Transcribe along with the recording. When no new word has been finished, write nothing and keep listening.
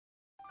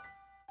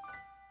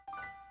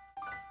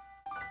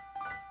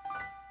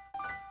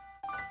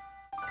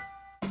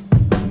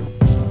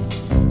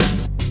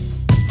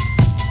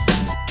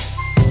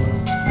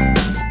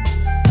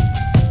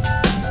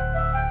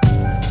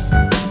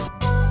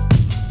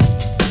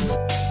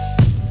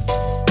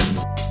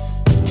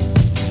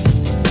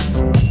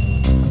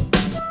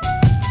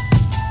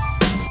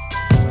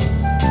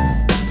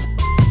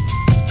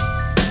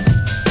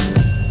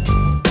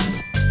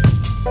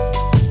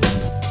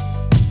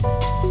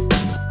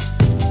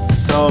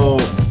So,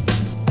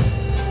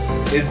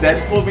 is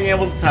Deadpool being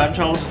able to time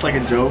travel just like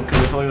a joke? Because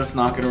I feel like that's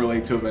not going to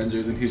relate to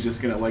Avengers, and he's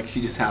just going to, he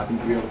just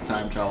happens to be able to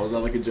time travel. Is that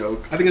like a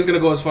joke? I think it's going to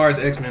go as far as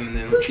X-Men and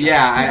then...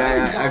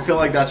 Yeah, I feel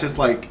like that's just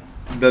like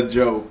the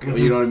joke. Mm-hmm.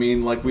 You know what I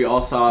mean? Like, we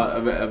all saw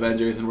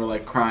Avengers and we're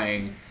like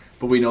crying,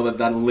 but we know that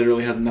that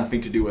literally has nothing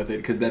to do with it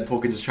because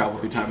Deadpool can just travel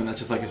through time, and that's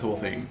just like his whole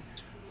thing.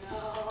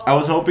 I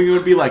was hoping it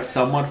would be like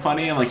somewhat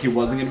funny and like he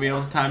wasn't gonna be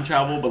able to time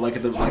travel, but like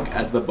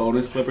as the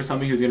bonus clip or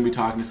something, he was gonna be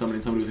talking to somebody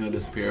and somebody was gonna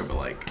disappear. But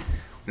like,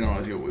 we don't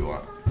always get what we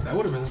want. That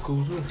would have been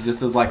cool too. Just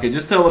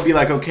to be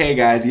like, okay,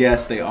 guys,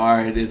 yes, they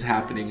are. It is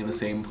happening in the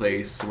same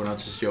place. So we're not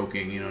just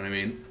joking. You know what I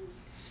mean?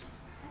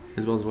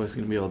 Isabel's voice is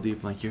gonna be all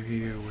deep, like you're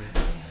here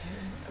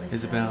with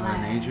Isabel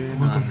and Adrian.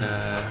 Welcome to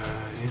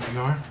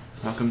NPR.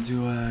 Welcome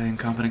to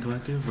Incompetent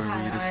Collective,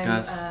 where we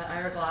discuss. I'm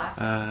Ira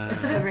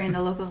Glass. Covering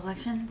the local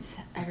elections,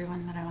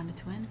 everyone that I wanted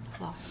to win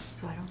lost,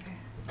 so I don't care.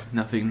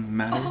 Nothing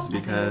matters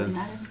because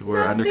matters.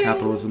 we're under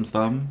capitalism's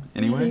thumb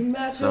anyway.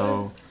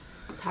 So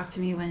Talk to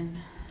me when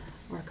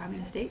we're a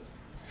communist state.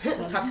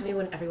 Talk to me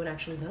when everyone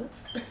actually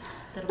votes.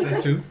 That'll be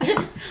That good.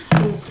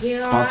 too. Yeah.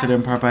 sponsored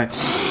in part by.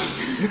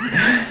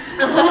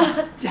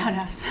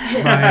 Townhouse.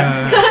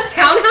 By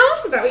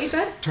Townhouse? Is that what you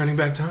said? Turning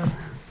Back Time.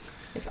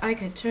 If I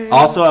could turn.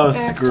 Also, I was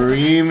back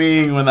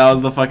screaming when that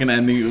was the fucking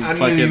ending. I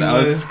knew you I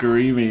was would.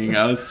 screaming.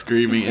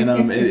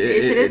 And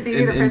You should have seen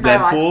me the in first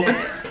time I Deadpool, watched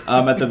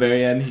it. at the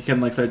very end, he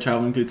can like start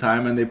traveling through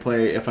time, and they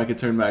play "If I Could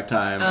Turn Back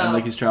Time," and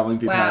like he's traveling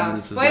through time, Wow. and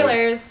it's just like,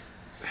 Spoilers.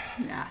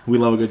 Nah. we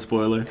love a good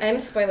spoiler. I'm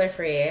spoiler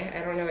free.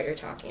 I don't know what you're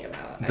talking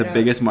about. The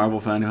biggest Marvel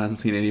fan who hasn't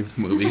seen any of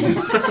the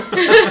movies.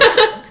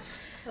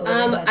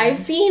 I've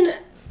seen.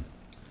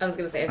 I was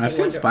gonna say I've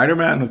seen Wonder-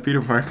 Spider-Man with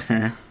Peter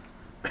Parker.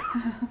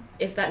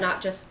 Is that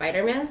not just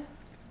Spider-Man?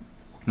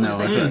 No, There's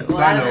I like, thought-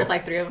 well, there's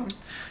like 3 of them.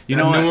 you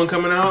know That new what? one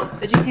coming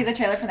out. Did you see the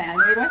trailer for the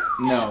animated one?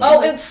 No.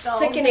 Oh, it's so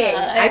sickening. good.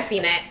 I've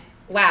seen it.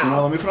 You know,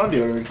 Wow. let me put on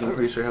deodorant because I'm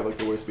pretty sure I have like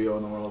the worst BO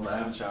in the world. I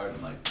haven't showered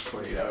in like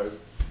 48 hours.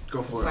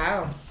 Go for it.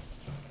 Wow.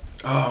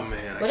 Oh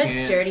man, What I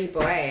a dirty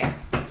boy.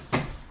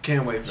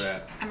 can't wait for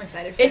that. I'm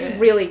excited for It's it.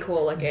 really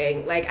cool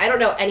looking. Like, I don't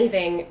know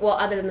anything, well,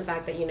 other than the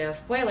fact that,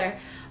 spoiler,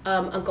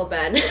 Uncle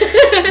Ben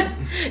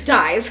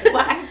dies.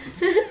 What?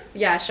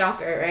 Yeah,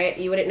 shocker, right?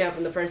 You wouldn't know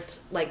from the first,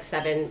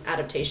 7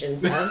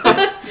 adaptations of,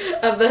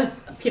 of the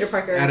Peter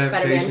Parker Spider-Man.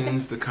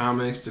 Adaptations, the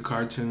comics, the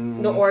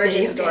cartoons. The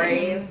origin Video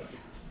stories. games.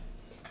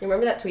 You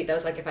remember that tweet that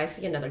was like, if I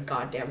see another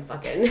goddamn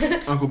fucking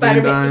Uncle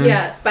Ben dying.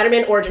 Yeah,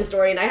 Spider-Man origin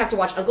story, and I have to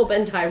watch Uncle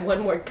Ben die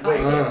one more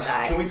goddamn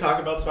time. Can we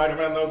talk about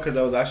Spider-Man though? Because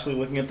I was actually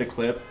looking at the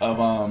clip of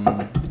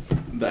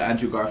the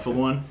Andrew Garfield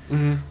one,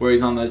 where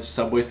he's on the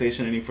subway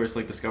station and he first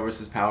discovers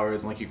his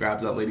powers and he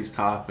grabs that lady's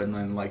top and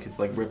then it's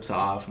rips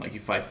off and he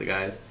fights the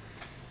guys.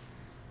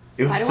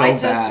 It was Why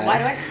so bad. do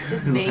I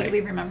just vaguely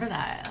remember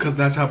that? Because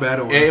that's how bad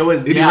it was. It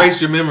was- It yeah. erased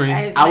your memory.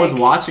 I was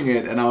watching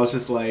it and I was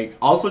just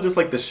also just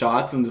the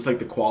shots and just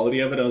the quality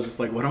of it. I was just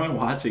what am I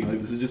watching?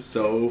 This is just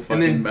so fucking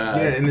and then bad.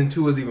 yeah, and then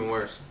 2 was even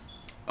worse.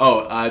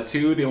 Oh,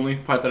 2, the only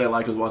part that I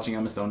liked was watching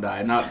Emma Stone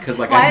die. Not because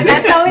Why?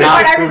 That's the only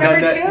part I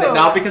remember too.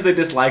 Not because I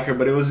dislike her,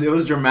 but it was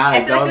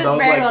dramatic. I feel like it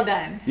was very well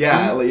done.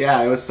 Yeah,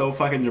 yeah, it was so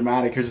fucking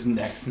dramatic. Her just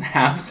neck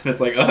snaps, and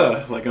it's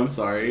I'm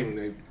sorry. And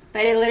they-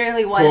 But it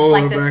literally was Pull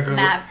like it the back up.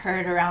 snap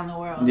heard around the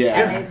world. Yeah.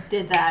 And they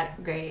did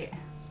that great.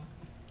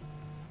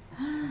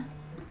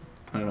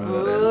 I don't know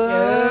who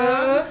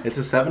that Ooh. is. It's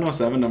a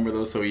 707 number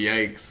though, so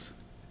yikes.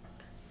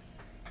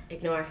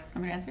 Ignore.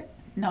 I'm gonna answer it?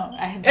 No,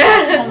 I had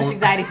so much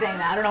anxiety saying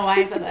that. I don't know why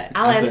I said that.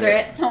 I'll Answer answer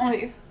it. it. No,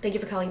 please. Thank you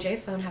for calling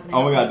Jay's phone. Have a nice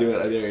Oh my day. god, do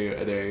it! I dare you!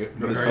 I dare you.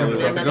 Better It's hurry up, probably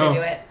it's I'm about not to gonna go.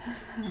 do it.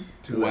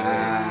 Too late.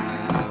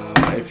 Wow.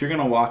 If you're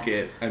gonna walk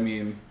it, I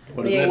mean,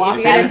 what is Yeah, it? Walk if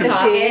If you're that gonna to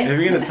talk see. it.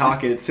 you're gonna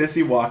talk it,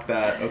 sissy, walk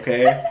that,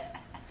 okay?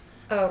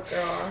 Oh,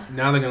 girl.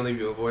 Now they're gonna leave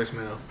you a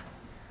voicemail.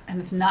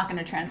 And it's not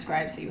gonna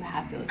transcribe, so you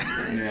have to listen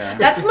to it. Yeah.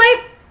 That's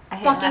my I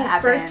hate when that fucking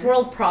happens. first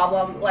world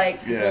problem,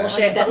 Yeah.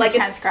 bullshit. But, When it it's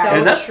doesn't so transcribe.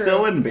 Is that true.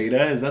 still in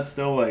beta? Is that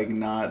still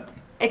not?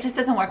 It just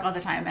doesn't work all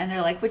the time, and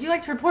they're like, "Would you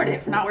like to report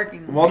it for not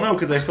working?" Well, no,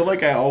 because I feel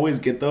like I always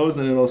get those,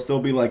 and it'll still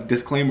be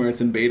disclaimer,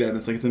 it's in beta, and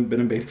it's it's been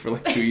in beta for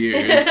 2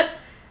 years.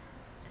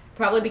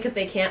 Probably because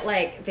they can't,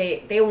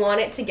 they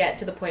want it to get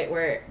to the point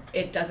where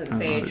it doesn't I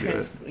say, know how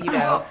to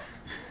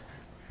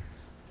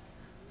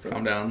do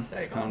Calm down.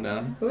 Sorry, Calm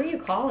down. Who are you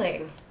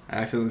calling? I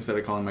accidentally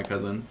started calling my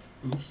cousin.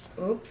 Oops.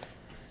 Oops.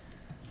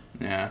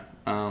 Yeah.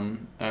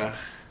 I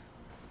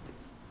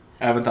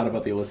haven't thought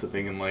about the illicit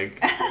thing in 12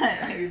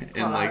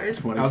 24 hours.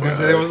 I was gonna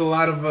say there was a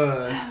lot of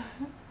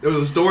there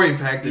was a story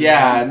packed in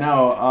Yeah, there.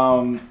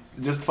 no.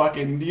 Just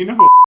fucking. Do you know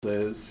who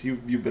is?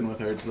 You've been with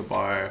her to the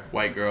bar,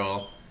 white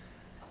girl.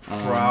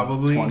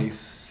 Probably. 20.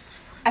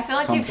 I feel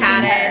like Something. you've seen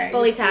her. Tatted,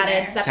 fully You've seen her.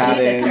 tatted, except She used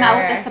to Tatted. come out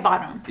with this to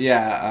bottom.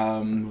 Yeah.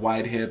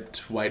 Wide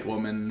hipped, white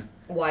woman,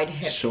 Wide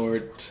hip.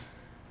 short,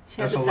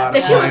 She has That's a this lot up- of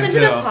Does she listen to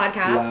this clientele.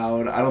 podcast?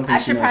 loud. I don't think I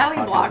she should knows probably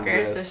this podcast block her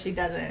so exists. she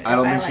doesn't. I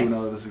don't If think she like- would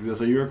know that this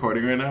exists. Are you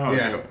recording right now?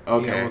 Yeah.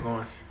 Okay. Yeah, we're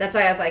going. That's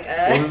why I was like,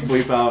 We'll just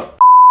bleep out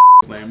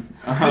name.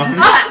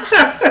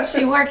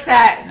 She works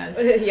at.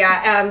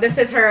 Yeah, this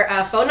is her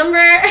phone number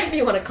if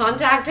you want to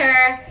contact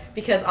her.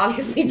 because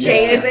obviously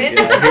Jay isn't.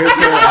 Yeah. Here's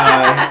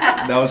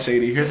her. That was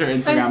shady. Here's her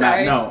Instagram.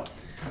 sorry. No.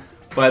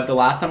 But the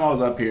last time I was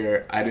up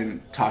here, I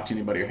didn't talk to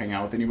anybody or hang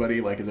out with anybody,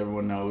 like, as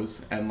everyone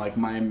knows. And, like,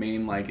 my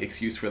main, like,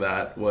 excuse for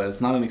that was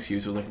not an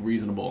excuse. It was, like,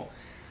 reasonable.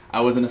 I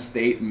was in a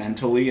state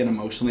mentally and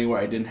emotionally where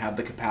I didn't have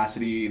the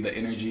capacity, the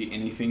energy,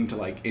 anything to,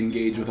 like,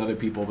 engage with other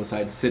people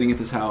besides sitting at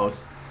this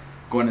house,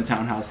 going to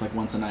townhouse, like,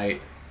 once a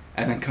night,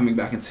 and then coming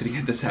back and sitting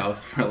at this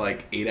house for,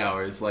 like, 8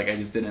 hours. Like, I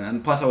just didn't.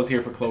 And plus, I was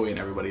here for Chloe and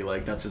everybody.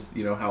 Like, that's just,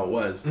 you know, how it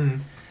was. Mm-hmm.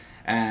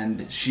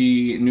 And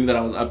she knew that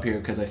I was up here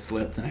because I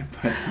slipped and I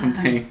put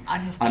something On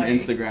his on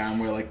story. Instagram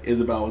where, like,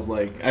 Isabel was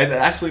like, I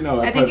actually know.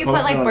 I think you put,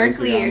 posted like, on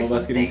Berkeley Instagram or of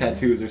us getting something.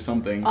 tattoos or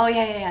something. Oh,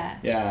 yeah.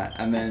 Yeah,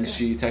 and then That's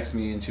she texted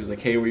me and she was like,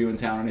 hey, were you in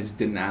town? And I just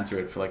didn't answer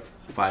it for like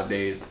 5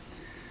 days.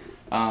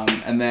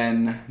 And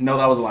then, no,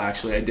 that was a lie,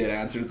 actually. I did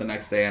answer it the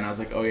next day and I was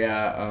like, oh,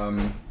 yeah.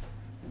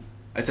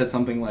 I said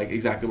something like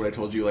exactly what I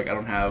told you. Like, I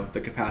don't have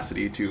the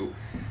capacity to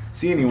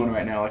see anyone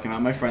right now. Like, I'm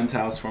at my friend's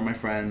house for my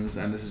friends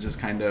and this is just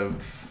kind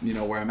of, you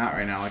know, where I'm at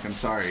right now. Like, I'm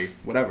sorry,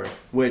 whatever.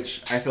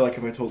 Which I feel like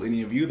if I told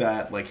any of you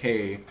that, like,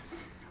 hey,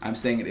 I'm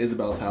staying at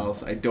Isabel's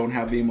house. I don't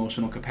have the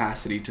emotional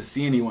capacity to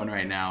see anyone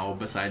right now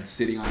besides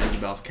sitting on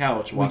Isabel's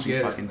couch watching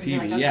get it. fucking We'd be TV.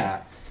 like, okay.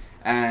 Yeah.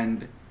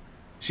 And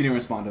she didn't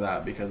respond to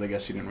that because I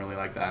guess she didn't really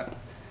like that.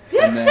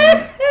 And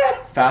then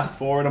fast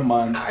forward a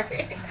month.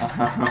 Sorry.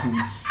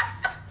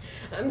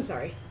 I'm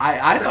sorry.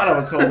 I thought I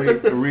was totally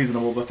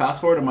reasonable, but fast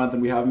forward a month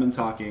and we haven't been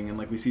talking and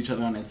like we see each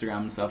other on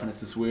Instagram and stuff and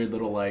it's this weird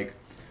little like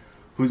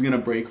who's gonna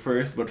break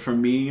first, but for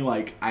me,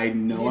 like, I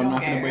know You I'm don't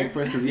not gonna care. break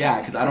first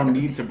because I don't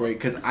need to break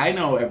because I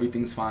know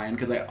everything's fine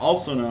because I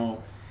also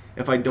know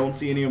if I don't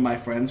see any of my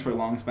friends for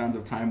long spans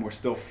of time, we're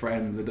still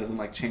friends. It doesn't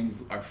like change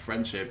our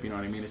friendship, you know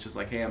what I mean? It's just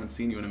like, hey, I haven't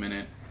seen you in a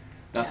minute.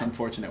 That's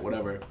unfortunate,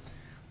 whatever.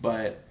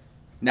 But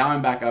now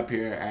I'm back up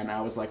here and I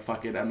was like,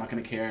 fuck it, I'm not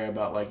gonna care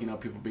about like, you know,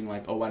 people being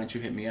like, oh, why didn't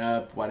you hit me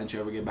up? Why didn't you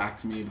ever get back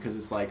to me? Because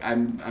it's like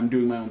I'm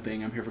doing my own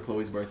thing. I'm here for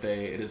Chloe's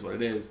birthday. It is what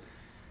it is.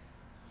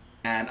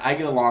 And I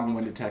get a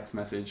long-winded text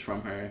message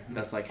from her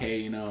that's like, hey,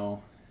 you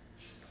know,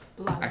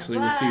 Blah, blah, actually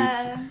blah.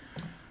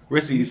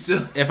 receipts.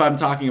 Still- If I'm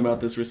talking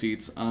about this,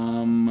 receipts. Just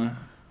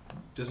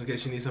in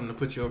case you need something to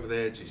put you over the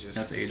edge, you just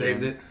That's Adrian.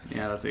 saved it.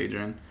 Yeah, that's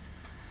Adrian.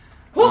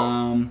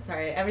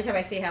 Sorry, every time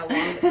I see how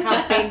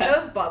big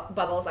those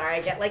bubbles are, I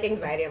get like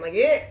anxiety. I'm like,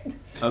 eh.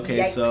 Okay,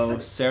 Yikes. so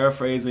Sarah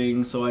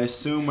phrasing. So I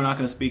assume we're not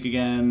going to speak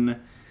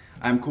again.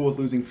 I'm cool with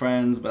losing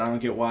friends, but I don't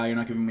get why you're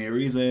not giving me a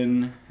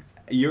reason.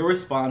 Your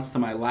response to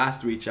my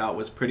last reach out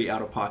was pretty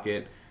out of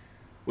pocket,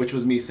 which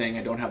was me saying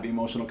I don't have the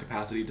emotional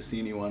capacity to see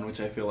anyone,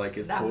 which I feel like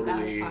is That was out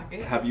of totally,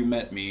 pocket. have you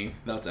met me?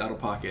 That's out of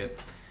pocket.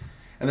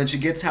 And then she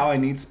gets how I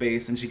need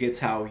space, and she gets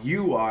how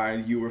you are,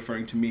 you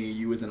referring to me,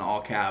 you is in all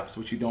caps,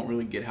 which you don't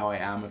really get how I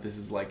am if this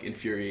is like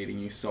infuriating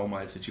you so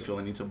much that you feel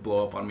the need to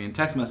blow up on me in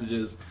text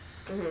messages.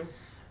 Mm-hmm.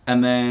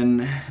 And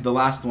then the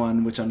last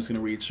one, which I'm just going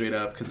to read straight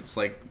up because it's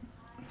like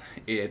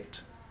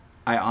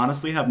I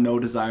honestly have no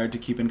desire to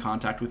keep in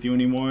contact with you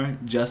anymore.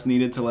 Just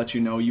needed to let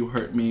you know you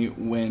hurt me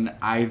when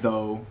I'm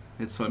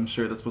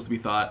sure that's supposed to be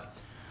thought.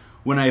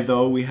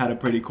 We had a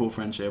pretty cool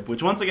friendship,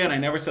 which once again, I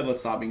never said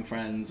let's stop being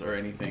friends or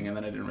anything. And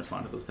then I didn't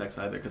respond to those texts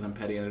either because I'm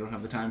petty and I don't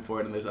have the time for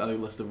it. And there's other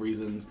list of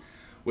reasons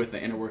with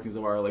the inner workings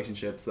of our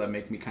relationships that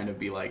make me kind of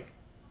be like,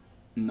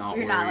 not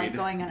You're worried. not like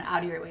going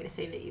out of your way to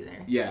save it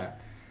either. Yeah.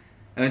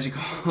 And then she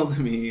called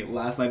me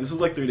last night. This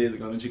was like 3 days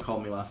ago. And then she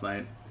called me last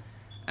night.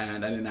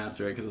 And I didn't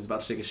answer it because I was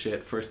about to take a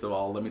shit. First of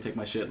all, let me take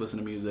my shit, listen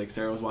to music.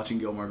 Sarah was watching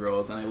Gilmore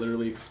Girls. And I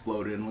literally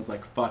exploded and was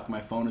like, fuck,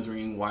 my phone is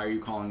ringing. Why are you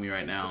calling me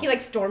right now? He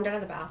like stormed out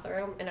of the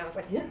bathroom, and I was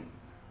like,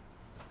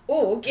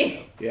 oh,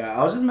 okay. Yeah,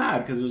 I was just mad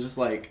because it was just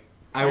like...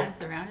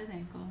 Pants around his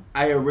ankles.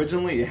 I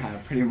originally... Yeah,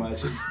 pretty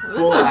much.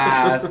 Full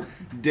ass,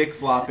 dick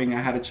flopping. I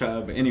had a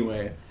chub.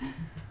 Anyway...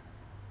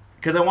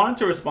 Because I wanted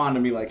to respond to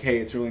me like, hey,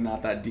 it's really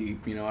not that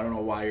deep. You know, I don't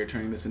know why you're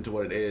turning this into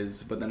what it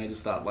is. But then I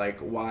just thought, like,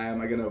 why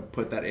am I going to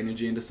put that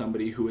energy into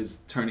somebody who is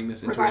turning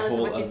this into Regardless a of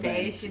whole what you event?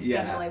 say, she's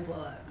gonna like blow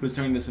up. Who's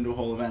turning this into a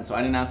whole event. So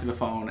I didn't answer the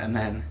phone. And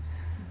then,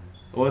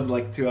 what was it,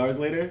 like 2 hours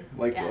later?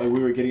 Like, Yeah. like we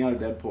were getting out of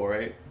Deadpool,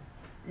 right?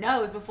 No,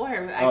 it was before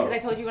because Oh. I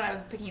told you when I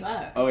was picking you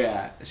up. Oh,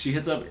 yeah. She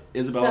hits up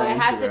Isabel So on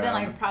it had to have been Instagram.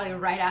 like probably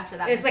right after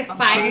that. It's like phone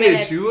 5 call. She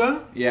minutes. hit you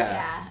up? Yeah.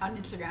 Yeah, on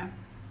Instagram.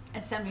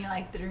 And sent me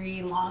like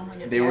 3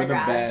 long-winded They were the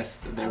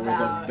paragraphs best. They were the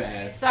about,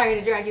 best. Sorry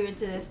to drag you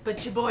into this,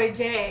 but your boy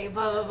Jay,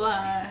 blah blah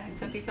blah,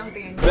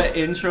 something. The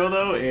intro,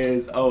 though,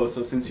 is, so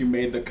since you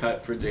made the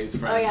cut for Jay's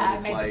friend, Oh yeah, and I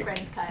it's made like, the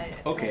friends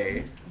cut.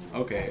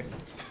 okay.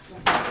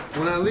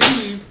 When I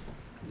leave,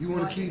 you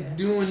want to keep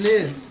doing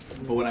this.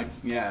 But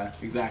yeah,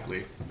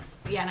 exactly.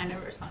 Yeah, and I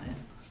never responded.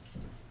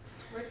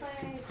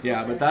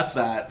 Yeah, but that's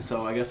that.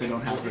 So I guess I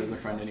don't have her as a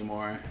friend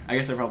anymore. I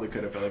guess I probably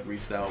could if I like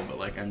reached out, but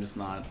like I'm just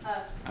not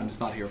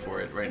here for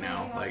it right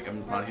now. Like I'm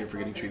just not here for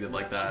getting treated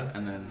like that,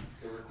 and then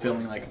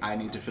feeling like I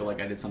need to feel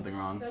like I did something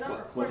wrong. They're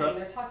not What's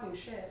recording, up? they're talking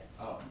shit.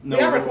 Oh. No,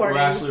 We are we're recording.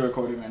 actually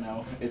recording right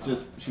now. It's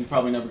just she's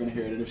probably never gonna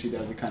hear it, and if she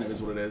does, it kind of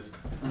is what it is.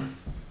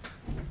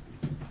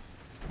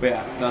 But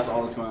yeah, that's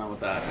all that's going on with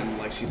that. And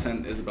like she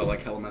sent Isabel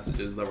like hella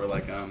messages that were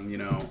like, you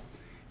know,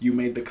 You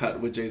Made the Cut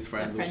with Jay's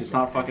Friends, which is Friendship.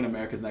 not fucking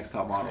America's Next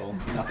Top Model.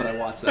 Not that I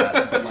watched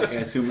that, but like I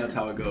assume that's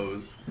how it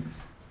goes.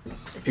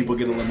 People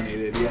get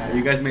eliminated. Yeah,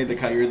 you guys made the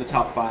cut. You're the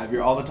top 5.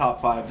 You're all the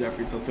top 5,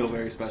 Jeffrey. So feel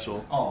very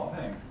special. Oh,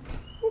 thanks.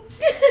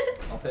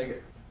 I'll take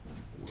it.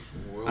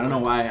 I don't know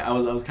why. I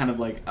was kind of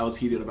like I was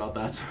heated about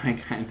that, so I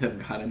kind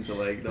of got into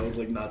like that was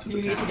like not just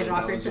You the need to get talent. it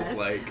off That your was just chest.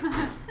 like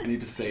I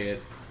need to say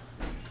it.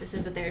 This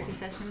is the therapy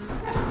session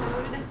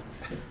episode.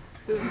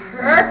 Who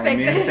Perfect.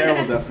 Me and Sarah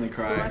will definitely who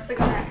cry. wants to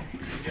go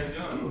next?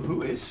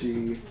 Who is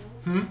she?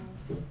 Oh,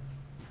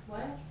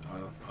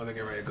 they're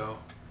getting ready to go.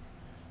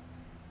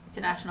 It's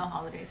a national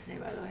holiday today,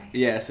 by the way.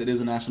 Yes, it is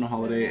a national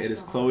holiday. It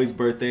is Chloe's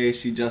birthday.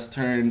 She just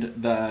turned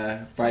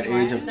the bright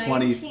age of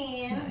 20.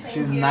 19.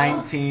 She's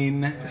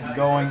 19,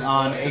 going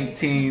on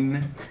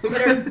 18.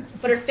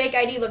 But her fake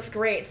ID looks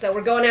great, so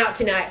we're going out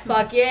tonight.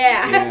 Fuck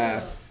yeah.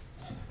 Yeah.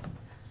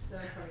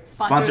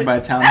 Sponsored by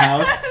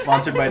Townhouse.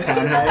 Sponsored by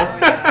Townhouse.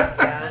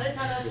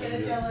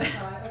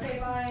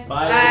 Bye.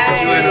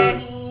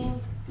 Bye.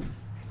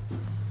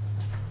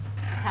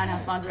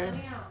 Townhouse sponsor us.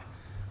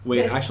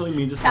 Wait, actually,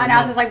 me just.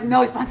 Townhouse is like,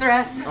 no, sponsor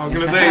us. I was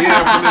gonna say,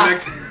 yeah, for the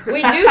next.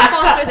 We do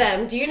sponsor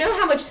them. Do you know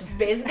how much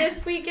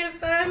business we give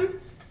them?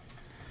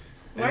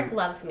 Mark And-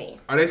 loves me.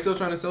 Are they still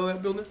trying to sell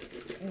that building?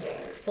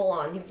 Full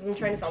on. He's been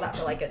trying to sell that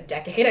for like a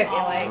decade, I feel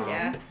like,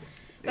 yeah.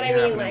 But I Ain't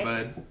mean, happening,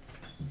 like,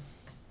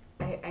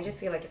 bud. I just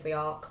feel like if we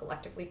all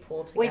collectively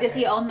pull together. Wait, does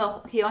he own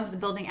he owns the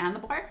building and the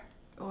bar?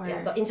 Or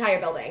Yeah, the entire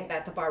building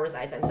that the bar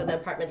resides in. So the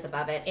apartments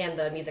above it and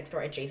the music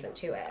store adjacent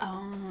to it.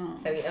 Oh.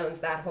 So he owns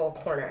that whole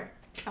corner.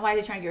 Why is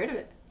he trying to get rid of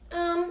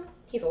it?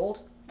 He's old.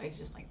 Oh, he's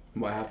just like,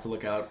 Well, I have to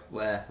look out.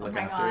 Look oh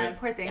my after god, it.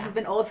 poor thing. Yeah. He's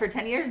been old for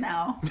 10 years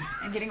now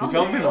and getting He's older.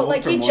 probably been Well, old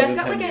like for he more just than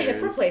got 10 like a hip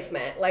years.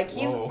 replacement. Like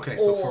he's Whoa, okay,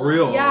 so for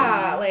real.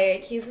 Yeah,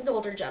 like he's an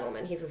older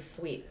gentleman. He's a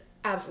sweet,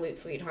 absolute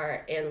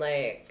sweetheart, and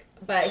like,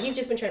 but he's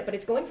just been trying. But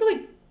it's going for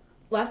like,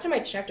 last time I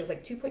checked, it was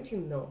like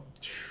 2.2 mil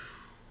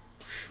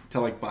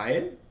To like buy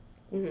it?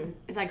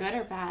 Is that good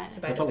or bad? to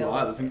buy That's the a lot.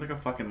 building. That seems like a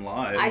fucking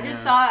lot. I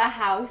just saw a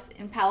house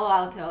in Palo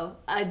Alto,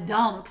 a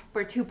dump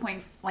for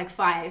 2.5.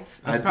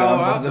 That's A Palo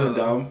dump, was it Alto. a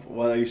dump?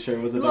 Well, are you sure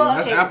it was a Well, dump?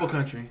 That's Okay. Apple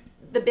Country.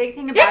 The big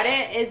thing about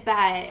it is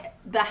that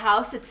the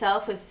house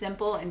itself was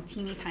simple and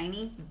teeny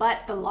tiny,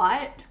 but the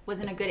lot was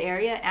in a good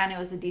area and it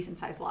was a decent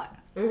sized lot.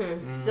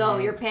 So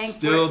you're paying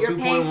Still for, you're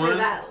paying for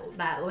 2.1?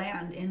 that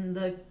land in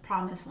the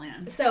promised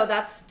land So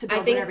that's to I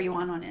build think whatever you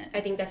want on it. I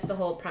think that's the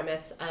whole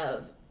premise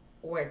of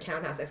where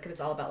Townhouse is, because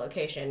it's all about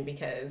location.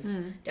 Because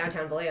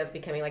downtown Vallejo is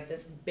becoming like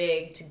this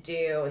big to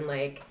do and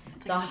like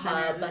It's the like the center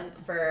hub of it.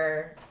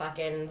 for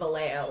fucking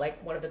Vallejo,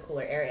 like one of the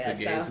cooler The areas.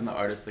 gays So and the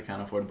artists that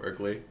can't afford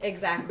Berkeley.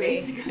 exactly.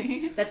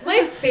 Basically. That's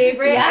my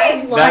favorite. Yeah, I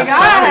love That's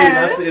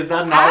God. sorry. Is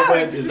that not what?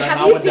 Ouch. Is that Have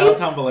not you what seen-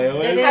 downtown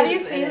Vallejo It is? Have you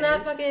is, seen it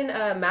that is. fucking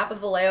map of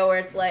Vallejo where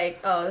it's like,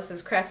 oh, this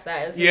is Crest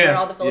Side, this is Yeah. where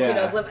all the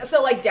Filipinos Yeah. live.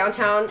 So like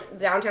downtown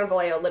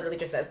Vallejo literally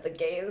just says the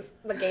gays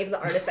and the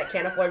artists that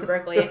can't afford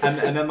Berkeley.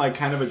 And then like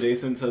kind of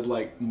adjacent says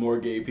like more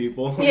gay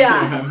people.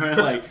 Yeah.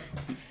 Remember like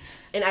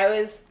And I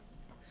was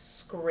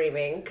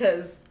screaming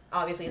because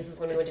obviously this is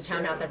when we went to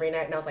Townhouse every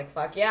night, and I was like,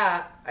 fuck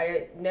yeah,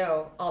 I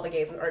know all the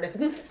gays and artists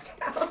in this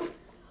town.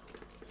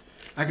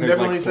 I can There's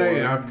definitely like say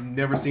 4. I've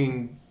never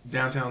seen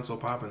downtown so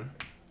poppin'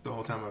 the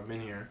whole time I've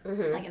been here.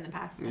 Like in the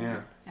past.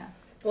 Yeah. Yeah.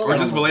 Well, Or like,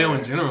 just Vallejo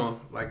in general.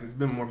 Like, there's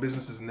been more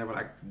businesses and they were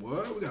like,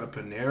 what? We got a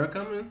Panera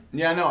coming?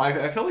 yeah, no,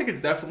 I feel like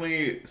it's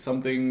definitely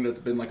something that's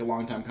been like a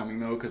long time coming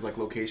though, because like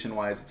location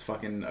wise, it's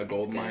fucking a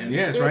gold good. mine.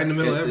 Yeah, it's right in the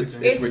middle of It's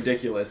everything. It's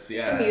ridiculous.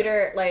 Yeah.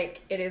 commuter,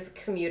 like it is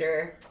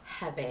commuter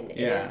heaven. It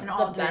Yeah. is In the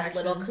all best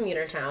little directions.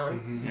 commuter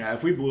town. Yeah,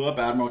 if we blew up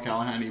Admiral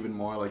Callahan even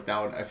more, like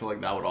that would, I feel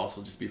like that would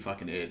also just be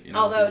fucking it. You know?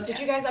 Although, Because- did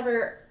you guys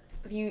ever?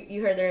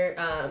 You heard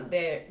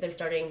they're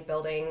starting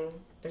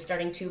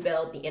to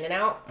build the In and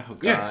Out. Oh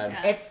Yeah. god.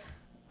 Yeah. It's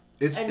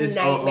It's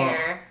a oh,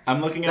 nightmare.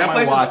 I'm looking That at my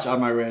place is- watch on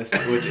my wrist,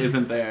 which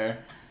isn't there.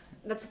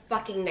 That's a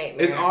fucking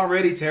nightmare. it's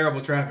already terrible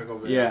traffic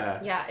over there. Yeah.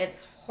 Yeah,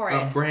 it's A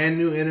horrid. brand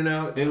new In and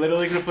Out. They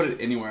literally could have put it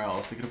anywhere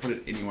else. They could have put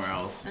it anywhere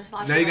else. There's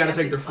lots Now of you got to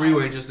empty take the spots.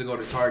 freeway just to go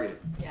to Target,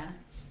 Yeah.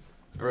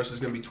 or else it's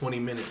gonna be 20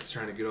 minutes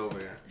trying to get over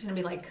there. It's gonna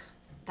be like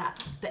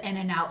the In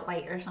and Out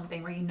light or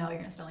something where you know you're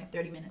gonna spend like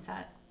 30 minutes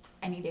at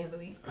any day of the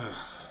week.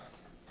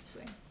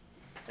 Sweet.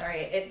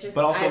 Sorry, it just.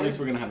 But also, I at least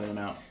was- we're gonna have In and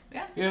Out.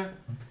 Yeah. Yeah,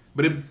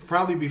 but it'd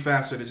probably be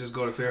faster to just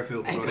go to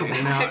Fairfield and go to In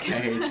and I Out.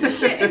 hate you.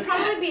 Shit, it'd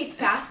probably be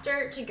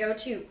faster to go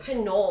to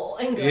Pinole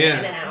and go Yeah.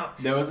 In and Out.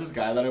 There was this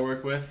guy that I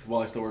work with.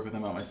 Well, I still work with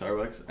him at my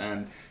Starbucks,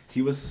 and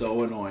he was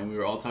so annoying. We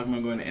were all talking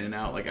about going to In and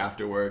Out like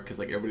after work, because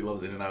like everybody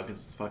loves In and Out,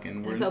 because it's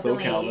fucking we're It's in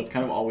openly- SoCal. That's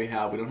kind of all we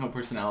have. We don't have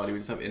personality. We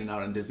just have In and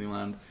Out and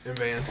Disneyland. In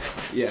Vans.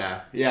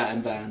 Yeah,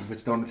 and Vans,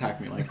 which don't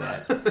attack me like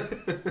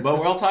that. But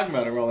we're all talking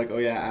about it. We're all like, oh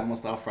yeah, animal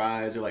style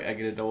fries, or like I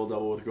get a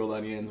double with grilled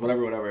onions,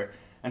 whatever.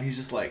 And he's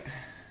just like,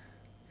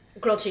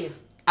 Grilled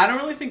cheese. I don't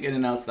really think In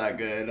and Out's that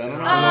good. I don't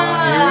know. Here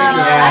we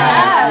go.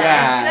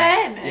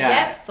 Yeah. It's good. Yeah.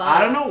 Get fucked.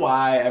 I don't know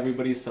why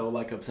everybody's so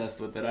like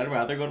obsessed with it. I'd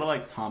rather go to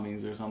like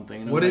Tommy's or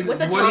something. And What I'm is? like,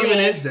 What's a What even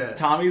Tommy? is that?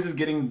 Tommy's is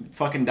getting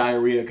fucking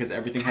diarrhea because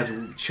everything has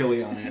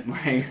chili on it.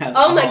 Like, that's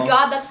Oh my all-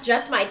 god, that's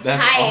just my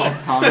That's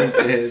type. all Tommy's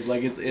is.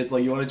 Like it's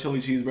like you want a chili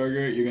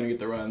cheeseburger, you're gonna get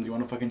the runs. You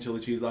want a fucking chili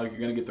cheese dog,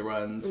 you're gonna get the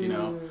runs. You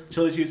know,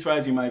 chili cheese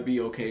fries, you might be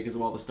okay because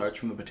of all the starch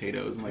from the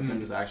potatoes and like them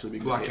just actually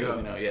being Block it potatoes.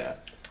 up. You know, yeah,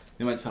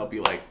 they might just help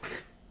you like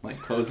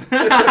close.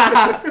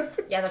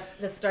 Yeah,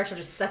 the starch will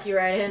just suck you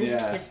right in.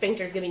 Yeah. Your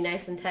sphincter's gonna be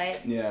nice and tight.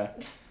 Yeah.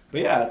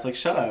 But yeah, it's like,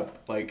 shut up.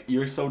 Like,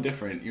 you're so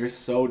different. You're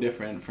so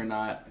different for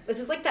not... This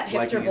is like that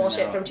Liking hipster it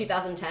bullshit now. from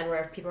 2010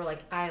 where people are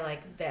like, I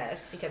like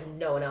this because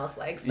no one else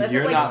likes this.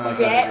 You're It's not like,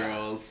 like get other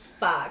girls.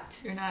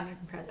 fucked. You're not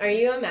impressed. Are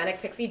you a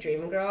manic pixie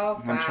dream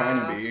girl? I'm trying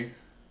to be.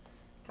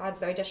 God,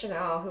 Zoe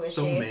Deschanel, who is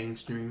So she?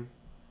 mainstream.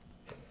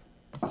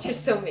 She's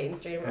so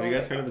mainstream. Have Oh you my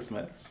guys heard of God. the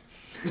Smiths?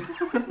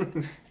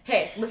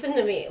 Hey, listen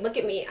to me. Look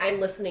at me. I'm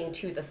listening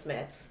to the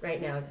Smiths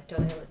right now.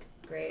 Don't I look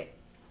great?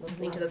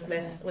 Listening to the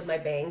Smiths with my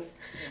bangs.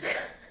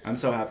 I'm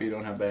so happy you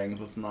don't have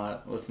bangs. Let's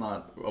not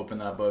open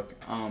that book.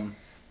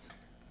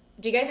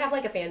 Do you guys have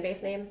like a fan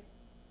base name?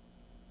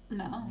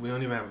 No. We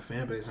don't even have a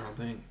fan base, I don't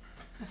think.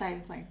 It's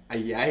like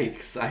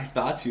Yikes. I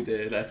thought you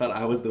did. I thought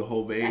I was the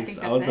whole base.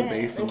 think I was that's the it.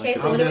 base. in, Okay, like,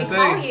 so what do we gonna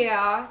call say.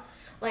 you?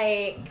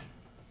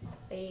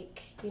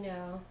 Like you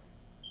know,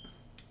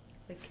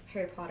 like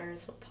Harry Potter's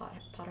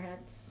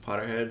Potterheads.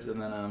 Potterheads,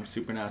 and then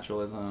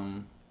Supernatural is I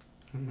don't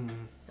know.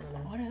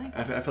 what are they?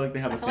 I feel like they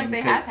have I a feel thing.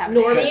 like they 'cause- have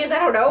Normies,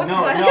 I don't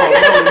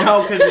know.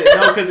 No,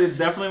 because it's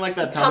definitely like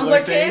that Tumblr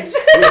Tumblr thing. kids?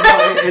 Yeah,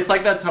 no, it's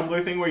like that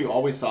Tumblr thing where you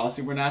always saw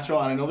Supernatural,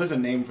 and I know there's a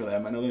name for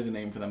them. But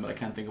I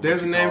can't think of.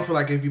 There's a what it's name called. for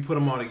like if you put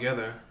them all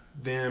together,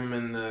 them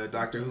and the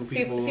Doctor Who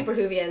people. Super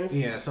Whovians.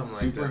 Yeah, something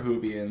like Super that.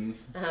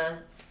 Whovians. Uh-huh.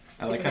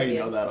 I like how you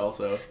know Whovians. that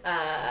also.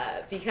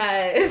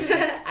 Because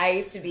I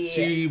used to be.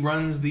 She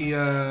runs the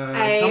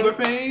I'm- Tumblr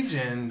page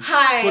and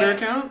Hi. Twitter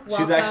account.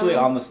 She's actually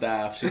Welcome. on the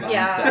staff. She's on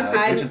Yeah, the staff,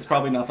 I'm- which is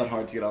probably not that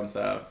hard to get on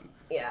staff.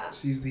 Yeah,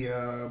 She's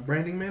the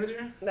branding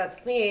manager.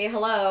 that's me.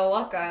 Hello,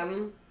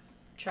 welcome.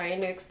 Trying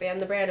to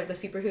expand the brand of the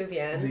Super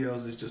Whovian.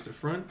 Zio's is just a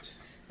front.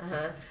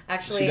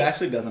 Actually, She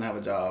actually doesn't have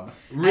a job.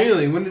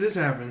 Really? When did this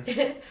happen?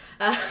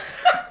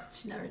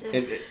 She never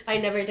did. I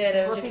never did. The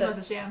It whole was thing just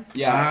was a sham.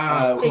 Yeah.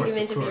 Ah, of course,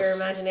 figment of your course.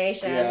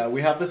 imagination. Yeah,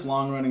 we have this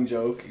long-running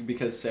joke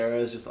because Sarah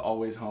is just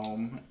always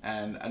home,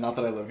 and not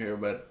that I live here,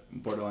 but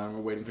borderline, we're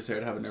waiting for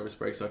Sarah to have a nervous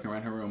break so I can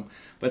rent her room.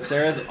 But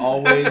Sarah's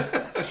always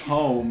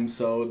home,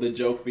 so the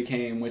joke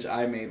became, which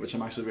I made, which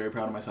I'm actually very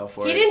proud of myself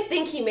for. He didn't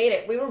think he made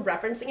it. We were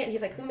referencing it, and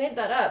he's like, "Who made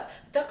that up?"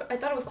 I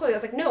thought it was Chloe. I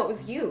was like, "No, it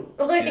was you."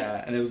 Like,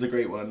 Yeah, and it was a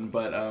great one,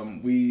 but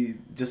we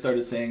just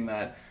started saying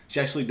that she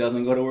actually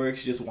doesn't go to work.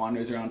 She just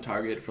wanders around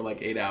Target for like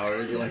 8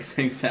 hours or like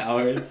 6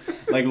 hours,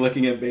 like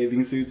looking at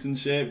bathing suits and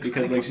shit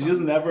because like she's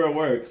just never at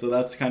work. So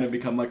that's kind of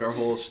become like our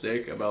whole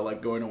shtick about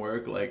like going to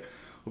work. Like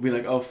we'll be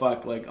like, oh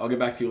fuck, like I'll get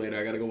back to you later.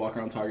 I gotta go walk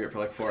around Target for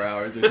like 4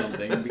 hours or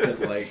something because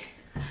like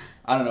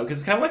I don't know, because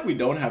it's kind of like we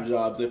don't have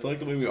jobs. I feel like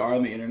the way we are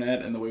on the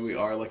internet and the way we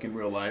are like in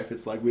real life,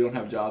 it's like we don't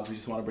have jobs. We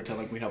just want to pretend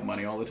like we have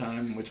money all the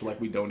time, which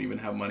like we don't even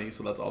have money.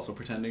 So that's also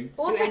pretending.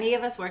 well, Do it's like, any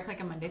of us work like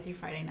a Monday through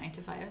Friday, 9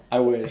 to 5? I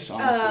wish,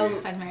 honestly.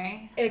 Besides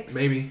Mary?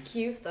 Maybe.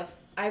 excuse the.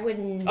 I would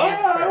never. Oh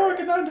yeah, I work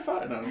at 9 to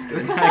 5. No, I'm just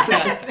kidding. I That's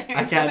can't. very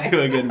I can't do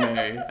a good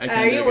Mary. I can't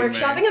Are do you a good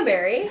workshopping Mary. a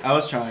berry? I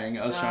was trying.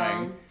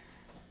 trying.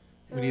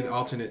 We need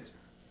alternates.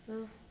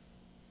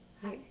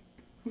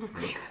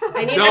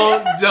 I need.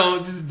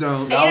 Just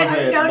don't. That was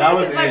it. known That her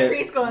was since, like, it.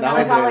 preschool, and That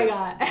that was all it. I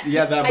got.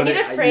 Yeah, that. I But need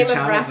it, a you frame of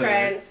channeled her.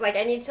 reference. Like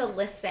I need to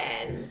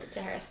listen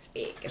to her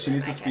speak. and She then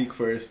needs to I can- speak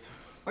first.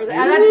 Or the,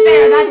 that's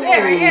Sarah, that's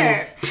it right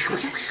here.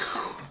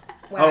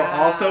 Wow. Oh,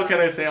 also, can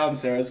I say on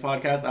Sarah's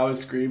podcast, I was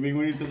screaming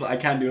when you did. I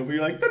can't do it, but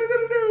you're like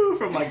 "Do-do-do-do-do,"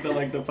 from like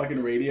the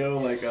fucking radio,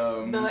 like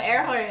The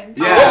air horn.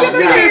 Yeah,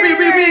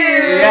 yeah.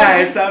 yeah,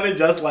 it sounded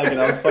just like it.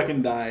 I was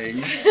fucking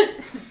dying.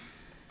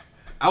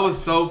 I was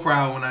so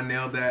proud when I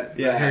nailed that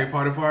Yeah. Harry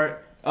Potter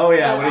part. Oh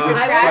yeah, when it just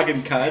I was-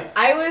 fucking cuts.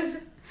 I was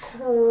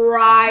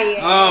crying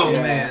Oh,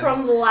 man.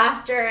 from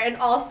laughter, and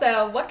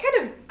also what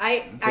kind of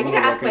I need to little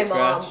ask my record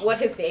mom scratch. what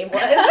his name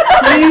was.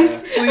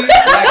 Please, please.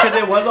 Yeah, because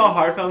it was all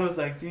heartfelt. It was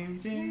like, ding,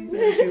 ding,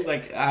 ding. She's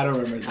like, I don't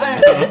remember his I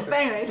name. don't know. But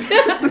anyways.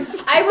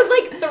 I was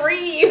like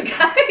 3, you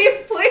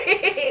guys,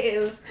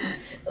 please.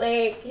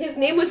 Like his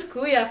name was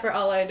Kuya for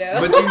all I know.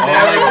 But you Oh my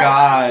never.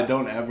 god,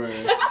 don't ever.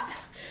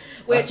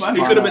 Which That's my He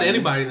could have been mom.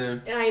 anybody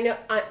then. I know.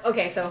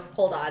 Okay, so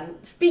hold on.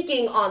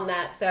 Speaking on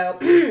that, so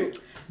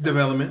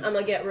Development. I'm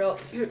gonna get real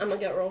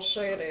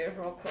shady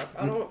real quick.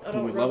 I don't we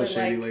love a really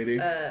shady like lady.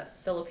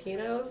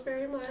 Filipinos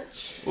very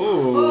much.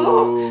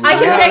 Ooh. I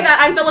can Yeah. say that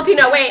I'm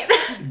Filipino. Wait.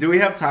 Do we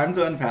have time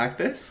to unpack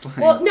this? Like,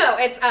 Well, no.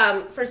 It's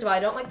first of all, I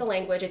don't like the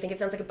language. I think it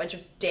sounds like a bunch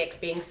of dicks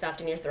being stuffed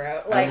in your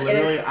throat. Like I'm it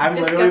literally, is I'm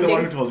disgusting. literally the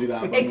one who told you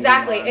that. but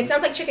Exactly. moving on. It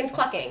sounds like chickens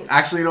clucking.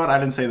 Actually, you know what? I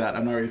didn't say that.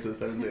 I'm not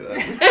racist. I didn't say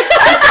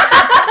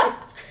that.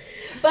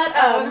 But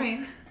That was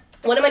me.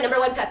 one of my number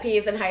one pet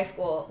peeves in high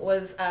school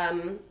was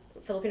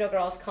Filipino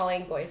girls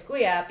calling boys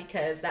kuya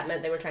because that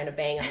meant they were trying to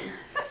bang them.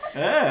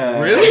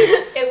 Really?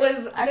 It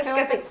was I feel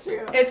like disgusting. it's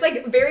true. It's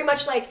like very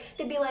much like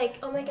they'd be like,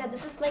 "Oh my god,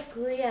 this is my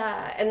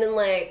kuya," and then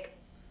like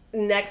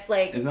next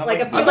like Is that like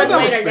a like- few I thought months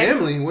that was later,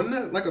 family. Wasn't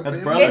that like a That's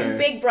family? brother.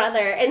 it's Big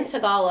Brother in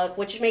Tagalog,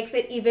 which makes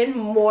it even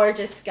more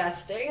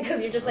disgusting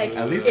because you're just like,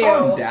 At least ew,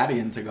 call him daddy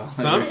in Tagalog or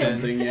Something.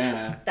 something,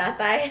 yeah.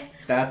 tatay,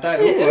 Tatay?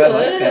 Ooh, I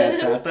like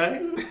that.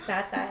 Tatay?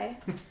 tatay.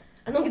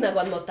 Anong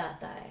ginagawa mo,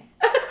 tatay?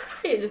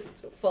 You're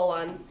just full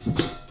on.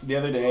 The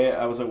other day,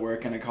 I was at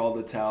work and I called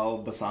the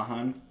Tal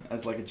Basahan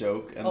as like a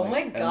joke. And Oh like, my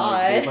and, God.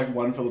 Like, there's like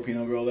one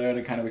Filipino girl there, and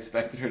I kind of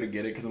expected her to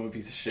get it because I'm a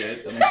piece of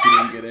shit, and like she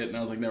didn't get it, and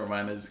I was like, never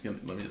mind,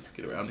 let me just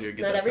get around here.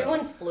 Get Not that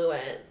everyone's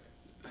fluent.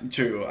 Tal.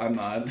 True, I'm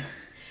not.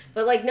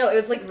 But like no, it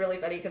was like really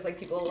funny because like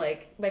people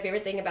like my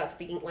favorite thing about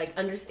speaking like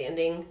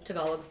understanding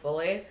Tagalog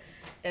fully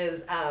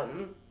is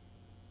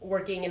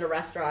working in a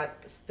restaurant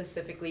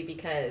specifically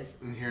because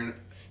I'm hearing.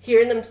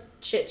 hearing them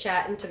chit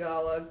chat in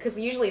Tagalog because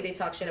usually they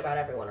talk shit about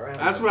everyone around.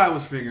 That's them, what I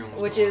was figuring.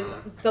 Was which going is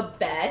on. the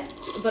best.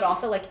 But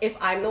also like if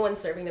I'm the one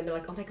serving them, they're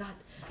like, oh my god,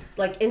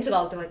 like in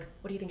Tagalog they're like,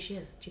 what do you think she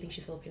is? Do you think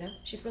she's Filipino?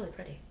 She's really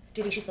pretty. Do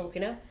you think she's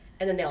Filipino?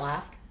 And then they'll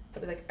ask.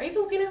 They'll be like, are you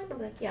Filipino? And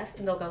I'm like, yes.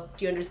 And they'll go,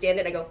 do you understand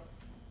it? I go,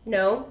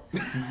 no.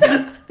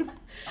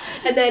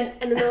 and then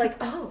they're like,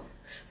 oh,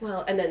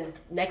 well. And then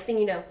next thing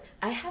you know,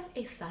 I have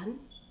a son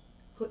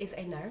who is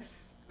a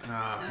nurse.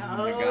 Oh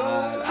my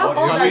god. How I would-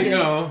 old Here are we you?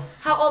 go.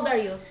 How old are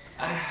you?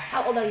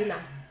 How old are you now?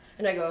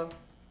 And I go,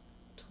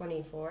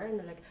 24. And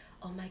they're like,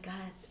 oh my god,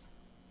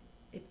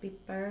 it'd be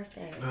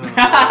perfect. Here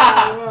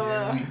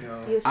we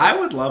go. You I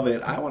would love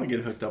it. I want to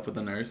get hooked up with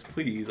a nurse,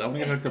 please. I want to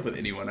get hooked up with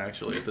anyone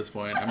actually at this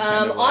point. I'm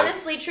kind of like,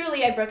 honestly,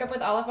 truly, I broke up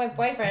with all of my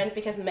boyfriends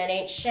because men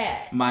ain't shit.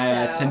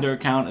 my So, Tinder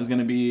account is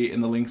gonna be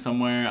in the link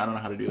somewhere. I don't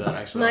know how to do that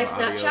actually. My on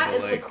audio, Snapchat but,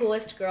 is like, the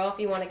coolest girl if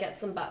you want to get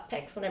some butt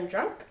pics when I'm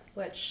drunk,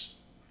 which,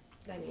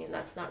 I mean,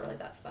 that's not really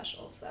that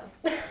special, so.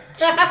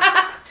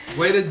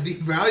 Way to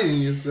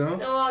devalue yourself.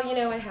 Oh, you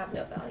know, I have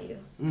no value.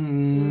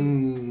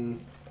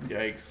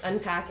 Yikes.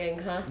 Unpacking,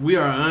 huh? We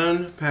are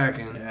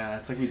unpacking. Yeah,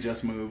 it's like we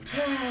just moved.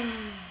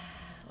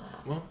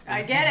 Well,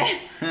 I get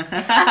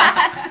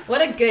it.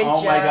 What a good Oh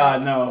joke. my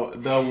god, no.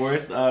 The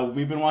worst,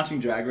 we've been watching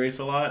Drag Race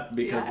a lot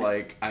because, Yeah.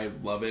 like, I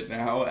love it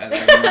now. And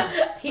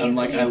He's-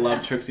 I he's-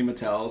 love Trixie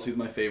Mattel. She's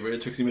my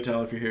favorite. Trixie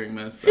Mattel, if you're hearing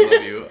this, I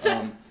love you.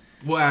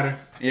 we'll add her.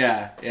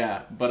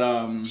 Yeah.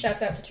 But,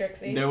 Shouts out to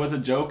Trixie. there was a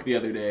joke the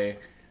other day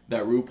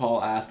that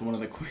RuPaul asked one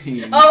of the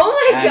queens.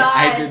 Oh my and God.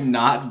 I did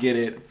not get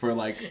it for,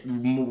 like,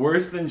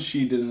 worse than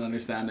she didn't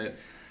understand it.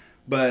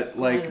 But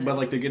like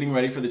they're getting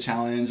ready for the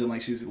challenge, and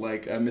like she's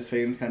like Miss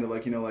Fame's kind of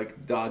like, you know,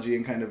 like dodgy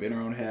and kind of in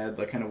her own head,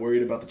 like kind of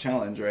worried about the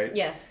challenge, right?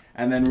 Yes.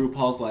 And then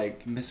RuPaul's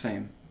like, Miss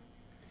Fame,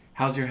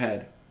 how's your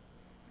head?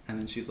 And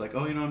then she's like,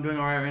 oh, you know, I'm doing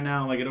all right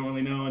now. Like I don't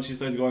really know. And she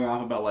starts going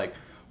off about like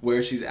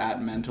where she's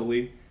at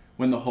mentally,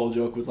 when the whole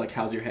joke was like,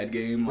 how's your head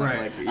game? Like,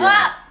 Right. like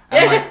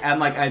yeah. And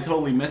like I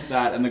totally missed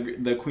that.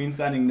 And the queen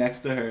standing next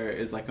to her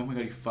is like, oh my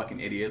god, you fucking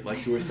idiot,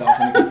 like to herself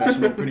in the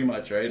confessional, pretty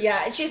much, right?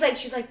 Yeah, and she's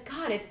like,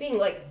 God, it's being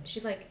like,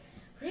 she's like,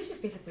 we're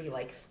just basically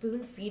like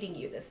spoon feeding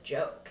you this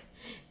joke,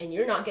 and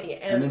you're not getting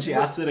it. And then she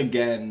asked it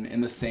again in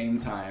the same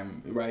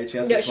time, right? She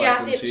asked No, it she twice,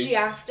 asked didn't it. She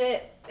asked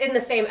it in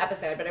the same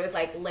episode, but it was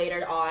like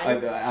later on.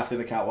 After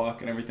the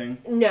catwalk and everything.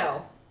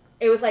 No.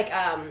 It was like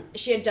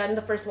she had done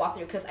the first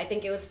walkthrough because I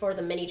think it was for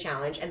the mini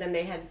challenge, and then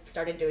they had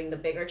started doing the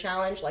bigger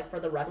challenge like for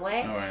the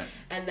runway. All right.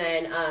 And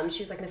then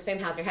she was like, Miss Fame,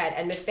 how's your head?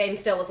 And Miss Fame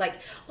still was like,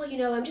 well, you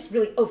know, I'm just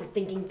really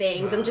overthinking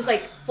things. I'm just like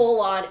full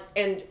on.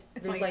 And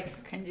It's it was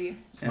like cringy.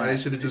 Somebody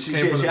should have just she,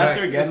 came from she the asked back.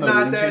 her again It's though,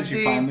 not didn't she? that And she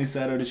deep. finally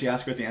said, or did she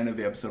ask her at the end of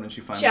the episode and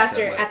she finally she asked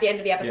her said, like, at the end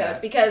of the episode yeah.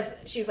 because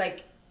she was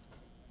like,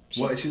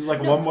 She was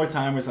like, no. one more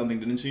time or something,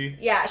 didn't she?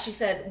 Yeah, she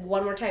said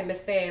one more time,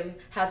 Miss Fame,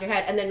 how's your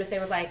head? And then Miss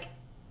Fame was like,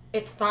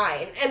 it's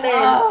fine. And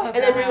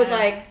then Rue was God.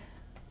 like,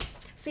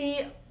 see,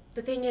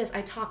 the thing is,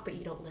 I talk but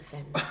you don't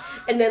listen.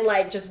 And then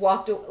like just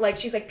walked like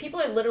she's like, people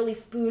are literally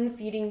spoon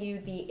feeding you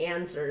the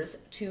answers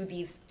to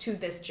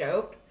this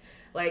joke,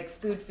 like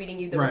spoon feeding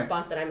you the Right.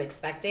 response that I'm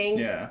expecting.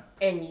 Yeah.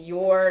 And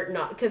you're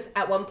not, because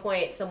at one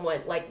point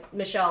someone like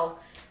Michelle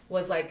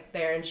was like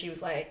there and she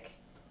was like,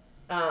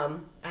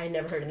 I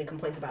never heard any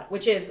complaints about it,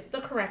 which is the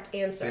correct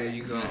answer. There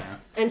you go. Yeah.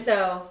 And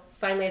so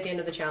finally at the end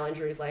of the challenge,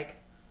 Rue's like,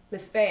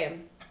 Miss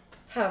Fame,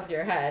 how's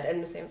your head? And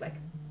Miss Fame's like,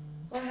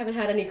 well, I haven't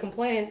had any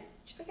complaints.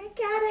 She's like, I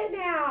get it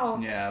now.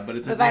 Yeah, but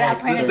it But took by me that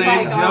like point, it's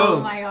same like, oh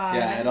joke. my god.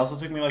 yeah, it also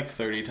took me like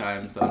 30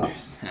 times to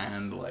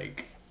understand,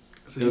 like,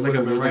 So it was you like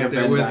a, would've it was been like a right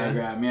there Venn with her.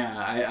 diagram.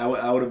 Yeah,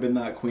 I would have been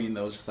that queen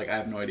that was just like, I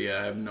have no idea.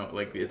 I have no,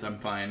 like, I'm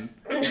fine.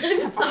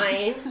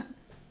 Fine.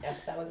 Yeah,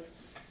 that was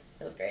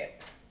great.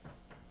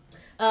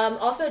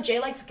 Also, Jay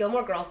likes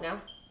Gilmore Girls now.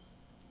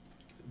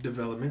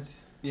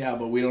 Developments. Yeah,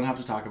 but we don't have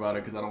to talk about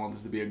it because I don't want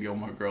this to be a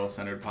Gilmore Girls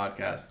centered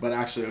podcast. But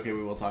actually, okay,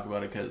 we will talk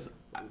about it because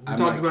We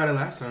talked about it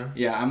last time.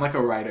 Yeah, I'm like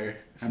a writer.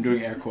 I'm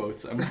doing air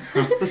quotes. Oh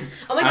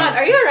my god,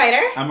 are you a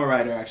writer? I'm a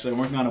writer, actually. I'm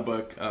working on a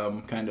book,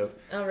 kind of.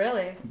 Oh,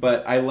 really?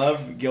 But I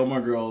love Gilmore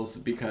Girls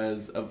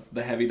because of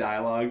the heavy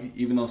dialogue,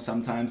 even though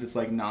sometimes it's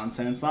like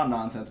nonsense. Not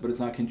nonsense, but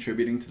it's not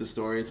contributing to the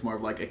story. It's more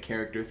of like a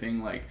character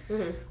thing. Like,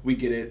 we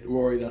get it,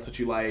 Rory, that's what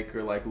you like,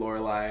 or like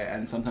Lorelai.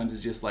 And sometimes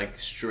it's just like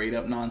straight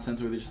up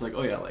nonsense where they're just like,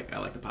 oh yeah, like I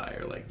like the pie,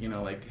 or like, you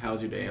know, like,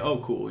 how's your day? Oh,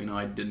 cool. You know,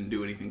 I didn't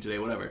do anything today,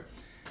 whatever.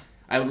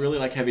 I really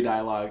like heavy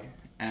dialogue.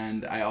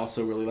 And I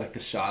also really like the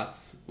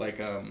shots, like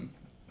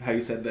how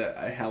you said that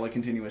hella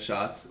continuous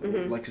shots,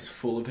 like just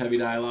full of heavy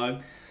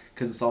dialogue.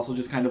 Because it's also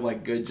just kind of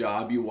like, good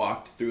job. You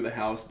walked through the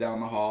house,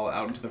 down the hall,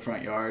 out into the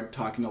front yard,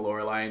 talking to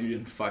Lorelai, and you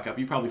didn't fuck up.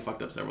 You probably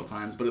fucked up several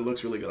times, but it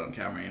looks really good on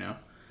camera, you know?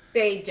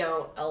 They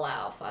don't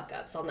allow fuck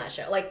ups on that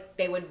show. Like,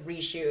 they would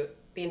reshoot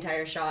the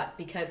entire shot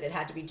because it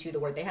had to be to the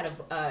word. They had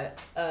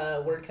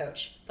a word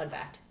coach, fun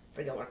fact,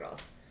 for Gilmore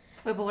Girls.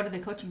 Wait, but what are they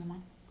coaching them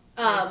on?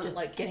 Just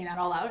like getting that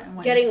all out and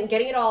when...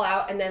 getting it all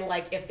out, and then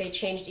like if they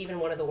changed even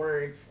one of the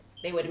words,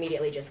 they would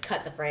immediately just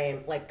cut the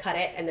frame, like cut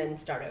it and then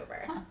start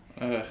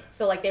over.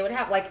 So like they would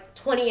have like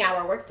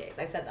 20-hour work days.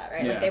 I said that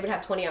right? Yeah. Like they would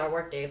have 20-hour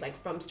work days, like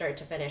from start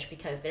to finish,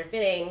 because they're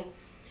fitting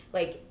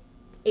like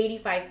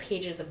 85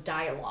 pages of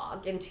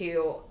dialogue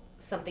into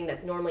something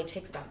that normally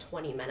takes about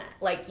 20 minutes,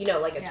 like, you know,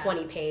 like a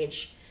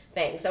 20-page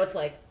thing. So it's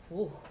like,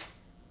 ooh,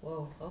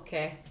 whoa,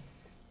 okay,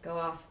 go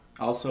off.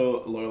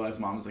 Also, Lorelai's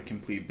mom is a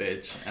complete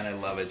bitch, and I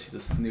love it. She's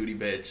a snooty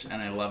bitch,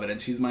 and I love it. And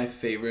she's my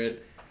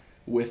favorite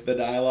with the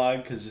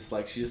dialogue, because just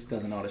like, she just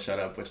doesn't know how to shut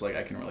up, which like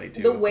I can relate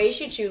to. The way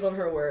she chews on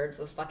her words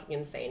was fucking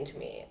insane to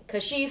me.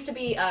 Because she used to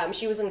be,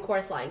 she was in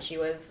Chorus Line. She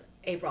was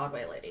a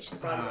Broadway lady. She's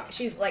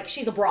Broadway.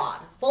 She's a broad,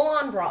 full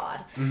on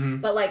broad.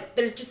 But like,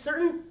 there's just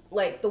certain,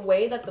 like, the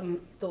way that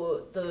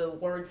the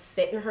words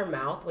sit in her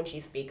mouth when she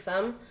speaks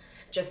them,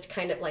 just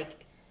kind of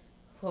like,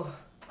 oh,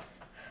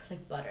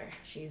 like butter.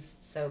 She's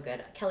so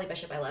good. Kelly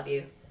Bishop, I love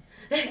you.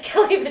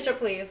 Kelly Bishop,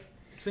 please.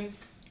 See,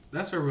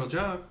 that's her real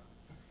job.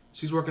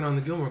 She's working on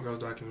the Gilmore Girls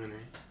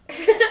documentary.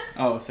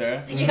 Oh,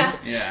 Sarah? Yeah.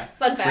 Yeah.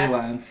 Fun fact.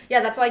 Freelance. Yeah,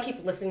 that's why I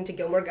keep listening to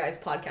Gilmore Guys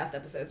podcast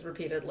episodes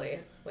repeatedly,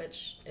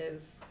 which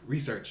is...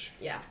 Research.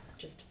 Yeah,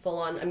 just full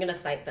on. I'm gonna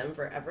cite them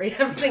for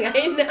everything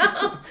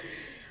I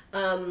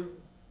know.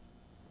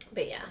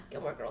 But yeah,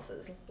 Gilmore Girls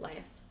is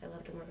life. I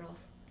love Gilmore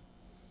Girls.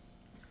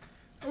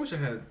 I wish I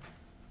had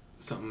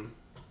some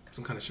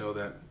kind of show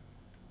that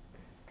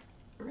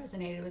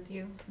resonated with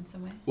you in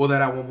some way. Well,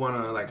 that I would want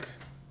to like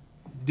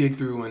dig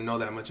through and know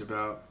that much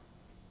about.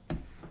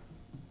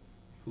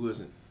 Who is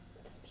it?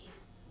 It's me.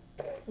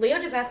 Leo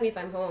just asked me if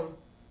I'm home.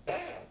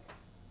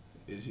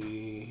 Is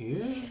he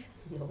here?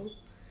 No.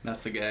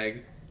 That's the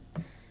gag.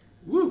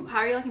 Woo. How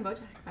are you liking BoJack,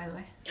 by the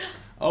way?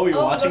 Oh,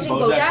 you're watching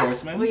BoJack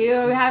Horseman? We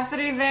have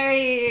three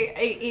very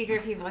eager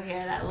people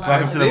here that love.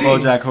 Welcome to the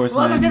BoJack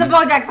Horseman. Welcome to the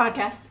BoJack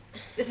podcast.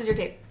 This is your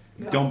tape.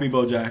 Don't be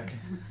BoJack.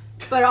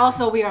 But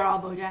also, we are all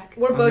BoJack.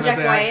 We're I was gonna BoJack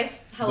say,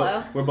 boys.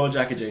 Hello. We're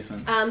BoJack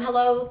adjacent.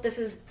 Hello. This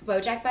is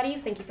BoJack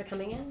buddies. Thank you for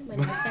coming in. My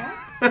name is Sarah.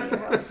 I'm your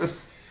host.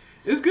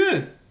 It's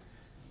good.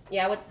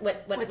 Yeah.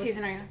 What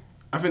season are you on?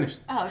 I finished.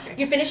 Oh, okay.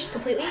 You finished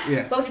completely?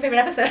 Yeah. What was your favorite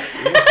episode?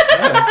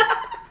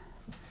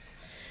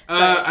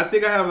 I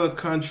think I have a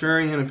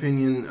contrarian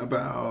opinion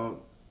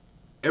about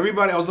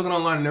everybody. I was looking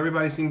online and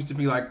everybody seems to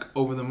be like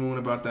over the moon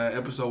about that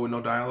episode with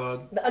no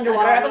dialogue. The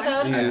underwater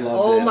episode? Yeah. I loved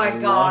Oh it. my I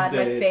god, loved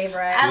my it.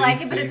 favorite. I like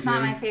it, but See, it's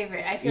not see. my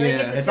favorite. I feel Yeah.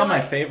 like It's not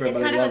my favorite, It's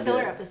but kind I of a loved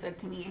filler it. episode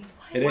to me.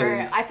 It where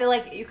is. I feel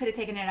like you could have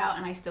taken it out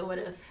and I still would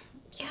have.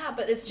 Yeah,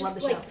 but it's Love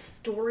just the like show.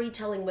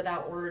 storytelling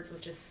without words was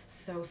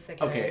just so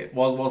sick. Okay,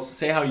 well, we'll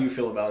say how you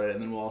feel about it,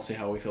 and then we'll all say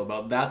how we feel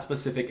about that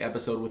specific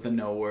episode with the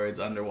no words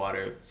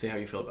underwater. Say how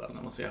you feel about it, and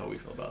then we'll say how we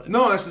feel about it.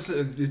 No, that's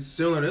just it's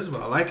similar to this, but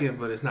I like it,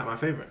 but it's not my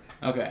favorite.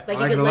 Okay. Like I like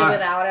you it could a live lot.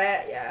 without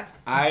it. Yeah.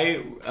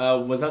 I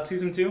was that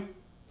season 2?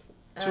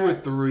 2 or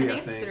 3, I I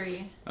think think. it's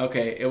 3.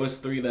 Okay, it was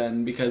 3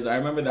 then, because I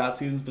remember that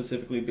season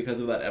specifically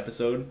because of that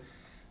episode.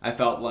 I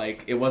felt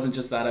like it wasn't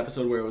just that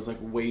episode where it was like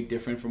way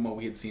different from what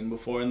we had seen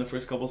before in the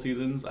first couple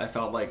seasons. I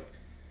felt like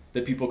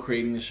the people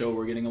creating the show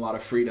were getting a lot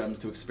of freedoms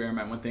to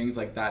experiment with things,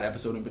 like that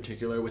episode in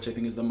particular, which I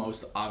think is the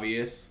most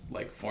obvious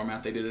like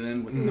format they did it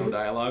in with no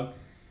dialogue.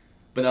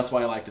 But that's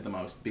why I liked it the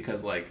most,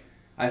 because like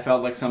I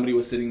felt like somebody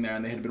was sitting there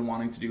and they had been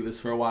wanting to do this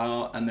for a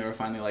while, and they were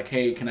finally like,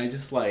 hey, can I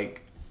just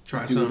like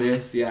Try do something.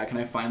 this? Yeah, can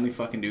I finally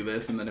fucking do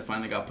this? And then it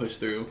finally got pushed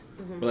through.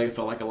 But like, it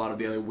felt like a lot of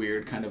the other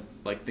weird kind of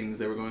like things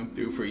they were going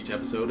through for each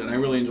episode, and I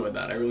really enjoyed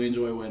that. I really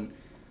enjoy when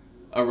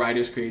a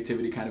writer's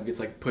creativity kind of gets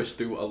like pushed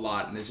through a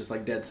lot, and it's just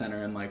like dead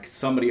center, and like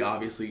somebody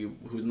obviously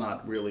who's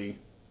not really,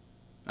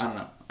 I don't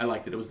know. I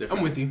liked it. It was different.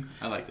 I'm with you.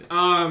 I liked it.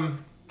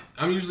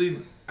 I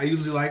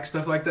usually like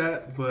stuff like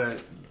that,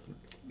 but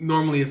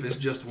normally if it's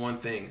just one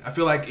thing, I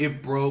feel like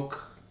it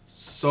broke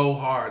so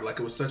hard, like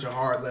it was such a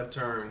hard left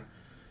turn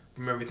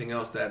from everything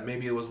else that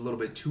maybe it was a little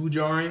bit too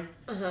jarring.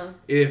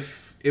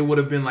 If it would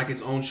have been like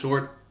its own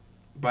short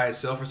by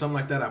itself or something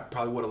like that, I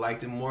probably would have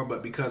liked it more.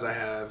 But because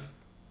I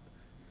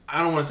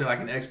don't want to say like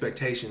an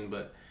expectation,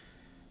 but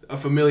a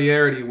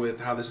familiarity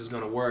with how this is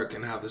going to work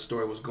and how the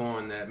story was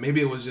going, that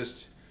maybe it was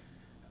just,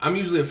 I'm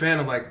usually a fan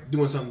of like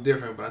doing something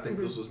different, but I think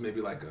this was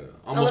maybe like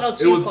almost, little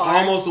too it was far.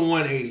 almost a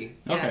 180.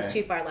 Yeah, Okay.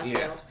 too far left Yeah.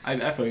 field.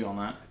 I feel you on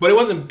that. But it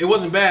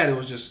wasn't bad. It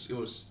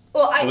was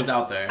Well, It was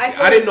out there. I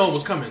I didn't know it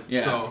was coming.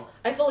 Yeah. So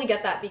I fully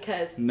get that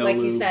because, No like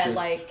you lube, said, just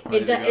like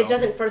ready to it go.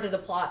 doesn't further the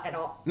plot at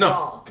all. No. At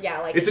all. Yeah,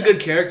 like it's a it good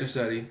does- character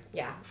study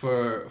Yeah,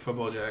 for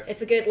BoJack.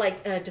 it's a good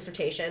like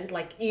dissertation.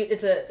 Like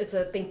it's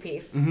a think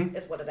piece Mhm.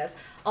 is what it is.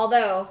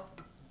 Although,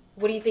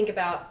 what do you think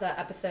about the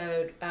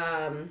episode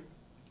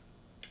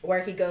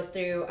where he goes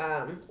through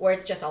where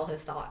it's just all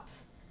his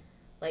thoughts,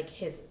 like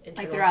his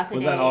internal, Like throughout the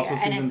Was day. that also and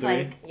season it's 3?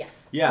 like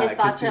yes. Yeah, his 'cause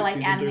thoughts are like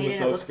season 3 was animated.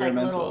 so It looks like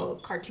experimental. little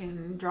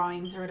cartoon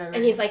drawings or whatever.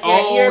 And he's like,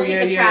 Oh, you're a piece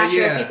yeah, of yeah, trash,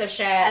 you're yeah. a piece of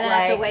shit. and then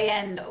like, at the way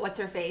end, what's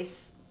her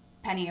face?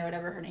 Penny or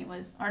whatever her name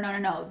was. Or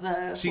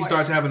no. She horse.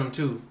 starts having them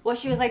too. Well,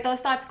 she was like, those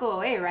thoughts go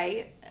away,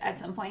 right? At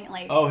some point,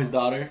 like. Oh, his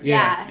daughter?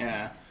 Yeah.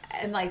 Yeah.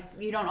 And like,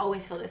 you don't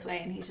always feel this way,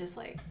 and he's just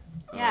like,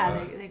 yeah,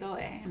 they go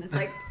away, and it's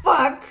like,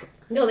 fuck,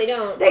 no, they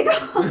don't. they don't.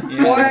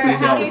 Yeah, Or they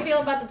how do don't. you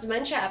feel about the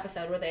dementia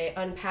episode where they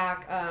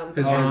unpack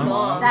His Oh, his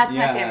mom? That's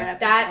Yeah. my favorite episode.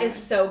 That is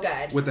so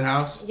good. With the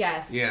house?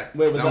 Yes. Yeah.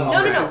 Wait, was that one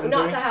also No, season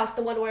not 3? the house.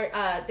 The one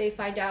where they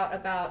find out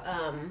about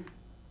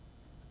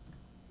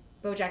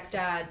BoJack's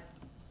dad.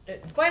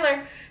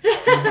 Spoiler.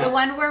 the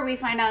one where we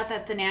find out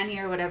that the nanny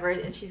or whatever,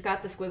 and she's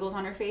got the squiggles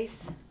on her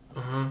face,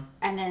 Uh-huh.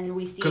 and then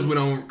we see Because we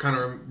don't kind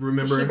of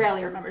remember. she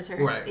barely remembers her.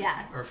 Right.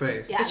 Yeah. Her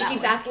face. Yeah. But she that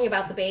keeps one. asking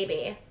about the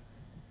baby.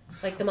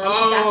 Like the mom keeps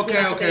Oh, asking okay,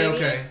 about the baby.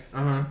 okay.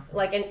 Uh-huh.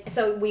 Like, and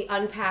so we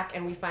unpack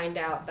and we find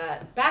out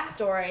that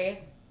backstory.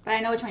 But I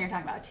know which one you're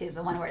talking about too.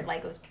 The one where it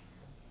like goes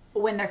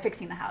when they're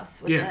fixing the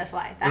house with Yeah. the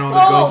fly. And all what-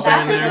 the Oh, ghosts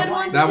that's in a there. good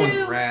one That too.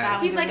 was rad.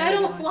 That He's was like, a I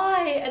really don't good fly,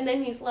 and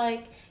then he's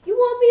like, you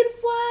want me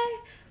to fly?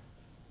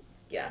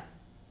 Yeah,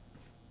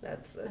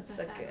 that's a a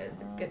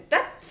sad one. good.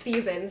 That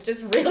season's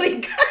just really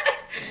good.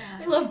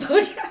 I love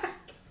BoJack.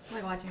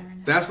 Like watching her.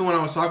 Now. That's the one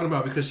I was talking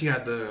about because she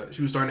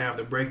was starting to have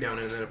the breakdown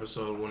in that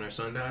episode when her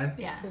son died.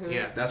 Yeah.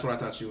 Yeah, that's what I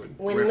thought she would.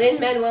 When reference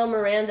it. Lin-Manuel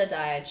Miranda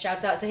died,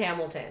 shouts out to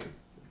Hamilton.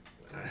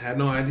 I had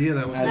no idea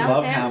that was I That him. was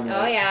love him. Hamlet.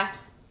 Oh yeah,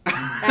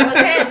 that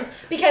was him.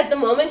 Because the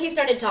moment he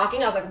started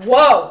talking, I was like,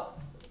 whoa,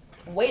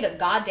 wait a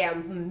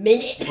goddamn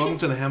minute. Welcome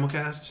to the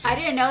Hamilcast. I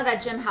didn't know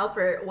that Jim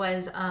Halpert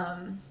was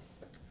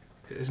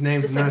His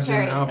name's The not Jim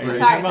secretary. Are you Halpert. Sorry,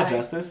 talking about sorry.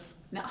 Justice?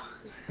 no.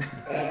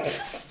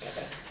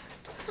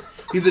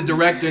 He's a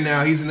director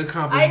now. He's an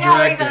accomplished I know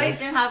director. he's always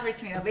Jim Halpert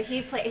to me though,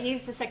 but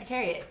he's the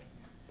Secretariat.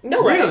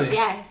 No way. Really?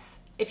 Yes.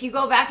 If you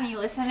go back and you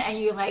listen and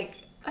you like,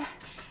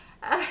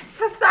 it's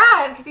so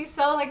sad because he's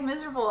so like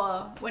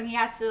miserable when he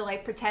has to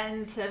like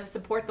pretend to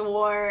support the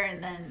war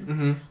and then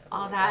Mm-hmm.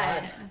 all my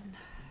that. God.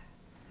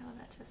 I love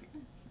that show so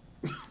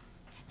much.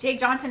 Jake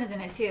Johnson is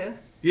in it too.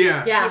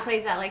 Yeah. Yeah. He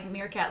plays that like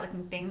meerkat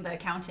looking thing, the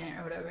accountant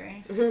or whatever.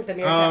 Mhm, the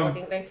meerkat Um,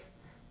 looking thing.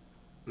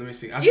 Let me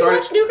see. Do you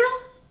watch New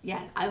Girl?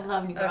 Yeah, I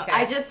love New Girl. Okay.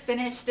 I just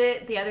finished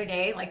it the other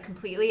day, like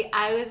completely.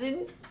 I was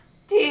in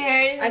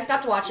tears. I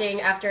stopped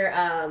watching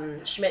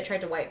after Schmidt tried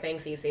to white fang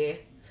Cece.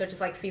 So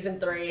just like season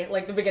 3,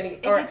 like the beginning.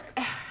 If Or it's,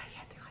 you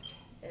have to watch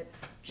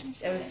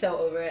it. I was so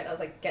over it. I was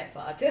like, get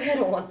fucked. I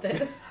don't want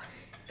this.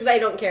 Because I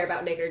don't care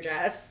about Nick or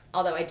Jess.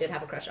 Although I did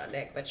have a crush on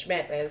Nick, but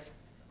Schmidt is,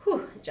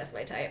 just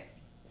my type.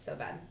 So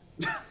bad.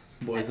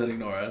 Boys that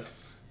ignore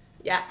us.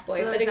 Yeah,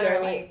 boys Those that that ignore are,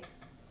 me. like,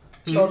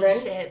 Children. Piece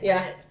of shit,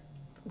 Yeah.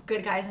 but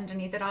good guys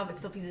underneath it all, but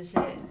still piece of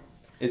shit.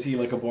 Is he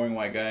like a boring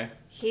white guy?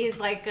 He's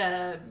like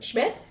a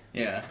Schmidt?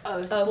 Yeah.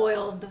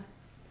 spoiled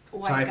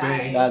white Type guy.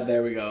 A.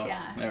 There we go.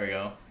 Yeah. There we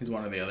go. He's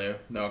one or the other.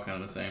 They're all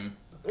kind of the same.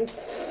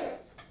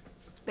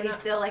 But he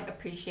still like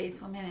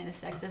appreciates women in a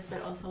sexist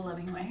but also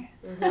loving way.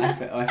 I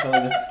feel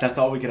like that's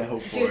all we could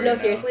hope for. Dude, right no, now.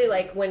 seriously,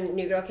 like when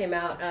New Girl came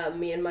out,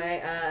 me and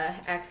my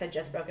ex had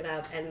just broken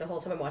up, and the whole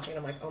time I'm watching it,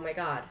 I'm like, oh my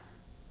god,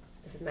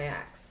 this is my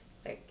ex.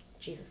 Like,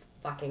 Jesus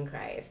fucking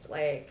Christ.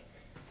 Like,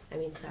 I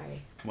mean,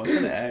 sorry. What's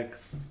an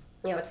ex?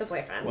 Yeah, what's the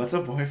boyfriend? What's a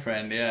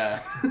boyfriend? Yeah.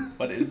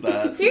 What is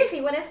that? Seriously,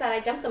 what is that? I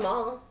dumped them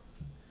all.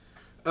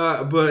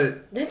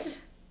 But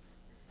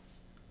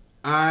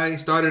I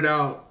started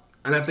out,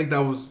 and I think that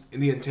was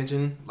the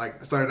intention.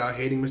 Like, I started out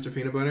hating Mr.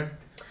 Peanut Butter,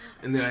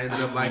 and then I ended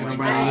up liking him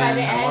by the By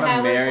the end. end, wanna I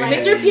was marry like,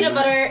 Mr. Peanut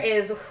Butter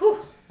is, whew.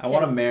 I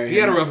want to marry him. He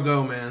had a rough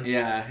go, man.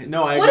 Yeah.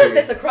 No, I What agree.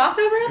 is this, a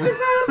crossover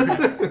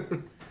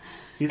episode?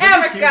 He's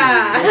such a cutie.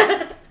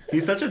 Erica!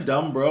 He's such a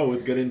dumb bro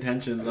with good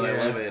intentions, and I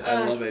Yeah. love it.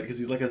 I love it because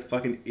he's like a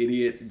fucking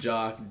idiot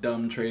jock,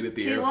 dumb trade at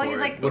the He- airport. well, he's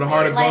like- With a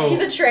heart of Like, gold.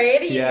 He's a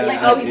trade? Yeah. Like,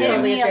 Yeah. oh, he's Yeah.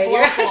 totally a Epitome trade. of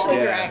You're local. actually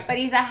Yeah. correct. But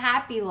he's a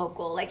happy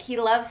local. Like he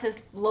loves his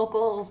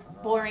local,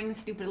 boring,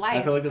 stupid life.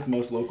 I feel like that's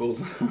most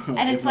locals,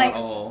 And if it's not like-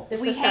 all. They're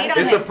we so hate sad.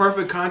 on It's a it.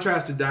 perfect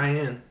contrast to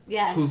Diane,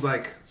 Yeah. who's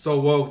like so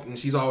woke, and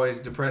she's always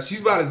depressed.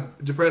 She's about as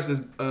depressed as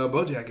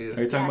BoJack Are you is.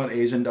 talking Yes. about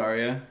Asian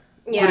Daria?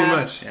 Yeah. Pretty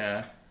much.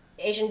 Yeah,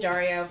 Asian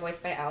Dario,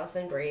 voiced by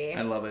Allison Brie.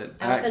 I love it.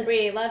 Allison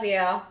Brie, love you.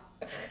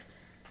 But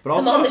Come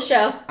also, on the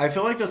show. I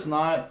feel like that's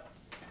not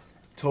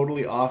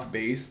totally off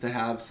base to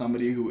have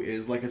somebody who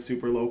is like a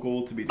super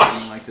local to be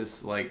dating like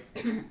this like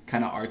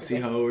kind of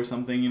artsy hoe or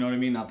something, you know what I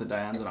mean? Not that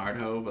Diane's an art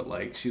hoe, but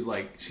like she's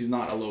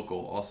not a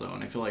local also,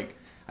 and I feel like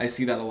I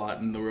see that a lot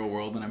in the real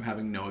world, and I'm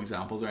having no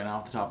examples right now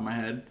off the top of my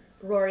head.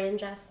 Rory and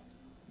Jess.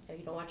 Oh,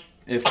 you don't watch?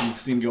 If you've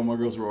seen Gilmore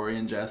Girls, Rory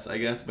and Jess, I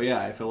guess, but yeah,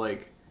 I feel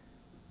like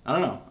I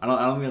don't know. I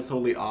don't think that's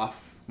totally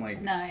off.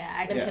 Like No, yeah,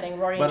 I I'm get kidding.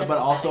 Rory and Jess. but is a bad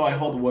also I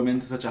example. hold women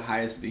to such a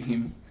high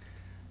esteem.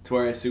 To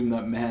where I assume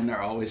that men are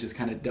always just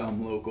kind of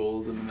dumb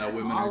locals, and then that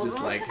women All are of just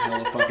them. like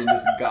hella fucking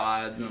just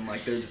gods, and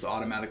like they're just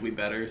automatically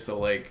better. So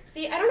like,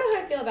 See, I don't know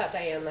how I feel about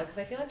Diane though, because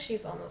I feel like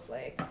she's almost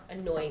like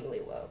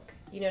annoyingly woke.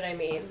 You know what I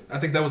mean? I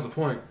think that was the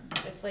point.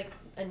 It's like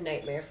a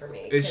nightmare for me.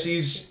 Is 'cause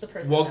she's the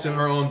person woke that to I-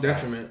 her own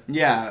detriment.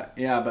 yeah,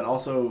 but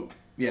also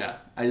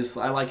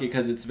I like it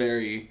because it's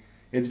very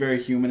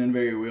human and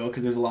very real.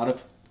 Because there's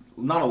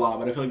not a lot,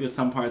 but I feel like there's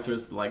some parts where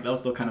it's like that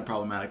was still kind of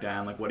problematic.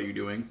 Diane, like, what are you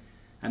doing?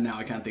 And now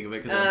I can't think of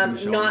it because I haven't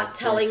seen the show in, not like, 4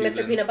 telling Mr.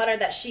 seasons. Peanut Butter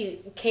that she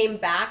came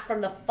back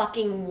from the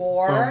fucking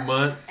war. For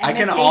months. I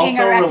can Imitating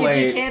also a refugee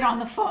relate. kid on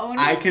the phone.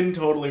 I can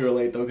totally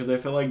relate though, because I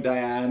feel like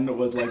Diane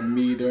was like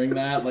me during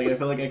that. Like I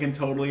feel like I could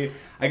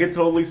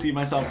totally see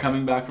myself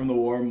coming back from the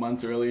war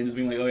months early and just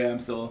being like, oh yeah, I'm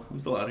still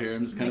out here.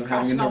 I'm just kind of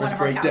having a Crashing on nervous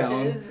one of our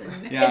breakdown.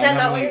 couches and- Yeah, Is that I'm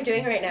not having, what you're like-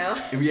 doing right now?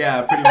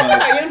 Yeah, pretty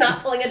much. Are you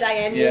not pulling a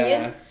Diane Union?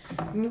 Yeah,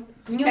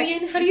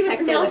 Union? How do you even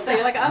Text pronounce Alyssa, that?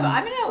 You're like,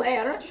 I'm in LA. I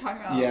don't know what you're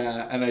talking about.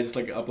 yeah, and I just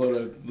like upload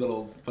a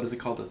little. What is it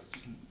called?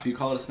 Do you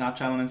call it a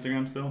Snapchat on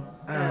Instagram still?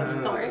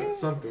 Story?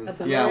 Something. That's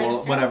a Yeah, word, well,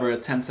 Instagram? whatever. A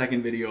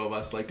 10-second video of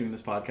us like doing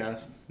this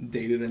podcast,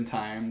 dated and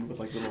timed with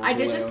like little. I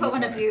did overlay just on put the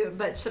one of corner. you,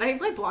 but should I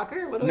like block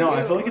her? What do No, I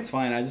do? I feel like it's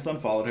fine. I just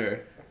unfollowed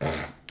her.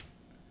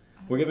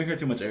 We're giving her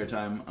too much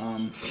airtime.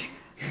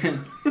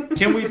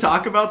 Can we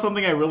talk about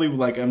something I really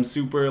like? I'm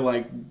super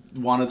like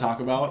want to talk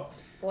about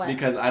What?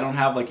 because I don't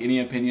have like any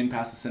opinion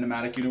past the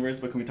cinematic universe.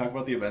 But can we talk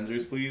about the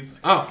Avengers, please?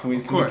 Oh, can we?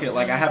 of course.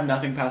 Like I have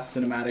nothing past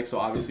the cinematic, so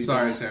obviously.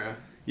 Sorry, don't- Sarah.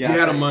 Yeah, You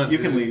had a so month, You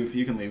can dude. leave.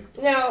 You can leave.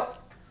 No.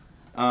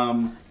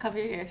 Cover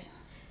your ears.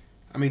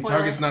 I mean, Spoiler.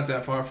 Target's not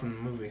that far from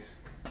the movies.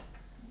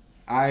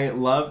 I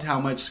loved how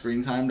much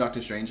screen time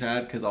Doctor Strange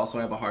had because also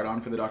I have a hard on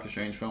for the Doctor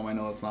Strange film. I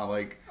know it's not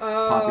like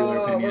popular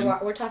opinion.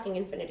 We're talking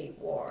Infinity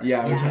War.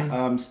 Yeah,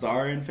 Yeah.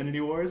 Star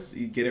Infinity Wars.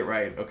 You get it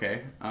right,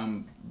 okay.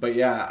 But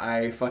yeah,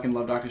 I fucking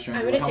love Doctor Strange.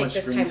 I'm Love gonna how take much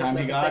this screen time time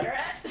to he smoke a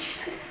got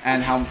cigarette.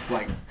 and how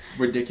like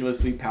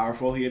ridiculously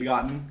powerful he had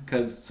gotten.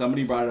 Because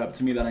somebody brought it up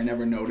to me that I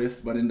never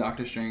noticed, but in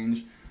Doctor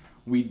Strange,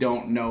 we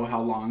don't know how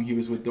long he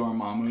was with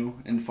Dormammu.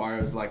 And far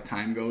as like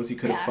time goes, he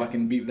could have Yeah.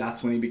 fucking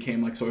that's when he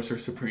became like Sorcerer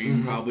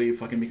Supreme, probably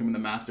fucking becoming the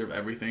master of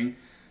everything,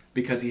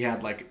 because he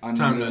had like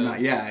unlimited to- amount.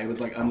 Yeah, it was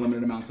like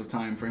unlimited amounts of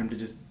time for him to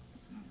just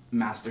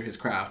master his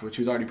craft, which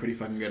he was already pretty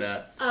fucking good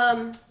at.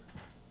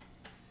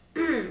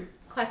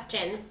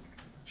 Question.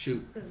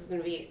 Shoot. This is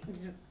gonna be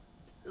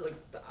like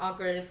the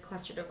awkwardest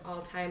question of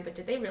all time, but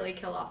did they really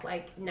kill off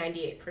like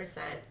 98%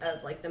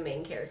 of like the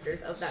main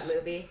characters of that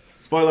movie?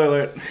 Spoiler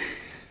alert.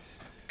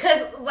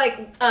 Cause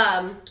like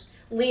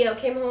Leo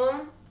came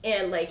home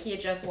and like he had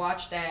just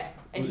watched it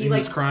and He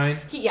was crying.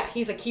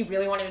 He's like he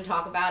really wanted to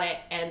talk about it,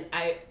 and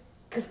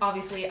cause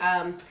obviously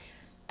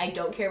I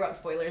don't care about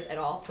spoilers at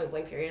all, point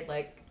blank period,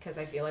 like cause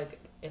I feel like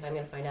if I'm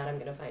gonna find out, I'm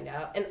gonna find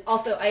out. And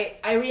also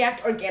I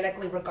react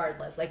organically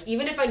regardless, like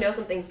even if I know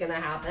something's gonna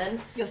happen,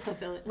 You'll still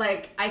feel it.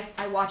 like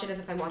I watch it as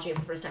if I'm watching it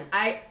for the first time.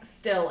 I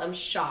still am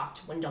shocked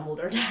when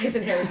Dumbledore dies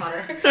in Harry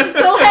Potter.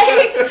 So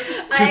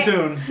like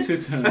Too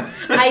soon.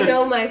 I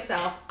know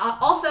myself.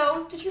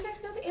 Also, did you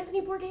guys know that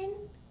Anthony Bourdain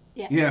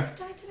Yeah.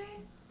 died today?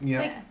 Yeah.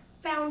 Like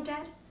found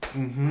dead.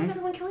 Why Mm-hmm. is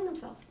everyone killing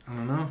themselves? I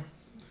don't know.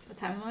 It's the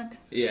time of month.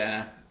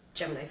 Yeah.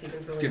 Gemini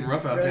season's really getting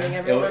rough out ruining there.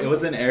 everyone. It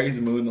was in Aries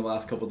moon the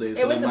last couple days,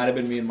 so It was it a- might have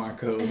been me and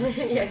Marco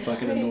just Yeah.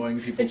 fucking annoying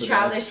people The to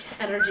childish death.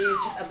 energy is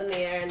just up in the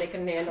air and they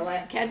couldn't handle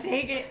it. Can't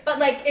take it. But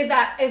like, is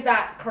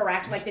that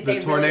correct? Like, did The they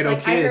tornado really,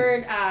 like, kid. I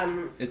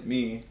heard, It's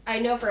me. I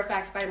know for a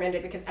fact Spider-Man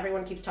did because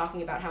everyone keeps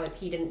talking about how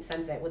he didn't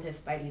sense it with his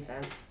Spidey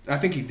sense. I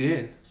think he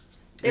did.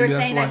 They were Maybe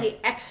that's saying why- that he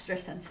extra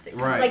sensed it.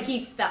 Right. Like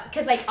he felt,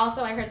 because like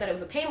also I heard that it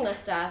was a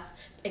painless death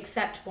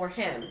except for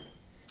him,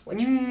 which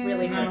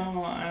really hurt.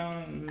 No, I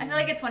don't. I feel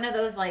like it's one of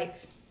those like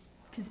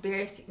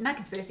not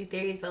conspiracy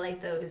theories, but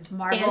like those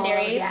Marvel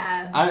theories?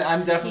 Yeah.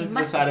 I'm definitely He to the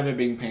must side of it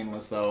being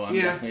painless, though.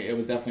 Yeah. It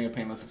was definitely a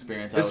painless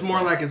experience. I It's would more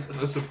say. like it's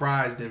a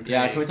surprise than pain.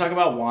 Yeah, can we talk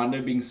about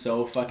Wanda being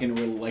so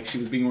fucking like she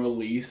was being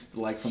released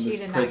like from She this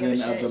did not give a prison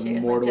shit. of the She was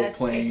like, mortal "Just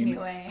take me plane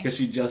away." because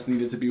she just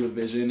needed to be with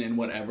Vision in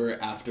whatever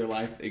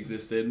afterlife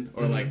existed,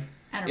 or like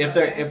And if a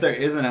there brother. if there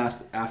is an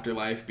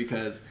afterlife,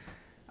 because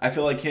I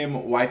feel like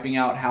him wiping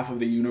out half of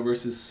the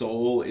universe's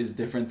soul is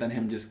different than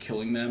him just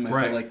killing them. I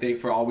Right. feel like they,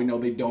 for all we know,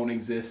 they don't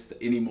exist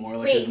anymore.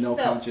 Like Wait, there's no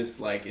so- conscious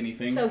like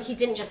anything. So he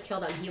didn't just kill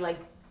them; he like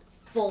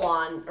full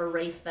on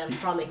erased them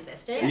from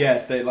existence.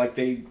 Yes, they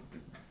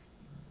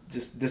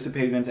just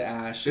dissipated into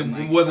ash. It and,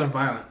 like, wasn't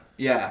violent.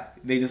 yeah,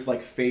 they just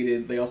like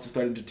faded. They also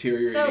started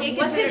deteriorating. So He What's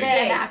considered his it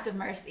day? an act of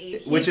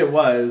mercy. Which it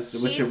was. He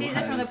Which it sees it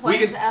from the was. point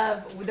We could-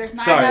 of there's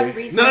not Sorry. enough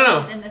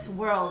resources No. in this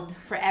world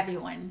for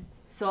everyone.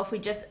 So if we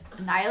just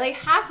annihilate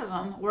half of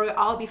them, we'll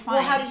all be fine.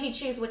 Well, how did he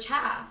choose which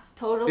half?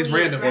 Totally It's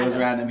random. It was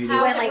random. He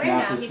How just is it Like, snapped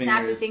random? his he fingers.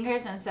 snapped his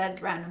fingers and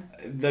said random.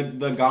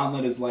 The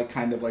gauntlet is like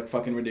kind of like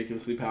fucking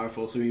ridiculously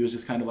powerful. So he was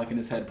just kind of like in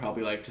his head,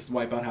 probably like just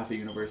wipe out half the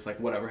universe, like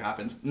whatever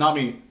happens. Not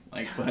me,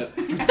 like, but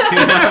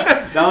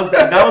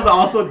that was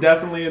also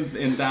definitely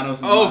in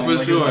Thanos'. Oh, mind. for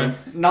Like, it was sure.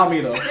 like, not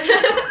me though.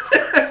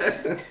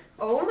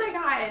 Oh my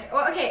god.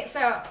 Well, okay,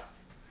 so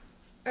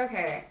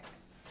okay.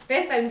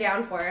 This I'm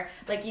down for.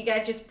 Like you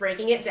guys just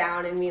breaking it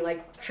down and me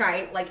like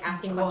trying like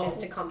asking questions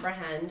to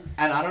comprehend.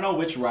 And I don't know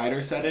which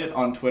writer said it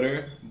on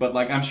Twitter, but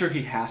like I'm sure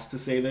he has to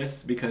say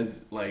this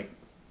because like,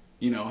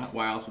 you know,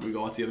 why else would we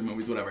go watch the other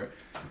movies, whatever.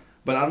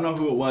 But I don't know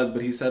who it was,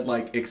 but he said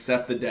like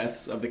accept the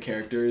deaths of the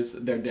characters.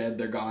 They're dead,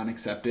 they're gone,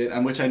 accept it.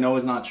 And which I know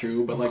is not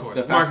true, but Of like course.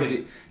 the fact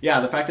Marketing.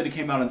 the fact that he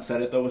came out and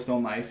said it though was still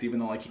nice, even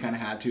though like he kind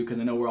of had to, because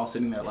I know we're all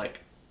sitting there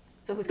like,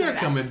 So who's They're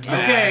coming coming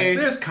back. Okay.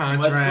 There's what's going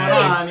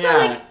contracts. on? So Yeah.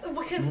 like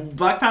because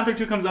Black Panther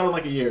 2 comes out in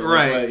like a year,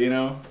 Right. But, you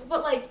know,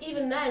 but like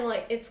even then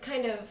like it's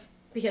kind of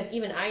because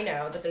even I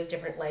know that there's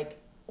different like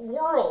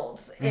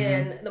worlds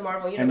in the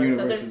Marvel universe.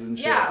 So universes there's and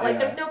shit, yeah, like yeah.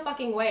 there's no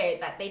fucking way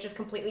that they just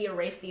completely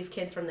erase these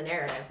kids from the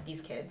narrative.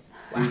 These kids.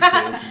 these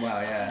kids,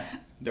 wow, yeah,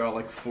 they're all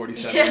like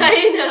 47. Yeah,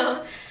 I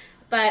know.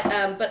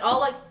 But all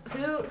like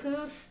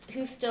who's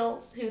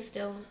still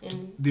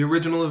in The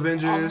original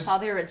Avengers. Almost all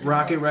the originals.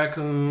 Rocket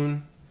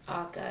Raccoon.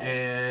 Aka?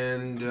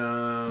 And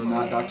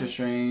Not Doctor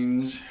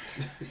Strange.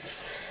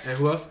 and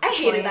who else? I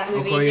hated that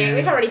movie, Okoye. Jay.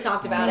 We've already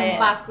talked about it.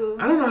 Baku.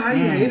 I don't know how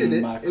you hated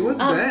it. Baku. It wasn't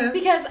bad.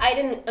 Because I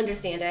didn't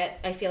understand it.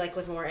 I feel like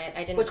was more it.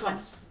 I didn't. Which one?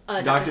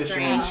 Doctor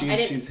Strange, I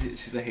didn't.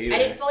 she's a hater. I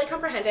didn't fully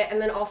comprehend it,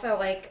 and then also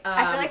like.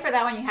 I feel like for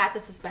that one you had to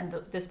suspend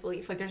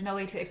disbelief. Like there's no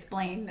way to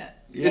explain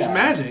that. It's Yeah.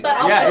 magic. But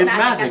also Yeah, it's magic,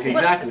 magic, that's it.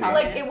 exactly. That's all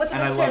like it it is. wasn't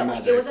And I love necessarily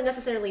magic. it wasn't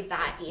necessarily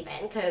that even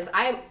because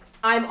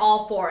I'm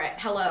all for it.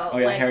 Hello. Oh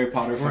yeah, like, Harry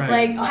Potter. Right.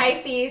 Like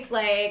Pisces,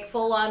 like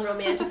full on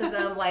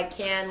romanticism, like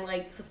can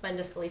like suspend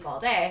disbelief all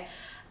day.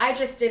 I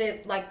just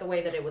didn't like the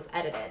way that it was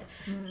edited.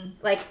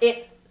 Like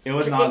it. It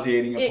was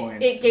nauseating at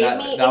points. It gave That-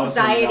 me that was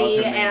her- that was anxiety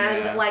her main,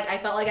 and yeah. like I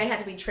felt like I had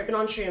to be tripping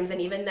on shrooms,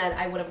 and even then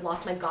I would have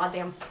lost my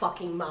goddamn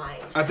fucking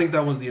mind. I think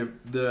that was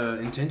the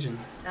intention.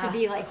 To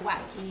be like wacky.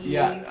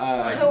 Yeah,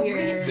 So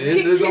weird.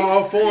 This is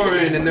all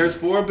foreign, and there's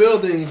 4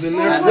 buildings, and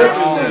they're I flipping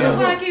know. them.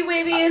 wacky,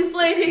 wavy,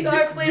 inflating, arc Do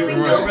you flailing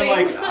remember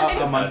like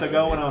buildings. a month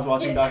ago when I was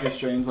watching Doctor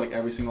Strange like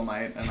every single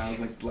night, and I was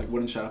like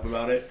wouldn't shut up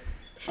about it.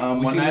 We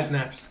One seen the night,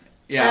 snaps.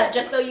 yeah.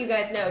 Just so you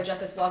guys know,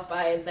 Justice walked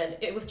by and said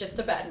it was just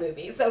a bad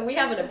movie. So we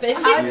have an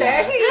opinion. How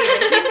dare he?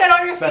 He said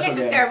on your Special Phoenix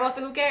was guest. terrible,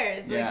 so who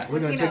cares? Yeah. Like, We're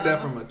gonna what's take he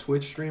that know? from a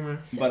Twitch streamer.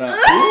 But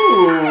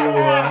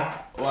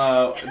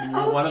well,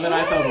 one of the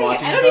nights I was Okay.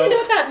 watching I it, don't even though,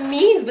 know what that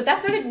means, but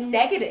that sounded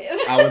negative.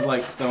 I was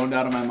like stoned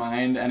out of my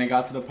mind, and it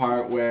got to the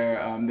part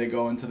where they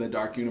go into the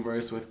dark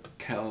universe with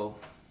Kel.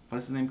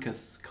 What's his name?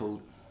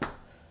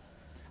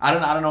 I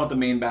don't know what the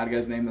main bad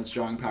guy's name that's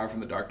drawing power from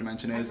the dark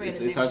dimension is. forget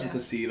his It name, starts too. with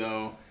the C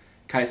though.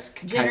 Jyn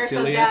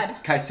Erso's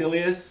dad.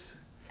 Caecilius.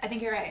 I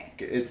think you're right.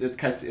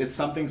 It's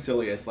something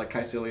Silius, like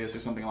Caecilius or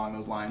something along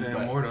those lines. Damn,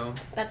 but Mordo.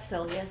 That's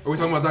Silius. Are we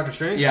talking about Doctor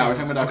Strange? yeah, we're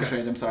talking about Doctor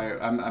Okay. Strange. I'm sorry,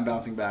 I'm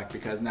bouncing back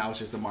because now it's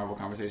just a Marvel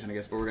conversation, I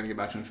guess. But we're gonna get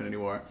back to Infinity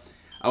War.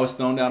 I was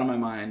stoned out of my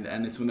mind,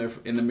 and it's when they're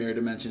in the mirror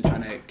dimension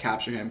trying to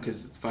capture him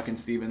because fucking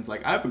Steven's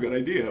like, I have a good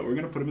idea. We're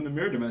gonna put him in the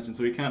mirror dimension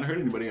so he can't hurt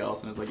anybody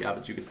else. And it's like, yeah,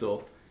 but you could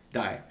still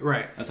die.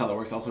 Right. That's how that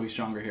works. Also, he's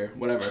stronger here.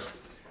 Whatever.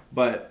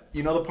 But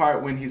you know the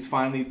part when he's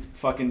finally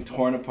fucking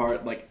torn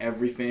apart like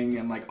everything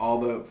and like all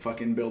the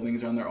fucking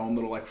buildings are on their own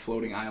little like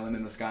floating island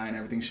in the sky and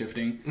everything's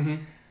shifting. Mm-hmm.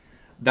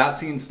 That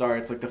scene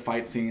starts like the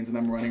fight scenes and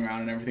them running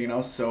around and everything, and I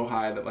was so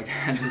high that like I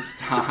had to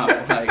stop.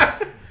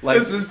 like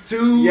This is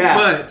too yeah,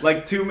 much.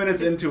 like 2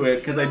 minutes into it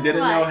because I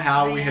didn't know much,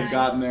 how we had man.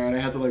 gotten there, and I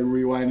had to like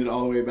rewind it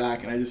all the way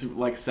back, and I just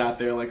like sat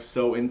there like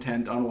so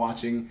intent on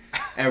watching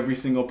every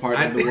single part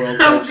of the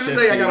world. I was start gonna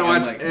say I shifting gotta watch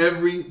and, like,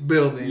 every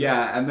building.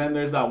 yeah, and then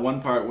there's that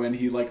one part when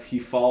he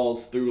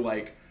falls through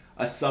like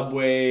a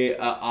subway,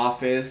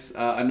 office,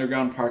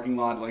 underground parking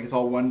lot. Like it's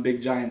all one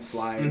big giant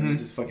slide, and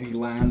just fucking he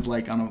lands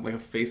like on a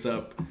face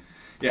up.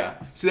 Yeah,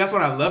 See, that's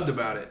what I loved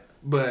about it,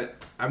 but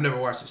I've never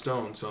watched it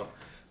Stone, so.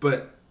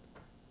 But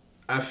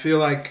I feel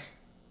like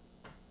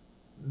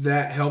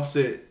that helps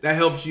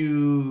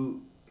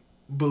you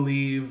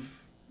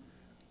believe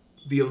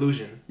the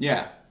illusion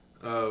yeah,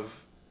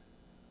 of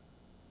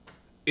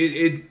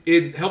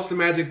it helps the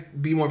magic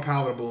be more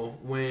palatable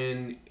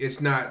when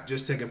it's not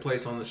just taking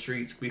place on the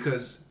streets,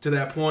 because to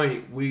that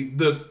point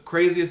the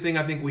craziest thing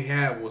I think we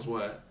had was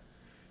what,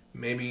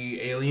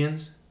 maybe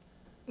aliens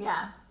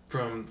Yeah.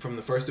 from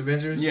the first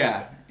Avengers.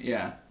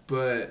 yeah.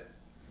 But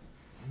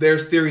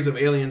there's theories of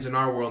aliens in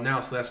our world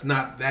now, so that's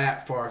not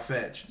that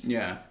far-fetched.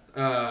 Yeah.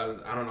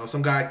 I don't know,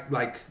 some guy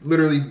like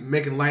literally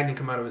making lightning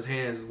come out of his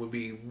hands would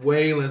be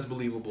way less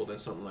believable than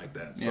something like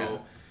that. So Yeah.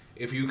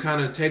 if you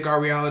kind of take our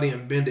reality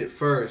and bend it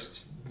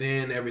first,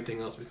 then everything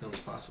else becomes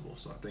possible.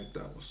 So I think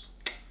that was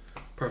a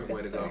perfect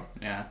way to go.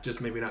 Yeah. Just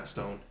maybe not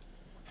Stone.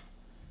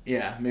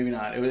 Yeah, maybe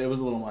not. It was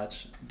a little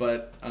much,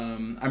 but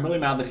I'm really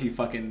mad that he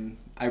fucking.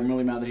 I'm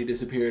really mad that he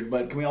disappeared.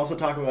 But can we also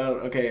talk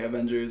about, okay,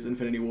 Avengers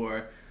Infinity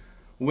War,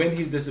 when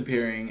he's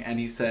disappearing and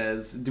he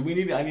says, do we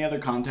need any other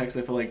context?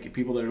 I feel like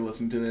people that are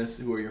listening to this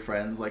who are your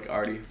friends like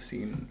already have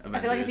seen Avengers. I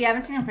feel like if you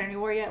haven't seen Infinity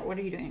War yet, what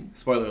are you doing?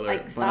 Spoiler alert.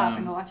 Like, stop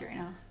and go watch it right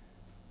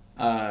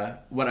now.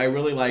 What I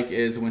really like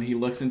is when he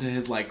looks into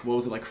his, like, what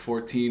was it, like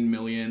 14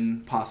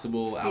 million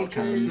possible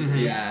outcomes.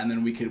 Yeah, and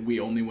then we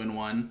only win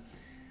one.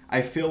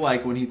 I feel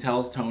like when he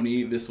tells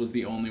Tony this was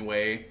the only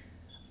way,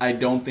 I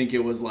don't think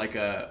it was like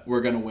a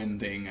we're gonna win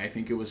thing. I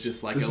think it was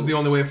just like this is the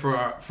only way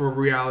for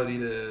reality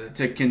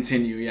to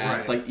continue. Yeah, right.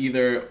 It's like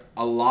either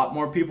a lot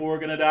more people were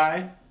gonna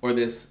die or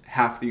this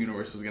half the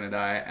universe was gonna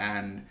die,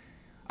 and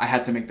I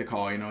had to make the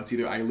call. You know, it's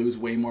either I lose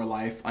way more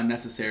life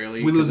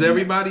unnecessarily. We lose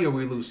everybody or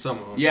we lose some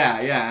of them.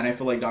 Yeah, and I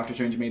feel like Doctor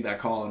Strange made that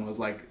call and was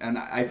like, and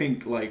I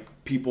think like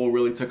people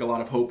really took a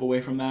lot of hope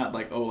away from that.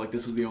 Like, oh, like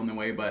this was the only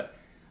way, but.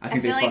 I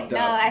think they fucked up.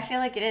 No, I feel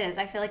like it is.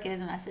 I feel like it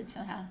is a message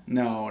somehow.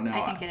 No.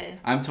 I think it is.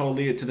 I'm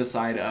totally to the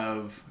side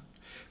of.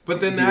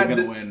 But then he was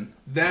gonna win.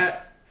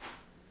 That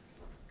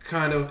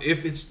kind of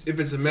if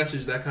it's a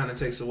message that kind of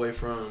takes away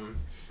from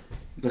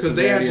because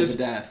they had just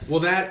death.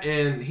 Well, that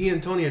and he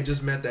and Tony had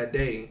just met that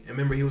day, and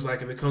remember he was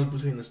like, if it comes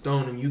between the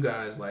stone and you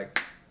guys,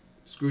 like,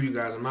 screw you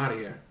guys, I'm out of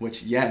here.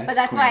 Which yes. But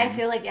that's why I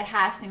feel like it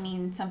has to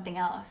mean something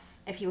else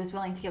if he was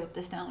willing to give up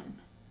the stone.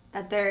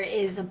 That there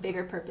is a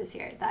bigger purpose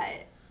here.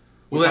 That.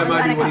 Well, that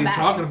might be what he's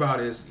talking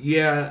about is,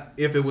 yeah,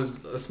 if it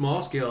was a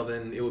small scale,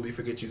 then it would be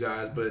forget you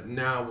guys. But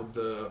now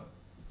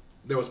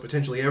there was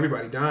potentially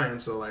everybody dying.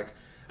 So, like,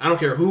 I don't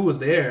care who was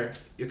there.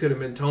 It could have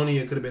been Tony.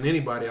 It could have been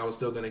anybody. I was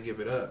still going to give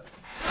it up.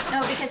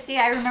 No, because, see,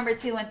 I remember,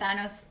 too, when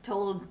Thanos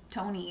told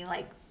Tony,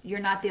 like, you're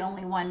not the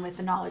only one with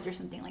the knowledge or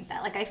something like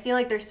that. Like, I feel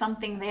like there's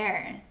something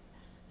there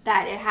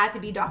that it had to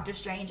be Doctor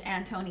Strange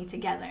and Tony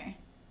together.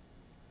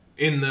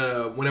 In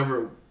the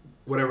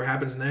whatever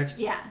happens next?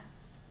 Yeah.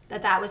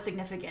 That was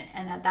significant,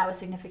 and that was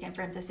significant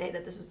for him to say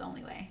that this was the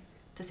only way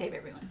to save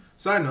everyone.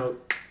 Side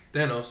note,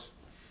 Thanos,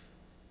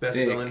 best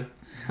villain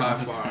by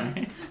far.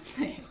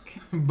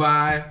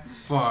 By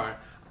far.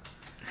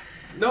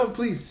 No,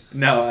 please.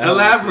 No.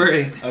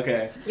 Elaborate.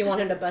 Okay. You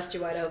want him to bust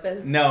you wide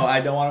open? No,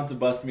 I don't want him to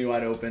bust me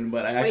wide open,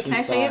 but I actually saw it.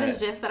 Wait, can I show you this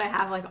GIF that I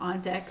have like on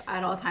deck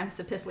at all times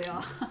to piss Leo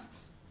off?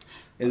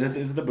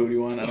 Is it the booty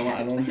one? I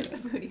don't. It's the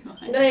booty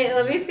one. Wait,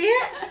 let me see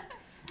it.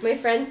 My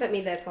friend sent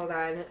me this. Hold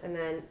on, and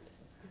then.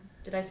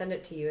 Did I send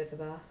it to you,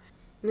 Isabel?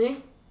 Me?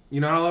 You're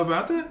not all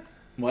about that?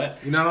 What?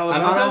 You're not all about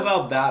that? I'm not that? all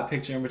about that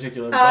picture in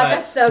particular. Oh, but...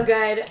 that's so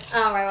good.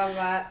 Oh, I love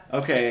that.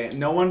 Okay,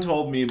 no one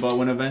told me, but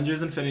when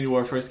Avengers Infinity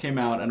War first came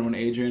out and when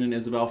Adrian and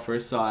Isabel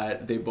first saw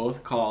it, they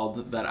both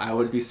called that I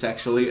would be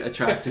sexually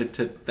attracted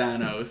to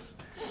Thanos.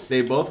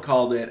 They both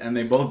called it, and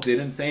they both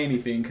didn't say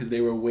anything because they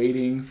were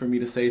waiting for me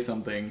to say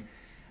something.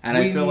 And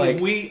I feel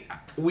like...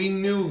 We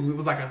knew it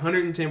was like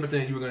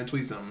 110% you were going to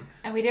tweet something.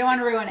 And we didn't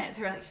want to ruin it,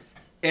 so we're like...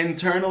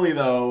 Internally,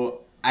 though,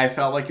 I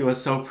felt like it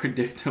was so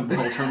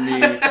predictable for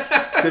me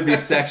to be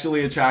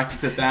sexually attracted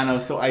to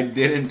Thanos, so I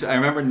didn't. I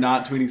remember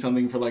not tweeting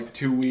something for like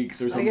 2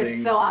 weeks or something. Like,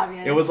 it's so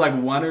obvious. It was like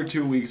 1 or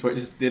 2 weeks where I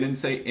just didn't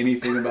say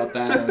anything about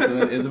Thanos, and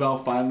then Isabel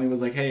finally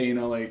was like, "Hey, you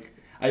know, like."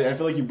 I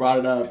feel like you brought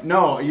it up.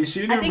 No,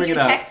 she didn't even bring it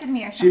up. I think you texted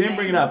me or something. She didn't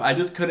bring it up. I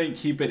just couldn't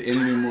keep it in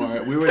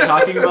anymore. We were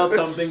talking about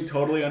something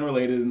totally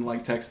unrelated and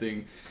like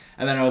texting,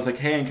 and then I was like,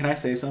 "Hey, and can I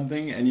say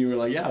something?" And you were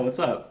like, "Yeah, what's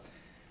up?"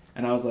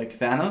 And I was like,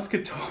 Thanos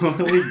could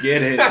totally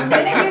get it. And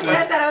then you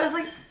said that, I was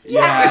like,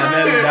 yeah.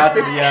 And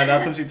then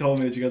that's when she told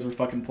me that you guys were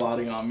fucking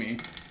plotting on me.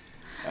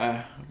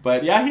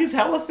 But yeah, he's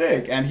hella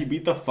thick, and he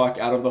beat the fuck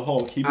out of the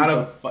Hulk. He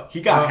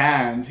got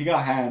hands. He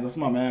got hands. That's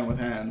my man with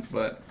hands.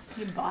 But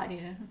he bodied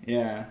him.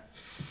 Yeah.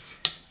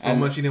 So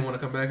much he didn't want to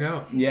come back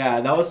out.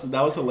 Yeah, that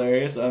was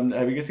hilarious.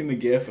 Have you guys seen the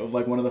GIF of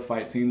like one of the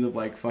fight scenes of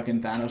like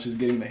fucking Thanos just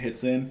getting the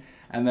hits in?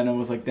 And then it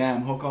was like,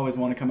 damn, Hulk always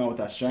wanted to come out with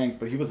that strength,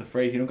 but he was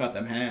afraid he don't got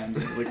them hands.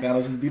 It was like,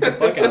 Thanos just beat the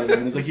fuck out of him.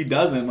 And it's like, he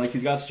doesn't. Like,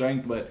 he's got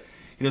strength, but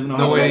he doesn't know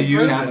how to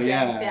use it.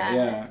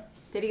 Yeah.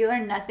 Did he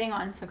learn nothing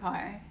on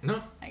Sakaar?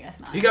 No. I guess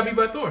not. He got beat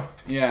by Thor.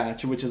 Yeah,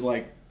 which is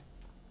like...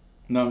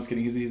 No, I'm just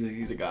kidding.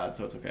 He's a god,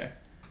 so it's okay.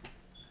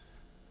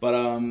 But,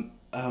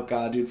 oh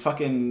god, dude,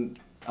 fucking...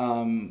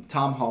 Tom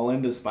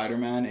Holland as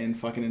Spider-Man in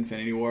fucking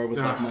Infinity War was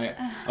like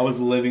I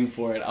was living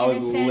for it. I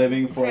was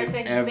living for it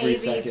every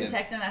second.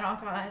 Protect him at all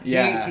costs.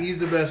 Yeah. He's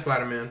the best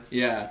Spider-Man.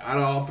 Yeah. Out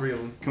of all three of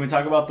them. Can we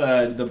talk about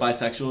the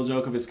bisexual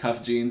joke of his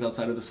cuffed jeans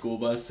outside of the school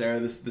bus? Sarah,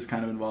 this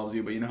kind of involves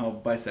you, but you know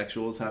how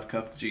bisexuals have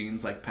cuffed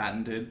jeans, like,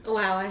 patented?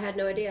 Wow, I had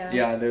no idea.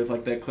 Yeah, there's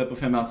like that clip of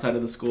him outside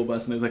of the school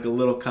bus, and there's like a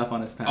little cuff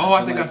on his pants. Oh,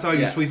 I think I saw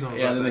you tweet something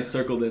about and then they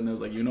circled it, and it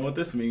was like, you know what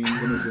this means? And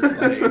it was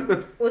just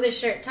like... Was his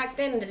shirt tucked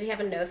in? Did he have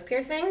a nose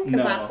piercing?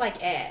 Because that's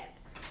like it.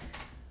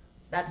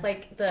 That's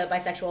like the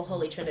bisexual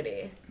holy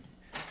trinity.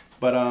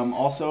 But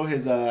also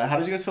his how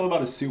did you guys feel about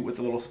his suit with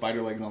the little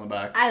spider legs on the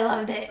back? I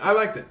loved it. I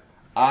liked it.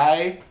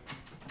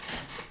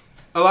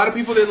 A lot of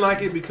people didn't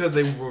like it because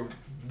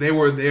they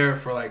were there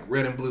for like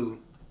red and blue,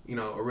 you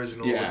know,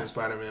 original looking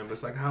Spider-Man. But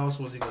it's like, how else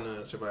was he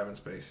gonna survive in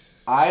space?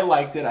 I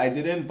liked it. I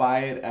didn't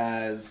buy it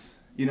as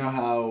You know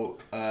how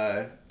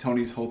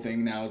Tony's whole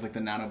thing now is like the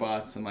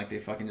nanobots and like they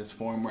fucking just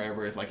form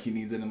wherever like he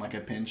needs it in like a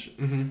pinch.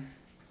 Mm-hmm.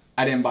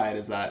 I didn't buy it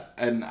as that,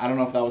 and I don't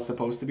know if that was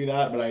supposed to be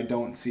that, but I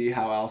don't see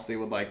how else they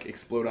would like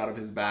explode out of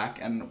his back.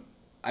 And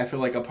I feel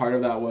like a part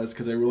of that was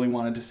because I really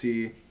wanted to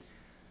see,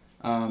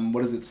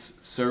 what is it,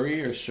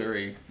 Shuri or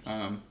Shuri?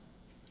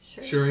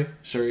 Shuri.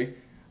 Shuri.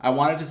 I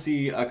wanted to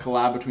see a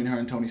collab between her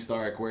and Tony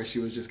Stark where she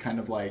was just kind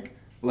of like,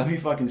 let me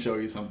fucking show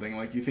you something.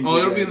 Like, you think... Oh,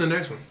 it'll be in the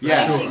next one. For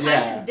Yeah, sure. She kind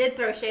yeah. of did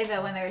throw shade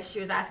though when she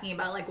was asking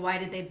about like why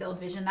did they build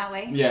Vision that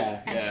way?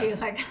 Yeah, And yeah. she was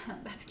like,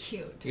 "That's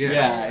cute." Yeah.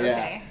 Yeah, yeah.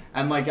 Okay.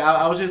 And like,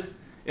 I was just...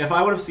 If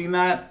I would have seen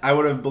that, I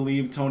would have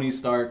believed Tony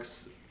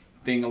Stark's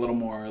thing a little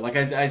more. Like,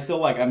 I still,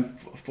 like, I'm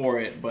for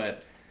it,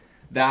 but...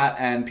 That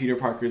and Peter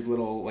Parker's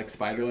little, like,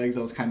 spider legs,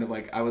 I was kind of,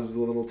 like, I was a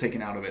little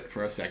taken out of it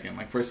for a second.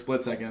 Like, for a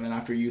split second, and then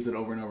after you use it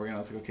over and over again, I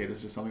was like, okay, this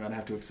is just something that I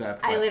have to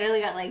accept. I But- literally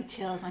got like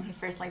chills when he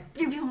first like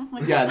pew pew.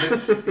 Like,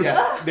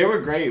 yeah, they were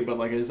great, but,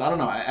 like, I don't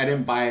know, I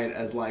didn't buy it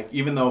as, like,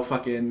 even though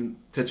fucking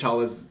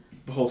T'Challa's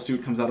whole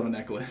suit comes out of a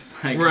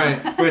necklace. Like, Right.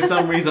 For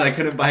some reason, I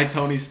couldn't buy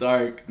Tony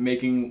Stark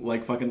making,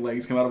 like, fucking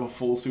legs come out of a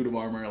full suit of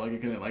armor. Like,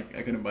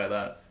 I couldn't buy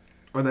that.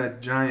 Or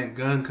that giant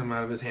gun come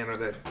out of his hand, or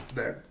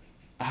that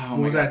Oh, what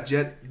my was God. that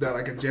jet? That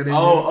like a jet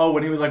engine.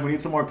 When he was like, we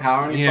need some more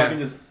power, and he Yeah. fucking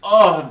just,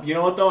 you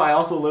know what though? I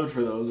also lived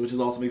for those, which is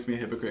also makes me a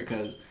hypocrite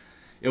because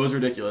it was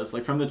ridiculous.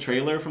 Like from the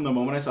trailer, from the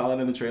moment I saw that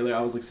in the trailer,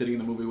 I was like sitting in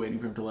the movie waiting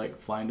for him to like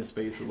fly into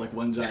space with like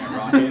one giant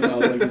rocket. I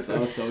was like, I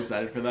was so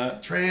excited for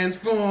that.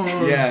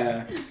 Transform.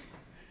 Yeah,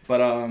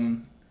 but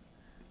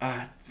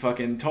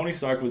fucking Tony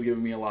Stark was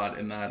giving me a lot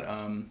in that.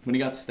 When he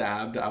got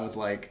stabbed, I was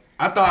like.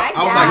 I thought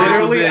I was Yeah. like, this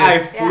Literally, is I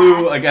it.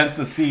 flew against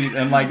the seat,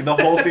 and like the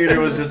whole theater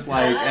was just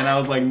like, and I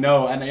was like,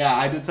 no, and yeah,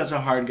 I did such a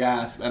hard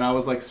gasp, and I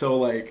was like, so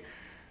like,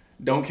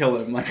 don't kill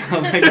him, like,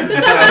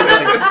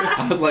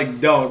 I was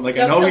like, don't, like,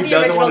 I Don't know kill he the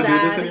doesn't want to do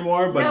original this dad.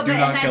 anymore, but no, do but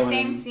not in kill that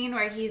same him. scene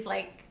where he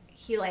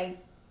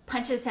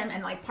punches him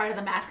and like part of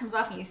the mask comes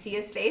off and you see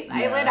his face,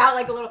 I Yeah. let out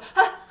like a little.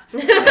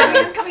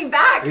 He's coming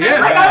back. Yeah. I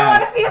was like, Yeah. I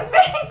don't want to see his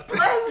face.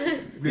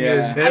 Please. They get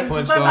his Yeah. head I'm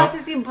punched about off.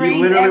 to see brains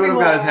He literally would have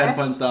got his everywhere. head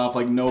punched off,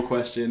 like no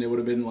question. It would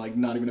have been like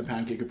not even a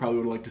pancake. It probably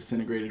would have like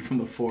disintegrated from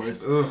the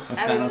force Ugh. of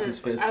I was Thanos'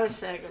 just- fist. I was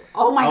shook.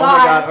 Oh my Oh god.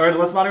 my god! Or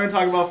let's not even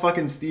talk about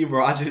fucking Steve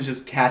Rogers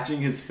just catching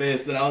his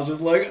fist, and I was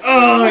just like,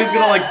 oh, he's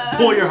gonna like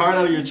pull your heart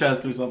out of your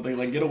chest or something.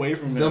 Like, get away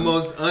from him. The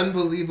most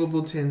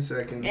unbelievable 10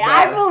 seconds. Yeah,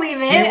 I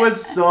believe it. He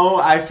was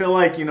so. I feel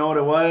like you know what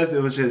it was.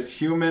 It was just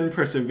human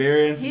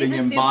perseverance He's being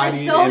a super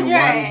embodied in soldier. one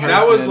person.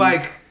 That was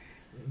like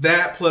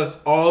that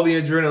plus all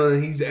the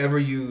adrenaline he's ever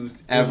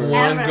used Ever. in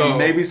one Ever. go.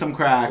 maybe some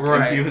crack.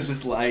 Right. And he was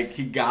just like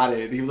he got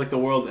it. He was like the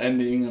world's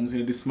ending. I'm just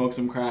gonna do smoke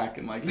some crack,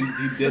 and like he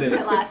did My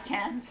it. last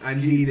chance. I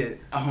need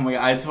it. Oh my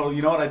god! I totally.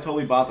 You know what? I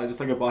totally bought that.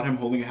 Just like I bought him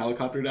holding a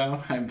helicopter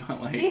down. I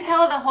bought like. He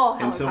held the whole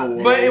In Civil helicopter.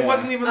 War. But it Yeah.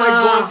 wasn't even like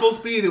going full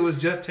speed. It was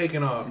just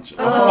taking off.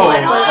 Oh,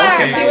 one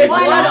arm. okay. He was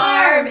One one arm.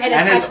 arm and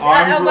And his attached.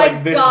 arms Oh were, my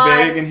like, this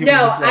god! big, and he was no,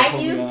 just, like, I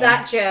holding used on.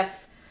 that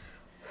GIF.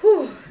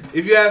 Whew.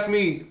 If you ask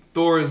me,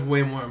 Thor is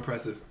way more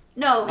impressive.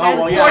 No, Oh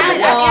well, at yeah, the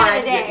end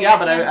of the day. yeah,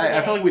 but at the end of the I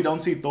day. feel like we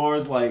don't see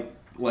Thor's like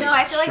no,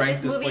 I feel like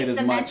strength this movie displayed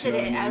as much. cemented You know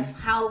it what I of mean?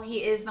 how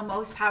he is the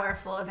most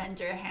powerful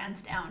Avenger,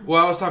 hands down.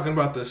 Well, I was talking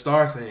about the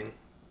star thing.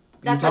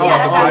 That's Oh, what- yeah,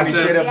 that's oh, what he I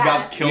said. straight up Yeah.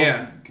 got killed.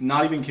 Yeah.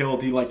 Not even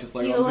killed. He like just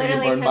like He I was like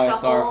literally burned by a took the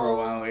star for a whole-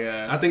 while.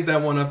 Yeah. I think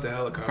that went up the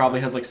helicopter. Probably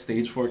has like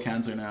stage 4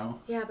 cancer now.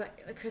 Yeah, but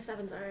Chris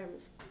Evans'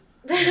 arms.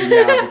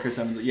 Yeah, but Chris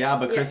Evans. Yeah,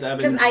 but Chris Yeah,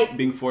 'cause Evans I-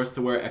 being forced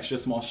to wear extra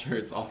small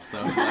shirts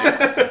also.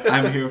 Like,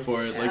 I'm here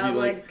for it. Like oh he my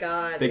like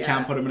god. they yeah.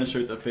 can't put him in a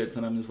shirt that fits,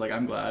 and I'm just like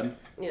I'm glad.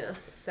 Yeah,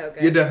 so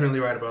good. You're definitely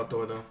right about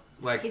Thor, though.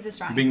 Like, He's the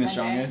strongest. Being the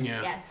Avenger. strongest?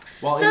 Yeah. Yes.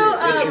 Well, So,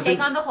 He can is take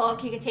it- on the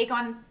Hulk. He can take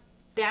on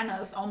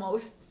Thanos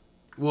almost.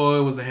 well,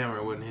 it was the hammer,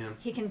 it wasn't him.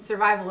 He can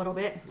survive a little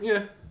bit.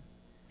 Yeah.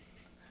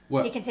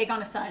 What? He can take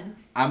on a sun.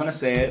 I'm gonna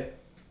say it.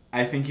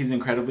 I think he's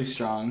incredibly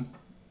strong,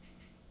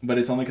 but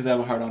it's only because I have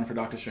a hard on for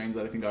Doctor Strange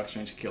that I think Doctor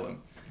Strange should kill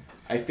him.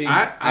 I think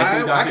I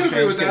think can agree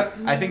Strange with that.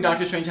 I think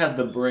Doctor Strange has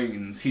the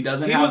brains. He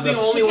doesn't. He have was the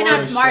only He one.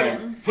 can pure outsmart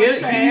strength. him. For He,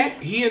 sure.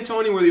 he and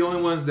Tony were the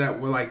only ones that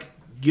were like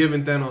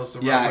giving Thanos a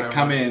run for Yeah, their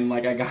come money. in,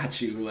 like I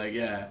got you, like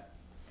yeah.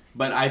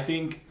 But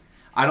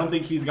I don't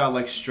think he's got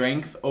like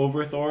strength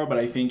over Thor, but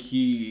I think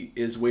he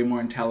is way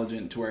more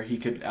intelligent to where he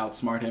could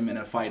outsmart him in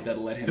a fight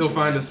that'll let him. He'll win.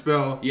 find a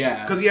spell.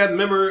 Yeah. Because he had,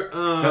 remember,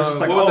 I was just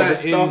like, what was oh, that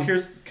this spell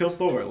in, kills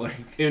Thor, like.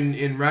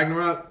 in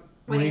Ragnarok?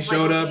 When he he's,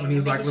 showed like, up and he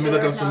was like, making let me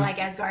look sure up there's some. no, like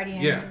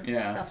Asgardian. Yeah.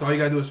 Yeah. stuff. So all you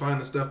gotta do is find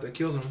the stuff that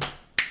kills him.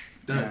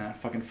 Done. Yeah,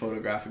 fucking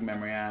photographic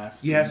memory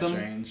ass. You had Stephen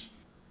some? Strange.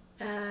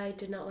 I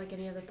did not like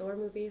any of the Thor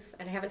movies,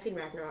 and I haven't seen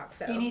Ragnarok,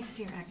 so. You need to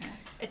see Ragnarok.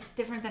 It's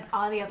different than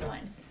all the other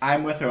ones.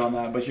 I'm with her on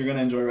that, but you're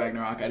gonna enjoy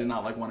Ragnarok. I did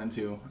not like 1 and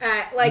 2.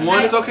 Like One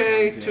I- is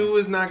okay, Yeah. 2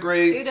 is not Two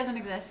great. doesn't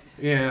exist.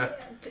 Yeah,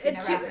 Never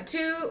happened.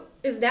 Two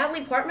is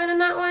Natalie Portman in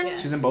that one? Yeah.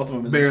 She's in both of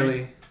them. isn't barely.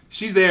 she?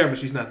 She's there, but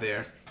she's not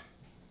there.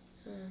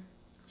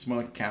 She's more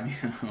like a cameo.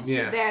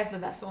 Yeah. There as the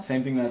vessel.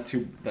 Same thing that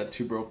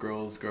two broke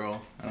girls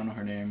girl. I don't know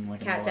her name.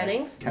 Like in Kat real life.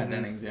 Dennings? Kat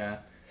Dennings, yeah.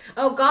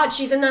 Oh God,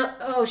 she's in those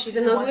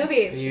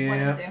movies.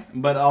 Yeah.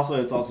 But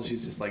also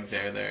she's just like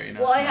there, you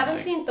know. Well, it's I not haven't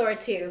like- seen Thor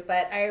 2,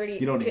 but I already.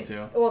 You don't need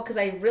to. Well, because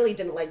I really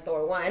didn't like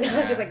Thor 1. I was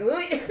Yeah. just like,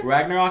 ooh.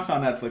 Ragnarok's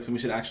on Netflix, and we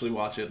should actually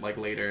watch it like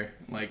later,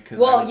 like. Cause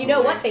I Well, would you know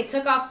totally- what? They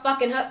took off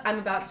fucking Hook. I'm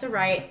about to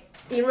write.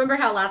 You remember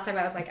how last time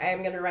I was like, I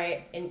am gonna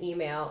write an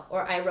email,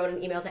 or I wrote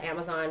an email to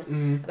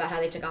Amazon about how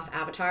they took off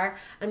Avatar.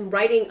 I'm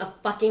writing a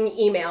fucking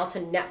email to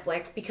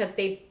Netflix because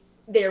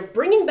they're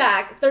bringing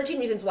back 13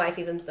 Reasons Why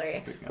season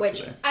 3, which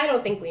today. I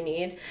don't think we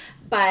need,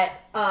 but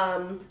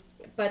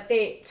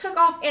they took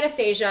off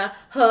Anastasia,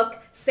 Hook,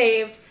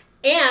 Saved,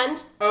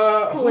 and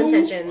Cool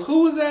Intentions.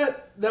 Who was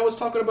that was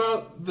talking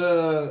about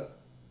there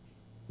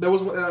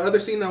was other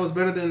scene that was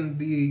better than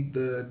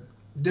the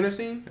dinner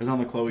scene? It was on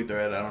the Chloe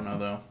thread. I don't know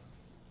though.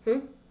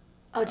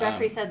 Oh,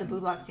 Jeffrey said the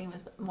boob box scene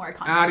was more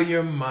content. Out of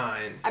your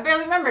mind. I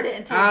barely remembered it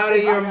until Out of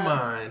you your brought it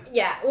up. mind.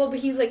 Yeah, well, but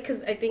he's like,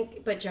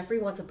 but Jeffrey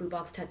wants a boo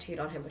box tattooed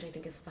on him, which I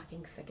think is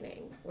fucking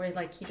sickening. Where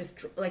like he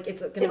just like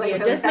it's gonna It, be like, a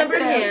really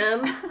dismembered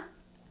affected ham,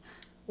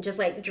 just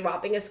like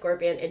dropping a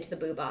scorpion into the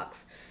boo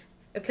box.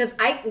 Because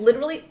I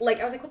literally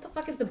I was like, what the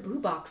fuck is the boo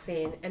box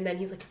scene? And then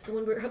he's like, it's the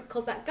one where Hook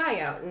calls that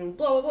guy out and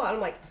blah blah blah. And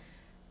I'm like,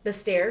 the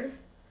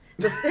stairs.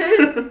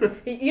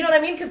 You know what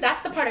I mean? Because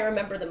that's the part I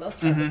remember the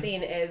most about the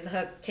scene is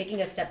Hook taking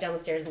a step down the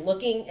stairs,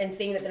 looking and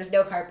seeing that there's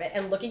no carpet,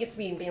 and looking at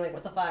Smee and being like,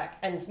 "What the fuck?"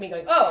 And Smee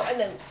going, "Oh," and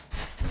then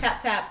tap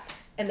tap,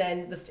 and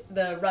then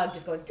the rug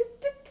just going.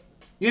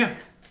 Yeah.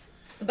 It's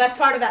the best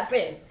part of that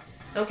scene.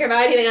 I don't care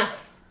about anything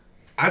else.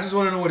 I just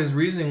want to know what his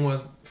reasoning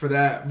was for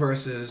that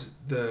versus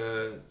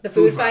the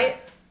food fight.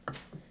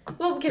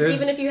 Well, because There's-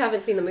 even if you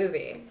haven't seen the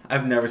movie,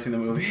 I've never seen the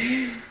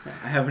movie.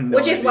 I have no.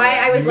 which is idea. why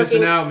I was You're missing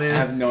looking. out, I man.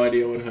 have no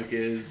idea what Hook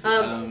is.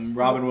 Um,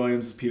 Robin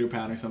Williams is Peter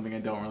Pan or something. I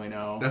don't really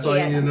know. That's all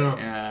Yeah. you need to know.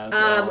 Yeah.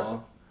 That's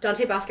all.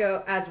 Dante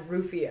Bosco as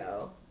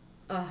Rufio.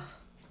 I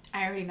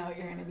already know what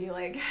you're gonna be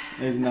like.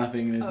 There's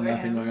nothing. There's Over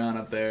nothing him. going on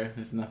up there.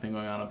 There's nothing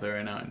going on up there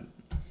right now.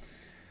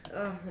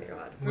 Oh my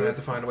god. I'm gonna have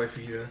to find a way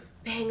for you to.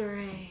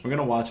 Bangeray. We're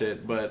gonna watch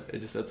it, but it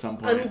just at some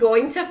point. I'm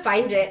going to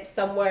find it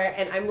somewhere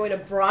and I'm going to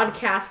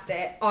broadcast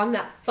it on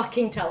that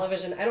fucking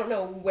television. I don't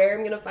know where I'm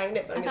going to find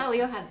it, but I I'm thought gonna...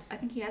 Leo had. I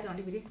think he has it on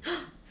DVD.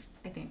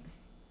 I think.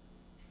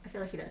 I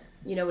feel like he does.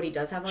 You know what he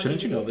does have on Shouldn't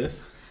DVD? you know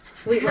this?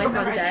 Sweet Life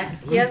on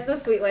Deck. He has the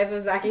Sweet Life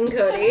of Zack and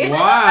Cody.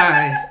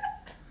 Why?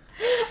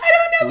 I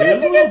don't know, but I Leo's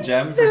a think little it's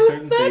gem so for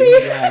certain funny.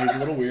 things. Yeah, he's a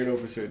little weirdo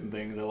for certain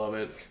things. I love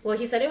it. Well,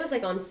 he said it was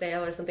like on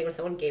sale or something, or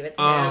someone gave it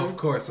to Oh, him. of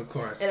course.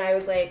 And I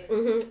was like,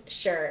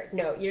 sure.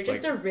 No, you're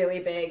just a really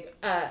big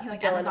He like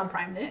Dylan. Amazon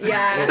Primed it.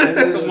 Yeah.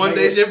 The one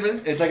day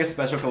shipping. It's like a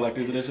special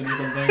collector's edition or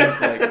something.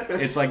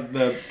 It's like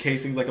the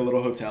casing's like a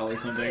little hotel or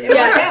something.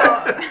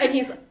 Yeah. And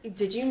he's,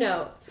 did you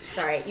know,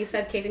 sorry, you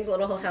said Casing's a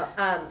Little Hotel.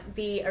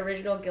 The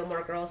original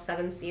Gilmore Girls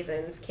 7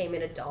 seasons came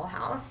in a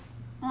dollhouse,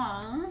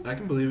 Aww. I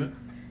can believe it.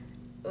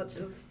 which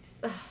is,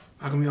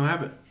 How come you don't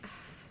have it?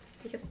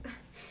 because,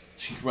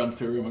 She runs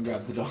to her room and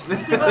grabs the dog.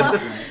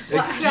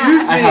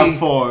 Excuse I me. have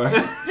 4.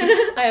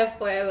 I have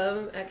 4 of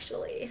them,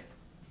 actually.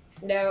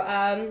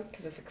 No,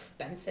 because it's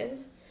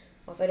expensive.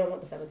 Also, I don't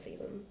want the 7th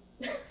season.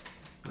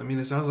 I mean,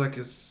 it sounds like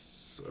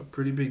it's a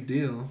pretty big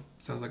deal.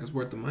 Sounds like it's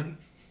worth the money.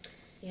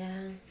 Yeah.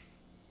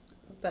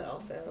 But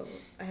also,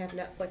 I have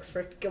Netflix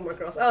for Gilmore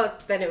Girls. Oh,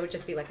 then it would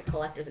just be like a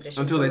collector's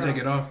edition. Until they take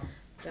it off.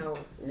 No,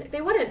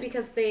 they wouldn't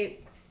because they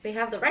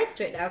have the rights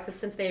to it now because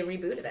since they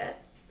rebooted it,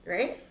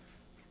 right?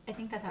 I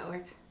think that's how it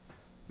works.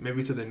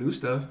 Maybe to the new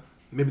stuff.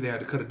 Maybe they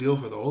had to cut a deal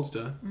for the old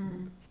stuff.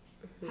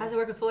 How's it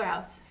work with Fuller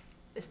House?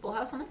 Is Full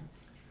House on there?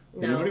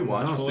 Did anybody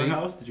watch No, Fuller see?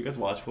 House? Did you guys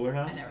watch Fuller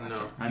House? I never.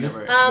 No. I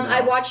never. I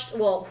no. watched.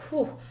 Well,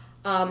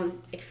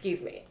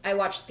 excuse me. I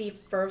watched the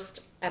first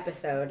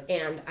episode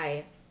and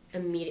I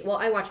immediately. Well,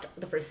 I watched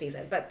the first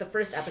season, but the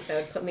first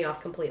episode put me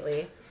off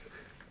completely.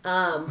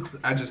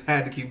 I just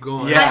had to keep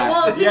going. Yeah,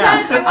 well, because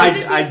yeah. I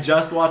wanted to I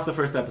just watched the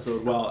first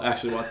episode. Well,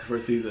 actually watched the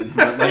first season.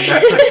 But like,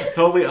 that's the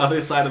totally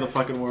other side of the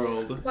fucking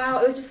world. Wow,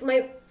 it was just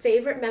my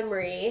favorite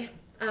memory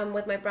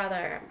with my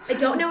brother. I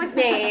don't know his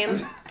name.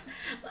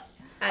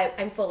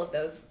 I'm full of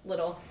those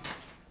little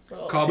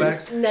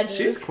Callbacks? nudges.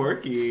 She's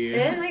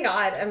quirky. Oh my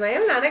god, am I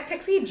a manic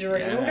pixie dream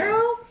Yeah.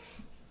 girl?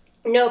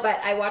 No, but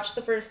I watched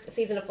the first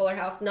season of Fuller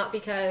House not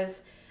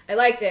because I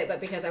liked it,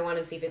 but because I wanted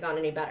to see if it got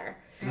any better.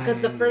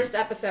 Because the first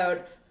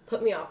episode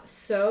put me off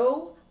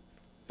so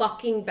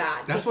fucking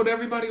bad. That's what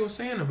everybody was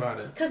saying about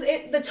it. Because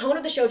the tone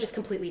of the show just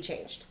completely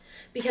changed.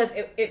 Because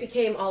it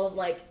became all of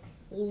like,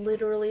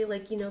 literally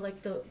like, you know,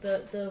 like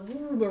the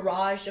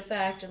mirage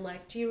effect and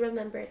like, do you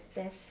remember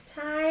this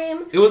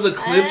time? It was a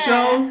clip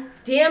show?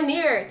 Damn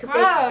near. Because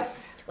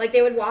Gross.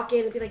 they would walk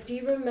in and be like, do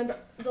you remember?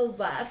 the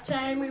last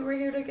time we were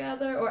here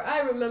together, or I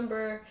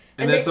remember.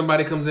 And then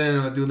somebody comes in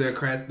and do their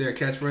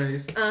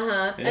catchphrase.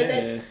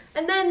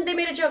 And then they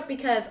made a joke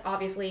because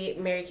obviously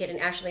Mary-Kate and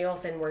Ashley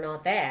Olsen were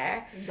not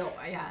there.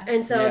 Yeah.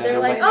 And so they're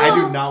like, oh. I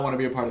do not want to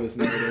be a part of this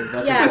narrative.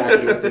 That's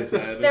exactly what they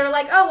said. They're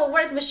like, oh, well,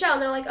 where's Michelle?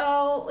 And they're like,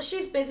 oh,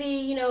 she's busy,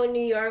 you know, in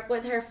New York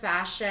with her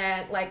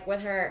fashion, like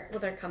with her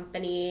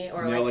company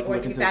or like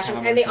working fashion.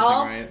 And they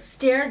all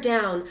stare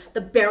down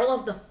the barrel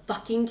of the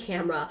fucking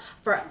camera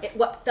for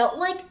what felt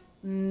like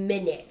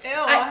minutes.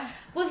 Ew.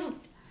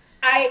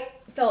 I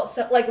felt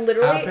so, like,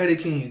 literally. How petty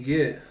can you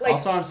get? Like,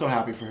 also, I'm so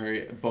happy for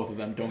her. Both of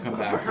them don't come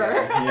back. For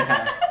her?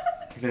 Yeah.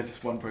 They're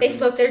just one person. They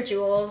spoke their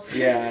jewels.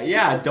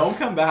 Yeah. Don't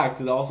come back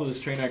to also this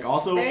train wreck.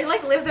 Also, they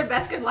like live their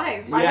best good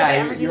lives. Why would they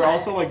ever do you're that?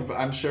 also like,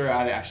 I'm sure.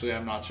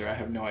 I'm not sure. I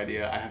have no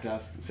idea. I have to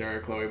ask Sarah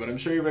or Chloe, but I'm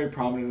sure you're very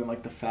prominent in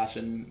like the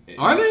fashion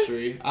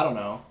industry. I don't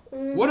know.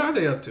 What are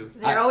they up to?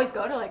 They always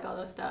go to like all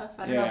those stuff.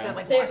 I don't know if they're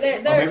like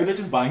watching. Or maybe they're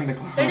just buying the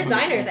clothes. They're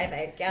designers, I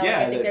think. Yeah,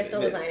 I think they're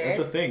still designers.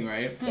 That's a thing,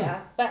 right?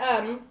 Yeah,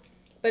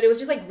 but it was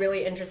just like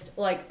really interesting.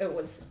 Like it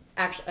was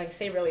actually, I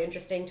say really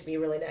interesting to be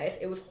really nice.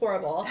 It was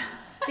horrible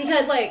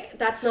because like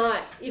that's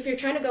not, if you're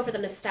trying to go for the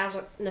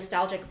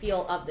nostalgic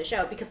feel of the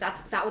show, because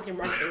that was your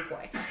marketing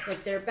ploy.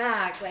 Like they're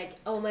back, like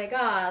oh my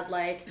god,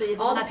 like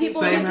all the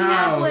people same they came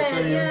up with,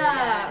 same.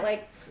 yeah,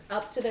 like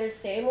up to their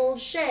same old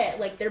shit.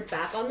 Like they're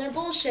back on their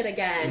bullshit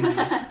again,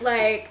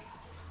 like.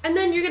 And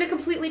then you're going to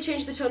completely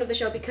change the tone of the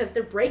show because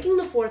they're breaking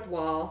the fourth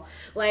wall.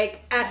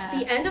 Like, at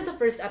the end of the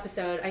first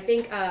episode, I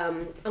think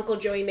Uncle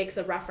Joey makes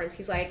a reference.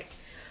 He's like,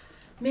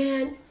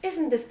 man,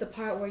 isn't this the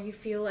part where you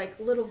feel like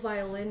little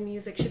violin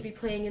music should be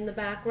playing in the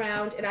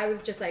background? And I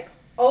was just like,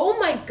 oh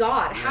my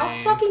god, how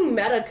fucking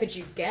meta could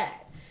you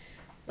get?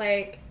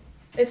 Like,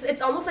 it's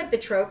almost like the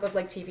trope of,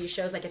 like, TV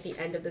shows, like, at the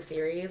end of the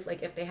series.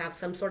 Like, if they have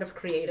some sort of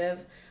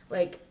creative,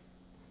 like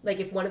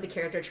if one of the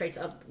character traits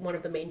of one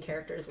of the main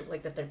characters is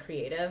like that they're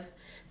creative,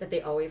 that they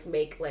always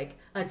make like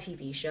a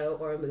TV show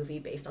or a movie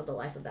based on the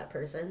life of that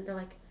person. They're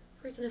like,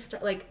 we're gonna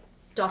start like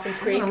Dawson's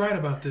Creek. I'm gonna write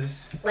about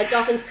this. Like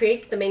Dawson's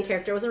Creek, the main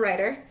character was a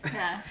writer.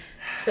 Yeah.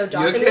 So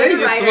Dawson you okay?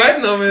 was a writer. You're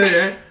sweating over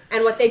there.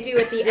 And what they do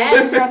at the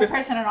end, They're the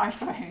person in our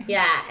story.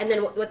 yeah, and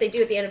then what they do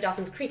at the end of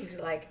Dawson's Creek is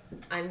like,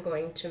 I'm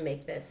going to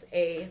make this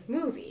a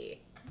movie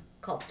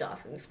called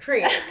Dawson's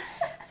Creek.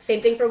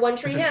 Same thing for One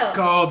Tree Hill.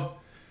 Called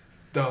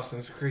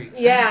Dawson's Creek.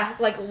 Yeah,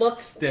 like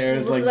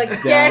stares down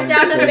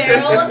down the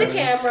barrel of the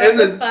camera. And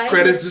the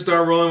credits just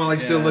start rolling while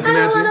he's still looking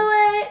at you.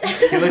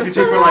 He looks at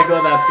you for like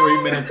that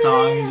 3-minute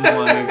song. He's just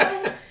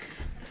like.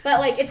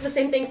 But like it's the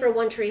same thing for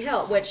One Tree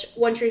Hill, which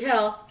One Tree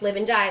Hill, Live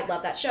and Die,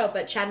 love that show.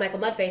 But Chad Michael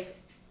Murray's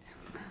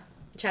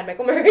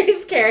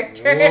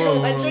character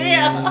in One Tree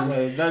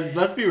Hill.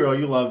 Let's be real,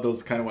 you love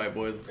those kind of white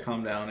boys. Let's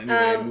calm down.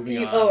 Anyway,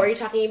 moving on. Are you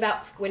talking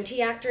about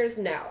squinty actors?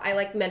 No, I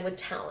like men with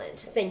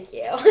talent. Thank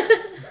you.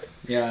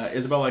 Yeah,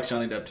 Isabel likes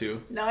Johnny Depp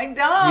too. No, I don't.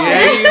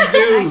 Yeah, you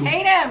do. I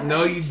hate him.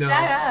 No, you don't.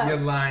 Shut up. You're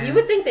lying. You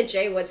would think that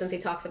Jay would, since he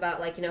talks about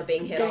like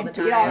being hit all the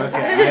time.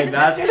 Okay,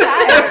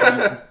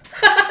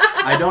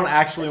 I don't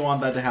actually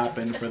want that to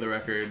happen for the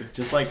record.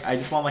 Just like I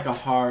just want like a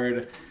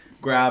hard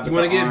grab. You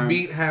want to get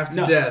beat half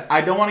to death.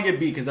 I don't want to get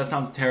beat because that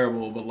sounds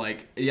terrible. But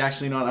like, you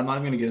actually know what? I'm not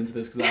even gonna get into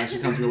this because that actually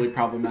sounds really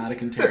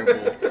problematic and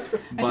terrible.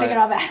 But I take it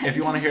all back. if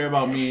you want to hear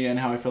about me and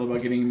how I feel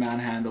about getting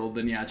manhandled,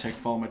 then yeah,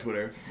 follow my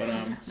Twitter. But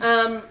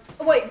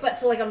but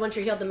so like on One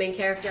Tree Hill, the main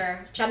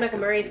character, Chad Michael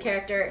Murray's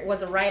character,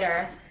 was a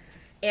writer,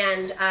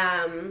 and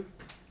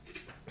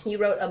he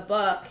wrote a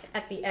book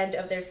at the end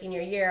of their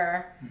senior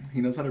year.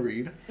 He knows how to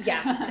read.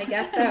 Yeah, I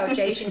guess so.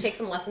 Jay, you should take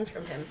some lessons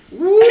from him.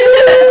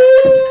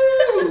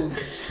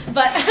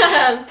 But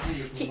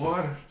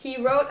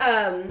he wrote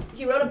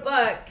a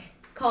book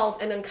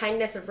called An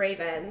Unkindness of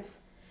Ravens,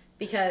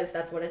 because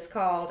that's what it's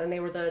called, and they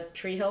were the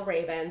Tree Hill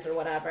Ravens or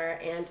whatever,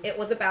 and it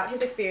was about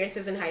his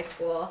experiences in high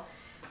school.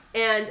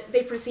 And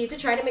they proceed to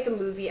try to make a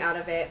movie out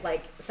of it,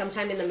 like,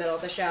 sometime in the middle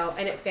of the show,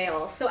 and it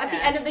fails. So at the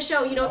end of the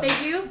show, you know what they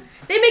do?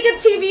 They make a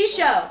TV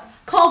show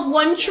called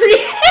One Tree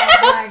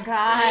Hill! Oh my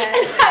god.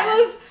 And I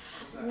was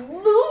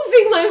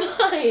losing my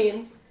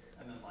mind.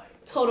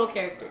 Total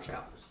character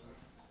trope.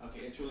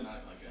 Okay, it's really not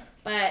even like that.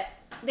 But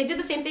they did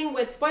the same thing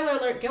with, spoiler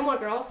alert, Gilmore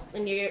Girls,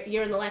 in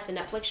Year in the Life, the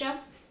Netflix show.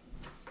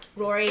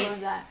 Rory... What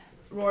was that?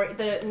 Rory,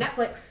 the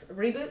Netflix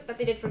reboot that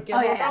they did for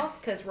Gilmore Girls,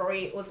 because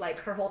Rory was like,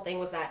 her whole thing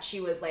was that she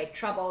was like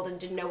troubled and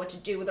didn't know what to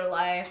do with her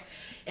life,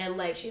 and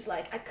like she's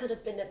like, I could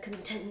have been a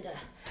contender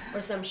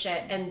or some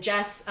shit, and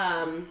Jess,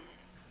 Mila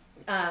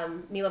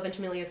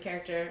Ventimiglia's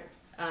character,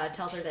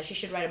 tells her that she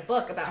should write a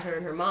book about her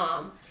and her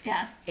mom.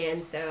 Yeah.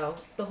 And so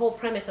the whole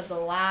premise of the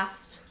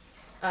last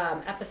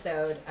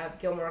episode of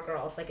Gilmore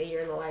Girls, like A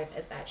Year in the Life,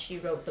 is that she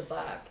wrote the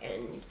book,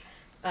 and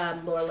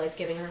Lorelai's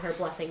giving her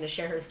blessing to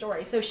share her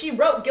story. So she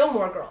wrote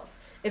Gilmore Girls.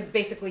 Is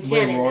basically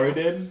canon. Wait, Rory now.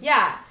 did?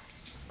 Yeah.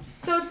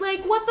 So it's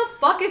like, what the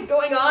fuck is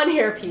going on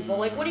here, people?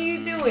 Like, what are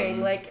you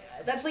doing? Like,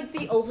 that's like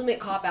the ultimate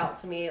cop-out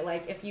to me.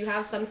 Like, if you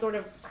have some sort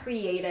of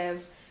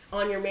creative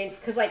on your main...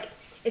 Because, like,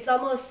 it's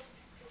almost...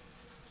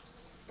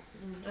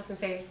 I was going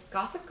to say,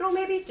 Gossip Girl,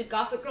 maybe? Did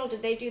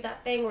they do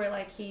that thing where,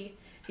 like, he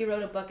He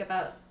wrote a book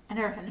about I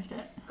never finished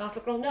it.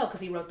 Gossip Girl. No,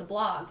 because he wrote the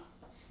blog.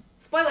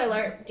 Spoiler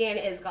alert: Dan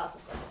is Gossip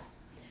Girl.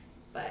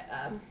 But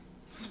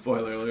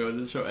Spoiler alert,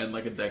 the show ended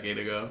like a decade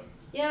ago.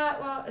 yeah,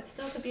 well, it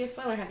still could be a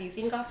spoiler. Have you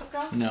seen Gossip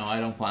Girl? No, I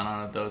don't plan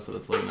on it though, so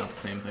that's like not the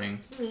same thing.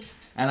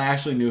 And I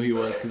actually knew he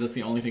was, because that's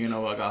the only thing I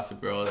know about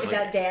Gossip Girl. Is Is like,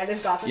 that Dan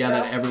is Gossip yeah,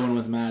 Girl? that everyone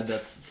was mad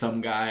that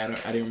some guy, I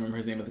didn't remember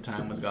his name at the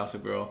time, was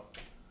Gossip Girl.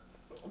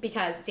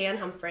 Because Dan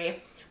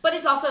Humphrey. But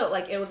it's also,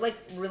 like, it was, like,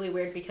 really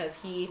weird because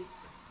he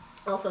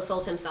also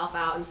sold himself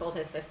out and sold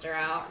his sister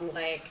out. And,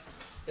 like,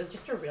 it was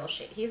just a real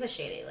shady. He's a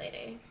shady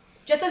lady.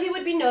 Just so he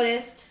would be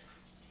noticed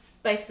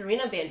by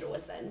Serena van der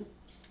Woodsen.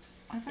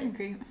 I fucking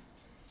creep.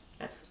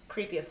 That's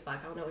creepy as fuck.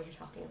 I don't know what you're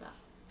talking about.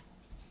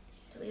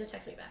 Leo,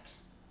 text me back.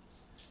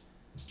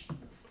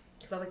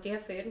 Because I was like, do you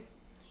have food?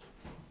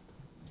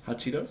 Hot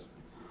Cheetos?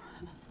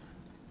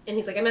 And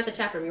he's like, I'm at the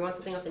tap room. You want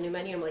something off the new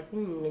menu? I'm like,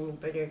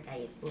 burger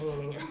guys.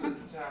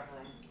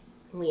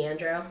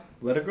 Leandro.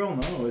 Let a girl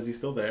know. Is he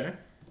still there?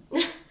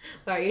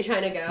 Why are you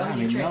trying to go? I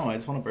mean, no, I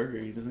just want a burger.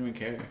 He doesn't even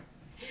care.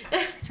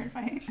 Trying to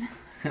fight.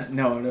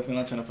 No, I'm definitely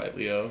not trying to fight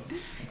Leo.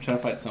 I'm trying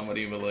to fight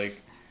somebody, but like,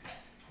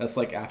 that's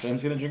like after. I'm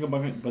just gonna drink a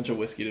bunch of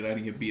whiskey tonight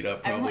and get beat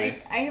up I'm probably.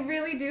 like, I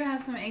really do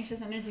have some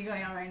anxious energy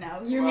going on right now.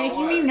 You're Well,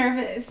 making me what?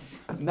 nervous.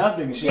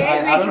 Nothing. Jay's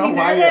I don't know making me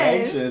why you're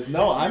nervous. anxious.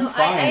 No, I'm No,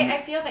 fine.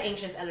 I feel the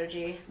anxious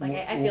energy. Like,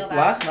 I feel that.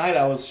 Last night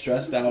I was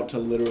stressed out to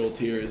literal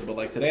tears, but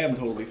like today I'm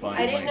totally fine.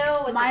 I didn't like,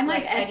 know what Mine, to,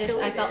 like, I felt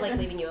like escalated.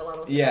 leaving you alone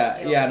with Yeah,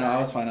 still, yeah, no, but- I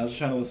was fine. I was just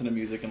trying to listen to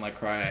music and like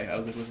cry. I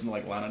was like listening to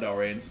like Lana Del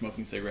Rey and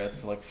smoking cigarettes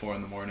till like 4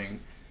 a.m.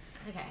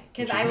 Okay,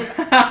 because I was...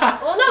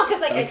 Well, no,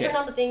 because like I Okay. turned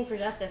on the thing for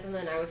Justice, and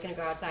then I was going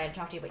to go outside and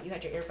talk to you, but you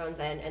had your earphones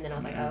in, and then I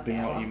was like, oh, okay, Being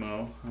all well.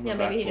 emo. on Yeah, the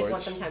maybe he back just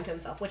wants porch. some time to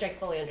himself, which I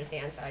fully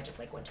understand, so I just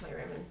like went to my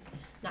room and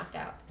knocked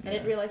out. I Yeah.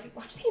 didn't realize he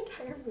watched the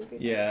entire movie.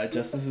 Yeah,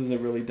 Justice is a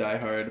really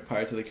diehard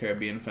Pirates of the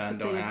Caribbean fan.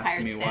 Don't Biggest ask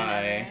pirate me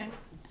stand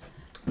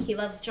why. He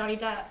loves Johnny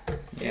Depp.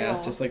 Yeah,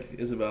 Ew. just like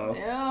Isabel. ever.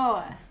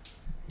 Ew.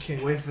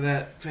 Can't wait for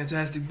that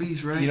Fantastic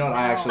Beast, right? You know what?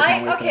 I No. actually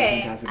can't wait for okay,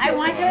 that Fantastic I Beasts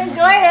want to though. enjoy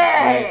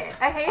it.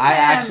 I hate I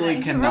him. actually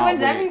He cannot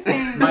ruins wait.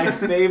 everything. My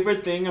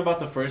favorite thing about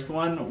the first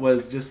one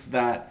was just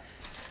that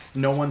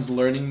no one's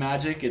learning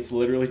magic. It's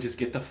literally just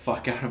get the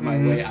fuck out of my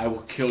Mhm. way. I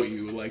will kill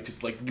you. Like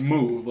just like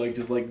move. Like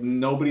just like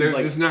nobody's They're,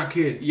 like. it's not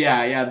kids.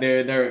 Yeah,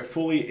 they're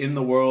fully in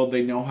the world.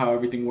 They know how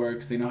everything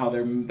works. They know how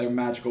their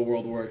magical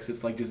world works.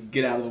 It's like just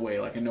get out of the way.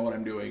 Like I know what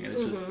I'm doing, and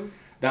it's just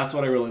that's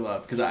what I really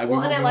love because we Well, and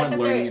weren't, I we like weren't that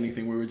learning they're-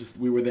 anything.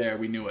 We were there.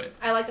 We knew it.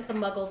 I like that the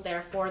Muggle's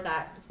there for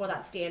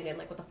that stand-in,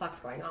 like what the fuck's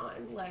going on,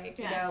 like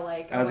you Yeah. know,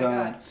 like oh As my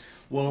god,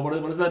 well, what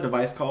is that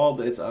device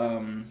called? It's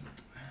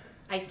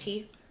iced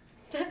tea.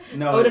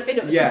 no, Oh, the fin-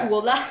 yeah.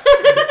 Tutuola.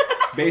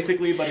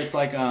 Basically, but it's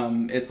like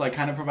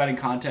kind of providing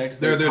context.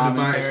 They're their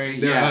commentary.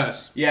 device. They're yeah.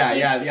 us.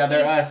 Yeah,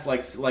 they're He's- us.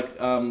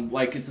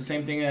 Like it's the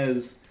same thing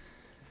as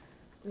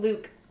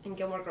Luke and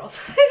Gilmore Girls.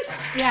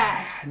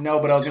 Yes. no,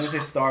 but I was gonna say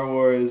Star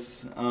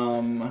Wars.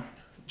 John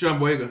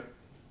Boyega.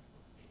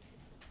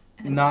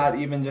 Not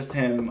even just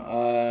him.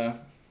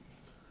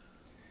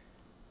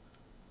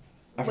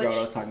 I forgot Which- what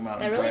I was talking about.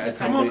 I'm That sorry. really I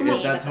depressed totally,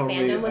 me that that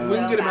totally. the fandom was We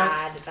can so get it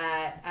bad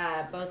back.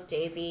 that both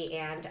Daisy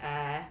and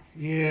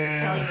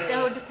Yeah. Kelly-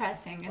 So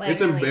depressing. Like,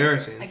 It's really,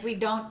 embarrassing. Like we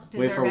don't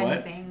Wait, deserve for what?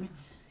 anything.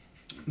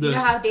 The- You know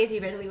how Daisy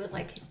Ridley was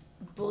like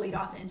bullied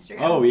off Instagram?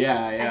 Oh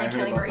yeah, yeah. And I then heard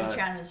Kelly about Marie that.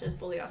 Tran was just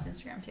bullied off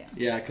Instagram too.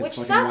 Yeah, because Which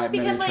fucking sucks white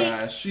men because, are like,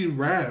 trash. She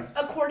rad.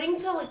 according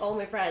to like all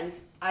my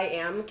friends, I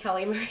am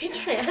Kelly Marie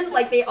Tran.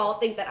 Like they all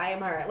think that I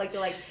am her. Like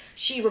they're like,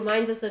 she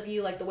reminds us of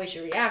you. Like the way she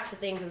reacts to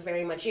things is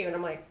very much you. And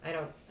I'm like, I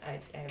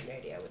have no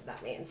idea what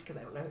that means because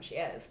I don't know who she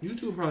is. You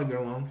two would probably get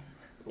along.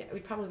 Yeah,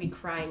 we'd probably be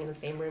crying in the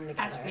same room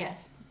together. Actually,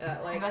 yes. I was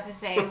Like about to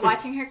say,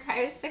 watching her cry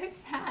is so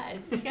sad.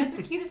 She has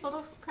the cutest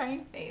little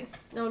crying face.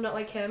 no, not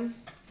like him.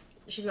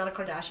 She's not a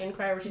Kardashian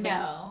cry where she's like,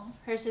 No,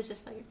 hers is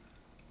just like,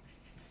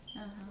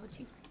 her little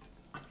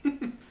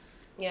cheeks.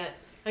 yeah.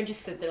 I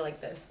just sit there like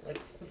this, like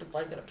with the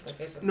blanket up to my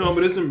face. No,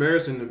 but it's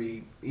embarrassing to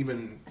be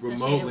even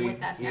Associated remotely. with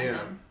that Yeah.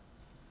 fandom.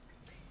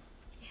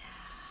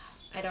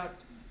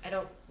 I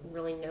don't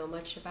really know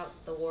much about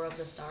the War of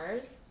the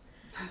Stars,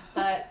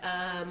 but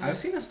I've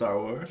seen a Star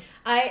Wars.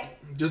 I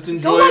Just go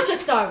enjoy watch it. a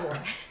Star Wars.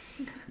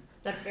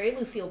 That's very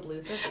Lucille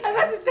Bluth. of you. I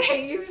was about to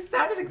say, you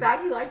sounded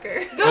exactly like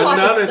her. Go watch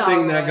a Another Star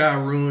thing that Wars.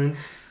 got ruined.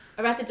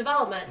 Arrested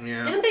Development.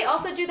 Yeah. Didn't they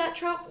also do that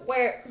trope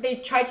where they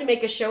tried to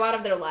make a show out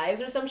of their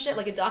lives or some shit,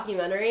 like a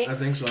documentary? I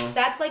think so.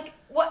 That's like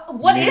what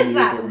Me is and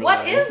that? Luke were What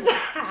alive. is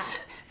that?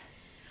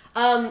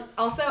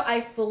 Also,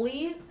 I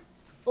fully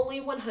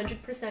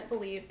 100%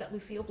 believe that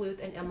Lucille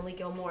Bluth and Emily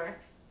Gilmore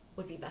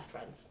would be best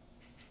friends.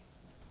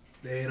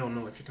 They don't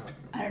know what you're talking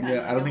about. I don't know.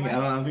 Yeah, I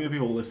don't think the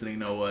people listening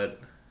know what.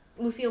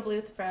 Lucille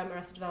Bluth from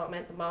Arrested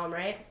Development, the mom,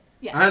 right?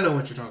 Yeah. I know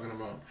what you're talking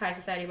about. High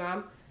Society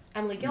mom.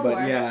 Emily Gilmore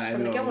But yeah, I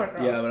from know. the Gilmore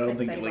Girls. Yeah, but I don't High think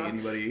Society like mom.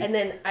 anybody. And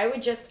then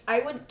I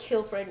would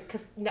kill for it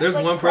because There's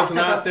one person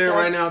out there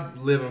right now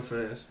living for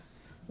this.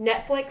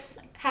 Netflix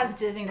has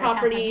Disney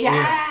property.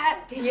 Yeah.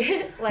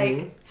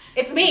 Like,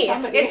 it's me.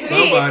 Somebody. It's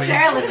me. Somebody.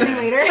 Sarah listening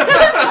later.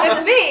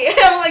 It's me.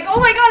 I'm like, oh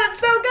my god, it's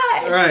so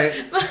good.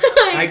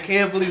 Right. I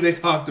can't believe they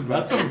talked about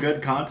That's some this.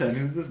 good content.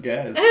 Who's this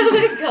guest? Oh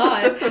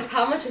my god.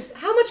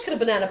 How much could a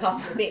banana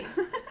possibly be?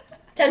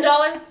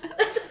 $10?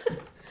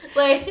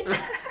 Like,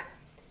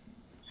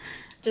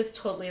 just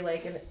totally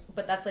like,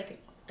 but that's like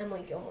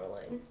Emily Gilmore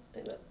line.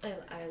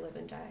 I live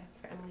and die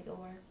for Emily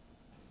Gilmore.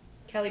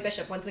 Kelly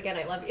Bishop, once again,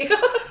 I love you.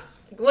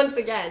 Once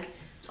again.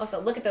 Also,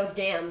 look at those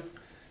gams.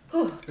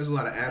 Whew. There's a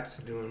lot of ads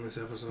to do in this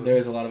episode.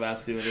 There's a lot of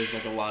ads to do. There's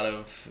like a lot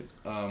of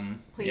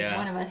Please, yeah.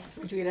 one of us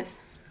retweet us.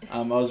 I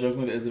was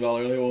joking with Isabel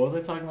earlier. What was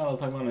I talking about? I was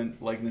talking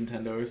about like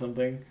Nintendo or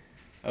something.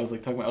 I was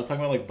talking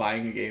about like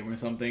buying a game or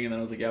something, and then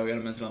I was like, yeah, we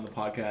gotta mention it on the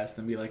podcast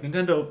and be like,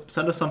 Nintendo,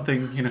 send us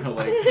something, you know,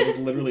 like send us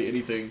literally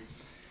anything.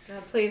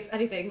 God, please,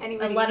 anything.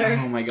 Anybody? A letter.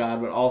 Oh my god!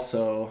 But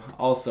also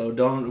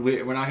don't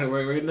we're not gonna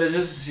we're gonna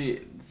just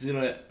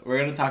we're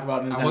gonna talk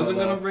about Nintendo. I wasn't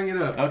though. gonna bring it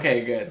up.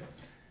 Okay, good.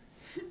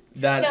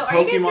 That So,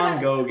 are you guys Pokemon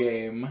gonna- Go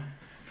game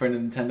for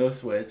Nintendo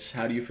Switch.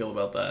 How do you feel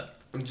about that?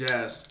 I'm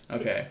jazzed.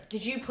 Okay,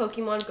 Did you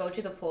Pokemon go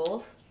to the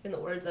polls? In the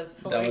words of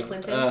that Hillary was.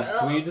 Clinton.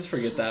 Can we just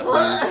forget that,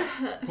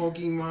 please?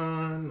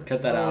 Pokemon.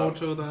 Cut that go out.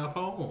 to the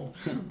polls.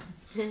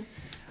 I'm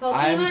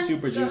Pokemon,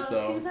 super go juiced to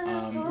though. the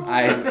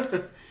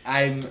polls.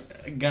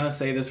 I'm gonna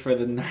say this for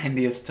the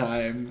 90th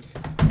time.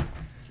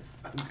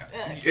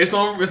 It's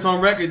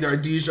on record. Are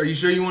you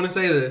sure you want to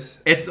say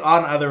this? It's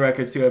on other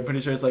records too. I'm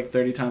pretty sure it's like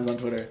 30 times on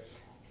Twitter.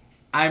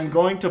 I'm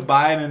going to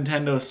buy a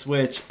Nintendo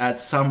Switch at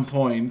some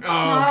point.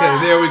 Oh,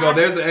 okay. There we go.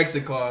 There's the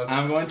exit clause.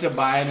 I'm going to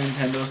buy a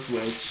Nintendo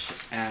Switch,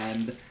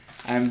 and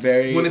I'm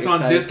very When it's on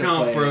excited to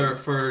discount play it.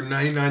 for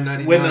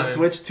 $99.99. When the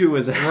Switch 2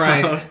 is out.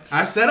 Right.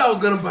 I said I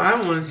was gonna buy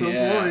one at some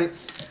Yeah. point.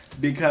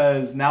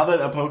 Because now that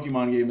a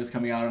Pokemon game is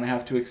coming out, and I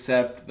have to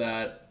accept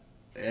that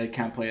I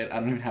can't play it. I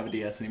don't even have a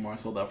DS anymore. I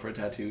sold out for a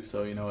tattoo,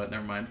 so you know what?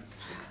 Never mind.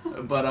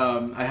 But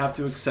I have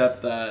to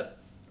accept that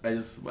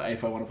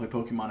if I want to play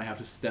Pokemon, I have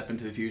to step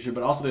into the future.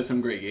 But also, there's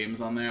some great games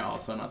on there.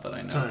 Also, not that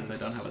I know because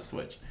I don't have a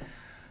Switch.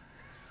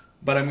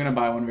 But I'm gonna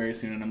buy one very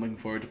soon, and I'm looking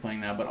forward to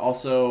playing that. But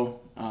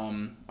also,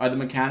 are the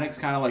mechanics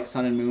kind of like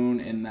Sun and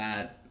Moon in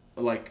that,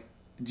 like,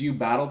 do you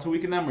battle to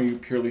weaken them, or are you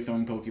purely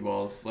throwing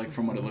Pokeballs? Like,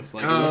 from what it looks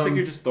like, it looks like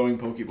you're just throwing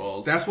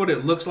Pokeballs. That's what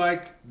it looks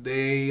like.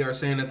 They are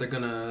saying that they're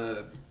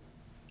gonna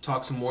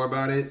talk some more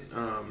about it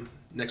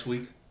next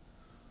week.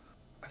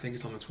 I think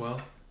it's on the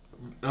 12th.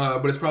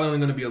 But it's probably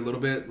only gonna be a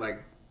little bit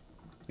like.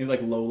 Maybe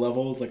like low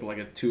levels, like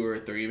a 2 or a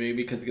 3 maybe,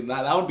 because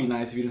that would be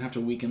nice if you didn't have to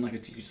weaken like you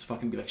just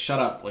fucking be like, shut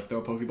up, like throw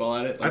a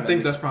Pokeball at it. Like, I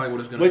think that's probably what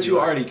it's gonna be. which you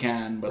like. already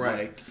can, but Right.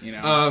 like, you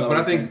know. But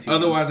I think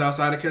otherwise,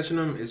 outside of catching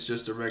them, it's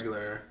just a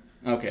regular.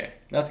 Okay,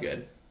 that's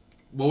good.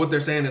 Well, what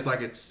they're saying is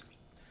like it's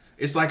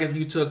like if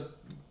you took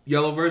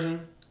yellow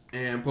version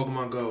and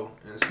Pokemon Go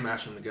and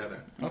smash them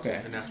together.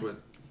 Okay, And that's what.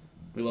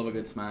 we love a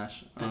good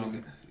smash.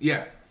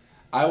 Yeah.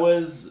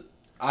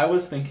 I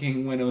was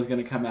thinking when it was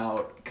gonna come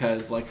out,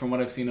 because like from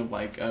what I've seen of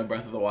like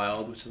Breath of the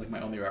Wild, which is like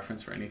my only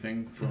reference for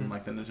anything from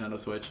like the Nintendo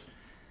Switch,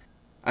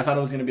 I thought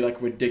it was gonna be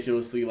like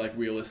ridiculously like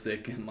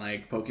realistic, and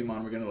like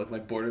Pokemon were gonna look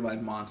like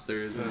borderline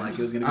monsters, and like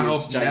it was gonna be I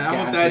hope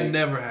that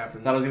never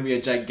happens. Thought it was gonna be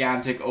a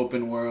gigantic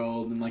open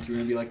world, and like you were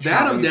gonna be like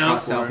That I'm traveling down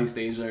across for. Southeast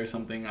Asia or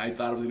something. I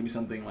thought it was gonna be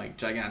something like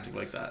gigantic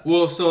like that.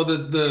 Well, so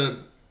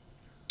the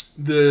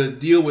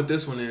deal with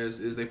this one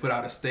is they put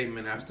out a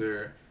statement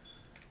after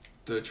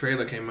the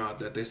trailer came out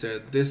that they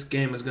said this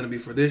game is going to be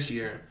for this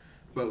year,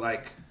 but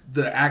like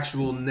the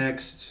actual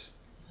next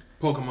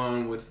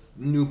Pokemon with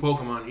new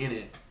Pokemon in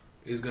it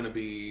is going to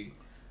be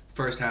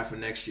first half of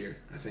next year,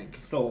 I think.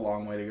 Still a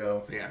long way to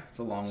go. Yeah. It's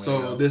a long way to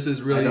So go. this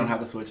is really. I don't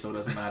have a Switch, so it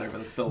doesn't matter,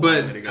 but it's still a long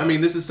way to But go. I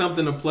mean, this is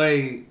something to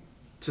play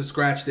to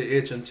scratch the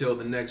itch until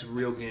the next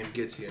real game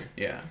gets here.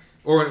 yeah.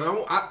 Or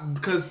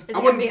because Is it I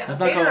gonna wouldn't. be a Let's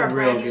not beta call or it a a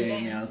real brand new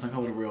game. Yeah, let's not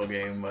call it a real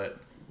game, but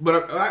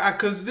But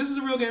because this is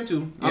a real game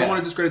too. I Yeah. don't want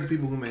to discredit the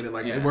people who made it.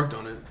 Like Yeah. they worked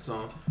on it.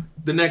 So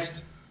the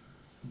next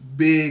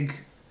big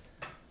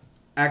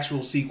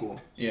actual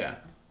sequel. yeah.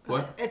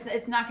 What?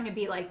 It's not going to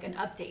be like an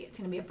update. It's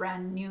going to be a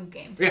brand new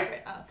game. Yeah.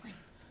 separate. Oh, okay.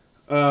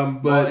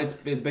 But Well,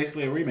 it's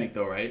basically a remake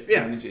though, right?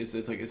 Yeah. I mean, it's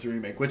like it's a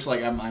remake, which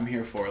like I'm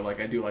here for.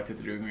 Like I do like that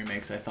they're doing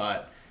remakes.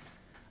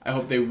 I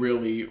hope they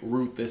really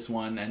root this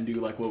one and do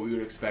like what we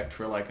would expect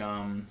for like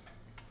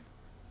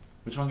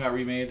which one got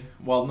remade?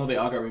 Well, no, they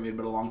all got remade,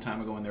 but a long time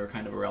ago when they were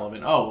kind of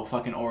irrelevant. Oh,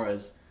 fucking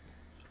Auras.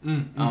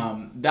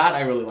 That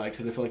I really liked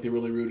because I feel like they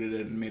really rooted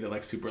it and made it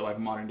like super like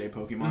modern day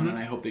Pokemon, and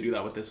I hope they do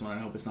that with this one.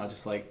 I hope it's not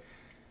just like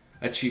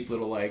a cheap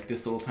little like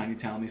this little tiny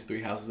town, these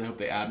 3 houses. I hope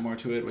they add more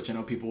to it, which I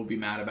know people will be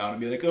mad about and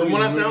be like, oh, from what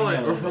you're I sound ruining like,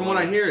 yellow, or from but, what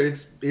I like- hear,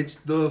 it's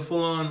the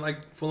full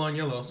on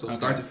yellow. So Okay.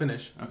 start to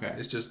finish. Okay.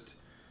 It's just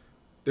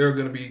there are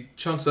going to be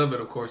chunks of it,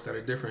 of course, that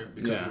are different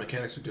because Yeah. the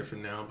mechanics are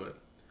different now. But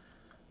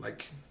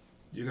like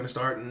you're going to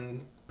start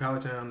in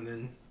Palatown and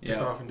then take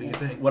Yeah. off and do your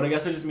thing. What I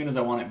guess I just mean is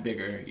I want it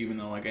bigger, even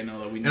though like I know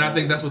that we. And know I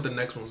think that's what the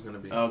next one's going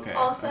to be. Okay.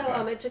 Also,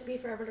 okay. it took me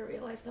forever to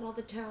realize that all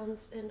the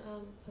towns in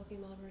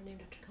Pokemon were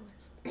named after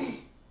colors.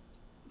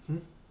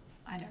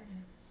 I never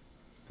knew.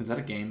 Is that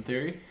a game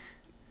theory?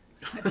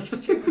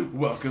 That's true.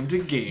 Welcome to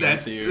game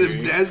That's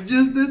theory. just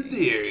the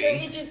theory.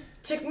 It just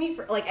took me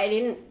for like I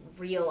didn't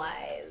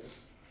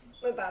realize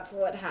that that's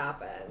what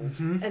happened,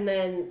 and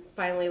then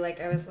finally like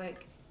I was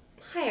like,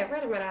 "Hey,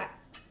 wait a minute,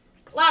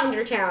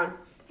 Lavender Town.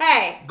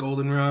 Hey,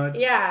 Goldenrod,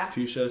 yeah."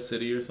 Fuchsia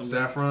City or something.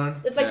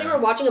 Saffron. It's like they Yeah. were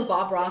watching a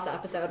Bob Ross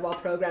episode while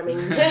programming.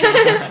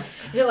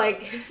 You're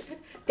like,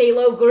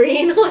 Phthalo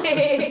Green,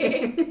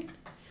 like.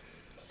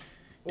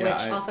 Which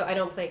Yeah, also I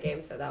don't play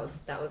games, so that was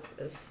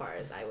as far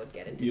as I would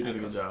get into. You that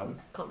did a good job.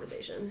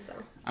 Conversation. So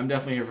I'm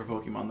definitely here for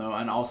Pokemon though,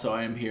 and also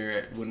I am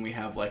here when we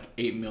have like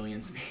 8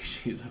 million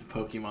species of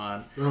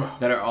Pokemon Ugh.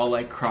 that are all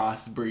like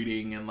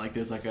crossbreeding, and like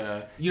there's like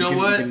a You know can,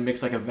 what? you can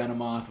mix like a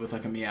Venomoth with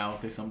like a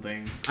Meowth or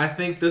something. I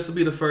think this will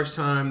be the first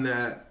time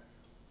that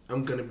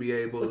I'm gonna be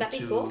able would that be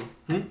to. cool?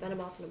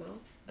 Venomoth and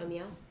a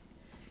meow.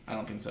 I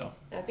don't think so.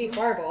 That'd be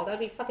horrible. That'd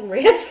be fucking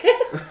rancid.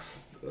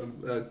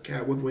 A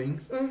cat with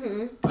wings.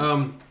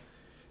 Mm-hmm.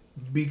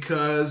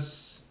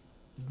 Because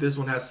this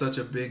one has such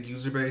a big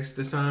user base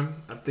this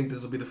time, I think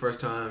this will be the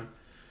first time,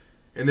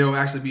 and there will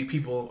actually be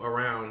people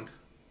around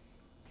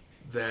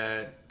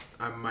that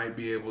I might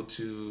be able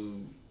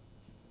to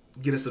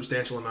get a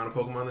substantial amount of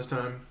Pokemon this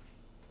time.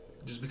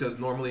 Just because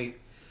normally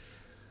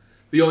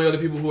the only other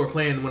people who are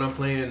playing when I'm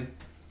playing,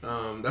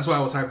 that's why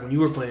I was hyped when you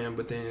were playing,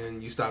 but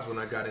then you stopped when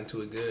I got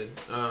into it good,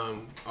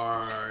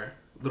 are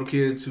little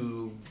kids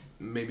who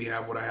maybe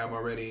have what I have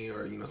already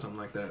or, you know, something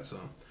like that. So,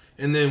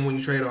 and then when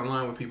you trade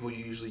online with people,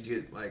 you usually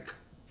get like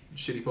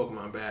shitty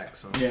Pokemon back.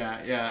 So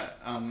Yeah.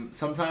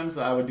 Sometimes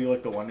I would do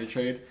like the Wonder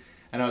Trade,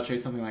 and I would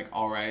trade something like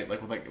alright,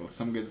 like with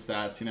some good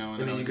stats, you know. and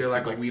then I you would get just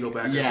like get, a Weedle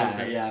back or yeah,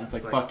 something. yeah, and it's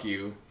like fuck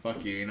you,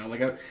 you know.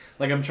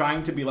 I'm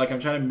trying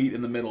to meet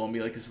in the middle and be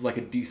like, this is like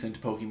a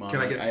decent Pokemon. Can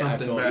I like, get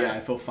something back? Yeah, I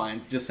feel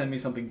fine. Just send me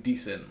something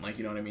decent, like,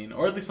 you know what I mean,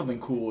 or at least something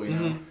cool, you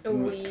know. A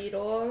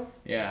Weedle.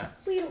 Yeah.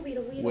 Weedle.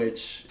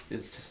 Which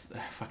is just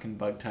fucking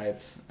bug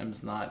types. I'm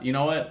just not. You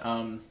know what?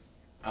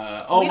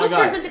 Oh Weedle my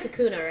god. turns into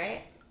Kakuna,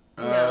 right?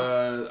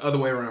 No. Other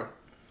way around.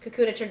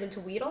 Kakuna turns into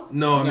Weedle?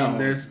 No, I mean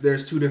No.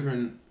 there's two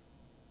different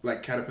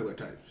like caterpillar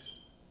types.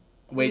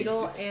 Wait,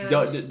 Weedle and-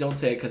 don't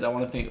say it because I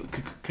want to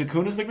think.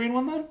 Cocoon is the green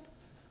one then?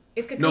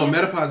 Is Kakuna? No,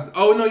 Metapod's.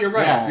 Oh no, you're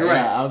right. Yeah, you're right.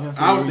 yeah, I was gonna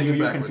say I was you thinking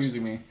were backwards.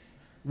 confusing me.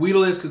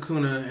 Weedle is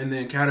Kakuna, and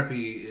then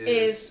Caterpie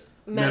Is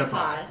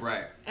Metapod.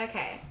 Right.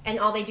 Okay. And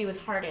all they do is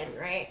harden,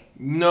 right?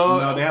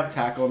 No, they have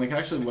tackle and they can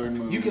actually learn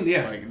moves. You can-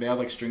 yeah. Like they have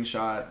like string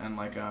shot and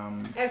like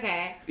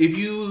Okay. if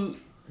you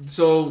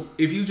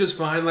just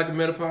find like a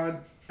Metapod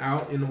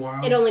out in the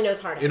wild, It only knows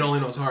harden. it only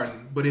knows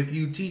Harden. But if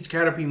you teach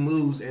Caterpie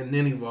moves and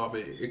then evolve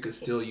it, it could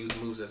still use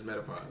moves as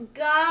Metapod.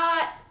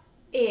 Got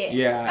it.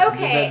 yeah.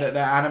 Okay. The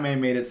anime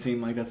made it seem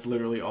like that's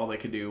literally all they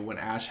could do when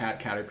Ash had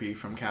Caterpie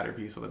from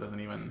Caterpie, so that doesn't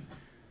even.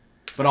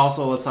 But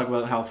also, let's talk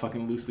about how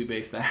fucking loosely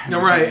based that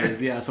anime Right.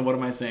 is. Yeah. So what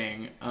am I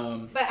saying?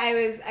 But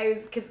I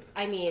was, because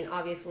I mean,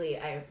 obviously,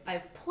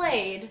 I've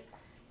played,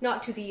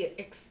 not to the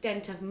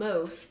extent of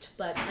most,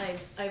 but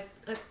I've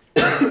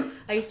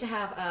I used to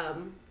have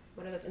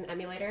what are those, an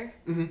emulator,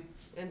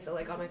 and so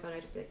like on my phone I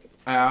just be like,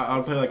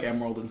 I'll play like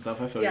Emerald and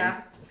stuff. I feel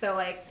yeah, so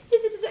like,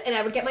 and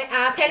I would get my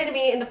ass handed to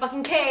me in the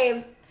fucking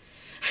caves,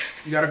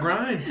 You gotta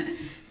grind.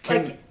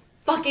 like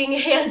fucking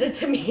handed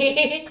to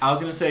me. I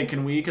was gonna say,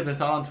 can we? Because I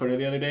saw it on Twitter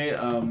the other day.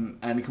 And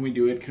can we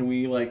do it? Can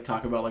we like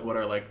talk about like what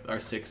our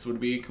six would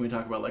be? Can we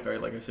talk about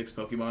our 6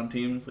 Pokemon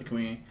teams? Like, can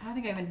we? I don't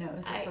think I even know.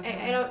 Is this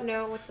I don't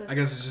know what's this. I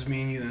guess it's just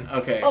me and you then.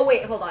 Okay. Oh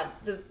wait, hold on.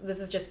 This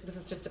is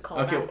just a call.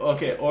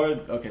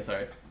 Okay.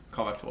 Sorry.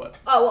 Call back to what?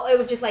 Oh well, it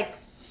was just like,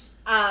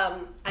 I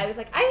was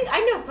like, I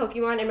know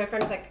Pokemon, and my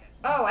friend was like,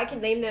 oh, I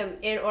can name them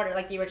in order,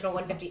 like the original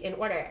 150 in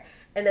order.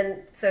 And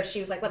then so she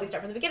was like, let me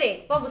start from the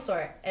beginning,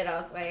 Bulbasaur, and I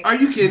was like, Are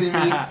you kidding me?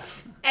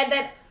 and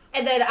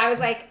then I was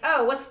like,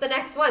 oh, what's the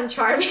next one,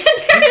 Charmander?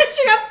 And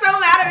she got so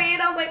mad at me,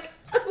 and I was like,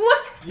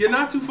 what? You're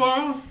not too far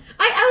off.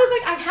 I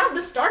was like, I have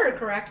the starter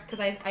correct because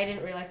I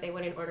didn't realize they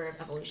went in order of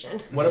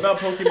evolution. What about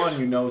Pokemon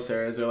you know,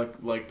 Sarah? Is there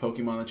like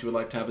Pokemon that you would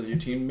like to have as your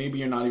team? Maybe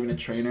you're not even a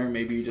trainer.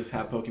 Maybe you just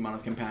have Pokemon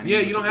as companions. Yeah,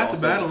 you which don't is have to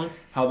also battle them.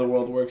 How the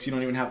world works. You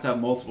don't even have to have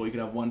multiple. You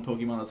could have one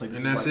Pokemon that's like this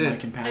And is that's like it. my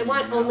companion. I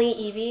want you know? only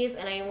Eevees,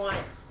 and I want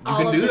You all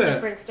can of do the that.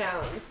 different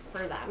stones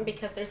for them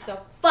because they're so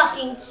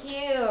fucking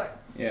cute.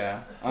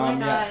 Yeah. Oh my god.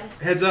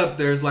 Yeah. Heads up,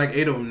 there's like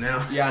 8 of them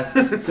now. Yes,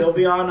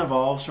 Sylveon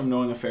evolves from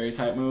knowing a fairy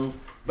type move,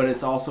 but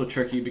it's also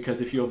tricky because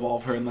if you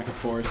evolve her in like a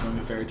forest knowing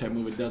a fairy type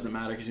move, it doesn't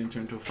matter because you can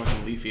turn into a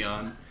fucking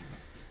Leafeon.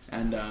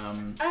 And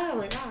Oh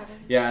my god.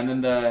 yeah, and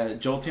then the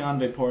Jolteon,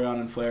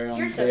 Vaporeon, and You're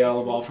Flareon, so they all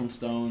good to evolve me. from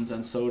stones,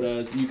 and so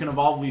does you can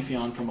evolve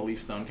Leafeon from a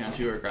leaf stone, can't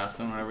you, or a grass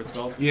stone, whatever it's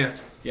called. Yeah.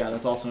 Yeah,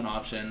 that's also an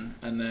option.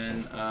 And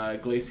then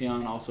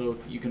Glaceon also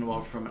you can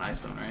evolve from an ice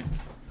stone, right?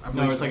 I No,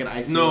 believe it's so. like an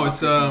icy No, rock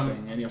it's or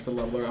something, and you have to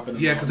level her up in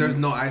the yeah, because there's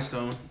mountains. no ice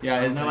stone.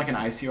 Yeah, isn't there like an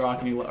icy rock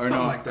and you or Something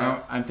no? like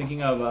that. I'm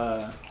thinking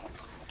of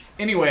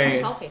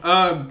anyway. Salty.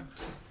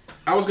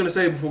 I was gonna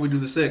say before we do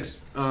the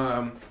 6,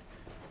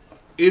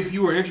 if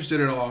you were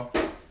interested at all,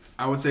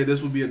 I would say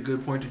this would be a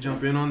good point to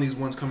jump in on these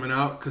ones coming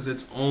out because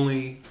it's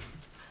only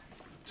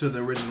to the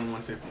original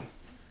 150.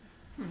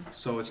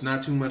 So it's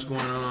not too much going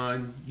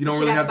on. You don't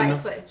Should really have to buy know.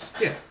 Switch.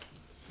 Yeah.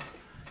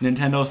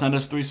 Nintendo send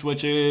us 3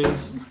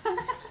 Switches.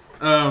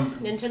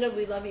 Nintendo,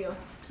 we love you.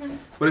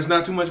 But it's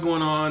not too much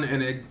going on,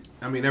 and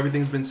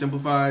everything's been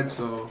simplified,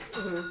 so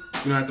you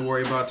don't have to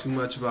worry about too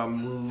much about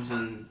moves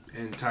and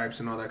types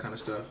and all that kind of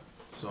stuff.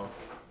 So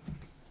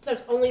So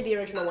it's only the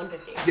original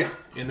 150. yeah,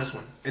 in this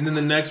one, and then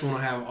the next one will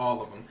have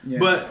all of them. Yeah.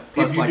 But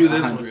Plus if you like do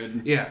this 100.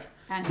 one, yeah.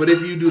 And But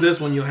if you do this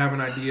one, you'll have an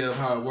idea of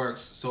how it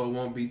works, so it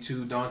won't be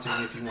too daunting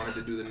if you wanted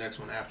to do the next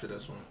one after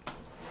this one.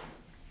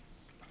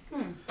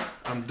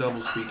 I'm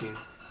double speaking.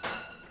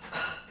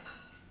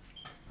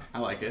 I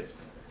like it.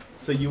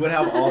 So you would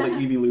have all the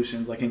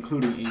evolutions, like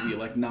including Eevee,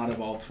 like not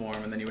evolved form,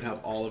 and then you would have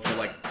all of her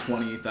like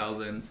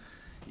 20,000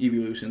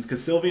 evolutions. Because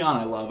Sylveon,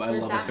 I love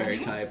There's a that fairy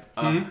many? type.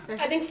 I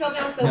think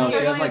Sylveon's so No, cute.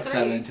 she has only like three.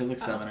 7. She has like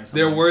 7 or something.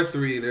 There were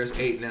 3. There's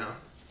 8 now.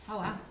 oh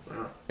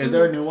wow. Is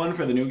there a new one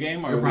for the new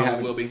game, or There we probably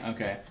haven't- will be.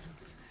 Okay.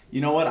 You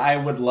know what? I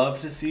would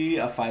love to see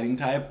a fighting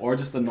type, or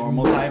just a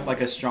normal type,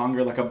 like a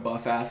stronger, like a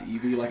buff ass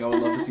Eevee. Like I would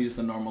love to see just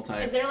a normal Is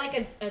type. there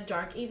like a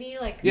dark Eevee?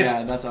 Like,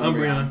 Yeah, that's Umbreon.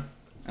 Umbreon.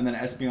 And then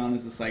Espeon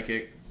is the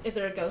psychic. is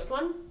there a ghost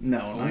one?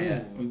 No, not Ooh.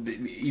 yet.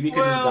 Eevee could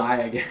Well- just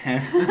die, I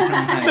guess.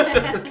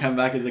 And, like, come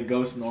back as a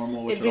ghost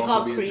normal, which It'd be would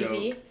also called be a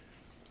Creepy.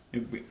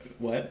 joke.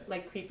 What?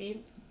 Like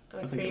creepy.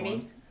 Like That's a good creepy.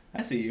 one.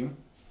 I see you.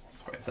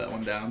 Just write that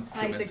one down. I used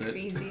Submits to it.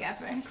 crazy at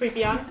first.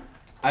 Creepy on.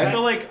 I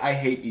feel like I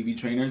hate Eevee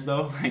trainers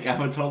though. Like I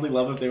would totally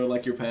love if they were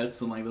like your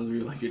pets and like those were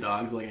like your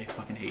dogs. But like I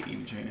fucking hate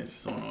Eevee trainers. They're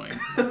so annoying.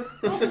 Well,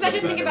 because I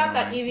just think bad about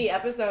that annoying. Eevee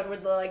episode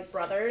with the like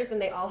brothers,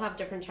 and they all have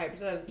different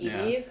types of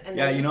Eevees. And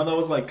Yeah, then, you know that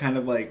was like kind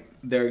of like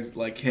there's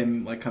like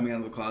him like coming out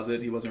of the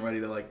closet. He wasn't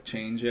ready to like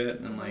change yet,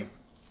 and like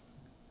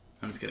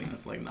I'm just kidding.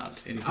 That's like not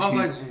anything. I was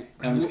like,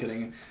 I'm just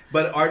kidding.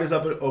 But art is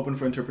open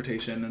for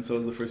interpretation, and so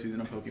is the first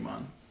season of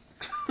Pokemon.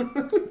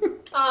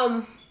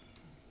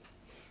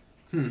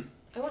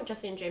 I want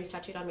Jesse and James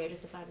tattooed on me. I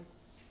just decided.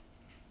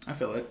 I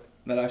feel it.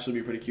 That'd actually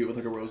be pretty cute with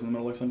like a rose in the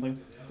middle or something.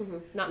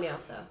 Not Meowth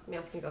though.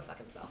 Meowth can go fuck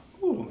himself.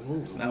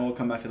 Ooh. Now we'll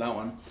come back to that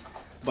one.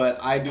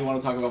 But I do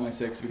want to talk about my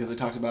 6 because I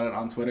talked about it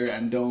on Twitter,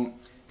 and don't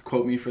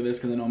quote me for this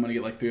because I know I'm gonna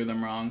get like 3 of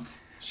them wrong.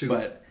 shoot.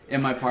 But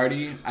in my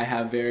party, I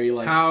have very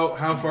like How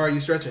far are you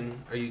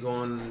stretching? Are you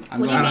going? I'm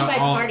What do you going mean out by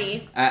all-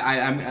 party?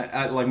 I'm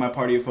at like my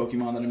party of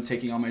Pokemon that I'm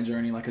taking on my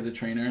journey like as a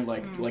trainer.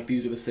 Like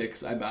these are the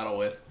 6 I battle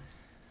with.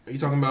 Are you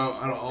talking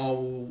about out of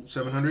all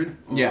 700?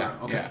 Yeah,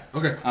 Okay. yeah.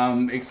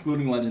 Okay.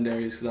 Excluding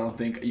legendaries because I don't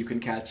think you can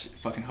catch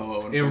fucking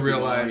Ho-Oh In real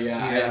Pokeball. life,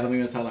 Yeah, yeah. I don't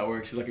think that's how that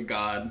works. She's like a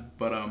god.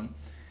 But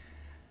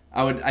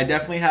I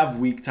definitely have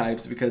weak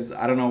types because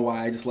I don't know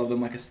why. I just love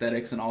them like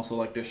aesthetics and also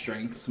like their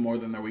strengths more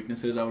than their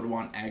weaknesses. I would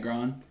want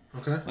Aggron,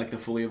 Okay. like the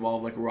fully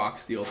evolved like rock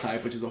steel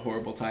type, which is a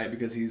horrible type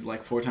because he's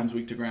like 4 times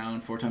weak to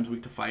ground, 4 times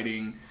weak to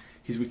fighting.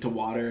 He's weak to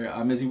water.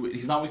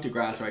 He's not weak to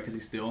grass, right? Because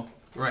he's steel.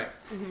 Right.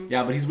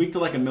 Yeah, but he's weak to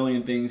like a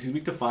million things. He's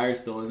weak to fire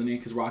still, isn't he?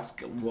 Because rock's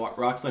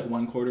like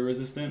 1/4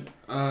 resistant.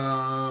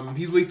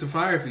 He's weak to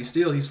fire. If he's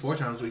steel, he's 4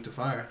 times weak to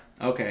fire.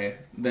 Okay,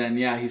 then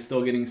yeah, he's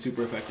still getting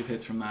super effective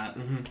hits from that.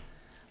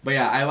 But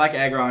yeah, I like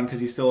Aggron because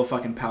he's still a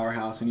fucking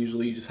powerhouse, and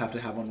usually you just have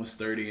to have one with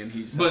sturdy, and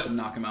he just has But to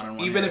knock him out in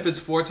one Even hit. if it's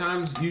 4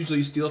 times,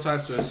 usually steel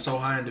types are so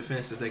high in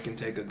defense that they can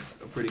take a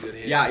pretty good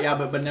hit. Yeah,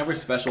 but never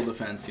special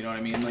defense. You know what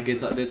I mean? Like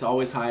it's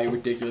always high,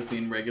 ridiculously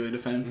in regular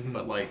defense,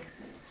 but like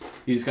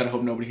you just gotta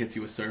hope nobody hits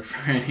you with surf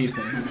or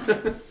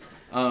anything.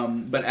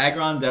 But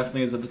Aggron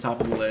definitely is at the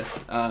top of the list.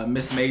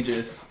 Miss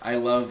Magus, I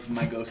love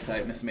my ghost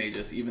type Miss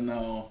Magus, even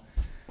though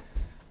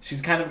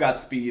she's kind of got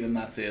speed and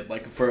that's it.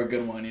 Like for a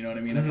good one, you know what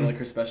I mean? I feel like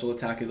her special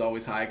attack is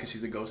always high because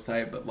she's a ghost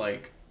type, but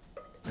like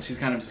she's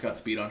kind of just got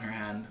speed on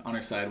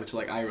her side, which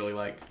like I really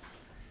like.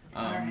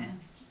 Alright.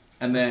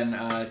 And then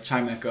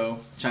Chimecho.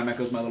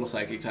 Chimecho's my little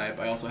psychic type.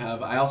 I also have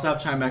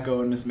Chimecho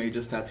and Miss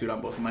Magus tattooed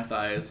on both of my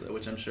thighs,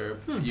 which I'm sure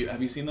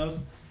have you seen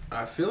those?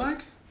 I feel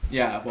like.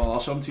 Yeah, well, I'll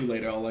show them to you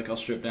later. I'll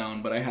strip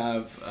down, but I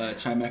have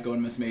Chimecho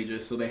and Miss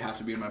Magus, so they have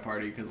to be in my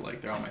party because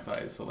like they're on my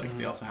thighs, so like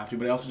they also have to.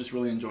 But I also just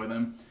really enjoy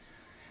them,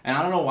 and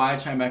I don't know why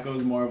Chimecho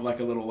is more of like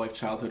a little like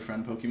childhood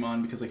friend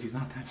Pokemon because like he's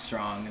not that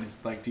strong and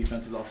his like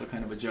defense is also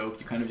kind of a joke.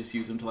 You kind of just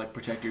use him to like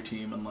protect your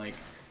team and like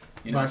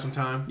you know Buy some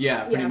time.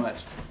 yeah, pretty Yeah.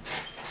 much.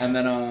 And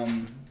then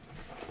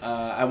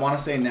I want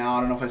to say now, I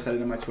don't know if I said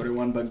it in my Twitter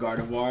one, but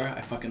Gardevoir.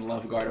 I fucking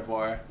love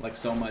Gardevoir like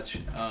so much.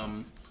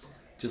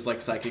 Just like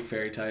psychic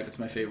fairy type, it's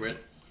my favorite,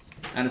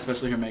 and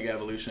especially her Mega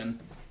Evolution.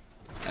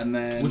 And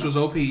then Which was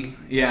OP.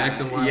 yeah,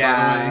 X and Y, by the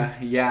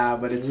way. yeah,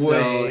 but it's still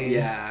Way.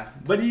 yeah.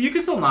 But you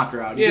can still knock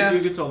her out. Yeah.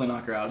 You could totally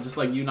knock her out. Just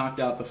like you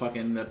knocked out the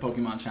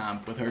Pokemon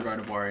champ with her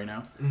Gardevoir, you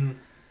know. Mhm.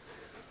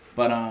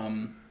 But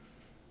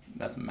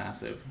that's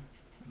massive.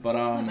 But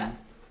Not bad.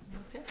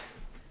 That's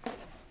good.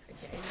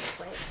 Okay,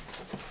 wait.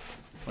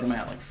 what am I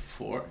at, like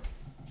 4?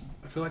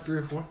 I feel like 3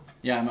 or 4.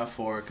 Yeah, I'm at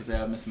 4 because I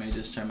have Miss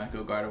Magus,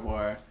 Chimecho,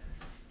 Gardevoir,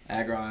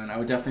 Aggron. I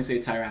would definitely say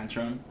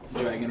Tyrantrum,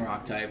 Dragon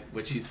Rock type,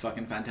 which he's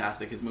fucking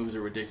fantastic. His moves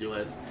are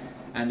ridiculous.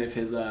 And if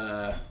his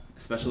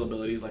special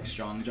abilities like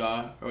Strong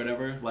Jaw or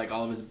whatever, like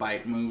all of his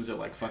bite moves are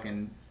like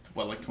fucking,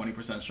 like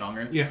 20%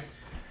 stronger. Yeah.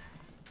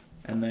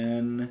 And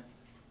then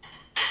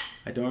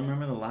I don't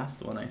remember the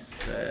last one I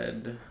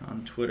said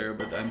on Twitter,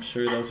 but I'm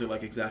sure those are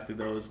like exactly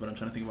those. But I'm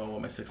trying to think about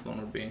what my sixth one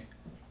would be.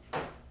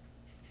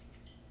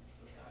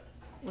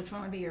 Which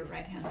one would be your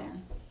right hand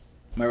man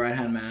My right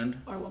hand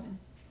man. or woman?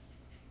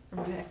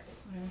 Or mix,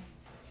 whatever.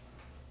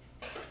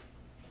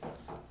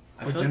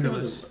 I Or feel like there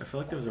was genderless. I feel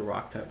like there was a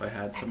rock type I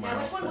had somewhere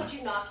Which else. one There. would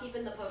you not keep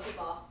in the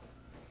Pokeball?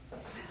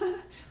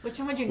 Which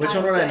one would you Which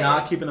not one would I say?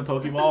 not keep in the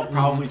Pokeball?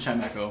 Probably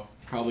Chimecho.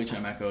 Probably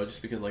Chimecho,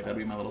 just because like that'd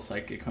be my little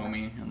psychic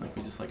homie, and like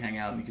we just like hang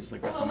out and you can just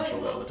like rest on my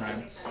shoulder all the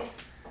time.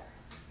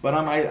 But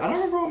I don't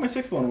remember what my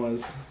sixth one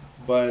was,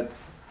 but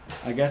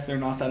I guess they're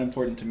not that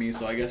important to me.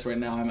 So I guess right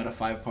now I'm at a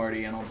 5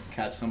 party and I'll just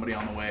catch somebody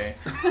on the way,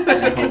 and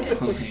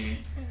hopefully,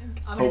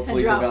 I'm gonna send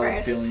hopefully you out develop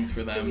first feelings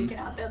for so them. you can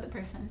out the other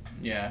person.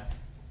 Yeah.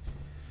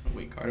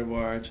 Wait,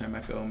 Gardevoir,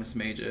 Chimecho,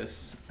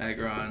 Mismagius,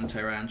 Aggron,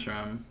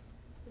 Tyrantrum.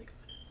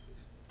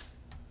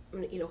 I'm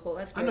gonna eat a whole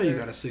ass I know you burger.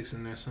 got a 6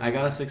 in there somewhere. I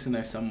got a 6 in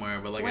there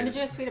somewhere, but like When I did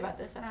you just, tweet about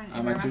this? I don't I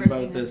even might remember tweet about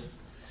seeing this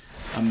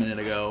a minute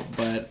ago,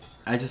 but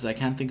I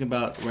can't think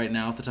about right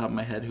now off the top of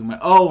my head who my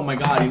oh my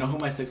god, you know who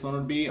my sixth one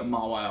would be?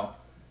 Mawile.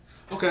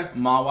 Okay.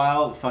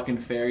 Mawile, fucking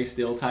fairy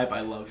steel type.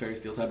 I love fairy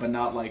steel type, but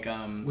not like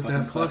With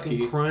that fucking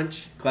Klefki.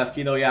 crunch.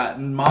 Klefki though, yeah.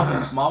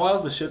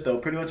 Mawile's the shit though.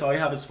 Pretty much all you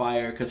have is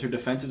fire because her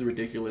defense is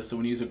ridiculous. So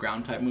when you use a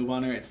ground type move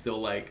on her, it's still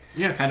like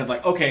Yeah. kind of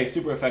like okay,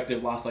 super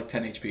effective. Lost like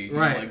 10 HP. You know,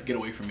 Right. like get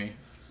away from me.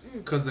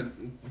 Because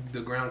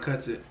the ground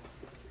cuts it.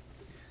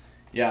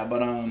 Yeah,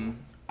 but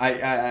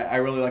I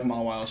really like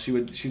Mawile.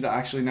 She's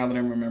actually, now that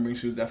I'm remembering,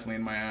 she was definitely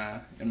in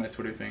my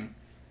Twitter thing.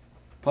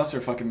 Plus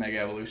her fucking Mega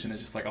Evolution is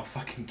just like, I'll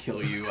fucking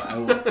kill you. I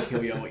will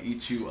kill you. I will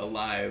eat you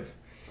alive.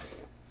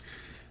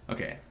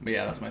 Okay, but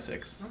yeah, that's my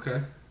 6. Okay.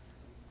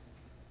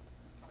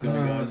 Do you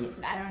wanna go as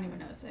I don't even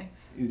know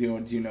 6.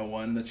 do you know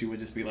one that you would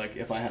just be like,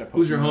 if I had a Pokemon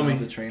Who's your homie?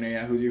 as a trainer?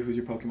 Yeah, who's your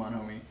Pokemon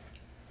homie?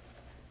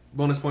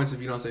 Bonus points if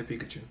you don't say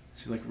Pikachu.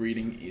 She's like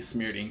reading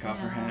smeared ink off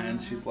her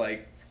hand. She's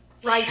like,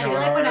 Right, I feel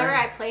like whenever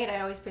I played, I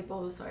always picked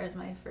Bulbasaur as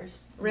my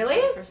first Really?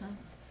 person.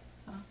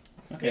 So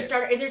okay,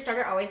 Is your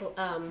starter always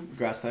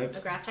grass a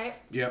types. grass type?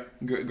 Yep.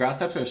 Grass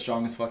types are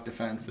strong as fuck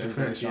defense. They're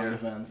very Defense, strong yeah.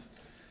 defense.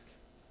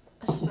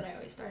 that's just what I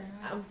always started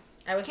with.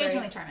 I was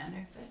Occasionally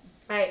Charmander,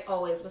 but I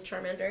always was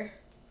Charmander.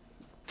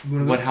 You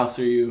wanna go? What house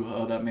are you?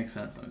 Oh, that makes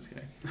sense. I'm just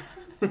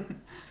kidding.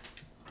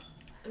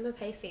 I'm a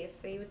Pisces,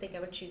 so you would think I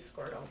would choose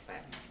Squirtle,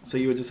 but So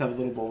you would just have a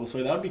little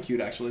Bulbasaur. That would be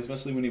cute, actually,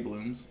 especially when he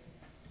blooms.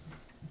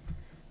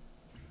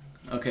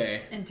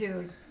 Okay.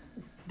 into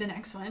the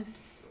next one.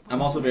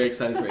 I'm also very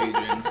excited for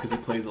Adrian's because he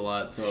plays a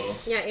lot, so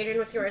yeah, Adrian,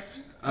 what's yours?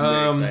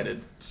 I'm very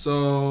excited.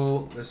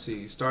 So let's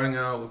see. Starting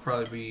out would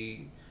probably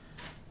be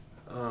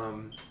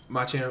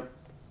Machamp.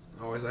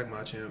 I always like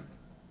Machamp.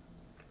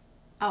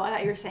 Oh, I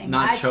thought you were saying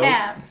Not choke?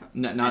 Machamp.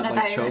 Not And I like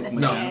thought you were choke,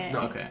 gonna No, say- Machamp. no.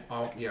 Okay.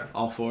 All, yeah.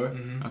 All 4?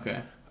 Mhm.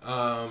 Okay.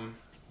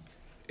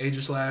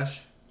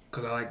 Aegislash,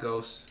 because I like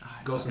Ghost.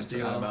 I Ghost and fucking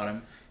forgot Steel. about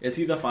him. Is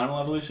he the final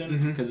evolution?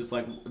 Mhm. Because it's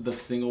like the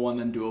single one,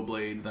 then dual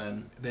blade,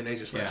 then Then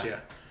Aegislash, Yeah.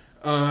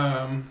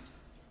 yeah.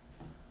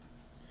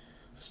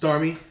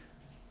 Starmie.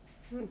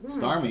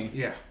 Starmie.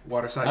 Yeah.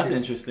 Water Psychic. That's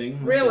interesting.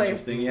 That's Really?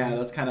 interesting. Yeah,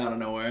 that's kind of out of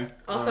nowhere.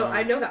 Also,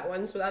 I know that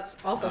one, so that's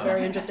also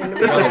very interesting to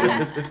me.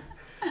 Relevant.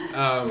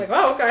 I'm like,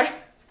 oh, okay.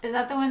 Is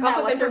that the one that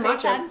Also what's same her for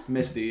face Machamp. had?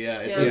 Misty, yeah.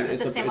 It's, Yeah. a- It's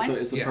it's, the the, same it's, one?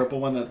 the, it's the Yeah. purple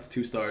one that's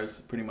 2 stars,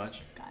 pretty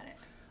much. Got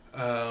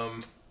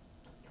it.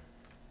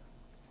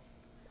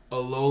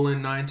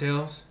 Alolan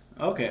Ninetales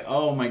Okay.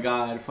 Oh my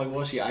god. Fuck, what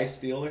was she? Ice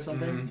Steel or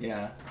something? Mhm.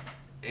 Yeah.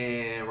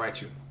 and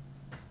Raichu.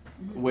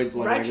 With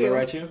like Raichu.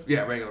 regular Raichu?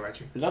 Yeah, regular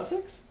Raichu. Is that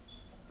 6?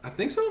 I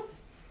think so.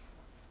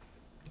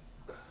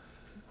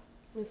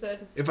 You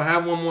said If I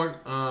have one more,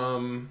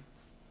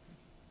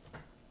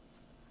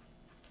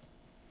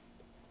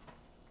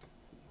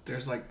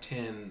 there's like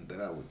 10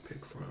 that I would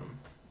pick from.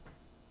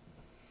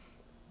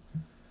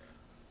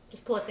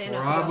 just pull it down.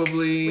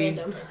 Probably.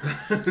 Random.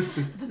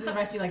 The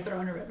rest you like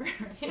throw in a river.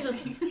 Or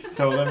something.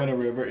 Throw them in a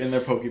river in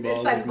their Pokeballs,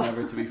 Inside like ball.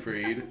 never to be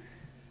freed.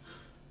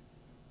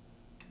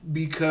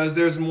 Because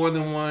there's more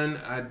than one,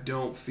 I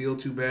don't feel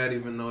too bad,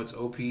 even though it's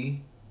OP.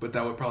 But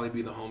that would probably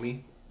be the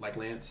homie, like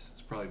Lance.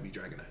 It's probably be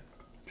Dragonite.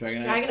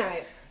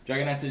 Dragonite.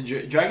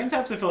 Dragonite. Dragon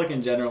types I feel like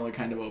in general are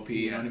kind of OP,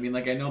 you know Yeah. what I mean?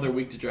 Like I know they're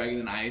weak to Dragon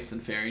and Ice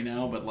and Fairy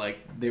now, but like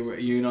they were,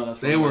 you know, that's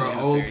They why were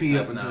have OP fairy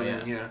up types until now,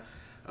 then, yeah.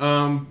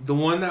 The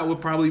one that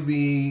would probably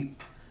be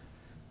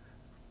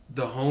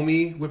the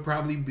homie would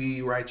probably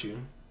be Raichu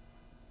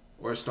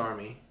or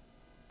Starmie.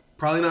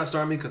 Probably not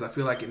Starmie because I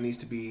feel like it needs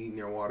to be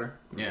near water.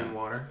 Yeah. In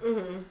water.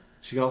 Mm-hmm.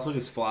 She could also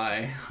just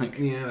fly. Like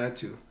Yeah, that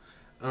too.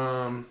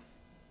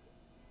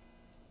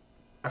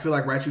 I feel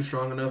like Raichu's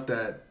strong enough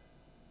that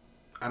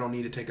I don't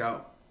need to take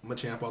out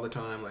Machamp all the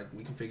time. Like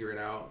we can figure it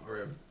out,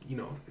 or you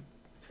know,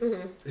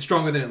 Mm-hmm. it's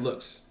stronger than it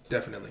looks,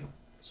 definitely.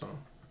 So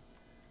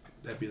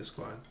that'd be the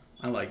squad.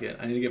 I like it.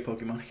 I need to get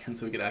Pokemon again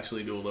so we could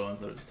actually duel though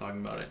instead of just talking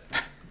about it.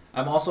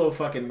 I'm also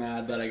fucking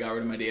mad that I got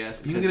rid of my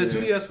DS. You can get a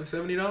 2DS for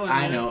 $70.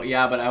 I man. know,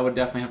 yeah, but I would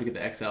definitely have to get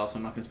the XL, so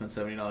I'm not gonna spend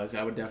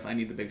 $70. I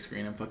need the big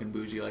screen. I'm fucking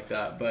bougie like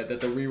that. But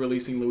that they're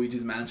re-releasing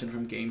Luigi's Mansion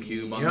from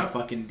GameCube on the Yep.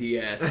 fucking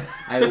DS,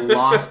 I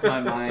lost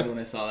my mind when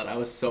I saw that. I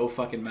was so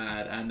fucking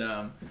mad. And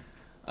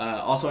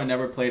also, I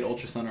never played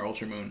Ultra Sun or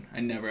Ultra Moon.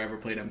 I never ever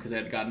played them because I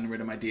had gotten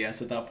rid of my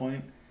DS at that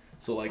point.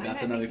 So like Why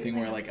that's did I another think you thing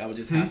where played like I would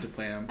just have to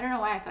play them. I don't know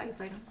why I thought you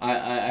played them. I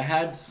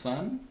had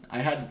Sun. I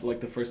had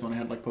like the first one. I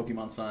had like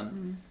Pokemon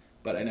Sun,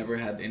 but I never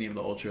had any of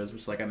the Ultras,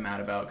 which like I'm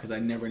mad about because I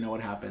never know what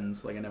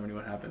happens. Like I never knew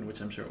what happened,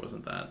 which I'm sure it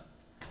wasn't that.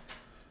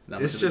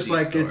 It's just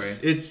like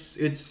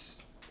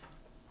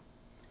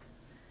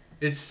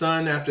it's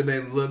Sun after they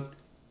looked.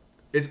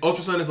 It's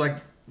Ultra Sun is like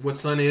what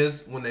Sun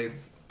is when they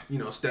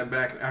step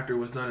back after it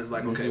was done. It's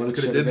like This is okay, what we it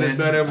could have should've did this been.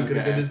 better. We could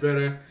have Okay. did this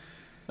better.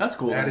 That's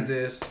cool. Added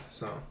this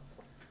so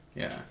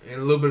Yeah,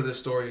 and a little bit of the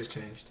story has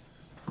changed.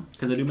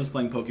 because I do miss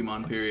playing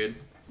Pokemon. Period.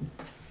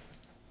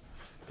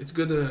 It's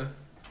good to.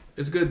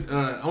 It's good.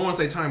 I don't want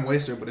to say time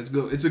waster, but it's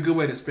good. It's a good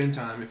way to spend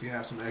time if you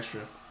have some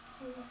extra.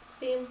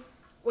 See?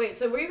 Wait,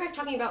 so were you guys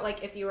talking about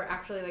like if you were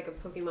actually like a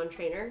Pokemon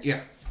trainer?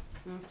 Yeah.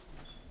 You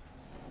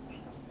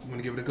want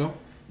to give it a go?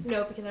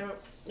 No, because I don't.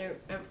 No,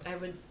 I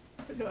would.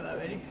 I don't know that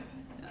many.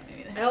 Not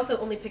me either. I also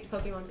only picked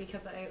Pokemon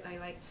because I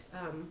liked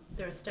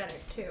their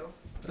aesthetic too.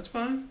 That's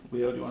fine.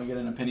 Leo, do you want to get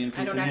an opinion I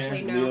piece don't in actually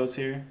here? know. Leo's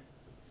here.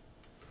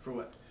 For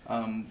what?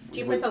 Do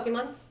you play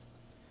Pokemon?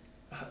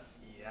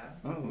 Yeah.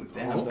 Oh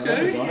damn!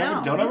 Okay.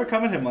 Don't ever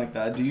come at him like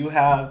that. Do you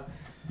have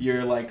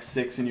your like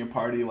 6 in your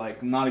party?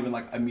 Like not even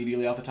like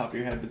immediately off the top of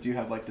your head, but do you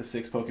have like the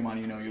 6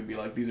 Pokemon you'd be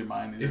like, these are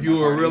mine. These If are you my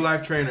were a party? real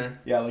life trainer,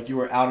 Yeah, like you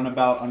were out and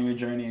about on your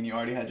journey and you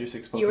already had your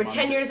 6 Pokemon. You were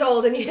 10 years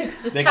old and it's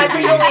just They time could for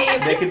you to be.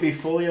 leave. They could be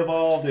fully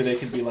evolved, or they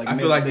could be like. I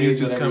feel like mid-stage,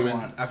 Mewtwo's whatever you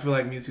coming. want. I feel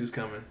like Mewtwo's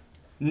coming.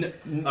 No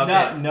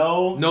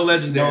No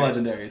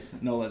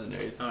legendaries. No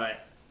legendaries. All right.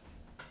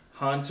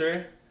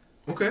 Haunter,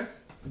 Okay.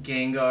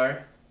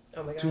 Gengar,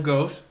 Oh my god. 2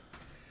 ghosts.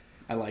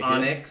 I like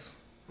Onyx,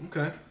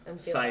 Okay. I'm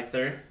feeling-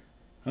 Scyther,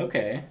 it.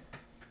 Okay.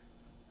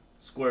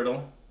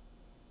 Squirtle,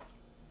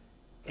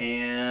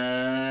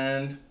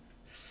 and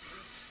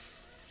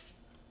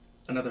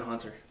another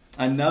Haunter.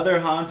 Another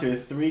Haunter,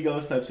 3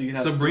 ghost types. So you can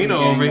have Sabrina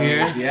 3 over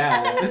Gengars. here.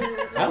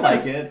 Yeah, I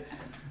like it.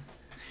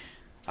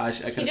 I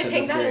He could have just said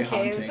hangs that's out in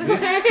very caves.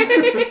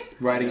 haunting.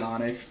 Riding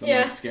Onyx and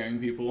Yeah. like scaring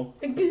people.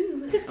 I'm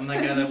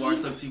that guy that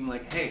walks up to you and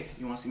like, hey,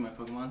 you want to see my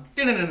Pokemon?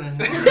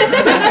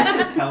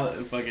 Hell,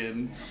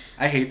 fucking,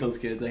 I hate those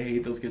kids. I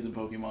hate those kids in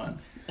Pokemon.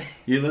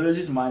 You're literally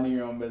just minding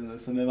your own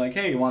business, and they're like,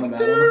 "Hey, you want a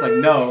battle?" And it's like,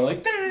 "No."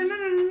 Like,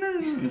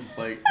 it's just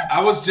like,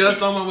 I was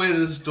just on my way to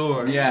the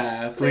store.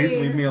 yeah, please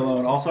leave me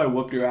alone. Also, I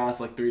whooped your ass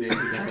like 3 days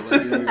ago.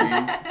 Like, you know what I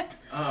mean?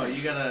 Oh,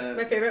 you got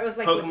My a favorite was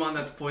like Pokemon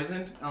that's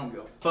poisoned? I don't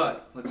go,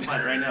 fuck. Let's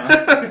fight right now.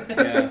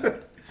 Yeah.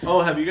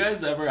 Oh, have you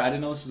guys ever? I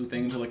didn't know this was a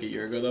thing until like a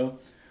year ago though.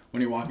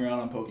 When you're walking around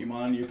on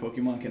Pokemon, your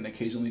Pokemon can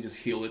occasionally just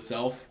heal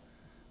itself.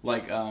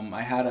 Like,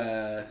 I had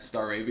a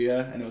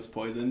Staravia and it was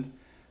poisoned,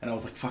 and I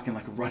was like fucking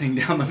like running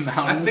down the mountain.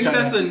 I think trying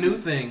that's to- a new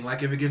thing.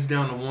 Like if it gets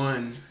down to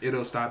 1,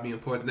 it'll stop being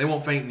poisoned. They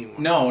won't faint anymore.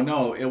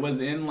 No, it was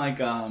in like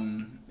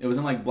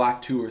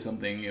Black 2 or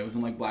something. It was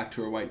in like Black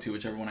 2 or White 2,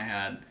 whichever one I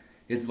had.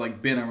 It's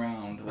like been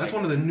around. Like, That's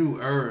one of the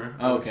newer.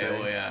 I would okay, say.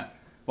 well yeah.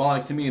 Well,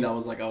 like to me that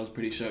was like I was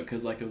pretty shook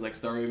because like it was like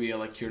Staravia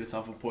like cured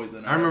itself of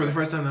poison. I remember the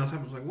first time that was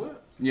happening. I was like,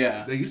 what?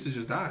 Yeah, They used to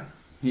just die.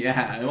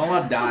 yeah. It will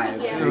not die.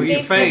 yeah. You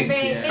They- faint.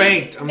 they Yeah.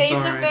 Faint. I'm they used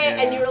to sorry. faint,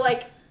 and Yeah.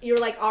 you were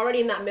like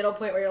already in that middle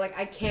point where you're like,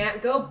 I can't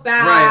go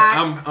back.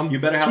 Right. I'm You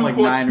better have, like,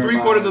 9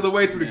 3/4 of the revives.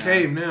 way through the Yeah.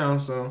 cave now,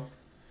 so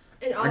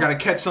And I gotta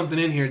catch something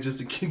in here just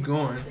to keep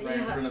going. Right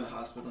in Yeah. front of the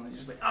hospital. And you're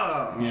just like,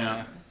 oh.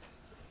 Yeah.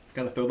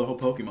 Gotta throw the whole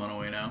Pokemon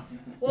away now.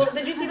 Well,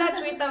 did you see that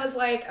tweet that was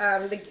like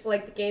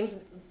the games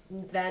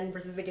then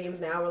versus the games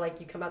now, where like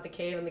you come out the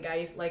cave and the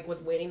guy like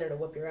was waiting there to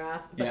whoop your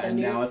ass, but Yeah, then and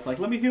you now it's like,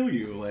 let me heal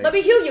you. Like, let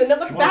me heal you, and then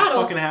let's you want battle.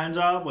 a fucking hand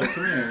job? Like,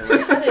 come here.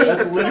 Like,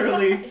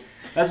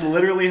 that's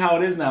literally how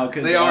it is now.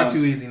 Cause, They are too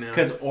easy now.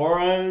 Because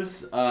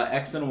auras,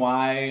 X and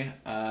Y,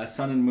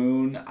 Sun and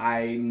Moon,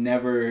 I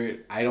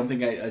don't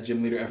think a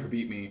gym leader ever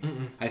beat me.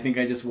 I think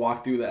I just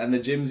walked through that. And the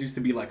gyms used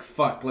to be like,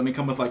 fuck, let me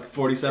come with like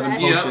 47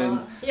 Stress.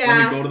 potions. Yeah.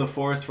 Let me go to the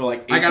forest for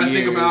like 8 I gotta years.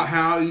 think about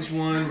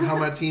how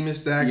my team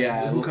is stacked.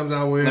 Yeah. Who comes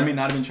out where? Let me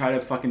not even try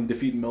to fucking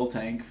defeat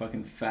Miltank,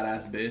 fucking fat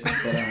ass bitch.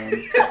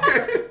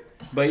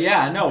 But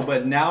yeah, no,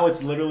 but now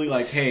it's literally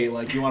like, hey,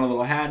 like, you want a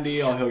little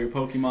handy? I'll heal your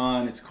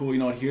Pokemon. It's cool. You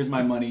know what? Here's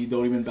my money.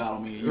 Don't even battle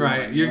me.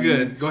 Right, You you're know what I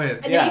mean? good. Go ahead.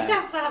 And Yeah. they used to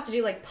also have to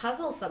do like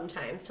puzzles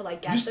sometimes to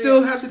like get You through.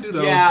 still have to do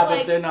those. Yeah, Like,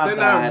 but they're not they're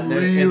that. not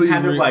It's really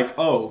kind of real. like,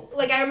 oh,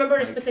 Like I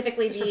remember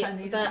specifically Just for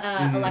funsies.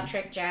 the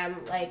electric gem.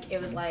 Like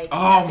it was like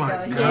Oh you my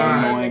had to go God. here, that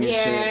was and then annoying as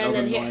here, shit. That and was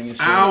then here. annoying as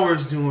shit.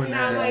 Hours doing Oh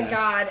that. my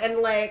god! And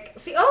like,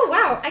 see, oh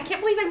wow! I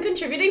can't believe I'm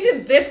contributing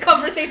to this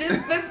conversation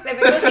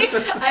specifically.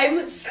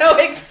 I'm so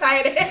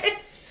excited.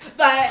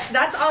 But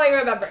that's all I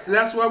remember. So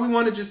that's why we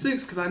wanted your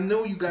 6, because I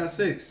know you got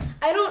 6.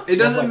 I don't. It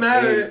doesn't like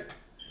matter.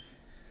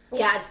 8.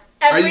 Yeah, it's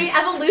Every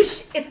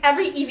evolution, it's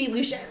every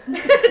evolution.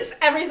 It's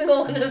every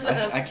single one of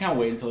them. I can't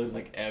wait until there's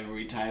like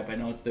every type. I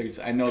know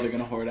I know they're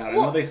gonna hoard out. I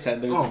know they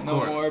said there's of no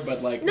course. more,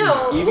 but like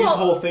No, Eevee's well-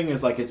 whole thing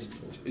is like its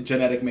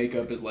genetic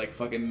makeup is like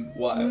fucking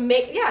what?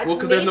 Yeah, Well,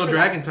 because there's no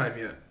dragon type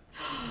yet,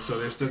 so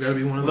there's still gotta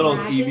be one of Little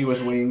those Eevee with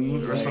type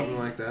wings, or like- something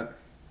like that.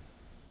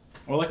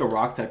 or like a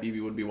rock type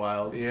Eevee would be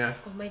wild. Yeah.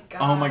 Oh my god.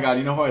 Oh my god,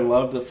 you know who I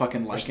loved? The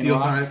fucking Or steel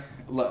Lycanroc. type.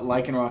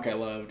 Lycanroc I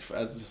loved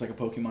as just like a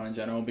Pokemon in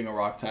general, being a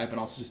rock type and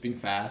also just being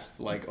fast.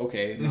 Like,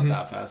 okay, Mm-hmm. not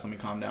that fast, let me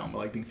calm down, but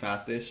like being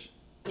fast-ish.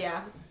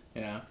 Yeah.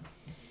 Yeah.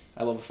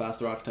 I love a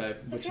fast rock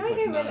type, I which feel is like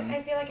like I would. none.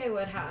 I feel like I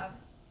would have,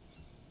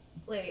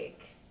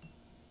 like,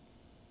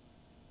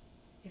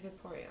 a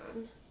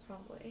Vaporeon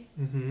probably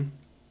Mm-hmm.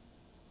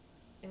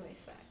 in my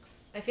sex.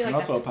 I feel like I'm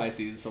also a that's.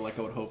 Pisces, so like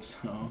I would hope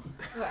so.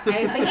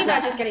 I was thinking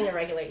about just getting a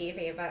regular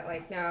Eevee, but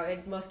like no,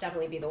 it'd most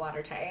definitely be the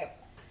water type.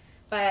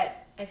 But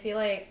I feel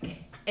like,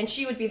 and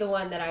she would be the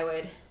one that I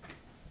would,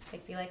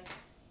 like, be like,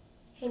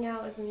 hang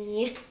out with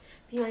me,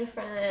 be my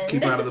friend.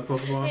 Keep out of the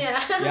Pokeball.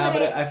 Yeah. Yeah,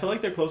 but I feel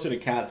like they're closer to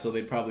cats, so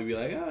they'd probably be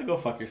like, oh, go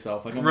fuck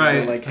yourself. Like, I'm Right.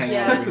 gonna, like hang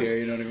out Yeah. over here,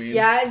 you know what I mean?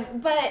 Yeah,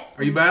 but.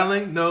 Are you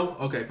battling? No.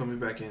 Okay, put me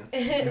back in.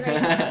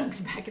 Right.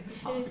 Be back in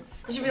the ball.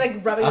 You should be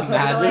like rubbing the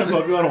Imagine a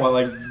Pokemon. Pokemon one,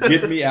 like,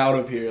 get me out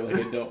of here.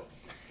 Like, I don't.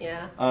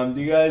 Yeah.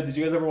 Did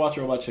you guys ever watch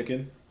Robot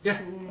Chicken? Yeah.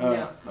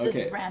 No. Just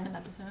Okay. random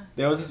episode.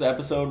 There was this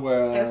episode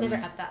where I was never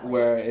at that one.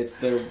 where it's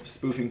they're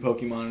spoofing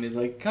Pokemon and he's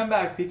like, "Come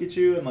back,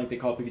 Pikachu!" and like they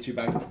call Pikachu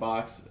back to the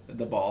box.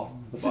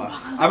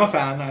 I'm a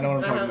fan. I know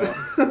what I'm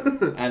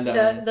talking about. And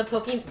The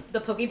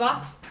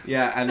Pokebox.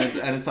 yeah, and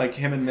it's like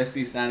him and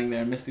Misty standing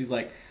there. And Misty's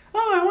like,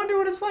 "Oh, I wonder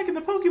what it's like in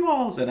the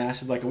Pokeballs." And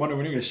Ash is like, "I wonder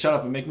when you're gonna shut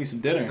up and make me some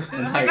dinner."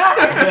 And like,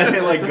 and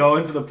they like go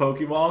into the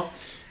Pokeball.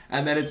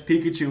 And then it's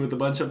Pikachu with a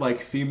bunch of like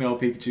female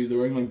Pikachus. They're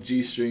wearing like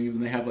G-strings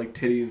and they have like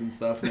titties and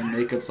stuff and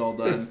their makeup's all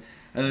done.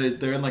 And then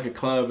they're in like a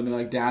club and they're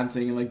like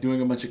dancing and like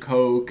doing a bunch of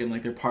coke and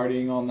like they're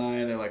partying all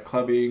night. They're like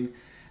clubbing.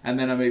 And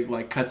then it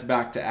like cuts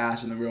back to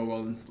Ash in the real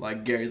world and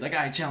like Gary's like,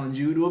 "I challenge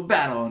you to a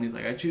battle." And he's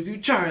like, "I choose you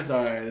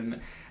Charizard." And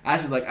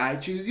Ash is like, "I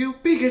choose you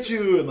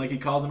Pikachu." And like he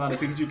calls him out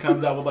and Pikachu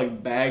comes out with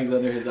like bags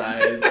under his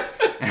eyes.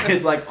 And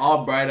it's like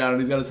all bright out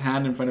and he's got his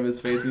hand in front of his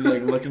face. And he's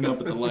like looking up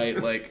at the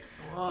light like,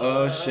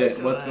 oh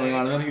shit, what's going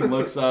on? And then he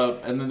looks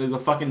up, and then there's a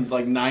fucking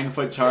like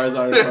 9-foot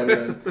Charizard in front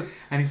of him,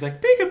 and he's like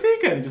Pika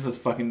Pika, and he just has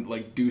fucking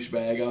like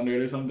douchebag under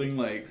it or something,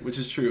 like, which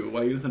is true.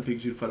 Why you doesn't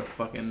Pikachu to fight a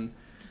fucking?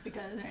 Just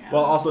because.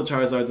 Well, also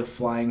Charizard's a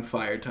flying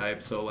fire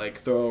type, so like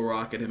throw a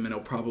rock at him and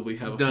he'll probably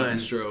have a Done. fucking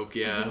stroke.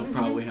 Yeah, he'll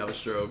probably have a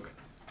stroke.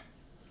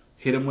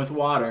 Hit him with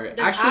water. Did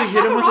Actually, Ash hit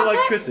have him a with rock type?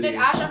 electricity. Did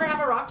Ash ever have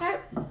a rock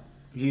type?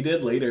 He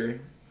did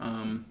later.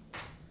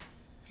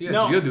 He had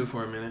No. Geodude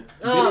for a minute.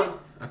 Oh,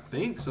 I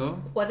think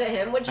so. was it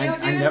him with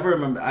Geodude? I never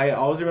remember. I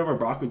always remember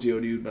Brock with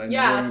Geodude, but I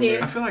Yeah, never see.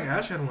 remember. I feel like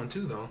Ash had one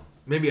too, though.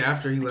 Maybe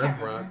after he left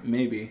Brock.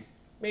 Maybe.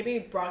 Maybe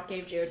Brock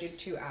gave Geodude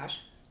to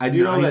Ash. I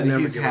do No, know he'd that never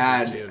he's give up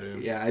had, on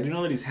Geodude. yeah, I do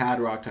know that he's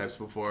had rock types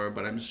before,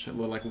 but I'm just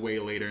like way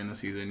later in the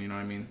season. You know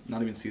what I mean?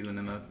 Not even season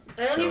in the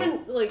I don't show.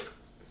 even like.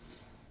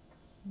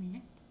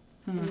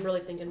 I'm really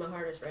thinking my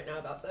hardest right now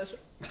about this.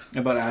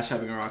 About Ash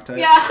having a rock type.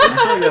 Yeah. I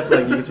feel like that's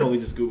like you can totally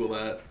just Google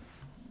that,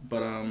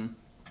 but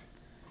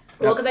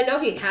Well, because I know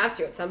he has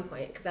to at some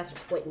point, because that's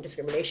just blatant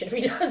discrimination if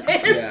he doesn't.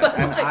 yeah, But,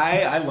 and like,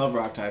 I love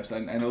rock types. I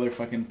know they're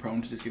fucking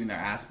prone to just getting their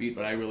ass beat,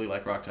 but I really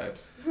like rock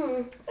types. I feel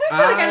like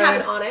I'd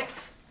have an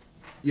Onyx.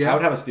 I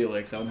would have a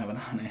Steelix. I wouldn't have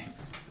an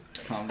Onyx.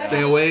 Calm down.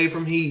 Stay away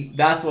from heat.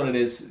 That's what it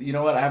is. You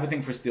know what? I have a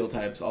thing for steel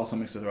types, also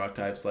mixed with rock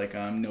types, like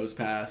Nose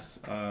Pass,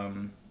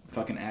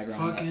 fucking Aggron.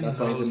 Fucking That's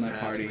why he's in my Nosepass,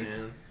 party.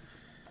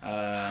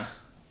 man.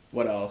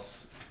 What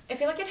else? I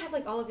feel like I'd have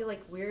like all of you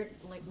like weird,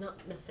 like not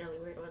necessarily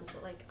weird ones,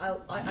 but like I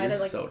You're either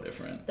like so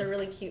different. the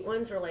really cute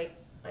ones or like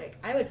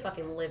I would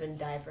fucking live and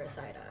die for a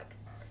Psyduck.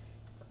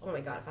 Oh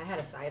my god, if I had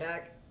a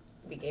Psyduck,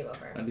 it'd be game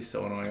over. That'd be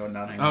so annoying. I would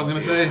not hang I was out gonna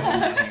with say. you. I would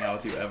not hang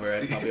out with you ever.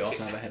 I'd probably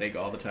also have a headache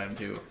all the time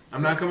too.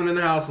 I'm not coming in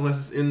the house unless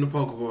it's in the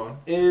Pokeball.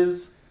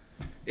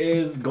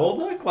 Is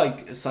Golduck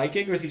like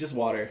psychic or is he just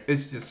water?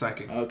 It's just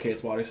psychic. Okay,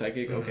 it's water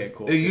psychic. Okay,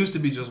 cool. It used to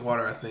be just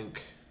water, I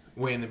think,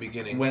 way in the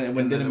beginning. when And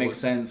then didn't it make was-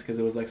 sense because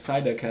it was like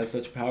Psyduck has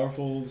such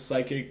powerful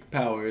psychic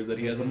powers that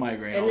he has a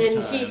migraine And all then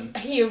the time.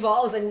 he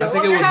evolves and no I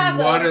think it longer was has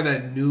them. water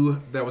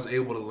that was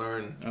able to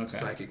learn Okay.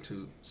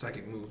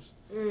 psychic moves.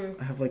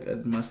 I have like a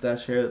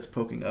mustache hair that's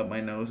poking up my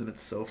nose and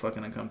it's so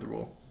fucking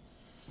uncomfortable.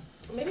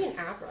 Maybe an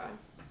Abra.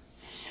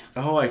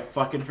 Oh, I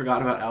fucking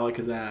forgot about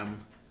Alakazam.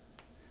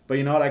 But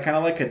you know what? I kind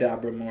of like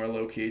Kadabra more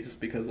low key, just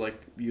because like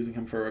using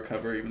him for a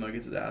recover, even though he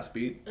gets his ass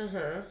beat.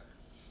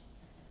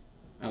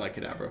 I like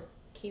Kadabra.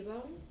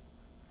 Kibo.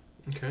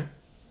 Okay.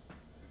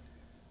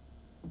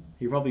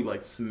 He probably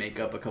like make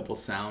up a couple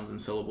sounds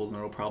and syllables, and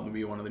it'll probably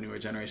be one of the newer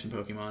generation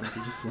Pokemon. If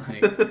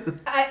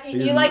he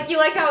just like You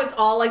like how it's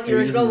all like the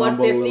Maybe just original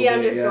mumble a 150. little I'm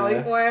bit, just yeah.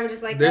 going for it. I'm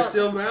just like They're oh,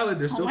 still valid.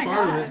 They're still my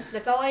part God. of it.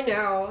 That's all I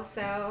know.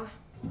 So,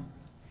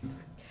 and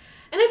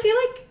I feel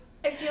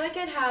like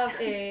I'd have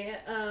a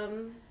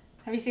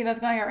Have you seen those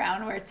going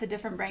around where it's a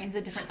different brains,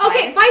 a different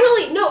Okay, size?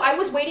 finally. No, I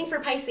was waiting for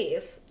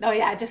Pisces. Oh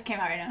yeah, it just came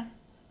out right now.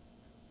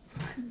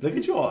 Look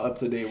at you all up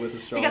to date with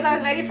astrology. Because I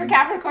was waiting for names.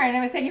 Capricorn and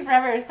it was taking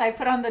forever, so I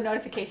put on the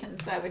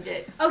notifications so I would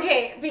get.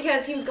 Okay,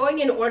 because he was going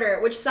in order,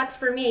 which sucks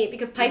for me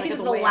because Pisces like is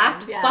a the whale,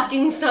 last yeah.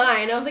 fucking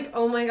sign. I was like,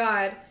 oh my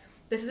god,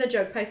 this is a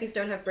joke. Pisces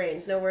don't have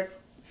brains, no words,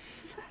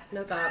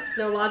 no thoughts,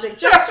 no logic.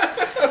 Just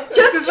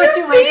This is what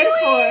you waited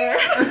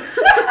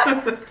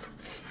for.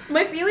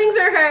 My feelings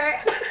are hurt.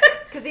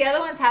 Because the other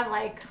ones have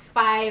like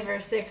 5 or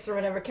 6 or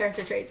whatever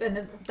character traits,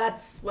 and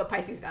that's what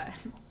Pisces got.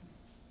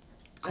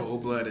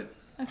 Cold-blooded.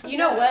 You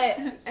know what?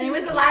 And it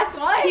was the last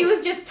one. He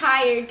was just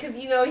tired because,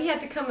 you know, he had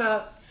to come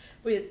up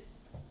with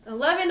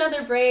 11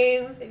 other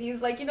brains. And he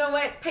was like, you know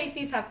what?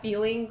 Pisces have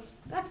feelings.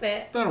 That's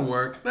it. That'll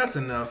work. That's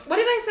enough. What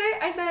did I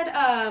say? I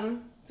said,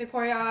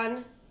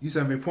 Vaporeon, You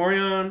said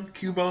Vaporeon,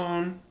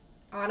 Cubone,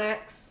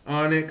 Onyx,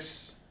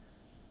 Onyx,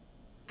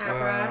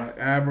 Abra.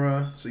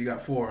 Abra. So you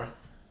got 4. I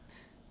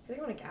think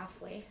I want a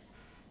Ghastly.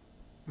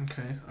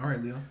 Okay. All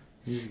right, Leo.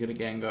 You just get a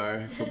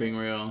Gengar for being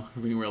real. For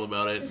being real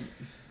about it.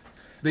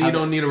 Then you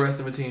don't need the rest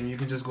of a team. You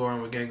can just go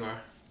around with Gengar.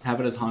 Have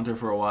it as Haunter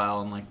for a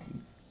while and like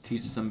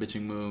teach some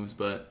bitching moves,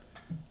 but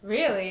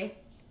Really?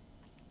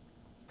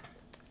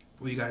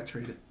 Well, you got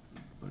traded.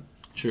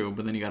 true.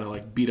 But then you gotta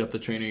like beat up the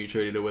trainer you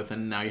traded it with,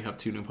 and now you have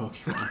 2 new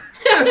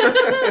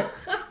Pokemon.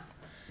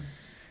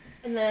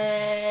 And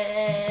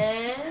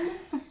then...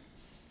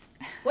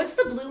 What's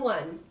the blue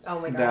one? Oh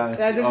my god.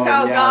 That- Oh,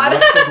 yeah, god.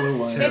 what's the blue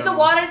one? It's a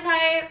water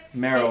type.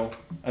 Meryl,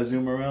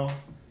 Azumarill.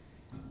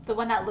 the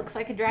one that looks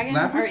like a dragon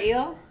Lapras? or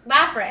eel.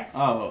 Lapras.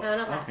 Oh, No,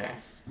 not okay.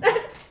 Lapras.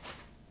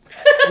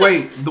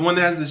 Wait, the one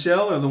that has the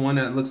shell or the one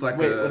that looks like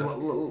Wait, a...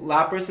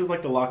 Lapras is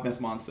like the Loch Ness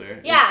monster.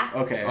 Yeah.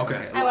 Okay.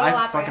 Okay. I want a I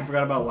Lapras. fucking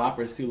forgot about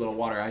Lapras too. Little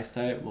water ice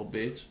type, little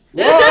bitch.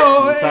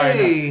 Whoa, Sorry,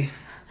 hey!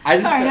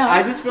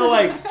 I just feel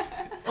like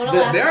I want a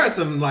Lapras. There are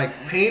some, like,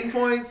 pain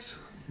points.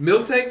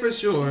 Miltank for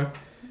sure.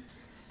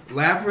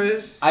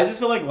 Lapras. I just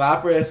feel like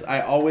Lapras,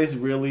 I always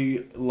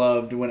really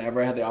loved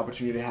whenever I had the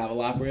opportunity to have a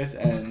Lapras,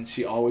 and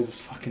she always was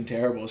fucking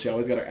terrible. She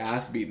always got her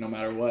ass beat no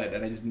matter what,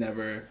 and I just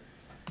never.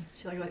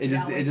 She like let It you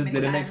just down it way just too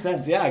many didn't make times.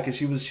 sense. Yeah, because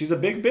she's a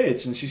big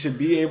bitch, and she should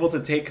be able to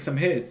take some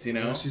hits. You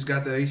know. She's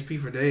got the HP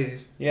for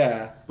days,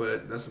 Yeah.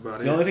 but that's about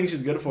The it. only thing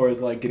she's good for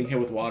is like getting hit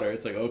with water.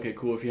 It's like, okay,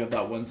 cool. If you have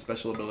that one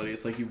special ability,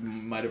 it's like you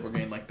might have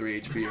regained like 3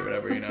 HP or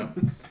whatever, you know.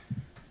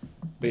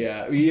 But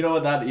yeah, you know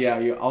what that?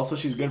 Yeah, also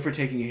she's good for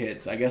taking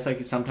hits. I guess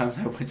like sometimes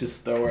I would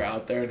just throw her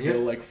out there and Yeah.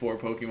 heal like 4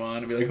 Pokemon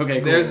and be like,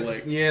 okay, cool. There's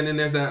Like and then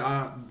there's that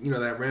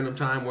that random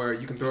time where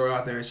you can throw her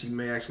out there and she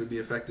may actually be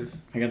effective.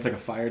 against like a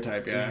fire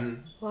type, yeah. Mhm.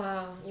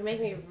 Wow, you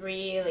make me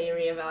really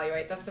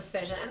reevaluate this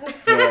decision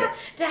Yeah.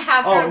 to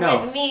have Oh, her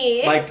no. with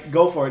me. Like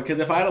go for it, because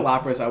if I had a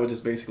Lapras, I would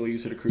just basically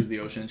use her to cruise the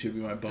ocean. She'd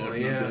be my boat. Oh, And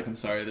I'd yeah. be like, I'm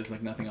sorry, there's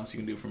like nothing else you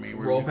can do for me.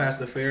 We're Roll past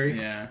the ferry.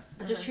 Yeah.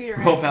 I'll just treat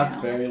her Roll right, past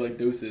you the know? ferry like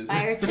deuces. Buy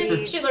her she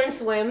treats. learned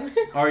swim.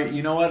 Or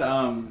you know what?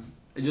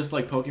 Just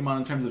like Pokemon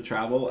in terms of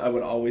travel, I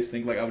would always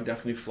think like I would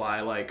definitely fly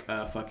like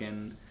a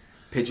fucking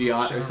Pidgeot Shit,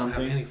 I or don't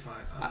something. have any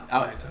fire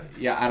type.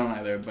 Yeah, I don't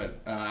either, but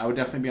I would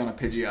definitely be on a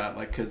Pidgeot,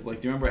 like, cause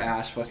like, do you remember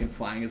Ash fucking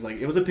flying? Is like,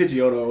 it was a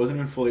Pidgeotto, it wasn't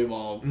even fully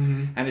evolved,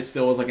 Mhm. and it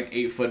still was like an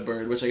 8-foot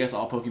bird, which I guess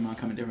all Pokemon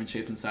come in different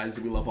shapes and sizes.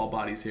 We love all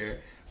bodies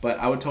here, but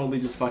I would totally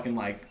just fucking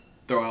like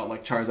throw out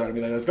like Charizard and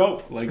be like, let's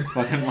go, like just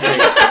fucking like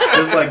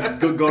just like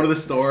go to the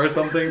store or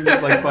something,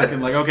 just like fucking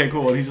like okay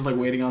cool, and he's just like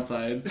waiting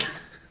outside.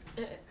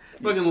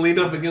 Fucking leaned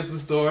up against the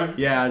store.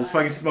 Yeah, just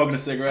fucking smoking a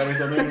cigarette or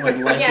something, like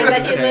lights Yeah, it that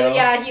with he his tail.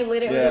 lit. He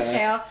lit it with Yeah. his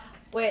tail.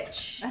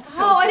 Which That's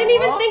so I didn't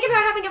even cool. think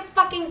about having a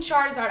fucking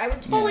Charizard. I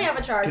would totally have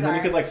a Charizard. Because then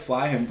you could like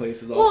fly him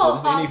places also. well,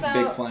 Just any also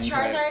big flying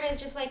type. Charizard is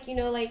just like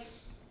like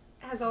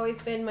has always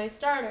been my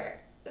starter.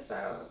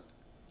 So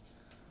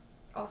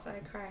also I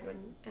cried when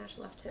Ash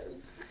left him.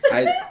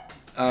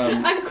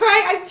 I'm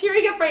crying. I'm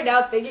tearing up right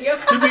now thinking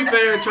of. To be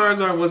fair,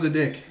 Charizard was a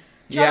dick.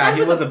 Yeah, Charizard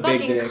he was a big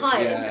fucking dick.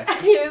 cunt.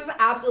 Yeah. He was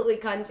absolutely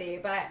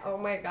cunty, but oh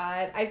my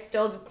god, I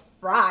still just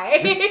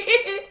cry.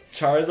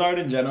 Charizard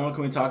in general,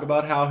 can we talk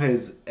about how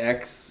his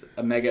ex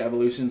Mega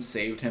Evolution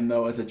saved him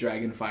though as a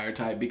Dragon Fire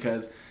type?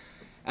 Because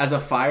as a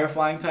fire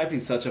flying type,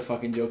 he's such a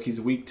fucking joke.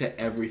 He's weak to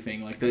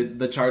everything. Like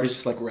the chart is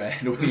just like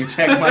red. When you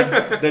check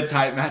like the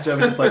type matchup,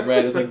 it's just like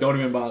red. It's like don't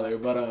even bother.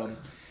 But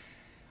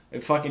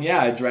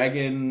a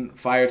Dragon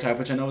Fire type,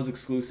 which I know was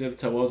exclusive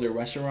to what was it,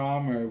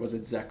 Reshiram or was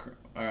it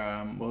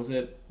what was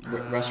it?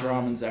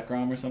 Reshiram and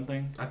Zekrom or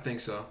something? I think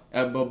so.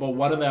 But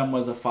one of them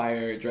was a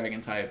fire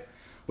dragon type,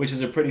 which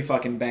is a pretty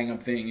fucking bang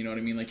up thing. You know what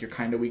I mean? Like you're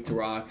kind of weak to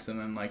rocks, and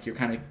then like you're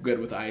kind of good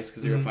with ice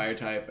because you're a fire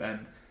type.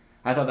 And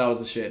I thought that was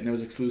the shit, and it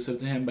was exclusive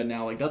to him. But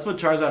now like that's what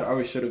Charizard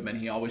always should have been.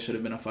 He always should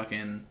have been a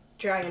fucking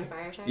Dragon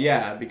Fire type.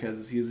 yeah,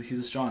 because he's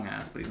a strong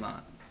ass, but he's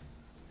not.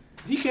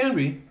 He can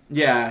be.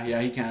 Yeah,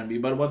 he can be.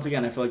 But once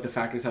again, I feel like the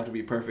factors have to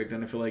be perfect,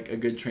 and I feel like a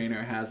good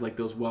trainer has like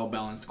those well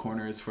balanced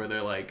corners for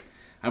their like.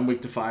 I'm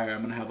weak to fire.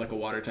 I'm gonna have like a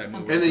water type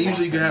move. And then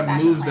usually you can have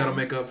Back moves up. that'll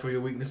make up for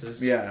your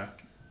weaknesses. Yeah.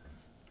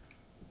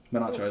 But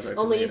not Charizard. 'cause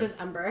Only I hate uses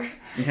Ember.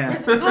 it.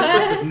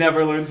 Yeah.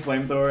 Never learns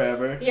Flamethrower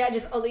ever. Yeah,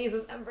 just only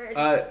uses Ember.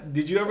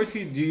 Did you ever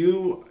teach? Do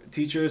you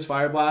teach yours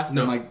Fire Blast?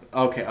 No. And like,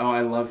 okay. Oh,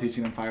 I love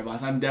teaching them Fire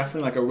Blast. I'm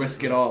definitely like a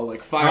risk it all.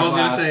 Like Fire I was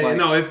Blast. gonna say like,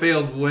 no, it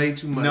fails way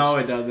too much. No,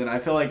 it doesn't. I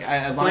feel like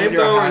as long as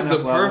you're a Flamethrower high is the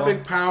enough level-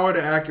 perfect power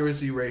to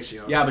accuracy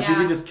ratio. Yeah, but you Yeah.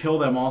 can just kill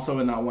them also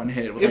in that one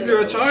hit. with If like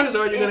you're a the-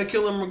 Charizard, you're gonna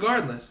kill him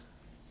regardless.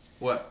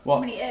 What? Well,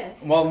 many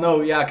ifs. well,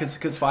 no, yeah,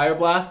 because Fire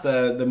Blast,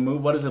 the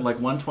move, what is it, like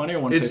 120 or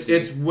 150?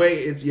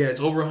 It's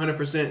over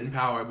 100% in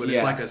power, but Yeah.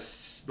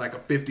 it's like a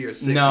 50 or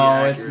 60 No,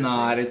 accuracy. it's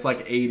not. It's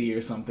like 80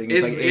 or something.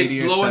 It's like 80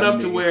 it's or low enough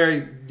to 70.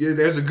 where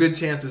there's a good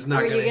chance it's not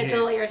Where gonna you get hit.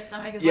 to your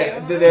stomach is Yeah,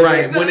 like, there-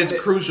 Right, when it's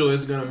crucial,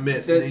 it's gonna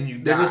miss, and then you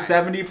die. There's a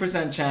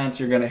 70% chance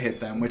you're gonna hit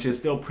them, which is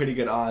still pretty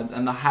good odds.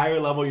 And the higher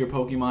level your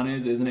Pokemon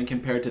is, isn't it,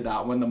 compared to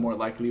that one, the more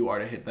likely you are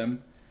to hit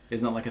them?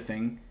 Isn't that like a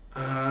thing?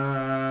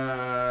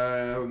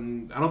 I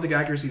don't think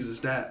accuracy is a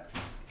stat.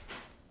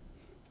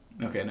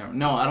 Okay,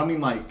 no, I don't mean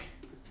like.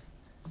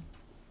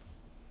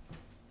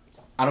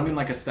 I don't mean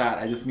like a stat.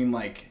 I just mean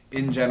like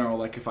in general.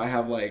 Like if I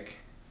have like,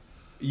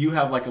 you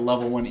have like a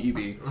level 1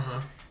 Eevee,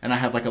 and I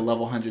have like a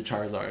level 100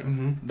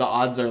 Charizard. The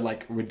odds are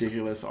like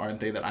ridiculous, aren't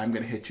they? That I'm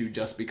gonna hit you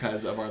just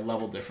because of our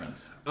level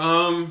difference.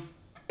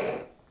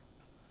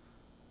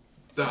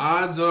 The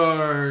odds are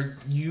Or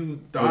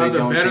odds they are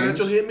don't better change? that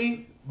you'll hit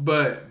me,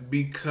 but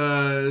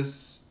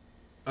because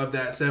of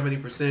that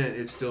 70%,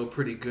 it's still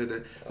pretty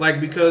good.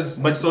 Because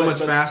you're so much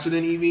faster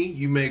than Eevee,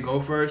 you may go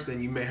first,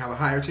 and you may have a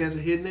higher chance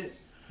of hitting it.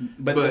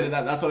 But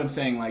that's what I'm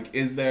saying. Like,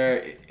 isn't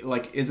there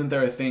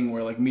a thing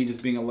where like me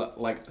just being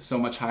like so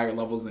much higher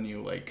levels than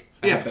you, like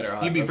I have better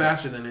odds? You'd be Okay.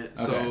 faster than it,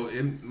 so Okay.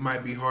 it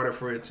might be harder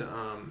for it to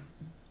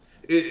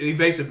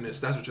evasiveness.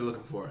 That's what you're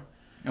looking for.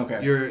 Okay.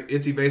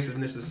 Its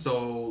evasiveness is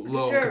so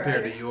low Sure,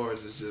 compared right. to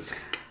yours. It's just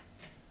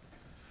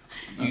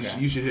Okay.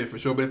 you should hit for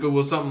sure. But if it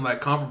was something like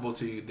comparable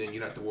to you, then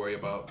you'd have to worry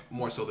about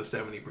more so the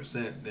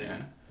 70% than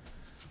Yeah.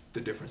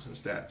 the difference in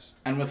stats.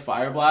 And with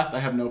Fire Blast, I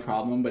have no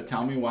problem. But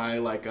tell me why,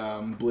 like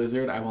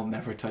Blizzard, I will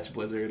never touch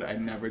Blizzard. I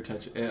never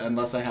touch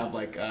unless I have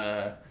like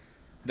the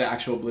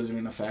actual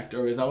Blizzarding effect,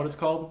 or is that what it's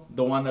called?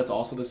 The one that's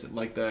also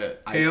like the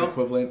ice Hail?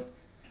 equivalent.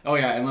 Oh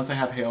yeah, unless I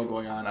have Hail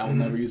going on, I will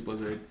never use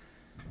Blizzard.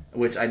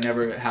 Which I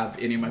never have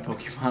any of my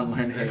Pokemon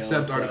learn Hail.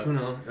 Except so-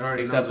 Articuno. It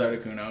already Except knows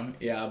that. Articuno,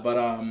 yeah. But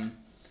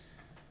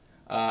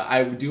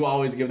I do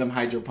always give them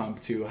Hydro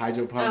Pump too.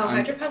 Hydro Pump.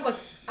 Hydro Pump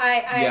was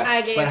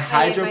I gave. but I gave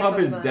Hydro my Pump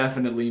is Pokemon.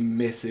 definitely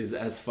misses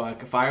as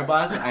fuck. Fire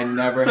Blast, I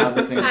never have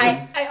the same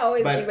thing. I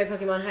always But- give my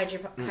Pokemon Hydro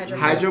Pump.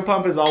 Hydro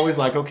Pump is always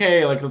like,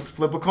 okay, like let's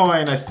flip a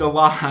coin. I still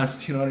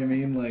lost. You know what I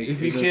mean? Like If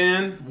it you just-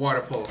 can,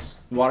 Water Pulse.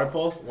 Water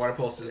Pulse. Water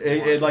Pulse is the It-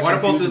 one. it, like, Water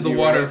Pulse is confuses the you,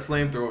 water right?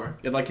 flamethrower.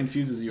 It like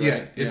confuses you, Yeah,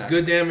 right? it's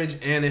good damage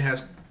and it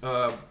has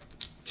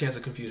chance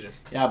of confusion.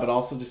 Yeah, but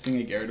also just seeing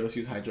a Gyarados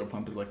use Hydro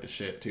Pump is like the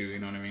shit too. You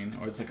know what I mean?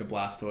 Or it's like a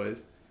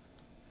Blastoise.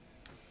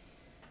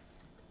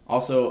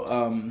 Also,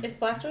 Is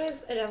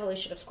Blastoise an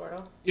evolution of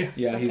Squirtle?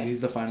 yeah, Okay.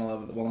 he's the final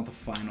of well, not the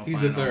final.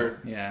 He's the final. third.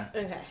 Yeah.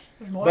 Okay.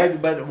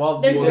 But well,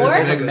 There's well, more?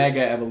 there's a Megas.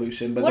 mega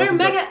evolution. But What those are the-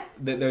 mega-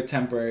 They're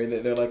temporary.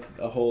 They're like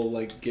a whole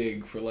like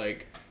gig for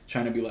like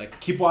trying to be like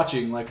keep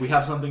watching. Like we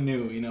have something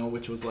new, you know,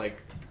 which was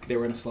like they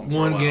were in a slump. For a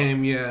One while.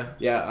 game, yeah.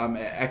 Yeah.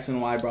 X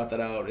and Y brought that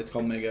out. It's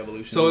called Mega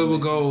Evolution. So it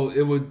would go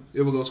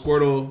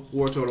Squirtle,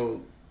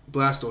 Wartortle,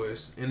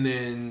 Blastoise, and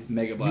then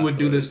Mega you would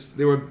do Blastoise. this.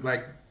 There would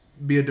like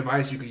be a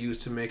device you could use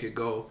to make it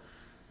go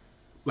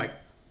like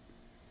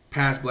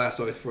past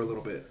Blastoise for a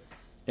little bit.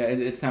 Yeah,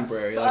 it's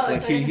temporary. So, like, so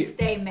like it doesn't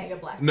stay Mega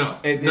Blast. No,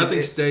 It- nothing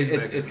it- stays it-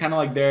 mega. It's kind of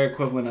like their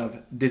equivalent of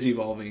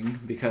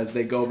digivolving because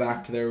they go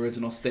back to their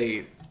original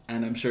state,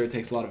 and I'm sure it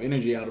takes a lot of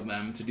energy out of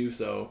them to do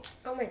so.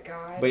 Oh my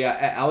god. But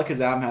yeah,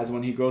 Alakazam has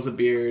when he grows a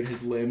beard,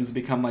 his limbs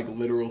become like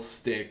literal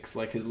sticks.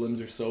 Like his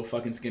limbs are so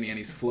fucking skinny, and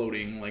he's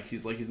floating. Like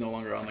he's no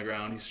longer on the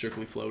ground. He's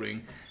strictly floating.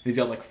 And he's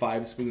got like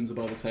 5 spoons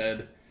above his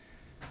head.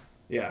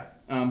 Yeah.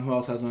 Who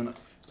else has one?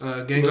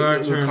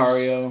 Gengar turns.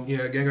 Lucario.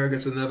 Yeah, Gengar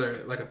gets another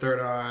like a third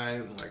eye,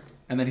 like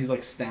And then he's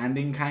like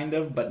standing kind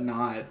of, but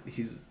not.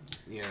 He's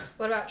yeah.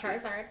 What about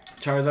Charizard?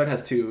 Charizard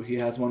has 2. He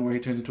has one where he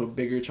turns into a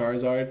bigger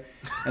Charizard,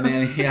 and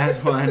then he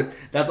has one.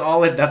 That's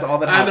all that happens.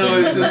 I know,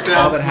 it just That's all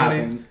sounds that funny.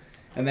 happens.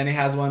 And then he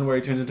has one where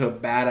he turns into a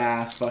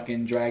badass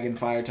fucking dragon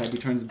fire type. He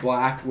turns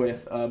black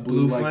with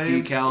blue like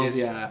flames? decals. It's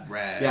Yeah,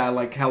 rad. yeah,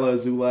 like hella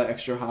Azula,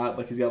 extra hot.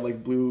 Like he's got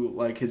like blue,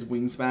 like his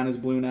wingspan is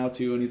blue now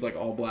too, and he's like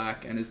all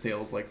black, and his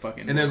tail's like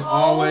fucking. And there's Oh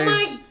always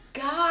my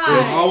god.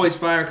 there's always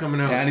fire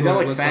coming out. yeah, and so he's got it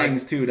like looks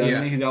fangs too, doesn't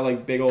yeah. he? He's got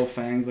like big old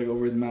fangs like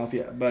over his mouth.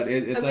 Yeah, but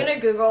it's I'm like. gonna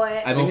Google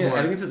it. I think Go for I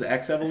it. think it's his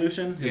X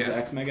evolution, his Yeah.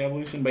 X Mega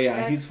Evolution. But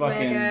yeah, he's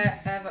fucking.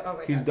 Oh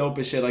my He's god. dope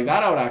as shit. Like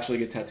that, I would actually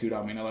get tattooed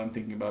on me now that I'm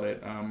thinking about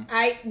it.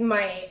 I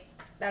might.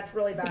 That's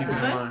really bad. Keep it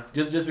in mind.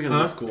 Just because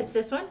Huh? it's cool. It's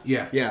this one?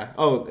 Yeah. Yeah.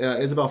 Oh,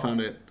 Isabel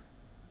found it.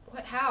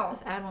 What? How?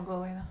 This ad won't go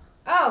away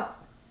though. Oh.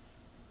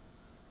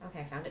 Okay,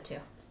 I found it too.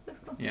 Looks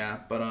cool. Yeah,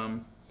 but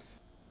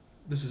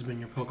This has been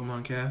your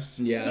Pokemon cast.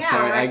 yeah. Yeah,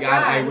 sorry, my I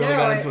God, really no,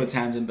 got into a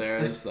tangent there.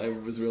 I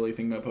was really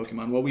thinking about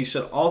Pokemon. What we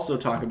should also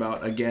talk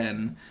about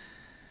again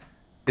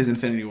is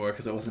Infinity War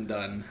because I wasn't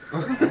done.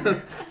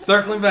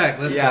 Circling back,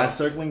 let's Yeah, go.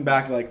 circling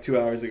back like 2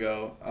 hours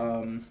ago.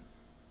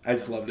 I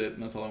just loved it,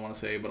 and that's all I want to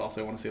say. But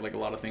also, I want to say like a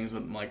lot of things,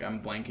 but like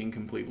I'm blanking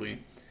completely.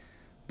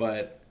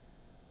 But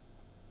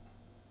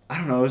I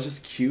don't know. It was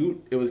just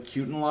cute. It was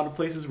cute in a lot of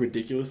places,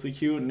 ridiculously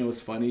cute, and it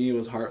was funny. It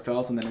was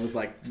heartfelt, and then it was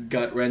like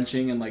gut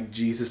wrenching and like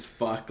Jesus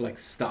fuck, like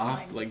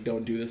stop, like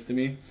don't do this to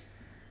me.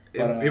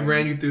 But, It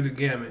ran you through the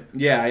gamut.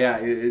 Yeah,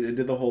 it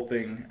did the whole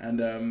thing,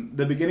 and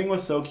the beginning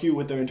was so cute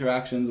with their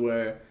interactions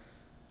where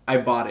I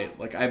bought it.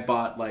 Like I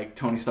bought like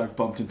Tony Stark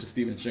bumped into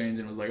Stephen Strange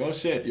and was like, "Oh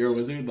shit, you're a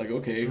wizard." Like,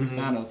 okay, who's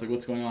Thanos? Like,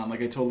 what's going on?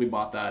 Like, I totally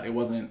bought that. It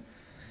wasn't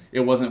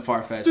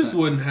far fetched. This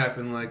wouldn't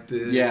happen like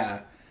this.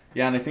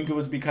 Yeah, and I think it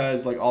was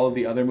because like all of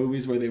the other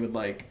movies where they would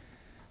like.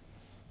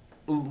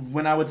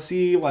 When I would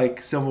see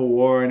like Civil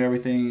War and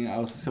everything,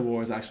 Civil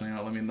War is actually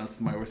not. I mean, that's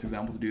my worst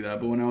example to do that.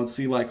 But when I would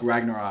see like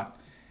Ragnarok.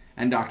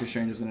 And Doctor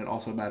Strange was in it,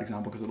 also a bad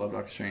example because I love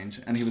Doctor Strange.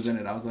 And he was in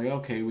it. I was like,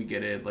 okay, we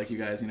get it. Like, you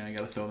guys, you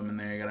gotta throw them in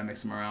there. You gotta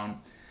mix them around.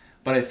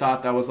 But I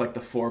thought that was, like, the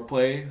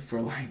foreplay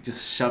for, like,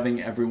 just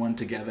shoving everyone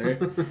together.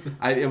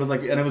 It was,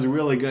 like, and it was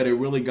really good. It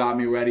really got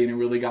me ready, and it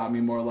really got me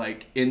more,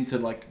 like, into,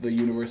 like, the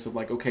universe of,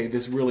 like, okay,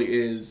 this really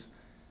is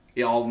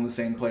all in the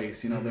same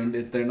place.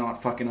 They're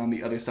not fucking on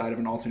the other side of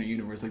an alternate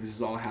universe. Like, this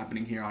is all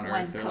happening here on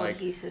Earth. They're, like...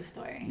 cohesive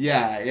story.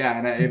 Yeah,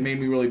 and it made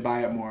me really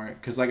buy it more.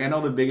 Because, like, I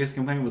know the biggest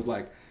complaint was,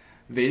 like,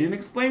 they didn't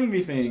explain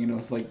anything, and it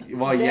was like,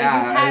 well,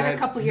 A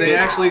couple years They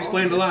now. actually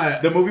explained a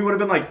lot. the movie would have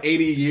been like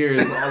 80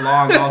 years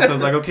long. Also,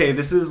 it's like, okay,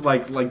 this is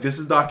like this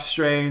is Doctor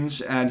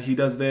Strange, and he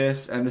does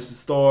this, and this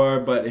is Thor.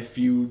 But if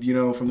you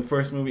from the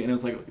first movie, and it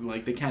was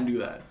like they can't do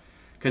that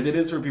because it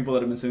is for people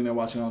that have been sitting there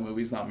watching all the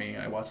movies. Not me.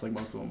 I watched like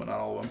most of them, but not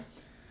all of them.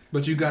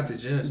 But you got the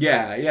gist.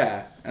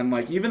 Yeah, and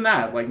like even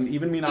that, like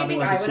even me Do not you being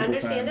think like I a would super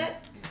understand fan. it?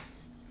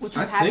 Which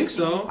I was happy think to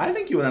so. I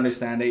think you would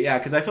understand it, yeah,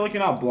 because I feel like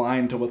you're not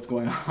blind to what's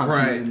going on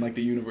Right. in like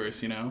the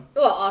universe,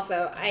 Well,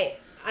 also,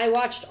 I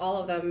watched all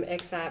of them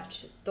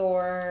except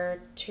Thor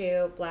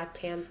 2, Black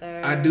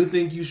Panther. I do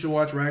think you should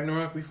watch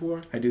Ragnarok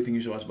before. I do think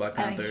you should watch Black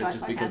I think Panther you should watch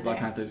just Black because Black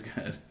Panther. Panther's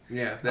good.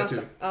 Yeah, that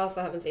too. I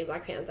also haven't seen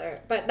Black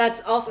Panther, but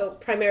that's also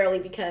primarily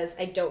because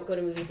I don't go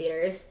to movie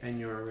theaters. And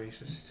you're a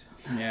racist.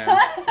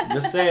 Yeah,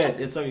 just say it.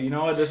 It's like, you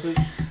know what, this is...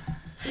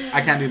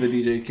 I can't do the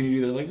DJ. Can you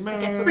do that? Like,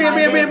 Guess what Bam,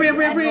 bam, mine bam, is, bam,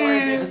 bam, and Nora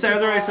bam. did.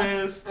 Sarah's a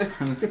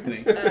racist. I'm just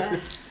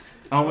kidding.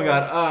 Oh my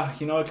god.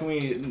 You know what? Can we...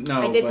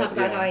 No, I did but, talk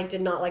about yeah. how I did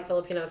not like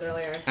Filipinos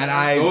earlier. So. And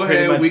I Go pretty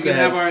ahead, much we can said-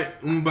 have our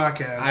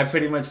podcast. I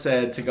pretty much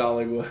said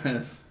Tagalog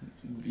was...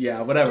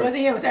 Yeah, whatever. It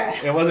wasn't you, Sarah.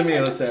 It wasn't me,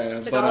 it was Sarah.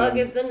 Tagalog but,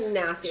 is the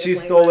nastiest she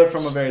stole it language.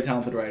 from a very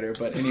talented writer,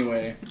 but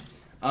anyway...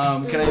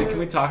 Can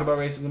we talk about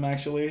racism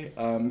actually?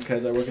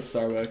 Because I work at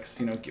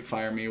Starbucks,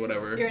 fire me,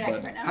 whatever. You're an but,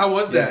 expert now. How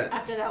was that?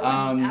 After that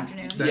one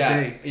afternoon. That yeah,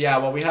 day. Yeah,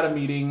 well, we had a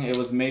meeting. It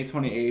was May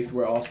 28th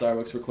where all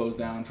Starbucks were closed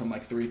down from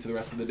like 3 to the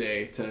rest of the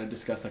day to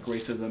discuss like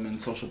racism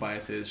and social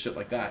biases, shit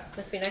like that.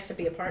 Must be nice to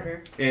be a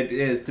partner. It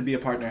is to be a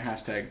partner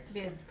hashtag. To be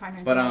a partner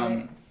in But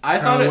Together. I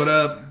Tyler, thought what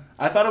up?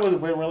 I thought it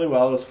went really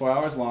well. It was 4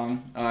 hours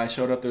long. I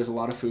showed up. There was a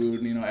lot of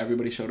food.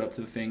 Everybody showed up to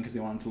the thing because they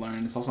wanted to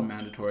learn. It's also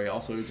mandatory.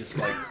 Also, just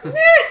like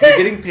you're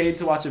getting paid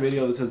to watch a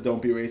video that says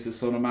 "Don't be racist."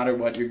 So no matter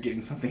what, you're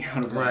getting something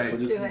out of it. Right. So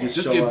Do it.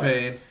 Just show get up.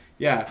 paid.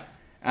 Yeah.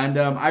 And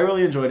I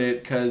really enjoyed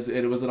it because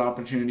it was an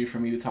opportunity for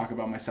me to talk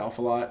about myself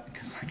a lot.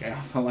 Because like I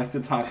also like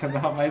to talk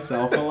about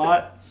myself a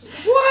lot.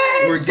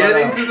 What? We're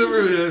getting to the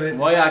root of it.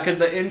 Well, yeah, because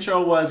the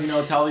intro was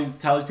tell these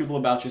people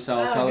about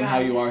yourself, Oh, tell them how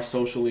God. you are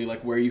socially,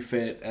 like where you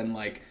fit, and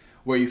like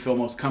where you feel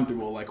most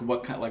comfortable. Like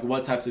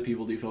what types of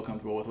people do you feel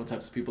comfortable with? What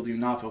types of people do you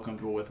not feel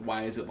comfortable with?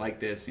 Why is it like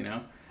this?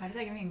 Why does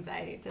that give me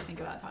anxiety to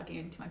think about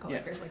talking to my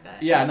coworkers like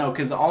that? Yeah, no,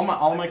 because all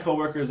my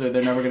coworkers they're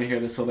never gonna hear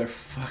this, so they're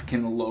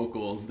fucking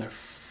locals. They're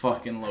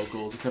fucking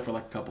locals, except for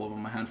like a couple of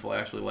them, a handful I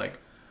actually like.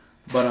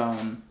 But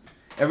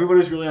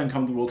everybody's really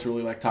uncomfortable to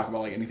really like talk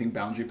about like anything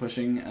boundary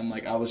pushing, and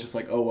like I was just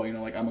like, oh well,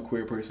 like I'm a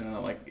queer person and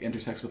that like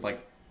intersects with like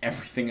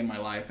everything in my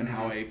life and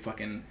how I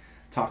fucking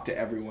talk to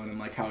everyone and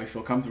like how I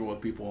feel comfortable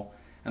with people.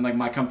 And like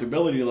my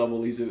comfortability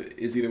level is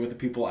either with the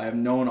people I have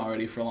known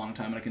already for a long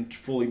time and I can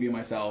fully be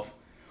myself,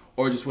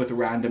 or just with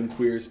random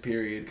queers,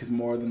 period. Because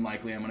more than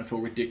likely I'm going to feel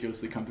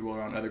ridiculously comfortable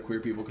around other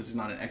queer people because there's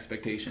not an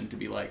expectation to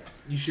be like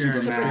You share an super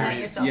To present mad.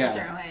 experience. yourself Yeah. a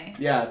certain way.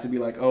 Yeah, to be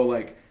like, oh,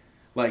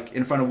 like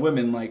in front of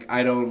women, like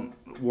I don't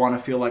want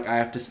to feel like I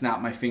have to snap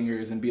my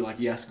fingers and be like,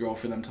 yes, girl,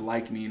 for them to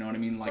like me. You know what I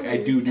mean? Like I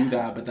do Yeah.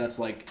 that, but that's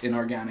like an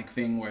organic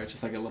thing where it's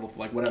just like a little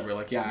like whatever.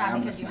 Like yeah, Not I'm gonna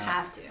because you snap.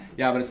 have to.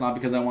 Yeah, but it's not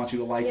because I want you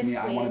to like Yes, me.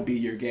 I want to queen. be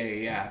your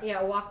gay. Yeah.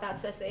 Yeah, walk that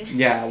sissy.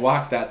 Yeah,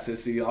 walk that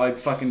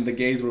sissy. The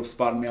gays would have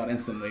spotted me out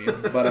instantly.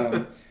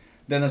 But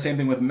then the same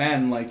thing with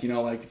men, like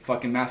like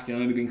fucking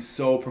masculinity being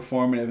so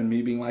performative and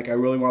me being like, I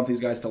really want these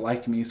guys to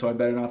like me, so I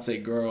better not say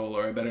girl,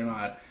 or I better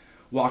not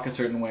walk a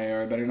certain way,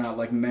 or I better not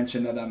like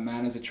mention that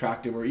man is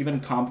attractive, or even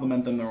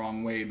compliment them the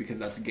wrong way because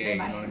that's gay. You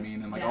know what I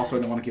mean? And like Yeah. also I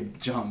don't want to get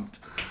jumped.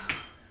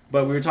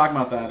 But we were talking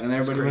about that, and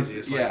everybody crazy,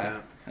 was it's like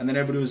that. and then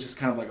everybody was just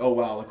kind of like, oh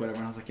wow, like whatever.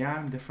 And I was like, yeah,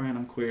 I'm different,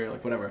 I'm queer,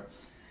 like whatever.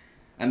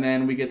 And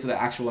then we get to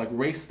the actual like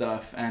race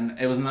stuff, and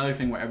it was another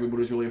thing where everybody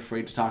was really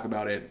afraid to talk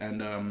about it,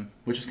 and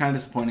which was kind of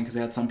disappointing because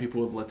I had some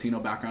people with Latino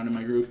background in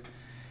my group,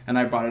 and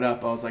I brought it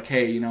up. I was like,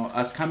 hey, you know,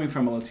 us coming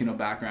from a Latino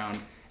background,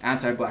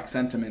 anti-black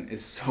sentiment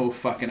is so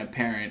fucking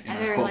apparent in And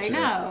our they're culture. like,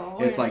 no,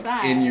 It's what like is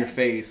that? in your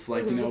face,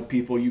 like you know,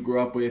 people you grew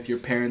up with, your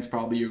parents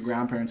probably, your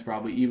grandparents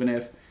probably, even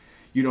if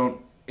you don't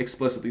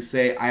explicitly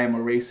say I am a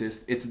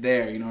racist, it's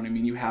there, you know what I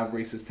mean? You have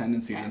racist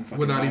tendencies and fucking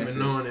Without biases.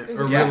 even knowing it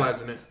or Yeah.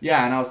 realizing it.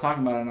 Yeah, and I was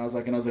talking about it, and I was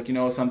like, you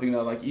know, something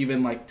that like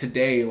even like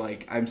today,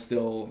 like I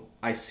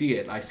see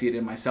it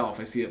in myself.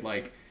 I see it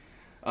like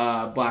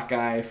black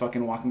guy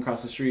fucking walking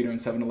across the street or in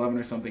 7-Eleven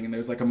or something, and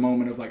there's like a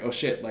moment of like, oh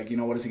shit, like, you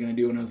know, what is he gonna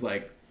do? And I was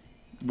like,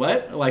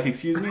 what? Like,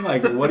 excuse me?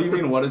 Like, what do you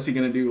mean? What is he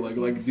gonna do? Like,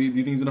 do you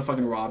think he's gonna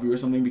fucking rob you or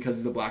something because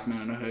he's a black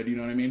man in a hood? You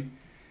know what I mean?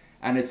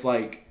 And it's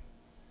like,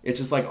 it's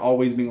just like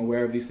always being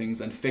aware of these things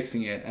and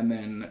fixing it. And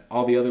then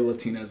all the other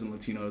Latinas and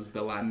Latinos,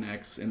 the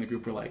Latinx in the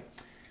group were like,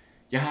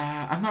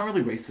 yeah, I'm not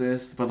really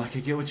racist, but like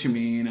I get what you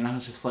mean. And I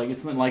was just like,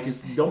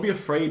 don't be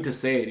afraid to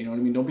say it. You know what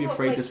I mean? Don't be Well,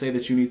 afraid like- to say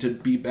that you need to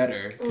be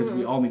better, because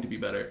we all need to be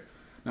better.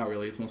 Not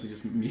really. It's mostly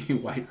just me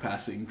white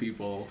passing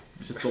people.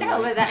 Just the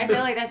No, whites. but I feel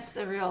like that's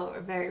a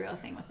very real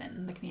thing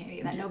within the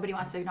community that nobody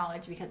wants to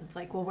acknowledge because it's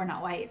like, well, we're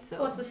not white, so.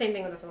 Well, it's the same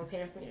thing with the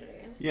Filipino community.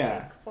 Yeah.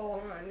 Like, full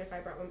on, if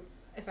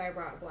I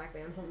brought a black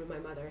man home to my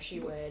mother,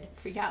 she would,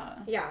 freak out.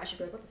 yeah, she'd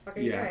be like, what the fuck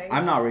are you Yeah, doing?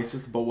 I'm not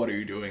racist, but what are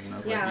you doing? And I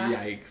was Yeah.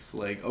 like, yikes,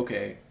 like,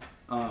 okay.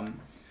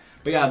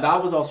 But yeah,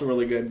 that was also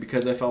really good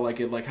because I felt like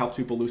it like helps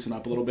people loosen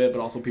up a little bit,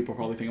 but also people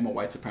probably think I'm a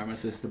white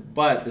supremacist.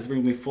 But this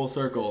brings me full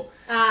circle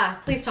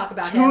Please talk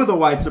about to him. the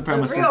white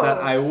supremacists real. that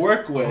I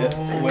work with.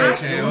 Oh, which,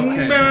 okay.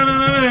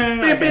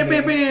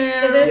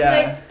 This is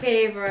Yeah. my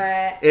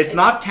favorite. It's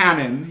not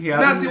canon. He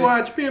Nazi hasn't,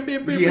 watch.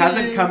 he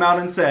hasn't come out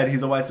and said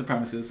he's a white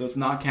supremacist, so it's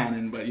not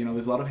canon. But you know,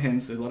 there's a lot of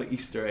hints, there's a lot of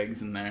Easter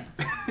eggs in there.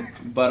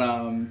 But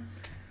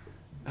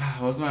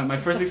what was my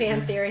first It's a fan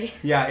experience? theory.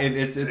 Yeah,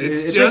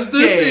 it's just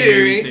a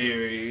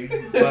theory.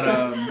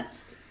 But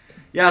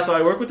yeah, so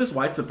I work with this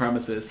white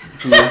supremacist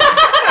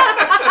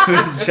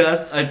who's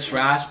just a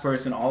trash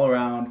person all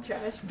around.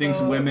 Trash Thinks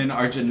bro. women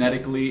are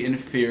genetically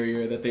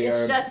inferior, that they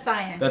It's are just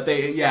science. that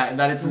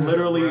it's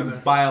literally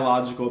brother.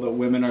 biological, that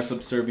women are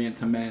subservient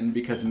to men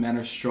because men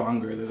are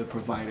stronger, they're the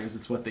providers,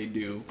 it's what they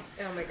do.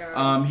 Oh my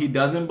god. He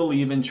doesn't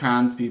believe in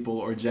trans people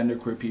or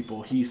genderqueer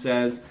people. He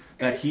says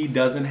that he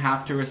doesn't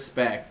have to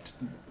respect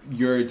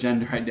your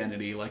gender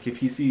identity. Like if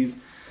he sees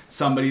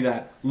somebody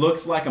that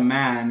looks like a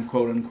man,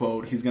 quote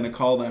unquote, he's gonna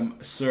call them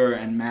sir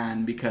and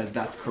man because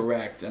that's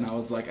correct. And I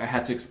was like, I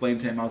had to explain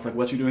to him. I was like,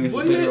 what you're doing is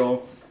Wouldn't it-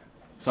 literal.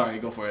 Sorry,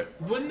 go for it.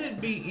 Wouldn't it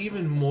be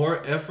even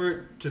more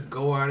effort to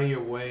go out of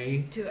your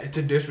way To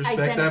to disrespect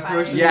that identify.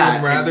 person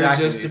Yeah, rather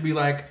exactly. just to be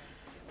like,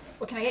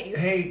 What can I get you?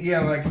 hey,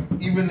 yeah, like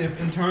even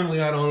if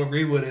internally I don't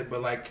agree with it,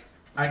 but like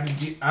I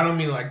don't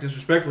mean like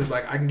disrespectfully,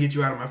 like I can get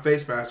you out of my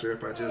face faster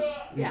if I just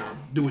you know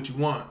do what you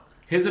want.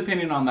 His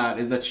opinion on that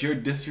is that you're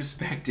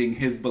disrespecting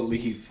his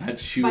belief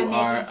that you By making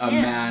are a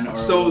him. man or a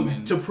So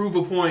woman. to prove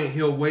a point,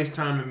 he'll waste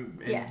time and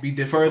Yeah. be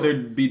difficult. Further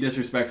be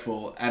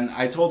disrespectful. And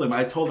I told him,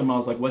 I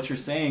was like, what you're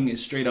saying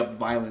is straight up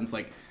violence.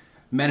 Like,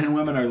 men and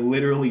women are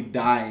literally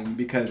dying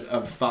because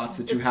of thoughts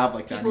that you have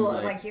like that. And People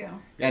he's like you.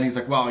 and he's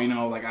like, well, you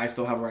know, like I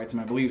still have a right to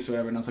my beliefs or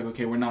whatever. And I was like,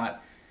 okay, we're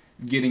not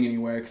getting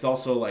anywhere, because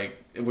also like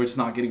we're just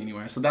not getting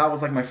anywhere. So that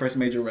was like my first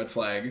major red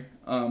flag.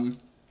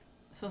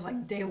 This was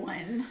like day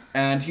one.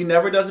 And he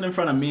never does it in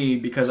front of me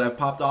because I've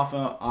popped off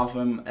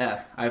him.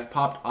 I've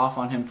popped off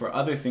on him for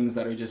other things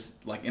that are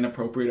just like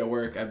inappropriate at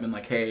work. I've been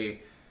like, hey,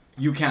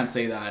 you can't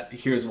say that.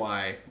 Here's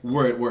why.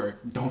 We're at work.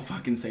 Don't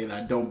fucking say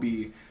that. Don't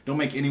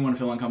make anyone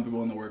feel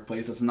uncomfortable in the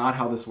workplace. That's not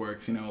how this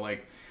works. You know,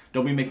 like,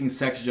 don't be making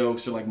sex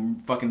jokes or like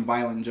fucking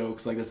violent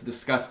jokes. Like, that's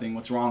disgusting.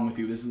 What's wrong with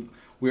you?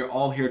 We're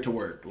all here to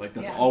work. Like,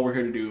 that's all we're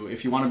here to do.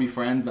 If you want to be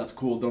friends, that's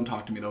cool. Don't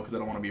talk to me though, because I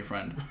don't want to be a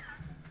friend.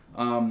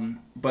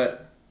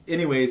 But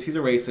anyways, he's a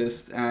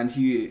racist, and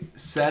he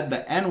said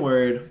the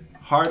N-word,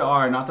 hard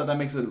R, not that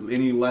makes it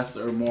any less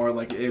or more,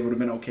 like it would have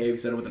been okay if he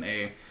said it with an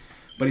A.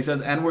 But he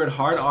says N-word,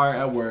 hard R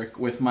at work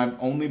with my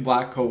only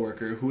black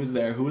coworker who is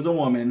there, who is a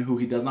woman, who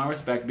he does not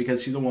respect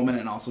because she's a woman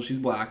and also she's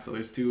black. So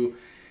there's two,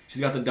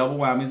 she's got the double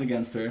whammies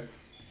against her.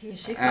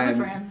 She's coming And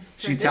for him.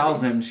 she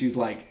tells him, she's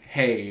like,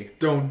 hey,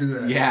 Don't do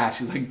that. yeah,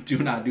 she's like, do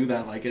not do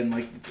that. Like, and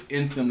like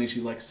instantly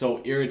she's like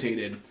so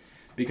irritated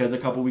because a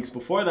couple weeks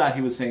before that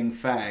he was saying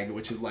fag,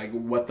 which is like,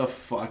 what the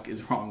fuck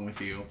is wrong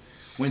with you?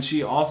 When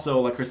she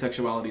also, like, her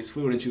sexuality is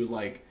fluid, and she was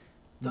like,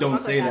 don't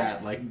fuck say like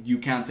that. Like, you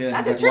can't say that.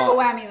 That's He's a like, triple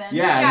well, whammy then.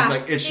 Yeah, and Yeah. he's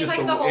like, it's She's just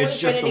like the Holy it's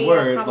just the Trinity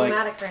word. Like,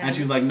 problematic for him. and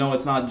she's like, no,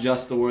 it's not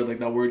just the word. Like,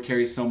 that word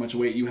carries so much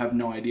weight. You have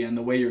no idea, and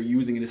the way you're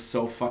using it is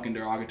so fucking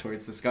derogatory.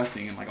 It's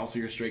disgusting. And like, also,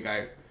 you're a straight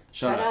guy.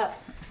 Shut up.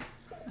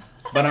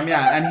 But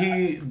yeah, and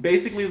he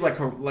basically is like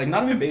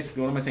not even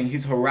basically. What am I saying?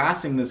 He's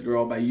harassing this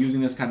girl by using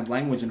this kind of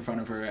language in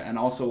front of her, and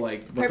also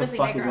like, what the Purposely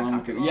fuck make is her wrong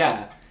with you? uncomfortable.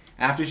 Yeah,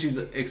 after she's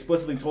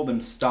explicitly told him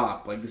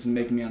stop, like this is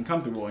making me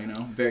uncomfortable, you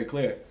know, very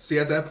clear. See,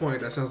 at that point,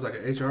 that sounds like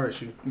an HR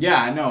issue.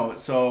 Yeah, I know.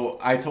 So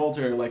I told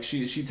her, like,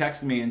 she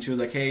texted me and she was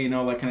like, hey, you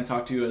know, like, can I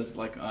talk to you as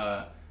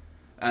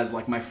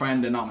like my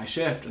friend and not my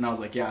shift? And I was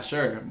like, yeah,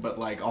 sure, but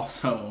like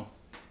also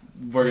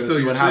we're gonna Still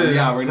see your what happens. shit.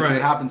 Yeah, we're gonna see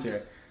Right. what happens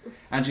here.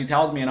 And she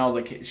tells me, and I was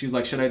like, she's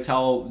like, should I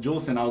tell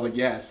Julison? I was like,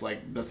 yes.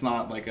 Like that's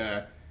not like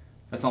a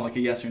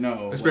yes or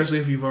no. Especially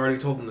if you've already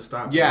told him to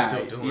stop. Yeah, He's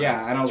still doing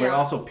yeah. it. And I was like, Yeah.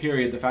 also,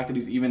 period. The fact that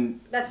he's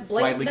even That's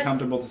slightly that's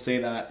comfortable to say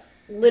that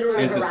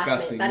literally is harassment.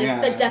 disgusting. That is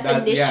Yeah, the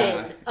definition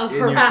yeah, of in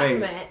your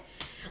harassment. face.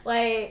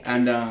 Like,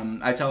 And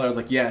I tell her, I was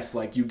like, yes,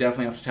 like you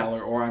definitely have to tell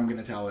her, or I'm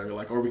gonna tell her,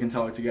 like, or we can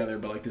tell her together.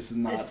 But like, this is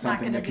not It's not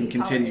something gonna that can be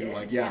continue. tolerated,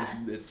 Like, yeah,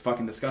 yeah. it's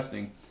fucking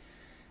disgusting.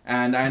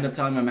 And I ended up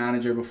telling my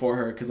manager before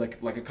her, because like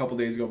a couple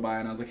days go by,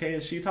 and I was like, hey,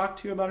 has she talked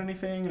to you about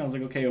anything? And I was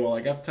like, okay, well,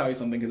 I got to tell you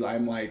something, because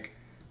I'm like,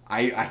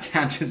 I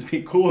can't just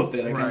be cool with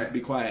it. I can't Right. just be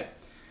quiet.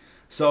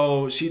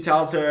 So she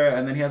tells her,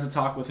 and then he has a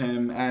talk with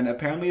him, and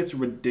apparently it's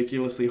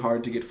ridiculously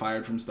hard to get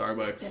fired from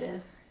Starbucks. It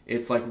is.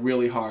 It's like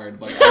really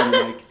hard. Like, I'm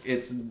like,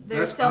 it's There's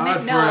That's so odd many.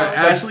 for No, as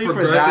Especially for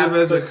progressive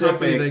that as a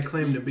company specific- they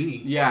claim to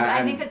be. yeah. I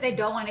and- think because they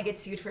don't want to get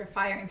sued for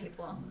firing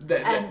people.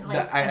 That- and,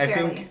 like, I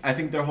unfairly.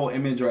 think their whole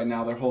image right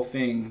now, their whole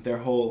thing, their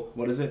whole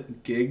what is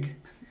it, gig,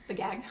 The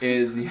gag.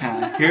 is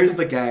here's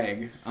the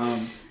gag,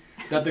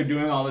 that they're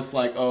doing all this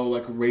like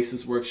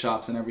racist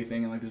workshops and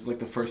everything, and like this is like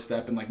the first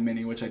step in like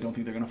mini, which I don't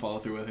think they're gonna follow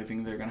through with. I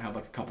think they're gonna have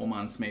like a couple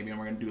months maybe, and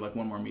we're gonna do like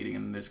one more meeting,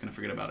 and they're just gonna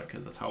forget about it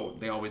because that's how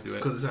they always do it.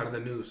 Because it's out of the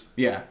news.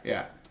 Yeah.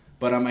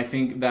 But I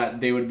think that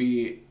they would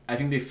be. I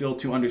think they feel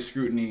too under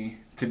scrutiny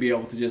to be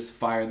able to just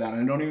fire that.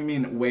 And I don't even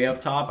mean way up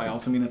top. I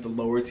also mean at the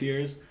lower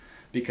tiers,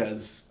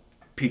 because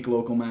peak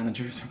local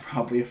managers are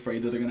probably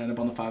afraid that they're gonna end up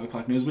on the 5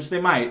 o'clock news, which they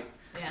might.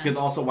 Yeah. Because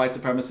also white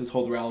supremacists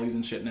hold rallies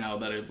and shit now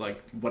that it's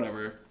like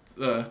whatever.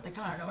 They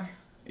come out of nowhere.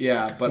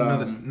 Yeah, but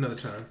Another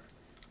time.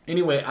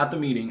 anyway, at the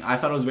meeting, I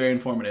thought it was very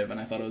informative, and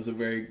I thought it was a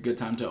very good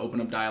time to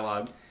open up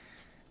dialogue.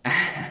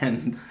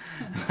 And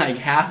like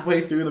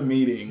halfway through the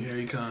meeting, Here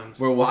he comes.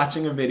 we're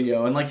watching a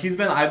video, and like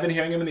I've been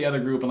hearing him in the other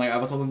group, and like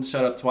I've told him to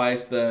shut up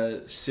twice.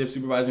 The shift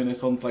supervisor and I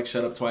told him to like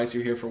shut up twice.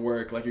 You're here for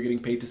work. Like you're getting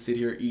paid to sit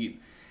here, eat,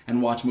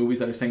 and watch movies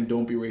that are saying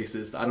don't be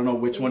racist. I don't know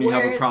which one you have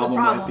Where's a the problem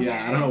problem with. Yeah,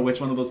 here? I don't know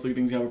which one of those three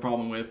things you have a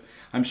problem with.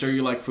 I'm sure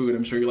you like food.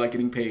 I'm sure you like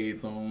getting paid.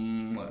 So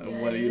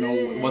what you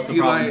know? What's the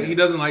problem? He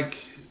doesn't like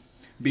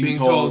being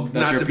told that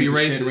not you're to a be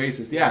piece of racist.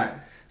 shit racist. Yeah. Right.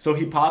 So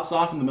he pops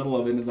off in the middle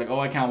of it and is like, oh,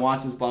 I can't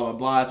watch this, blah, blah,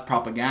 blah. It's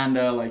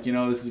propaganda. Like, you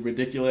know, this is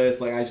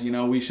ridiculous. Like,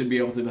 we should be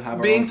able to have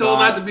our Being own told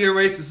thought. not to be a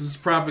racist is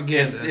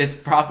propaganda. It's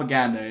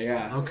propaganda,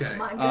 yeah. Okay.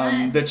 My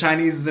God. The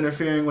Chinese is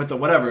interfering with the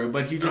whatever,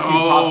 but he pops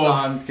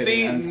off. I'm just kidding.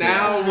 See, I'm just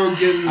now kidding. we're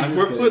getting, I'm just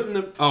we're kidding.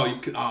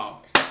 putting the,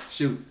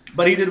 shoot.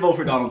 But he did vote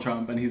for Donald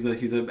Trump, and he's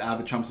an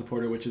avid Trump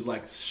supporter, which is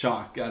like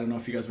shock. I don't know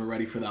if you guys were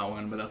ready for that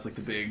one, but that's like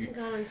the big.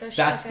 God, I'm so shocked.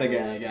 That's the I don't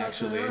know gag,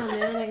 what's going actually. on,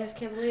 man. I just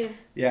can't believe.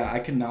 Yeah, I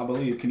cannot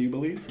believe. Can you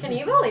believe? Can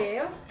you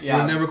believe? Yeah.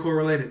 We're never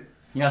correlated.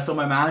 Yeah, so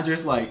my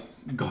manager's like,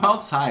 go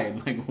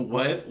outside. Like,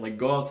 what? Like,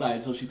 go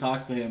outside. So she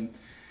talks to him.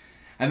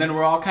 And then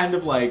we're all kind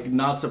of like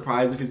not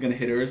surprised if he's going to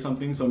hit her or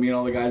something. So me and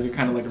all the guys are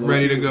kind of like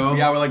Ready to low-key- go?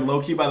 Yeah, we're like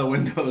low-key by the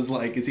windows.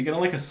 Like, is he going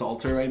to like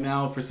assault her right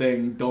now for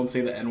saying don't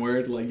say the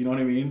N-word? Like, you know what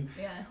I mean?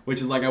 Yeah. Which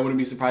is like, I wouldn't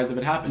be surprised if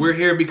it happened. We're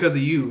here because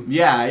of you.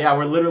 Yeah,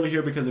 we're literally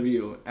here because of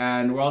you.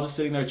 And we're all just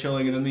sitting there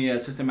chilling. And then the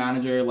assistant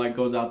manager like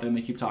goes out there and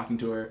they keep talking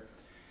to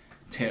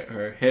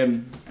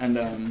him.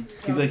 And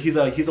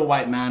he's a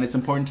white man. It's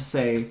important to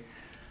say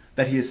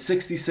that he is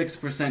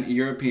 66%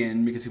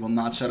 European because he will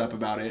not shut up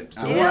about it.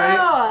 Still Um,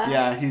 white.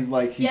 yeah, he's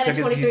like he He had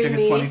took a his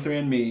 23andMe.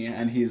 23andMe,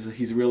 and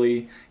he's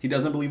really he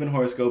doesn't believe in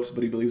horoscopes,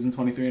 but he believes in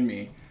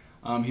 23andMe.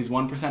 He's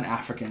 1%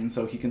 African,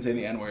 so he can say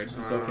the N-word.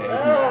 It's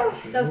okay.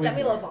 So is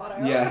Demi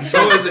Lovato. Yeah.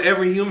 So is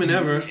every human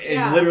ever.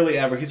 Yeah. Literally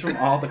ever. He's from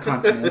all the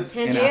continents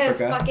in And she is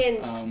Africa.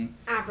 fucking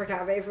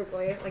Africa,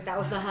 basically. Like, that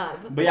was the hub.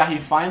 But yeah, he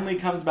finally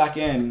comes back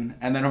in,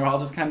 and then we're all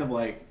just kind of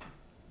like,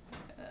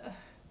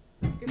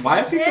 why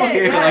is he still Shit.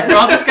 here? Like, we're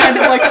all just kind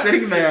of like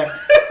sitting there.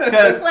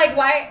 It's like,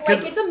 why? Like,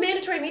 'Cause- it's a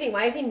mandatory meeting.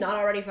 Why is he not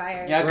already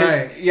fired? Yeah,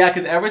 Right.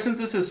 because ever since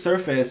this has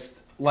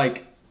surfaced,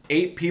 like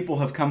 8 people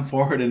have come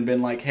forward and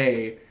been like,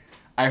 "Hey,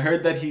 I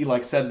heard that he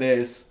like said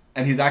this,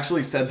 and he's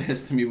actually said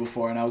this to me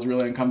before, and I was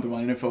really uncomfortable.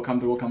 I didn't feel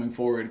comfortable coming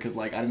forward because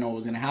like I didn't know what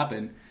was gonna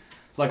happen."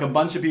 So like a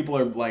bunch of people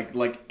are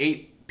like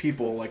 8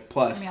 people like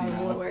plus Coming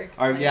out of the woodworks,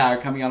 are like- are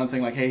coming out and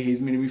saying like, "Hey,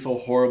 he's made me feel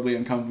horribly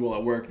uncomfortable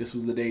at work. This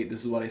was the date.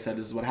 This is what I said.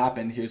 This is what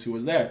happened. Here's who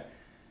was there."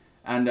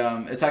 And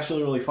it's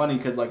actually really funny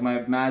because like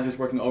my manager's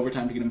working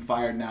overtime to get him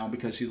fired now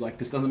because she's like,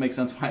 this doesn't make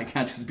sense why I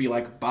can't just be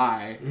like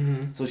bye.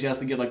 Mm-hmm. So she has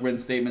to get like written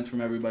statements from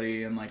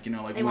everybody and like, you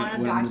know, like They wanna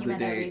when was the document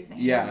date. everything.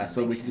 Yeah,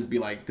 so we Make can sure. just be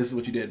like, this is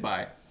what you did,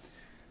 bye.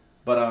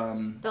 But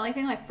The only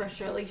thing like for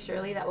surely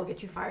that will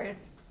get you fired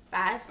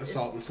fast.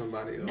 Assaulting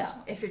somebody else. No,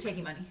 if you're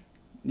taking money.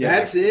 yeah,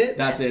 That's it?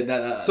 That's it.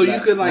 So you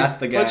could that's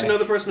the like guy. punch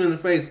another person in the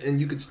face and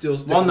you could still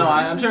stick Well, no,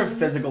 around. I'm sure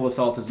physical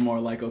assault is more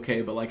like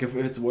okay, but like if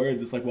it's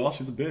words, it's like, well,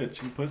 she's a bitch,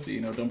 she's a pussy, you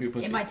know, don't be a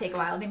pussy. It might take a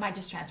while. They might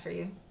just transfer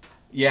you.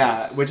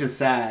 Yeah, which is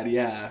sad.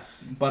 Yeah,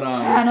 but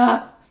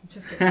Hannah.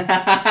 Just kidding.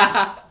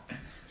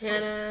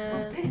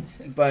 Hannah.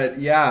 But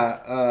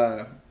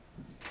yeah,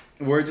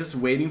 we're just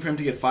waiting for him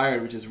to get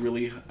fired, which is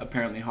really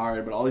apparently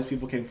hard. But all these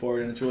people came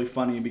forward, and it's really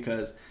funny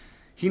because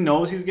he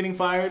knows he's getting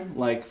fired.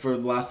 Like for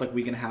the last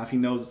week and a half, he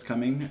knows it's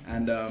coming.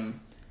 And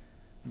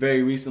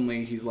very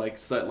recently, he's like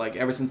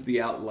ever since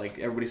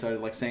everybody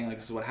started saying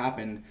this is what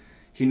happened.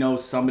 He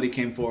knows somebody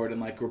came forward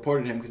and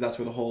reported him, because that's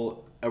where the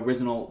whole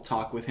original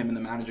talk with him and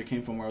the manager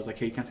came from, where I was like,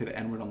 hey, you can't say the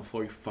N-word on the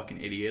floor, you fucking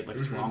idiot.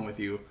 What's wrong with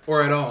you?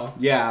 Or at all.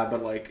 Yeah,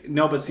 but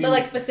no, but see...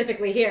 But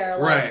specifically here,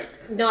 right.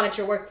 Not at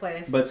your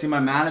workplace. But see,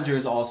 my manager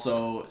is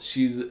also,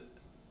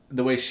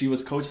 the way she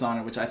was coached on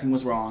it, which I think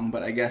was wrong,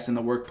 but I guess in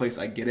the workplace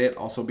I get it.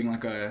 Also being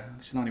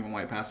she's not even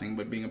white passing,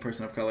 but being a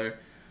person of color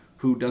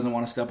who doesn't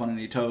want to step on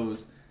any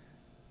toes.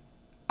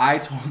 I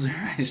told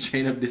her I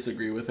straight up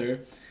disagree with her,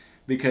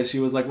 because she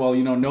was like, well,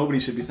 nobody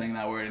should be saying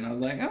that word. And I was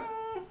like, I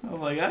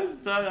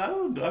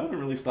wouldn't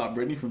really stop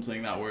Brittany from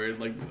saying that word,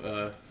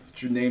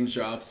 name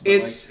drops. But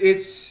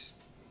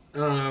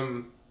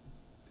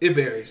it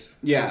varies.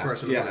 Yeah, from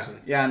person to person.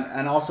 Yeah,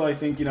 and also I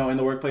think, in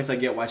the workplace I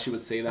get why she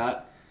would say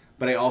that.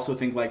 But I also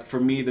think, for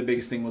me, the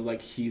biggest thing was,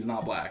 he's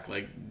not black.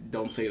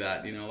 Don't say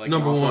that,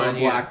 Number also one, a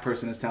black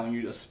person is telling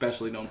you,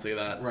 especially don't say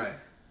that. Right.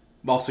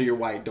 Also, you're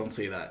white, don't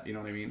say that, you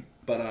know what I mean?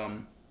 But,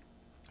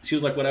 she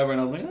was like, whatever,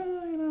 and I was like,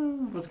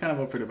 that's kind of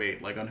up for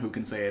debate, on who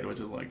can say it, which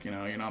is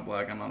you're not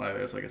black, I'm not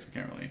either, so I guess we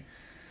can't really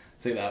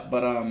say that.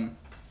 But,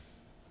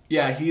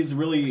 yeah, he's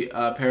really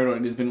paranoid,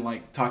 and he's been,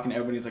 talking to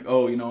everybody. He's like,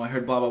 oh, I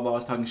heard blah, blah, blah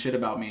was talking shit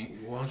about me.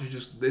 Why don't you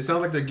it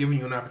sounds like they're giving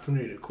you an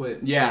opportunity to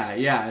quit. Yeah,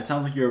 it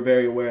sounds like you're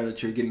very aware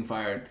that you're getting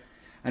fired.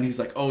 And he's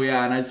like, oh,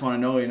 yeah, and I just want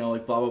to know,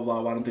 blah, blah,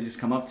 blah, why don't they just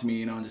come up to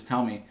me, and just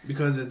tell me?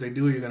 Because if they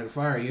do, you're going to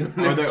fire you.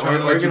 Or they're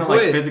going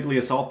to, physically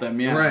assault them,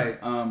 yeah. Right.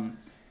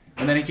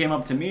 And then he came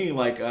up to me,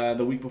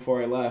 the week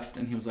before I left,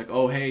 and he was like,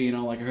 oh, hey,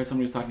 I heard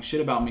somebody was talking shit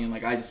about me, and,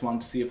 I just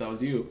wanted to see if that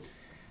was you.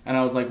 And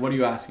I was like, what are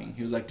you asking?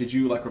 He was like, did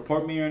you,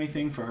 report me or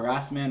anything for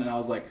harassment? And I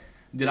was like,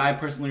 did I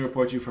personally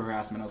report you for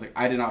harassment? I was like,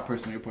 I did not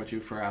personally report you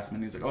for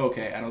harassment. And he was like, oh,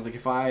 okay. And I was like,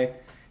 if I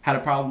had a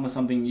problem with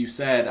something you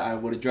said, I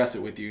would address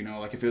it with you,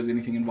 if it was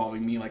anything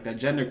involving me, that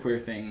genderqueer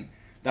thing,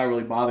 that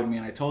really bothered me,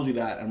 and I told you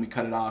that, and we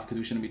cut it off because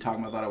we shouldn't be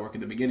talking about that at work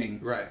at the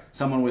beginning. Right.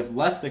 Someone with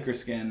less thicker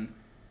skin,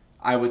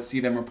 I would see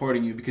them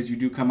reporting you because you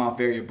do come off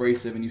very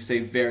abrasive and you say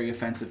very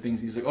offensive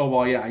things. And he's like, oh,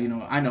 well, yeah,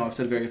 I know I've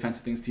said very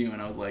offensive things to you.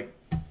 And I was like,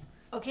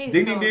 okay,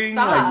 ding, so ding, ding.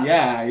 stop.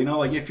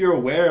 If you're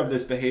aware of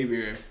this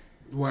behavior.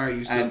 Why are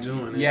you still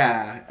doing it?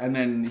 Yeah. And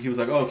then he was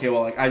like, oh, okay,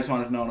 well, I just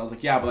wanted to know. And I was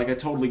like, yeah, but I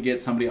totally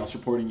get somebody else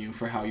reporting you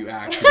for how you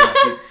act.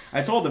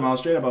 I told him, I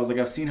was straight up, I was like,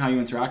 I've seen how you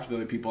interact with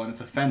other people and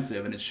it's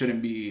offensive and it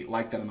shouldn't be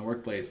like that in the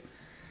workplace.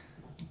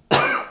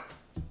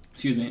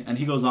 Excuse me. And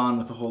he goes on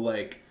with the whole,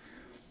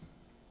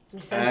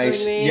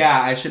 censoring me.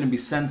 Yeah, I shouldn't be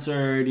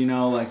censored,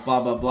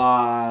 blah, blah,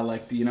 blah.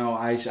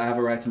 I have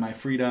a right to my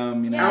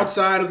freedom,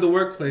 Outside of the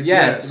workplace,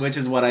 yes. Which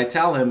is what I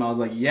tell him. I was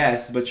like,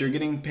 yes, but you're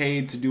getting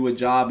paid to do a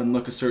job and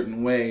look a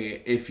certain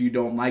way. If you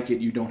don't like it,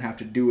 you don't have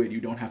to do it. You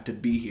don't have to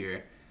be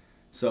here.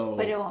 So.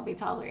 But it won't be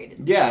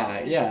tolerated.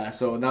 Yeah.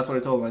 So that's what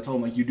I told him. I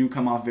told him, you do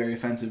come off very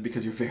offensive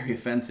because you're very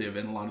offensive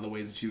in a lot of the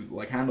ways that you,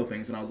 handle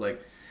things. And I was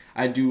like,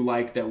 I do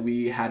like that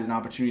we had an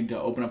opportunity to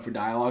open up for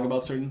dialogue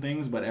about certain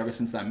things, but ever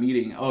since that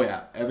meeting,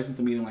 ever since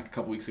the meeting a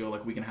couple weeks ago,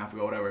 a week and a half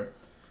ago, whatever,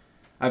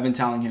 I've been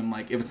telling him,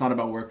 if it's not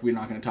about work, we're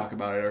not going to talk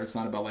about it, or it's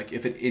not about,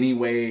 if it any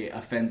way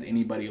offends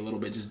anybody a little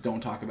bit, just don't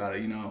talk about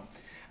it, And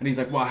he's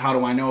like, well, how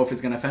do I know if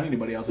it's going to offend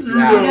anybody? I was like, you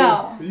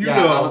ask. You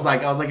know. I was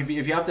like, if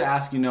you have to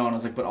ask, and I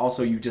was like, but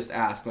also you just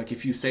ask.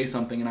 If you say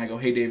something and I go,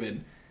 hey,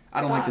 David, I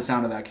don't like the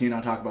sound of that. Can you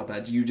not talk about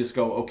that? You just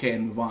go, okay,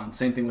 and move on.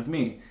 Same thing with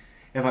me.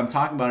 If I'm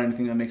talking about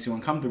anything that makes you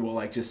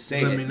uncomfortable, just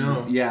say it. Let me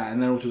know. Yeah, and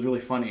then which was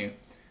really funny,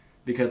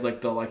 because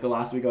the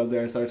last week I was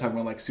there, I started talking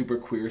about super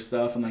queer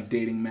stuff and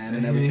dating men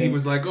and everything. And he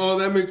was like, "Oh,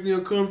 that makes me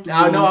uncomfortable."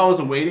 I know I was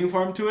waiting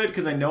for him to it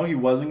because I know he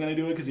wasn't gonna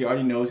do it because he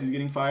already knows he's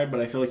getting fired, but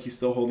I feel like he's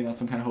still holding out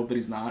some kind of hope that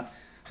he's not.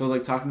 So I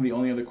was talking to the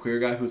only other queer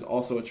guy who's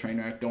also a train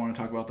wreck. Don't want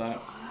to talk about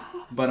that.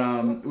 But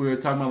we were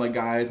talking about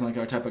guys and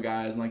our type of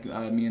guys,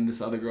 and me and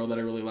this other girl that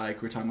I really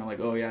like. We were talking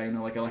about oh yeah, I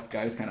like a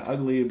guy who's kind of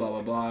ugly, blah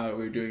blah blah.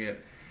 We were doing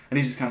it, and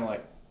he's just kind of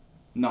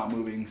not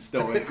moving,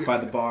 stoic by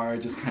the bar,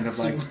 just kind of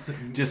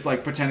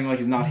pretending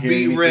he's not hearing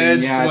anything.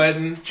 Red,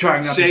 sweating,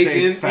 trying not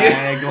shaking, to say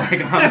fag, on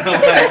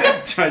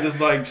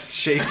the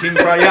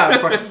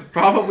shaking,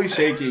 probably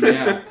shaking,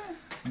 yeah.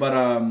 But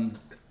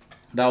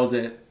that was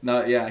it.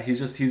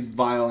 He's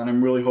vile, and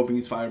I'm really hoping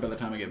he's fired by the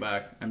time I get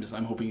back.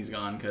 I'm hoping he's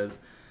gone because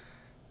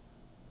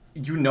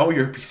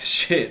you're a piece of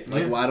shit.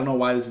 Well, I don't know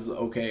why this is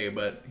okay,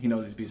 but he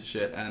knows he's a piece of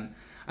shit. And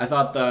I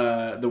thought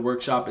the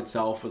workshop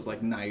itself was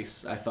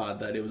nice. I thought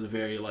that it was a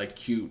very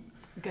cute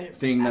Good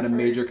thing effort. that a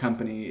major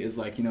company is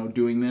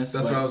doing this.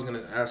 That's what I was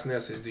gonna ask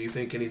Ness is, do you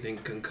think anything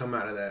can come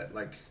out of that?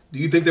 Do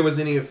you think there was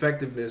any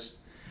effectiveness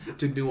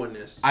to doing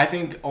this? I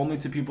think only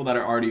to people that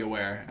are already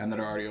aware and that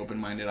are already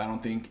open-minded. I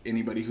don't think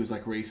anybody who's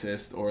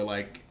racist or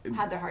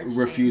had their hearts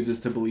refuses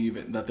to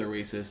believe that they're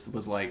racist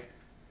was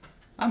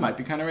I might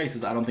be kind of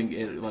racist. I don't think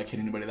it like hit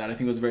anybody that. I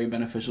think it was very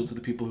beneficial to the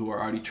people who are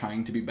already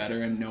trying to be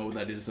better and know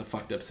that it is a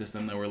fucked up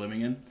system that we're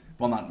living in.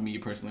 Well, not me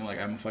personally. Like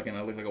I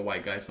look like a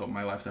white guy, so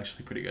my life's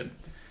actually pretty good.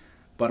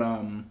 But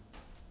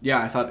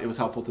yeah, I thought it was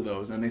helpful to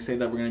those. And they say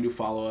that we're gonna do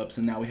follow-ups,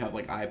 and now we have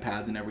like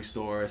iPads in every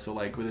store. So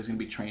like, where there's gonna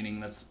be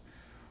training that's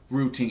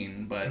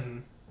routine, but.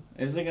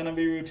 Is it gonna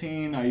be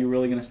routine? Are you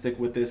really gonna stick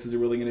with this? Is it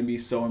really gonna be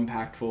so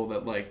impactful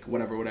that like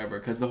whatever?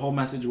 Because the whole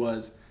message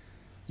was,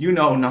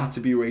 not to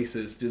be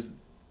racist, just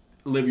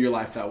live your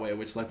life that way.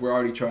 Which like we're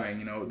already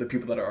trying, the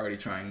people that are already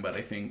trying. But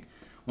I think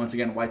once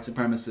again, white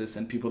supremacists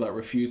and people that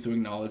refuse to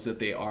acknowledge that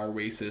they are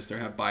racist or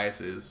have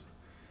biases,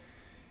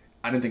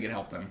 I didn't think it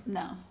helped them.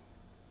 No,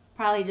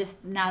 probably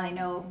just now they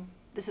know.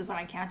 This is what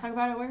I can't talk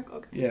about at work?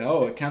 Okay. Yeah,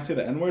 I can't say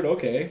the N-word?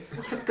 Okay.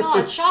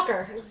 God,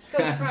 shocker. I'm so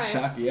surprised.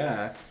 Shock,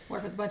 yeah.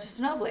 Work with a bunch of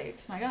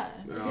snowflakes, my God.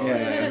 Oh,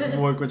 Yeah,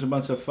 work with a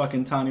bunch of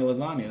fucking Tanya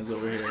lasagnas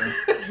over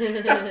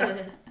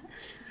here.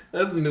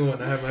 That's a new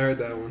one. I haven't heard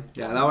that one.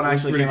 Yeah, that one That's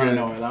actually pretty came out of good.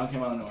 nowhere. That one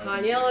came out of nowhere.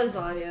 Tanya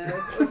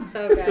Lasagna. It's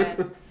so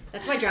good.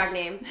 That's my drag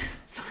name.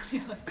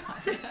 Tanya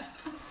lasagna.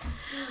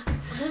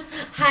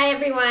 Hi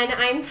everyone,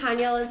 I'm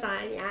Tanya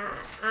Lasagna.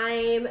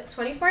 I'm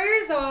 24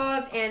 years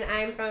old and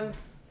I'm from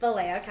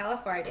Vallejo,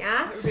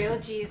 California. Real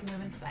G's move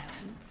in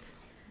silence.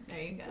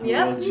 There you go.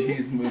 Yep. Oh,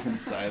 jeez, move in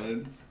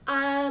silence.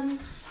 Um,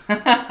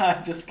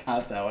 I just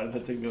got that one.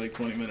 That took me like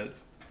 20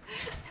 minutes.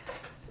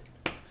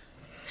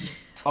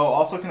 Oh,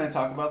 also, can I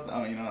talk about...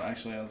 Oh, you know what?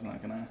 Actually, I was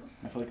not gonna...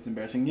 I feel like it's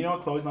embarrassing. You know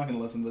what? Chloe's not gonna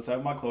listen to this. I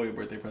haven't bought Chloe a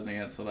birthday present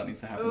yet, so that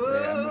needs to happen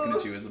today. I'm looking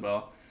at you,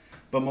 Isabel.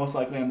 But most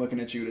likely, I'm looking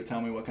at you to tell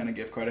me what kind of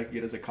gift card I could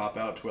get as a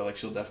cop-out to where, like,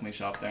 she'll definitely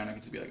shop there, and I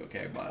could just be like,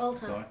 okay, I bought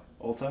Ulta. Chloe.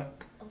 Ulta?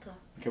 Ulta.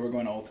 Okay, we're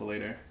going to Ulta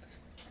later.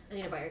 I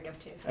need to buy her a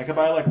gift too. So. I could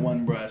buy, like,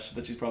 one brush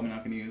that she's probably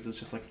not gonna use. It's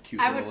just, like, a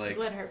cute I little, would like...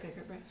 let her pick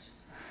her brush.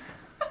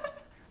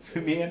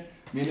 me and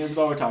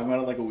Isabel were talking about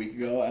it like a week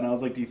ago, and I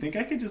was like, do you think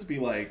I could just be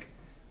like,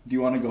 do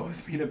you want to go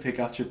with me to pick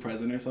out your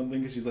present or something?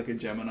 Because she's like a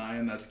Gemini,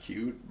 and that's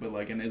cute. But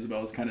like, and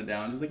Isabel was kind of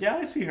down. She's like, yeah,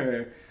 I see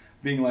her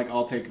being like,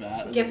 I'll take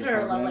that. as Gifts a are her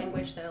love present.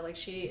 language though. Like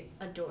she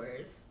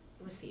adores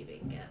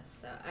receiving gifts.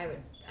 So I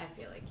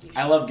feel like you should.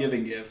 I love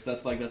giving gifts.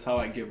 That's how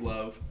I give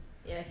love.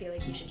 Yeah, I feel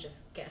like you should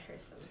just get her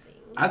something.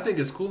 I think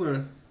it's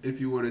cooler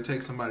if you were to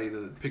take somebody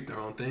to pick their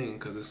own thing,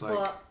 because it's like...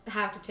 Well,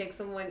 have to take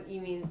someone, you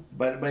mean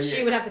But she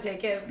yeah. would have to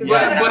take it. But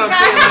I'm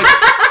saying,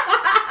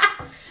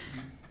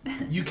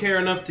 like, you care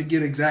enough to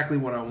get exactly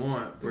what I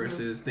want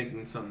versus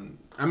thinking something.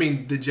 I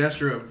mean, the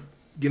gesture of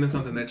getting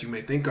something that you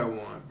may think I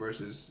want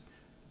versus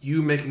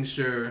you making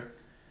sure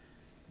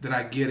that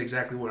I get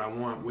exactly what I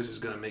want, which is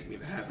gonna make me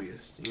the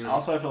happiest.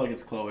 Also, I feel like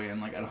it's Chloe,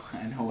 and like I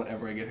know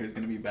whatever I get her is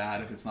gonna be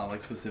bad if it's not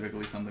like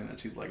specifically something that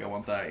she's like, I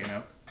want that,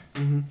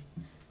 Mm-hmm.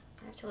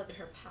 I have to look at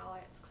her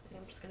palette. I think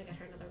I'm just gonna get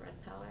her another red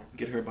palette.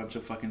 Get her a bunch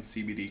of fucking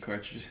CBD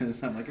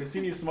cartridges. I'm like, I've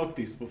seen you smoke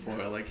these before.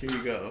 Like, here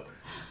you go.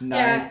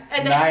 Yeah,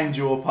 and then- 9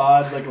 jewel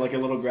pods, like a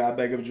little grab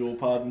bag of jewel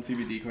pods and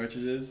CBD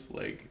cartridges.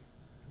 Like,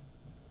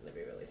 That'd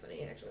be really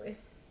funny, actually.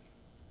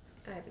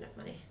 I have enough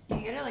money. You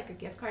can get her like a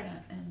gift card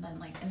and then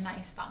like a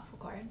nice thoughtful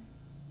card.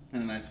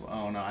 and a nice.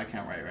 Oh no, I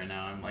can't write right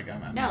now. I'm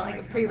No, not, like a I'm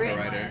not pre-written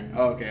writer. one.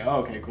 Oh, okay. Oh,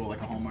 okay. Cool. Like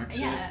a Hallmark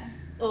shit. Yeah.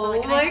 Oh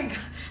Like a my nice- god,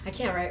 I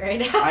can't write right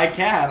now. I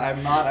can't.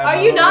 I'm not.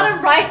 Are you not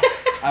a writer?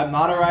 I'm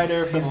not a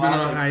writer. For He's the been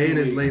last, on like, 2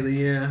 hiatus weeks.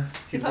 lately, yeah.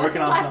 He's He working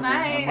posted on last something. night.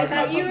 I'm I working on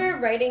thought you something. were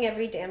writing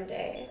every damn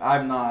day.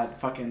 I'm not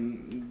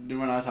fucking.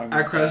 We're not talking. I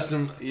about crushed that.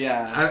 him.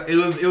 Yeah. It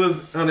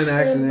was on an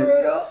accident.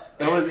 Brutal.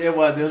 It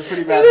was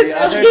pretty It bad. was The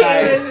other really,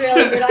 night. it was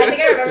really brutal. I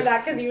think I remember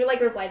that because you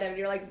like replied to him.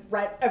 You're like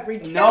read every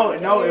day. No,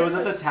 it was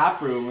at the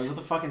tap room. It was at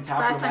the fucking tap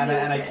Last room, time and, he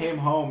was I here. came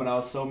home and I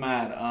was so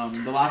mad.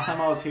 The last time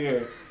I was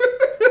here.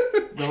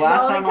 The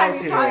last only time I time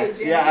was you saw here.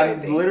 Adrian, Yeah, I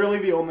and think. literally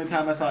the only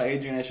time I saw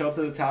Adrian. I show up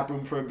to the tap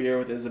room for a beer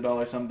with Isabel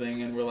or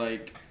something, and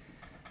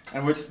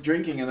we're just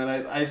drinking, and then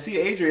I see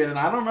Adrian, and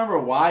I don't remember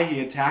why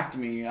he attacked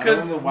me. I don't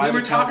Because remember why we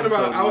were the tap talking was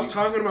so about, I was weak.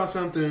 talking about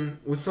something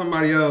with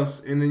somebody else,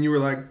 and then you were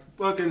like,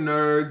 fucking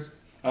nerds.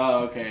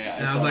 Oh, okay.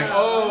 And I was saw like, that.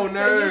 oh,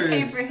 So you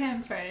came nerds. for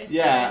him first.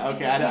 Yeah, and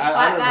okay, then I you don't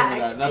fought remember back,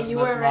 that. That's and you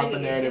not were the ready.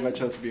 narrative I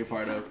chose to be a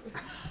part of.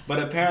 But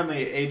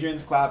apparently,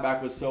 Adrian's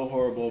clapback was so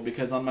horrible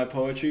because on my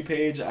poetry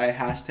page, I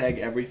hashtag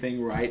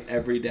everything right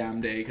every damn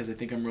day because I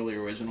think I'm really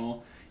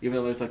original. Even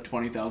though there's like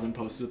 20,000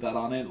 posts with that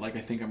on it, like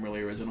I think I'm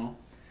really original.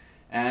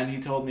 And he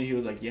told me, he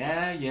was like,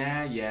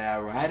 yeah,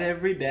 right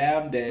every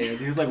damn day. As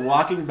he was like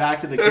walking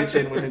back to the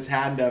kitchen with his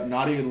hand up,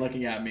 not even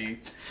looking at me.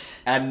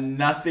 And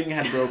nothing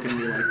had broken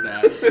me like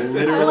that.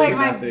 Literally I like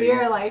my nothing.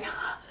 beer like.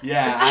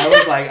 Yeah, I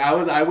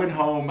went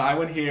home, I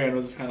went here and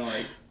was just kind of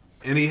like,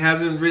 And he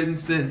hasn't written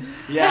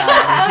since.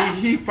 yeah,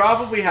 he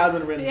probably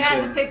hasn't written He since.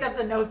 hasn't picked up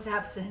the notes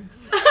app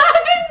since. The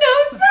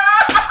notes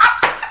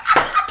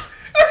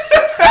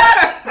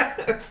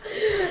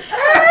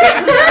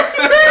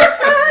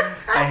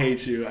I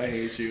hate you. I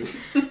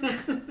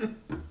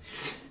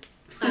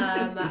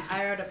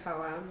wrote a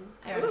poem.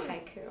 I wrote a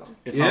haiku.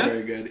 It's Yeah? not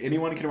very good.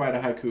 Anyone can write a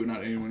haiku,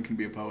 not anyone can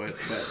be a poet,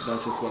 but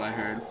that's just what I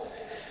heard.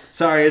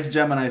 Sorry, it's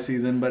Gemini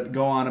season, but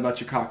go on about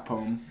your cock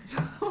poem.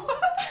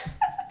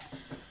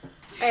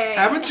 Hey.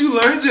 Haven't you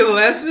learned your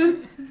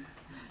lesson?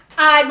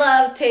 I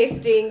love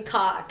tasting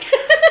cock.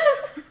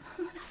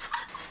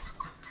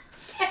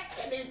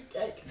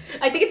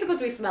 I think it's supposed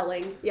to be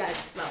smelling. Yeah, it's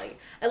smelling.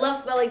 I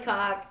love smelling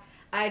cock.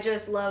 I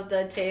just love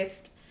the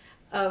taste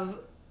of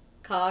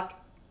cock.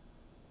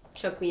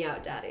 Choke me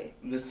out, daddy.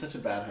 That's such a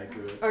bad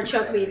haiku. Or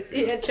choke me.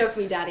 Yeah, choke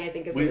me, daddy, I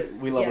think is what it.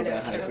 We love yeah, a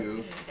bad choke-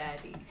 haiku.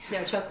 Daddy.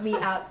 No, choke me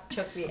out.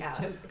 Choke me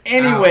out.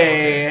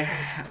 Anyway,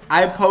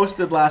 I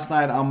posted last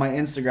night on my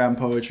Instagram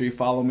poetry.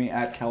 Follow me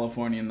at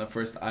Californian. The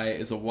first I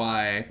is a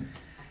Y.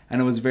 And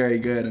it was very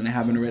good, and I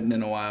haven't written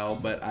in a while,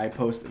 but I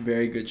post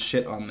very good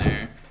shit on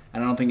there.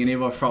 And I don't think any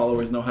of our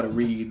followers know how to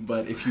read,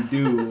 but if you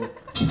do,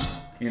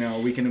 you know,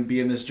 we can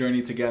be in this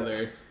journey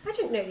together. I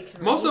didn't know you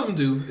can. Most read. of them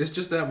do. It's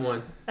just that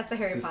one. That's a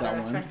Harry Just Potter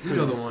that one? reference. You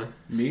know the one.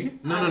 Me?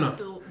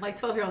 No. My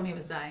 12-year-old me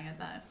was dying at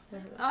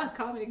that.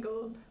 Comedy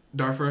gold.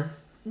 Darfur.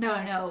 No.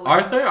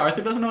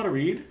 Arthur doesn't know how to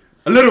read?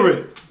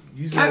 Illiterate!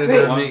 You said it,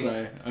 Oh, not I'm me.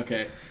 sorry.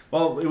 Okay.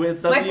 Well,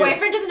 that's My you.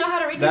 boyfriend doesn't know how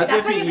to read. That's That's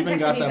if why he he hasn't even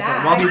texted got me that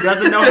back. far. Well, he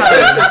doesn't know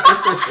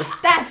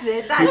how That's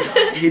it. That's all.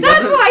 to. He That's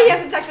doesn't. why he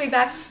hasn't texted me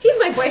back. He's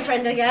my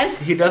boyfriend again.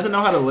 He doesn't know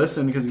how to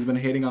listen because he's been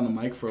hating on the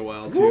mic for a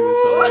while too.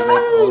 So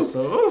that's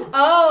also.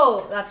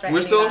 Oh, that's right. We're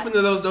I still knew open that.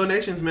 to those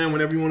donations, man.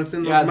 Whenever you want to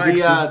send those Yeah, mics,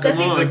 just does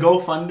come he- the on.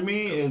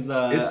 GoFundMe is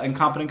It's-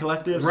 Incompetent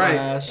Collective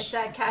Right. It's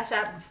at Cash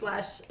App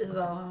 /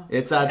 Isabel.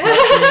 It's at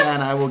text me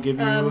and I will give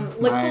you The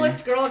mine.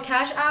 coolest girl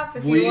cash app.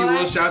 If We you want.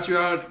 will shout you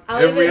out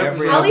I'll every even,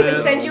 episode. I'll even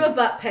man. send you a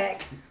butt pic.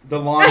 The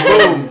long,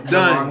 Boom, the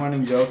done. long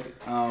running joke.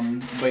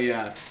 But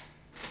yeah,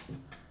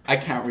 I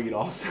can't read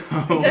also.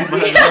 Does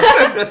he?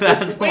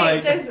 That's Wait,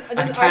 like does I Arthur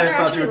kind of thought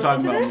actually you were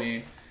talking listen to about this?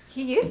 me.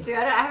 He used to. I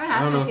haven't I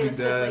asked don't know him if he if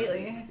he listens does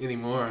lately.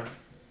 anymore.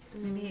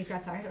 Maybe he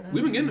got tired of it.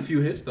 We've been getting a few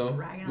hits though.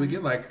 Ragging We on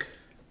get like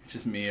It's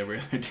just me every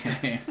other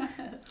day.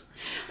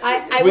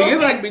 I we will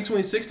get say, like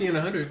between 60 and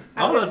 100.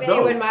 I Oh, would that's say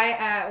dope. when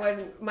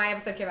my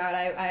episode came out,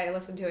 I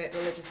listened to it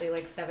religiously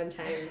like 7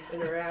 times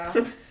in a row.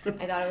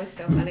 I thought it was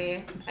so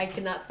funny. I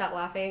could not stop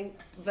laughing.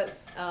 But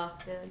oh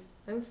man,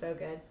 I'm so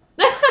good.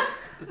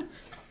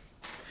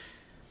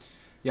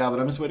 Yeah, but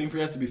I'm just waiting for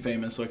you guys to be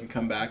famous so I can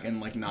come back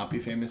and like not be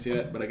famous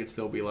yet, but I could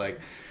still be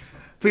like,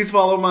 please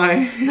follow my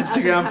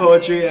Instagram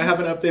poetry. I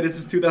haven't updated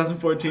since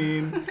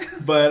 2014,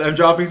 but I'm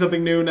dropping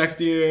something new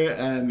next year,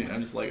 and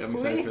I'm just like I'm Who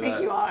do excited you for think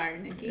that. you are,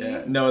 Nikki?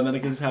 Yeah, no, and then I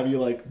can just have you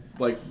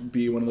like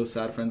be one of those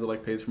sad friends that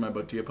like pays for my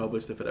book to get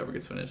published if it ever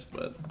gets finished.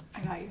 But I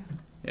got you.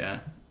 yeah,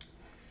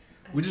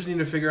 We just need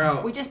to figure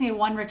out. We just need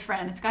one rich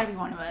friend. It's got to be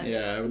one of us.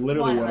 yeah,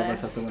 literally one of us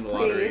has to win the Please.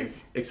 lottery,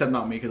 except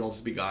not me because I'll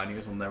just be gone. You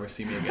guys will never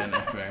see me again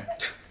ever.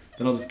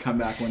 Then I'll just come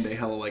back one day,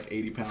 hella like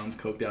 80 pounds,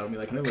 coked out, and be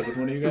like, "Can I live with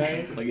one of you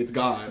guys?" Like it's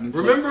gone. It's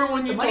Remember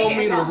when you The money told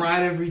me ain't to gone.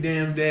 ride every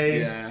damn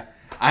day? yeah,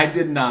 I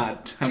did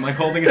not. I'm like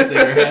holding a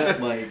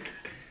cigarette, like.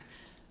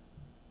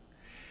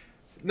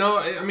 No,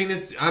 I mean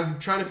I'm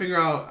trying to figure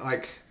out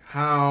like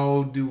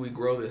how do we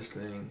grow this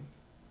thing?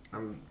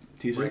 I'm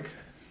T-shirts.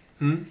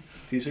 Hmm?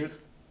 T-shirts.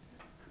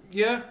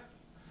 Yeah,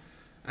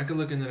 I could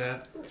look into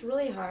that. It's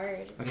really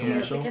hard A Yeah.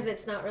 commercial. because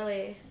it's not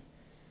really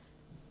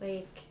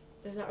like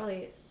there's not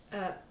really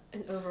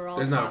an overall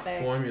There's not a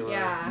topic. formula.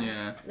 Yeah.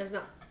 Yeah. There's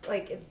not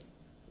like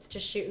it's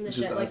just shooting the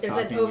Just shit. Like us there's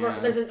talking, yeah.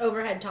 there's an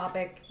overhead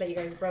topic that you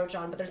guys broach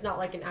on, but there's not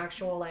like an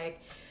actual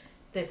like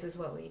this is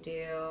what we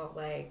do.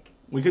 Like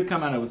We could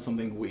come at it with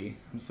something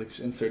I'm just like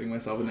inserting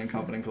myself in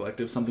Incompetent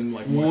Collective, something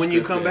like more When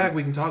you come scripted. back,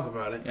 we can talk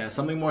about it. Yeah,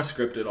 something more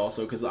scripted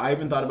also, because I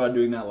even thought about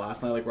doing that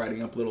last night, like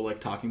writing up little like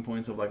talking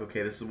points of like,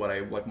 okay, this is what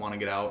I like want to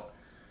get out.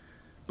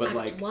 But Act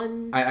like,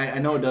 one. I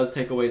know it does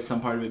take away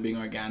some part of it being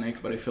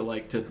organic, but I feel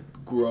like to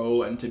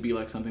grow and to be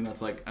like something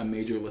that's like a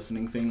major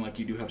listening thing, like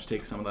you do have to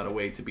take some of that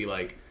away to be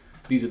like,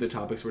 these are the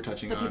topics we're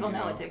touching So on. people you know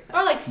know? what to expect.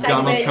 Or like segments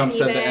Donald Trump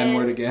said the even. N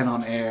word again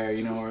on air,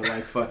 you know, or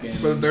like fucking.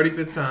 For the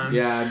 35th time.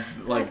 Yeah,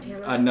 like damn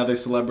it. another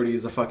celebrity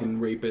is a fucking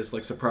rapist,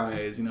 like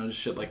surprise, you know, just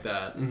shit like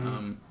that.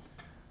 Mm-hmm.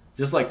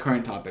 Just like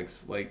current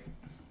topics, like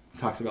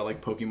talks about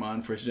like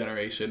Pokemon first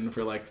generation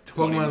for like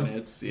 20 Pokemon's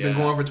minutes. Yeah. been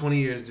going for 20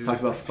 years, dude. Talks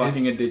about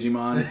fucking a It's-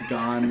 Digimon, it's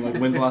gone. Like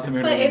when's the last time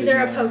you heard But about is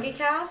there a Digimon?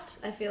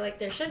 Pokecast? I feel like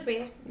there should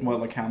be. What,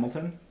 like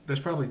Hamilton? There's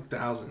probably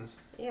thousands.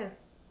 Yeah.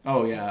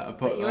 Oh yeah,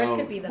 But yours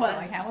could be the What,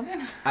 best. like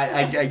Hamilton?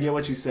 I get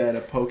what you said.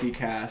 A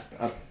Pokecast,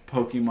 a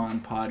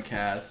Pokemon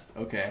podcast.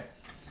 Okay.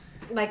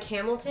 Like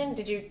Hamilton,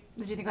 did you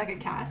Did you think like a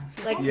cast?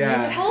 like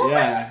Yeah, musical?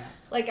 yeah.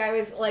 Like I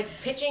was like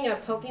pitching a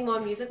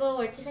Pokemon musical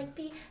where she's like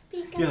be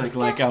Yeah,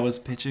 like I was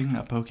pitching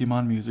a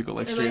Pokemon musical,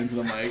 like Am straight I- into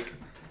the mic.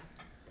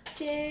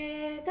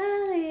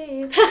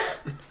 Jigglypuff.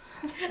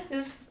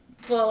 Just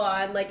full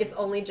on, like it's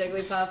only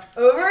Jigglypuff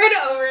over and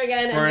over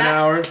again. For and an that's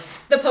hour.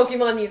 the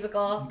Pokemon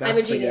musical. That's I'm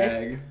a the genius.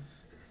 gag.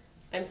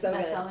 I'm so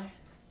good. Bestseller.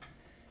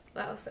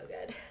 Wow, so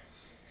good.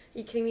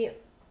 You kidding me?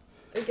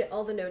 I get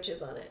all the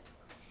noches on it.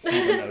 All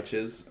the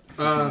noches.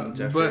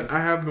 Jeffrey. But I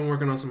have been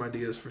working on some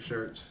ideas for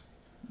shirts.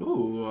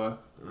 Ooh.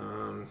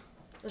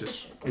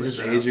 Just It's just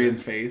straight out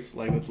Adrian's face,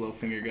 like with little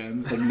finger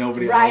guns. Like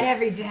nobody Right else.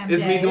 every damn there.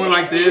 It's day. me doing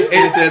like this,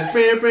 and it says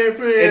bam, bam,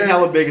 bam. It's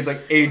hella big. It's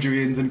like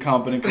Adrian's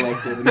Incompetent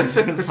Collective, and it's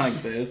just like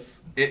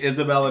this.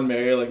 Isabel and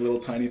Mary are like little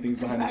tiny things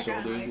behind his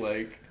Background, shoulders.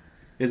 like- Like,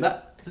 is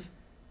that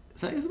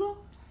Isabel?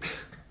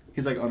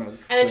 He's like, oh no.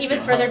 It's And then flicks even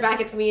on further her.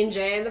 back, it's me and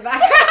Jay in the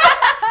back.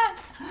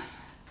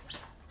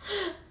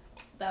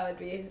 That would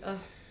be.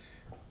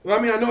 Well,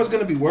 I mean, I know it's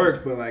gonna be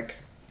work, but like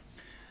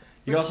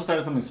You also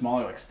started something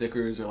smaller, like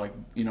stickers, or like,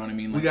 you know what I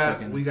mean? Like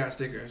we got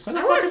stickers. Where the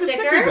I fuck want are a the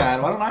sticker. stickers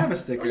at? Why don't I have a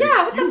sticker? Yeah,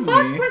 what Excuse the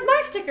fuck? me. Where's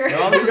my sticker? Where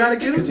are all We the gotta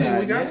get them stickers to you.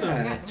 We at? got Yeah. some.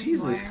 Yeah.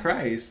 Jesus More.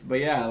 Christ. But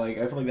yeah, like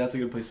I feel like that's a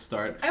good place to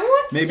start. I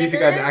want Maybe stickers. if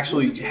you guys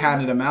actually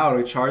handed them out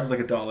or charged like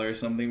 $1 or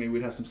something, maybe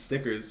we'd have some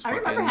stickers. I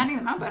remember fucking- handing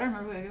them out, but I don't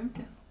remember who I gave them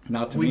to.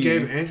 Not to We me.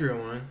 gave Andrea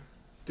one,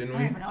 didn't I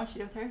don't we? even know what she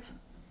did with hers.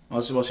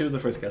 Well, she was the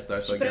first guest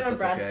star, so She I put it guess on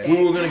that's Brad's okay. dick.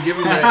 We were gonna give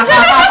him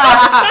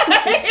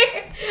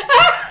that.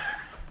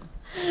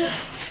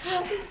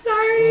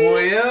 Sorry.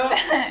 Well,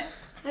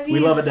 I mean, We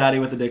love a daddy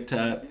with a dick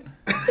tat.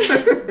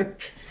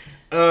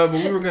 but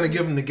we were gonna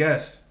give him the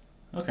guest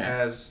Okay.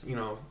 as you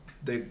know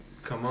they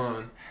come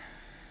on.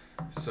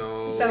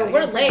 So, So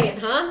we're late,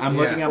 huh? I'm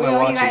Yeah. looking at We my owe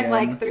watch you guys again.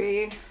 like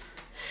 3.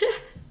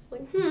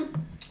 Like,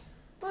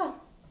 well,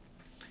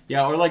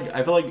 Yeah, or like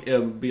I feel like it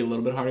would be a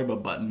little bit harder,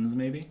 but buttons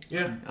maybe.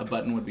 yeah, A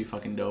button would be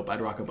fucking dope.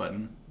 I'd rock a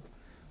button.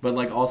 But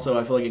like also,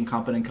 I feel like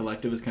Incompetent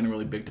Collective is kind of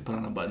really big to put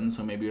on a button,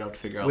 so maybe we'd have to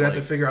figure out we'd like,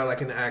 have to figure out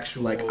like an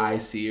actual like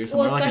IC or something,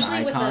 well, or like especially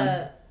an with icon.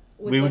 the.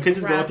 With we the could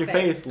just go with your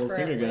graphic face, little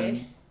finger currently,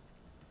 guns.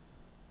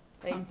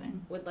 like,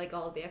 Something. with like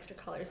all of the extra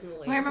colors and the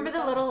layers. I remember and the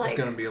stuff. little It's like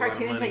gonna be a lot of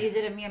cartoons money. that you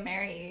did of me and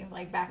Mary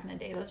like back in the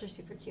day. Those were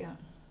super cute.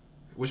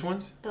 Which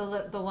ones? The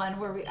one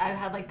where I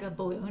had like a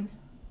balloon.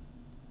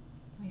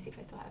 Let me see if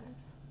I still have it.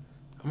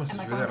 I must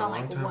And have my drew that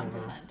phone's a on long like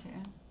time ago.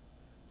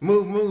 1%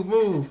 too.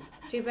 Move.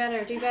 Do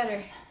better, do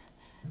better.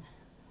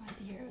 What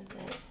year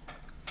was it?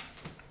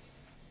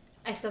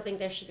 I still think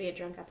there should be a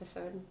drunk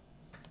episode.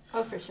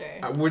 Oh, for sure.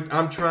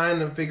 I'm trying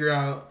to figure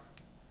out.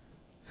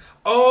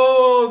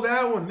 Oh,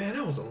 that one, man,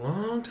 that was a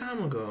long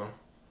time ago.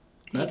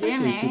 That's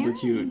Damn, actually super man.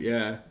 cute.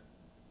 Yeah,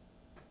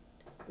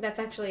 That's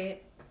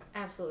actually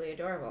absolutely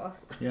adorable.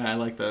 yeah, I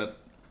like that.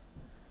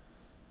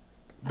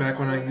 Back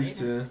when I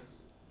love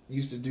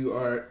used to do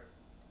art.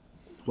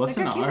 What's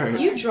Like an a cute art?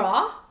 one. You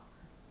draw?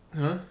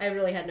 Huh? I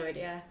really had no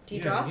idea. Do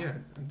you yeah, draw? Yeah,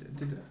 I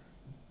did that.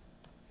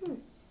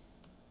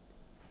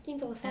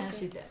 And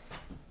she's dead.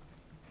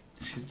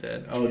 She's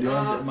dead. Oh, do you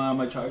want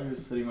my charger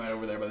is sitting right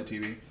over there by the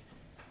TV.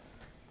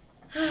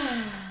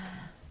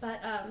 But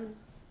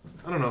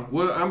I don't know.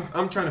 Well,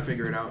 I'm trying to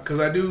figure it out because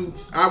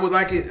I would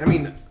like it. I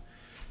mean,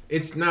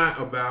 it's not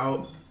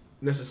about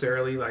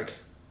necessarily like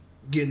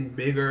getting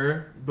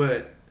bigger,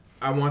 but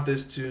I want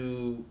this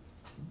to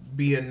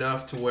be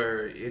enough to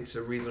where it's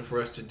a reason for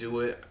us to do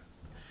it.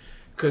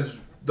 Because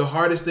the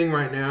hardest thing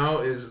right now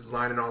is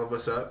lining all of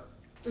us up.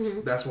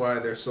 Mm-hmm. That's why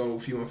there's so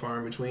few and far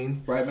in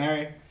between. Right,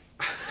 Mary?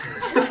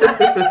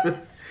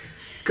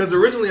 Because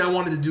originally I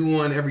wanted to do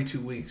one every 2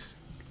 weeks.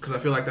 Because I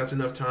feel like that's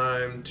enough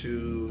time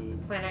to,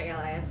 plan out your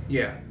lives.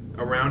 yeah,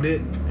 around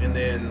it. And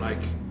then like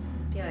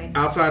Be like,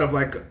 outside of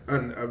like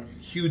a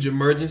huge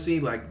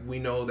emergency, like we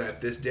know that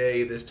this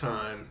day, this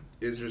time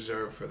is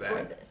reserved for that.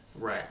 For this.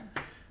 Right.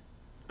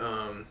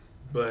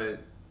 But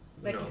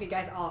like know. if you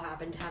guys all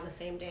happen to have the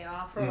same day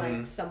off, or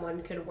like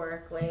someone could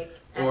work like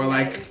at Or, night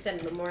like,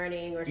 instead of the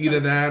morning, or either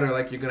something. that or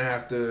like you're gonna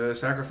have to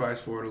sacrifice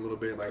for it a little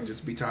bit, like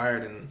just be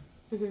tired and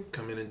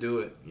come in and do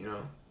it, you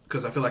know,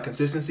 because I feel like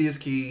consistency is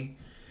key,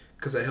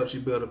 because that helps you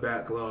build a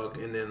backlog.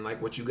 And then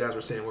like what you guys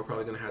were saying, we're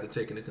probably gonna have to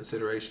take into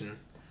consideration,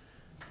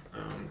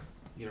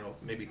 you know,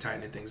 maybe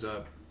tightening things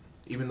up,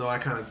 even though I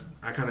kind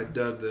of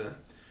dug the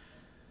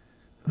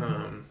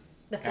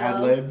The flow. Ad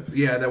lib.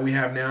 yeah that we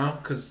have now,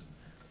 because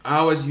I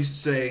always used to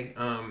say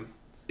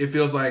it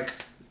feels like,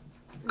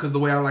 because the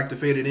way I like to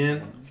fade it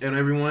in and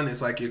everyone,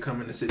 it's like you're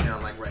coming to sit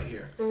down like right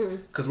here,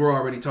 because we're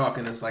already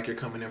talking. It's like you're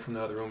coming in from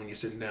the other room and you're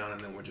sitting down,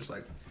 and then we're just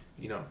like,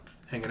 you know,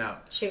 hanging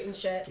out. Shooting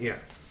shit. Yeah,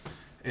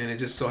 and it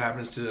just so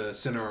happens to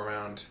center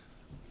around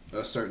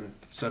a certain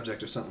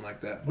subject or something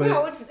like that. But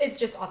No, it's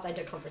just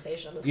authentic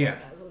conversation. That's what Yeah.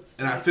 it does. It's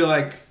and I like- feel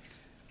like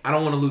I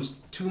don't want to lose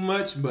too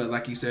much, but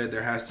like you said,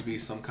 there has to be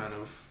some kind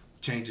of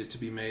changes to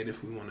be made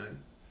if we want to,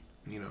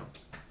 you know,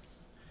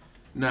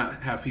 not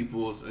have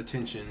people's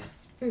attention.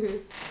 Can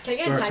I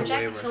get a starts time a check?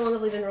 waiver. How long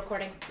have we been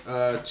recording?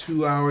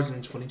 2 hours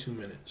and 22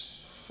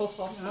 minutes.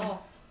 Oh.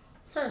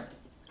 Huh.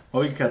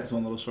 Well, we can cut this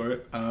one a little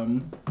short.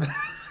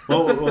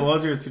 What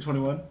was yours?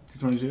 221?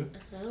 222?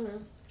 I don't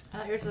know.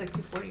 Yours was like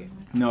 240 or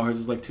something. No, hers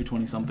was like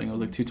 220 something. It was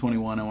like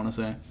 221, I want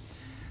to say.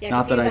 Yeah,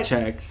 Not 'cause that he I was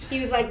checked. He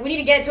was like, we need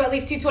to get it to at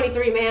least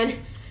 223, man.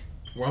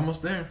 We're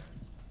almost there.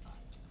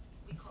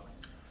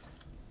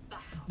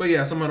 But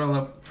yeah, sum it all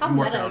up. How I'm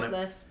working meta on is it.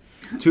 this?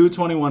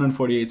 221 and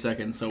 48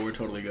 seconds, so we're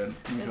totally good.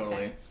 We're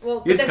totally.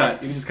 Well, You just does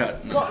cut. You just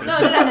cut. Well, no,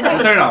 does that,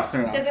 Just turn it off.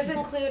 Turn it does off. this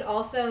include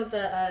also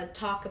the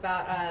talk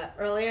about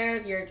earlier,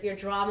 your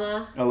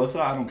drama? Alyssa,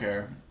 I don't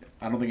care.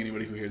 I don't think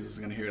anybody who hears this is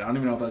going to hear it. I don't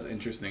even know if that's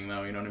interesting,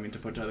 though, you know what I mean, to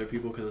put to other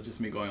people, because it's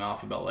just me going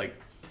off about, like,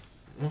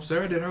 Well,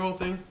 Sarah did her whole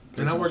thing,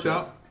 and that worked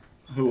out.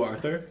 Who,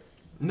 Arthur?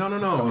 No.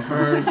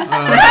 Her. I'm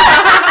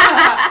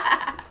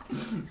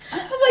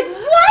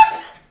like,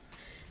 what?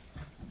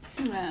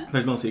 Yeah.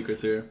 There's no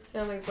secrets here.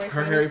 Oh, my boyfriend.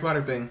 Her Harry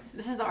Potter thing,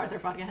 This is the Arthur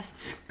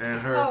podcast. and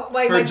her Oh,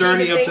 my her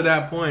journey Jesus up to thing.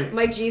 that point.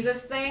 My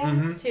Jesus thing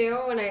Mm-hmm. too,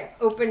 when I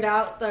opened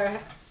out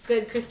the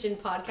Good Christian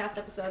podcast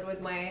episode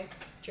with my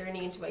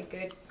journey into my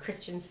good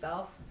Christian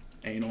self.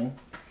 Anal.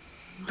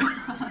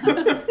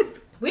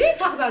 We didn't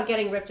talk about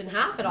getting ripped in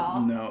half at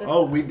all. No. This-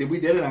 Oh, we did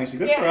it actually.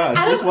 Good for Yeah, us.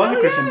 out This of- was a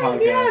oh, Christian yeah,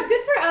 podcast. Yeah,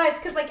 good for us.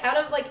 Because like out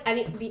of like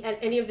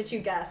any of the two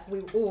guests,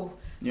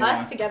 Yeah.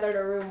 us together in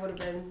a room would have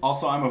been.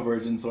 Also, I'm a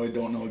virgin, so I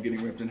don't know what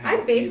getting ripped in half.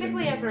 I'm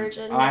basically even a means.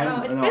 virgin.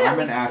 I'm It's no, been at I'm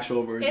an least-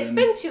 actual virgin. It's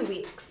been 2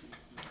 weeks.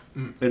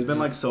 It's been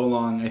like so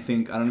long. I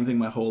don't even think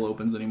my hole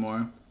opens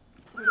anymore.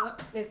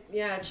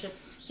 It's just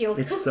healed.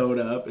 It's sewed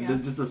up. Yeah.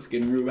 Just the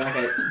skin grew back.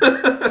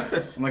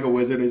 I'm like a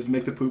wizard. I just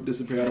make the poop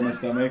disappear out of my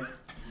stomach.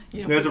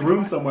 You know, There's a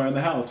room somewhere in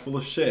the house full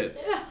of shit.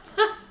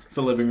 It's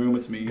the living room.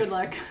 It's me. Good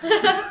luck.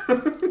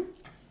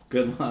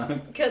 Good luck.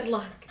 Good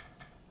luck.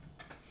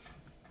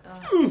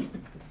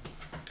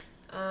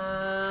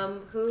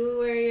 Who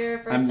were your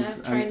first? I'm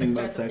just trying to thinking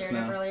start about this sex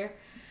narrative now. Earlier.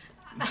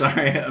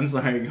 I'm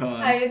sorry. Go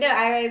on.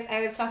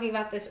 I was talking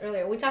about this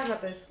earlier. We talked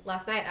about this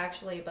last night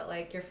actually, but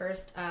like your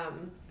first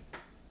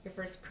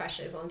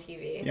crushes on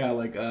TV. Yeah,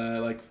 like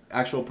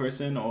actual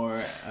person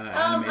or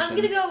animation. I'm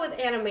gonna go with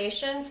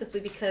animation simply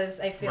because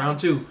I Round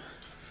 2.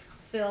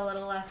 feel a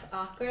little less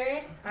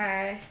awkward.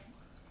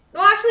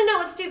 Well, actually, no.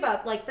 Let's do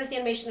both. Like first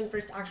animation and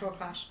first actual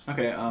crush.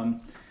 Okay,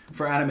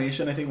 for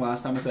animation, I think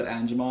last time I said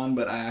Angemon,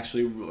 but I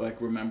actually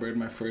like remembered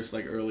my first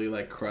like early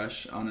like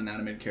crush on an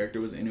animated character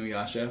was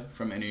Inuyasha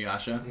from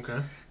Inuyasha. Okay.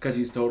 Because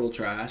he's total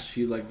trash.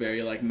 He's like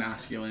very like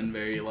masculine,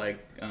 very like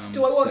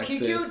Do I want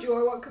sexist. Kikyo? Do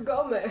I want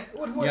Kagome?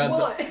 What do I Yeah,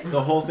 want?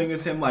 the whole thing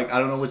is him like I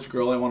don't know which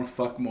girl I want to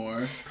fuck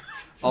more.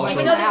 Also,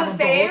 Even though they're the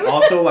same.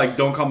 also like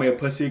don't call me a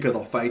pussy because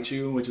I'll fight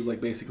you, which is like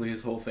basically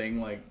his whole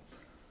thing. Like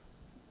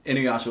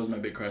Inuyasha was my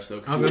big crush though.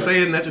 'cause I was he gonna say,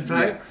 isn't that your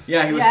type?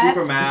 Yeah, he was Yes.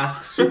 super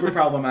masked, super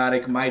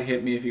problematic, might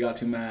hit me if he got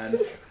too mad,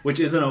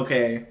 which isn't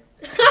okay.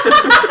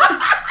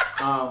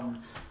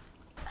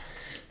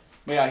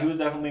 But yeah, he was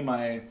definitely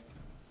my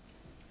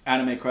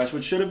anime crush,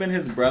 which should have been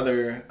his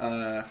brother,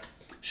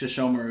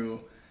 Shishomaru,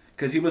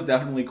 because he was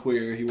definitely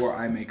queer. He wore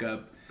eye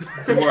makeup.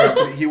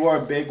 He wore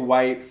a big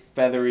white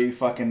feathery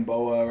fucking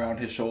boa around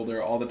his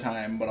shoulder all the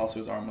time, but also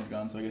his arm was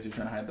gone, so I guess he was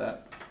trying to hide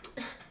that.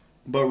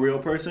 But real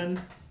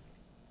person,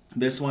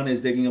 this one is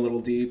digging a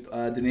little deep.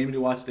 Did anybody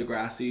watch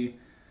Degrassi?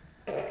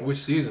 Which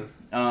season?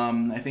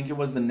 I think it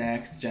was the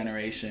next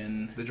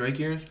generation. The Drake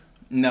years?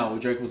 No,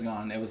 Drake was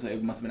gone. It must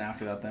have been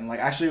after that then. Like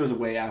actually it was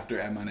way after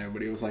Emma and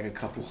everybody. It was like it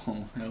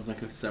was like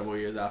several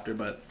years after,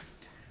 but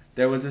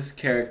there was this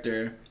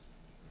character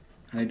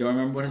and I don't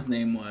remember what his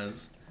name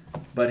was,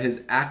 but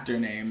his real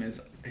name is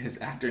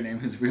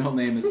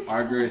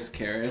Argyris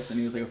Karis, and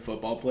he was like a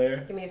football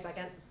player. Give me a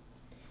second.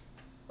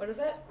 What is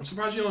it? I'm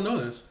surprised you don't know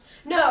this.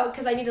 No,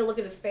 because I need to look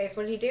at his face.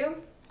 What did he do?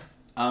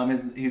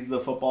 He's the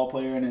football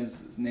player, and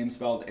his name's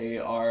spelled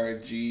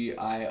Argiris,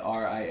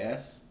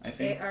 I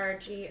think.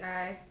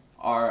 Argi.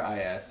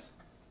 RIS.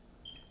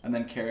 And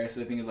then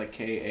Karis, I think, is like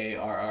Karris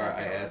or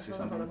Hold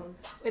something. on.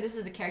 Wait, this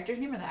is the character's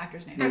name or the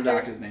actor's name? He's the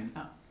Actor. actor's name.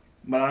 Oh.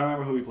 But I don't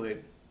remember who he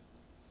played.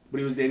 But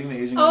he was dating the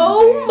Asian girl.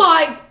 Oh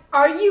my!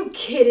 Are you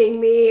kidding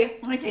me?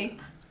 Let me see.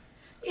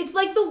 It's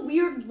like the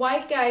weird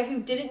white guy who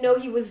didn't know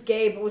he was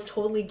gay but was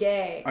totally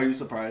gay. Are you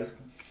surprised?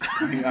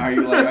 Are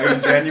you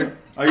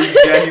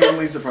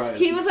genuinely surprised?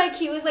 He was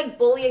like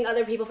bullying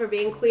other people for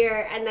being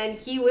queer, and then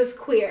he was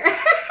queer.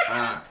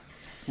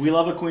 We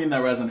love a queen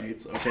that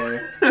resonates, okay?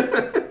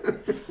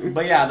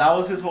 But yeah, that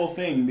was his whole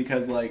thing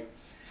because like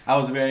I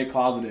was very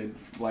closeted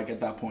like at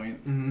that point.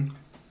 Mm-hmm.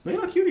 Look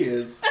at how cute he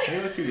is.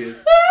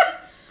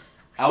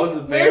 I was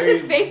very.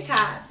 Where's his face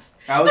tats?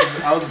 I was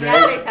Yeah,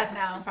 very. face tats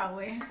now,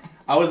 probably.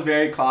 I was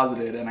very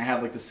closeted, and I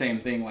had like the same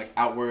thing, like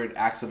outward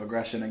acts of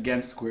aggression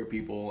against queer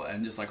people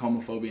and just like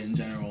homophobia in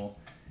general.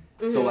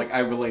 So like I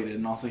related,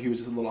 and also he was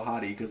just a little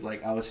hottie because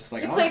like I was just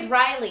like He I plays wanted-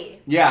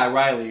 Riley. yeah,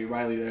 Riley,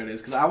 there it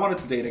is. Because I wanted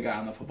to date a guy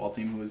on the football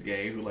team who was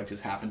gay, who like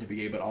just happened to be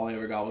gay, but all I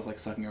ever got was like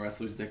sucking a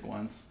wrestler's dick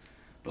once.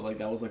 But like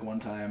that was like one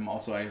time.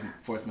 Also, I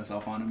forced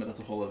myself on him, but that's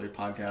a whole other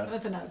podcast.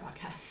 That's another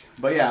podcast.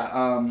 But yeah,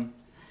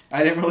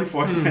 I didn't really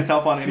force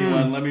myself on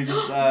anyone. Let me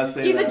just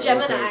say He's that a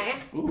real Gemini.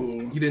 quick.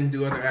 Ooh. You didn't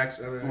do other acts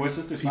other We're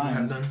sister people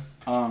have signs.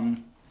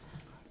 done?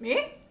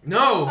 Me? No!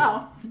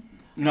 Oh.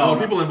 No. Well,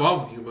 no. people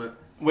involved with you, but...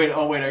 Wait,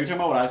 are you talking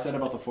about what I said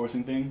about the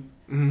forcing thing?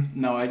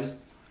 Mm-hmm. No,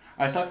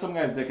 I sucked some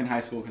guy's dick in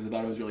high school because I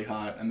thought it was really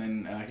hot, and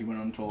then he went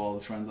on and told all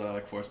his friends that I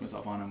like forced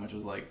myself on him, which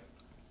was like,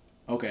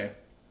 okay,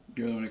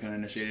 you're the one who kind of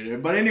initiated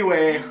it. But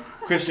anyway,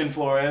 Christian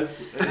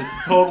Flores,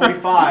 it's totally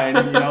fine.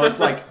 You know, it's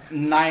like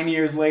 9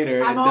 years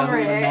later. I'm it doesn't over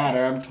even it.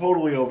 matter. I'm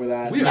totally over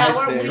that. We Yeah, are we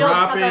don't suck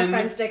our dropping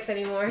friends' dicks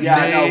anymore. Yeah,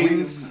 no,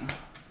 names.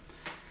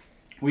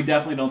 we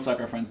definitely don't suck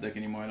our friend's dick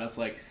anymore. That's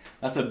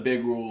a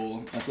big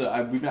rule. I feel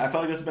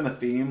like that's been a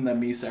theme that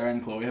me, Sarah,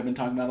 and Chloe have been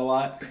talking about a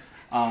lot.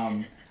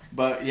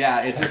 But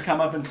yeah, it's just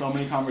come up in so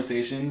many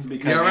conversations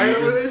because You all right you,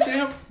 over just,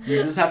 there, champ?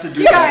 you just have to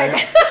do Keep better.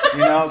 going. You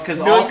know, because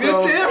Doing also,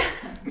 good, champ?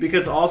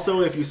 because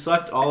also, if you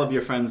sucked all of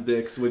your friends'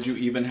 dicks, would you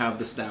even have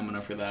the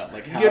stamina for that?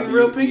 Like, You how getting do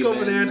real you pink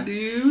over even- there,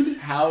 dude.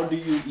 How do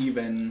you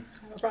even?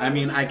 I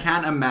mean, I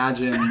can't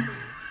imagine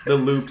the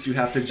loops you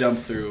have to jump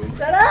through.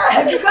 Shut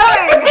up! Keep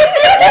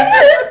going!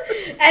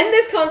 End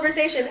this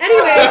conversation.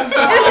 Anyway,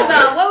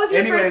 Isabel, what was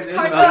your Anyways, first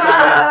Isabel,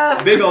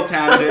 cartoon? big old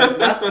tangent.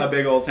 That's a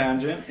big old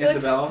tangent.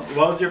 Isabel,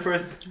 what was your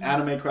first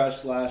anime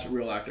crush /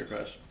 real actor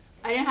crush?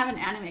 I didn't have an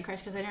anime crush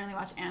because I didn't really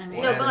watch anime.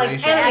 Well, No, but like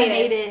Animation.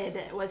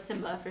 animated. Was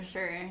Simba for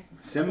sure.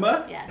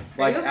 Simba? Yes.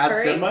 Like Are you a as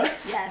furry? Simba?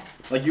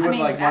 Yes. Like you I would mean,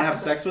 like want to have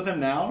as- sex with him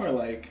now, or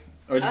like,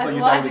 or just As, like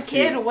you well, thought as he a was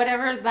kid, cute?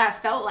 whatever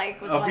that felt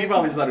like was Oh, like. people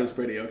always thought it was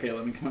pretty. Okay,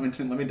 let me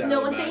dial No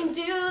it one's back. saying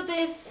do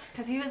this.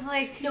 Because he was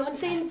like. No one's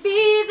saying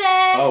be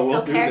there. Oh,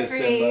 we'll so do this,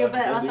 carefree, Simba.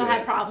 but We'll also do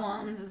had it.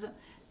 problems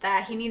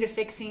that he needed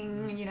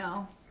fixing. You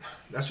know,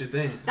 That's your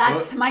thing.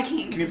 that's What? my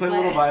king. Can you play a but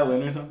little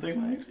violin or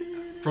something?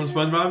 Like, From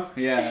SpongeBob?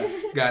 yeah.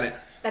 Got it.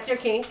 That's your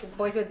kink.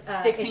 Boys with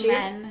Fixing issues.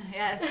 men,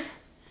 yes.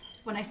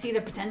 When I see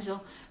the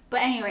potential.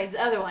 But anyways,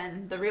 the other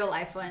one, the real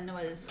life one,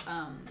 was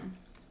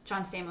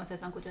John Stamos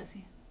as Uncle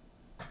Jesse.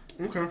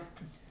 Okay.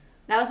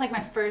 That was like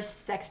my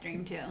first sex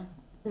dream too.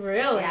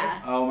 Really?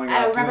 Yeah. Oh my god.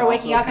 I can remember we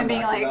waking also up and come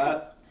being back to like-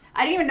 that?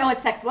 I didn't even know what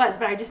sex was,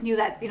 but I just knew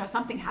that, you know,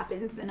 something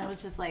happens, and it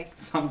was just like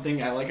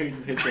Something. I like how you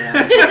just hit your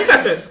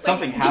head.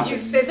 Something happened. Did you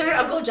scissor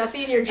Uncle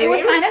Jesse in your dream? it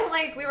was kind of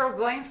like we were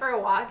going for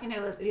a walk, and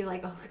it would be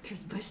like, oh look,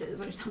 there's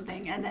bushes or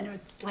something, and then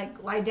it's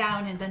like lie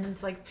down, and then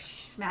it's like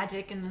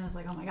magic, and then it's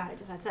like, oh my god, I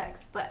just had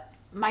sex, but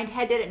my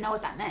head didn't know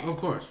what that meant. Of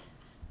course.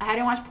 I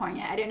hadn't watched porn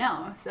yet. I didn't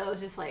know, so it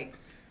was just like,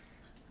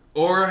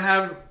 Or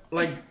have,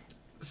 like,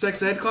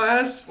 sex ed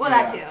class. well,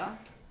 that too.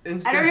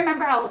 Instead. I don't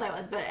remember how old I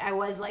was, but I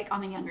was like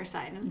on the younger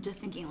side. And I'm just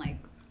thinking like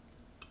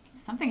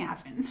something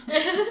happened.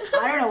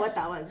 I don't know what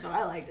that was, but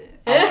I liked it.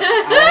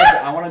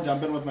 I want to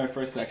jump in with my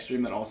first sex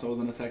dream that also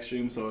wasn't a sex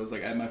dream. So it was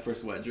like I had my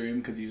first wet dream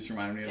because you just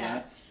reminded me of Yeah.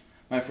 that.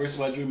 My first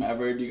wet dream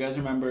ever. Do you guys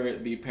remember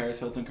the Paris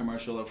Hilton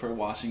commercial of her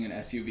washing an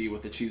SUV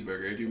with a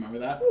cheeseburger? Do you remember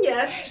that?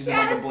 Yes. She's in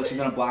like she's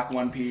in a black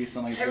one piece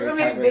and like it's very Everyone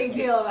made a tight, big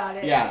very deal about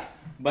it. Yeah,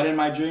 but in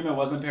my dream it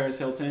wasn't Paris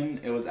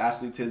Hilton. It was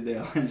Ashley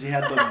Tisdale, and she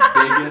had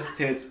the biggest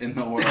tits in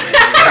the world.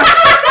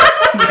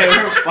 They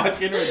were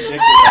fucking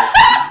ridiculous.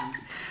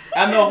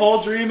 And the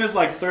whole dream is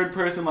like third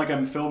person, like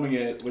I'm filming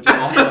it, which is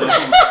also.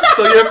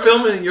 So you're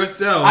filming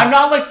yourself. I'm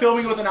not like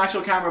filming with an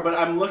actual camera, but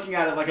I'm looking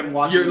at it like I'm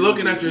watching. You're a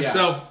looking movie. at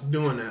yourself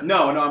doing that. Yeah.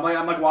 No,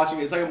 I'm like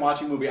watching. It's like I'm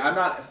watching a movie. I'm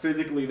not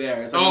physically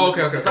there. It's like Oh,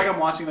 okay. It's like I'm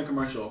watching the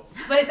commercial.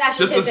 But it's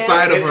actually Just the Tisdale.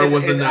 side of her It's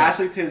was it's enough.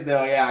 Ashley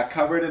Tisdale, yeah,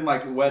 covered in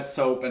like wet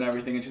soap and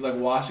everything, and she's like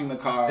washing the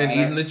car And I-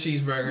 eating the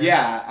cheeseburger.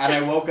 Yeah, and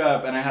I woke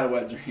up and I had a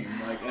wet dream,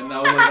 like, and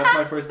that was like that's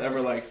my first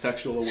ever like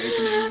sexual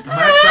awakening. Am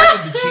I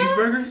attracted to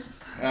cheeseburgers?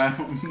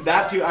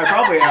 That too, I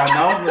probably am.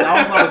 That one's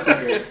not a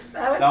secret.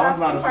 That one's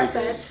not a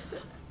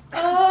secret.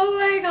 Oh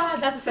my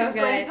god, that's so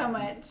Explains good. so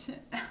much.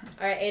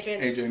 All right,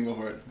 Adrian. Adrian, go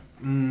for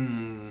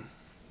it.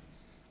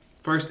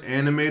 First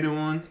animated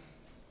one.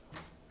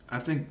 I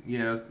think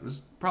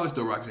it's probably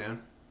still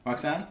Roxanne.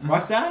 Roxanne?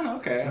 Roxanne?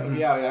 Okay.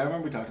 Yeah, I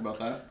remember we talked about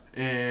that.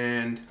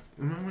 And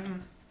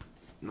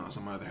no,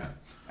 some other hat.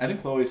 I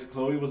think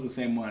Chloe was the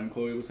same one.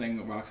 Chloe was saying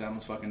that Roxanne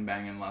was fucking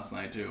banging last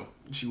night too.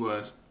 She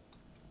was.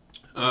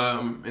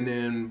 And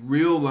then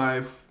real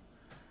life.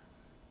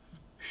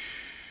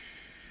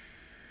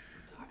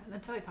 It's hard.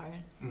 That's always hard.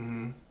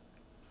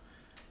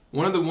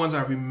 One of the ones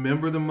I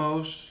remember the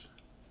most.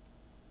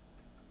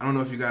 I don't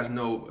know if you guys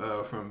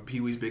know from Pee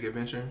Wee's Big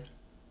Adventure,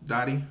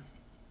 Dottie.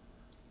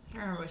 I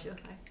don't remember what she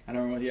looks like. I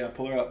don't remember. Yeah,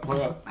 pull her up. Pull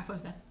her up. My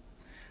phone's done.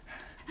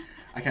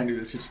 I can't do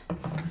this.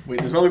 Wait,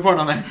 there's probably porn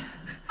on there.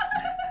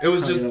 It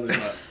was just, No, there's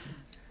not.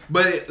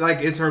 but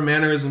it's her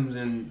mannerisms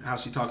and how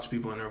she talks to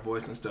people and her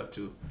voice and stuff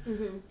too.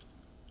 Mm-hmm.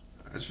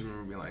 I just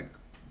remember being like,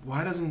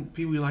 why doesn't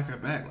Pee Wee like her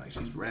back? Like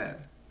she's rad,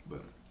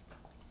 but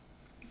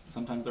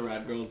Sometimes the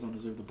rad girls don't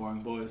deserve the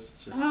boring boys.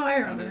 It's just Oh, I how it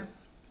remember. is.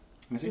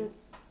 Let me see.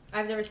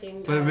 I've never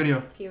seen Play the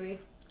video. Pee-wee.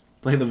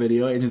 Play the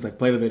video. Agent's like,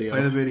 play the video.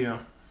 play the video.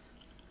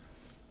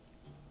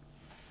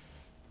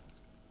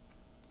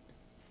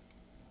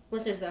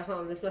 Listeners at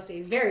home, this must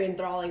be very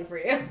enthralling for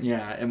you.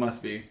 Yeah, it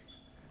must be.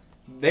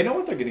 They know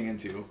what they're getting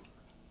into.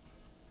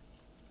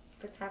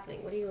 What's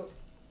happening? What are you...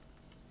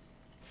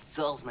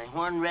 So's my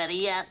horn ready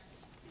yet?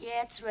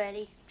 Yeah, it's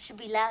ready. Should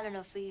be loud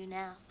enough for you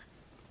now.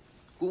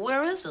 Well,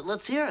 where is it?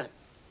 Let's hear it.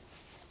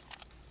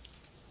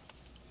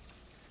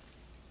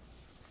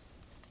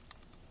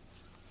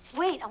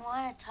 Wait, I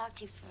want to talk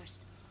to you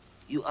first.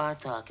 You are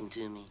talking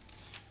to me.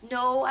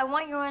 No, I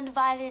want your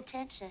undivided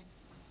attention.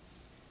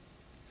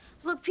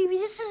 Look, Pee-wee,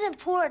 this is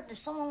important. There's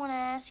someone I want to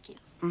ask you.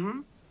 Mm-hmm.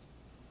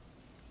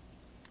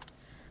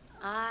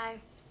 I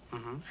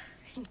Mm-hmm.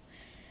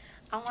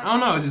 want I don't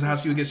know. It's just how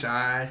she would get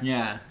shy.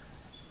 Yeah.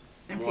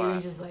 And What?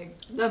 Pee-wee just like,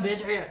 the bitch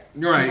right here.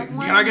 You're right.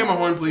 Can I get my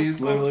horn, please?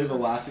 Literally the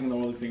last thing in the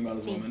world is thinking about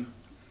is women.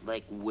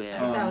 Like where?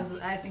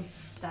 I think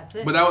that's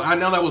it. But I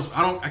know that was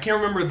I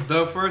can't remember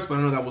the first, but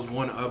I know that was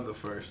one of the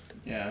first.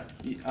 Yeah.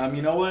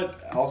 You know what?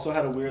 I also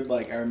had a weird,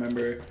 like, I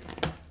remember,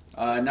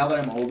 now that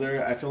I'm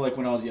older, I feel like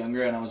when I was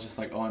younger and I was just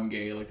like, oh, I'm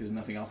gay, like, there's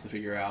nothing else to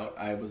figure out,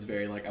 I was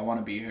very, like, I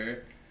want to be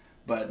her.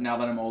 But now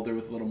that I'm older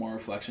with a little more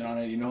reflection on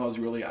it, you know how I was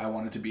really, I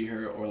wanted to be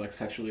her or, like,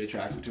 sexually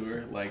attracted to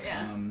her? Like,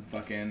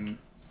 fucking...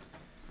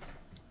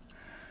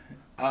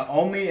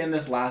 only in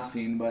this last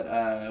scene, but,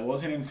 what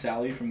was her name?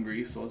 Sally from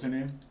Greece? What was her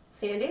name?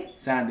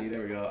 Sandy,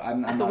 there we go.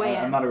 I'm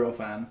not a real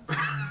fan.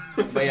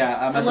 But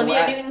yeah,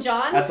 Olivia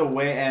Newton-John? At the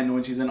way end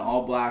when she's in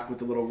all black with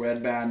the little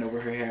red band over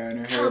her hair and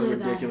her hair is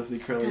ridiculously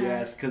curly.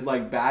 Yes, because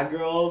like bad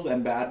girls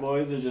and bad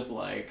boys are just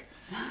like,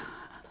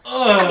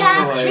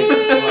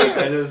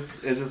 it's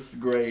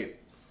just great.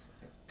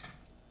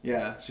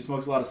 Yeah, she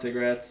smokes a lot of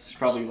cigarettes. She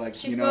probably like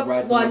she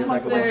rides the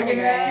motorcycle.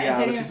 Yeah,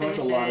 but she smokes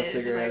a lot of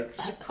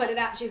cigarettes. She put it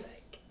out. She's like.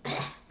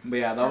 But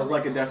yeah, that was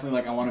like definitely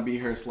like I want to be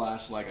her /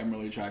 like I'm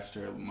really attracted to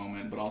her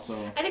moment, but also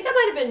I think that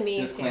might have been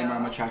me. Disclaimer: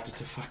 I'm attracted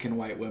to fucking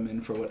white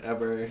women for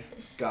whatever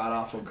god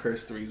awful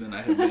cursed reason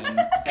I have been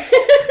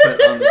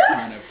put on this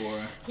planet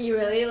for. He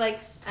really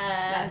likes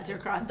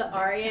the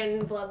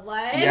Aryan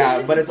bloodline.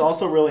 Yeah, but it's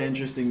also really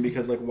interesting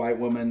because like white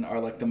women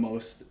are like the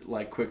most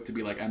like quick to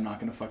be like I'm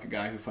not gonna fuck a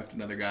guy who fucked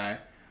another guy.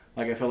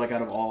 Like I feel like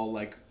out of all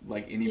like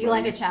anybody. You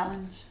like a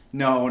challenge?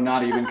 No,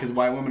 not even, because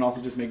white women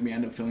also just make me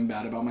end up feeling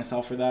bad about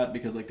myself for that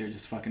because like they're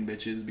just fucking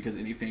bitches because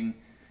anything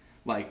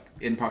like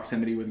in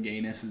proximity with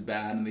gayness is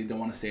bad and they don't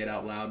want to say it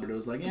out loud, but it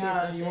was like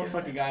you won't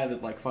fuck a guy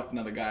that like fucked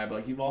another guy, but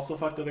like you've also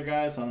fucked other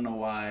guys, so I don't know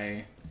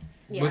why.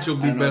 Yeah. But you'll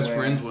be best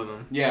friends with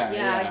them.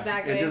 Yeah,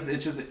 exactly.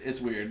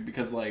 It's weird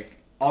because like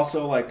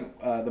also like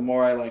the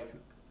more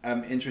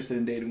I'm interested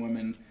in dating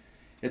women,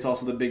 it's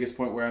also the biggest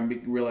point where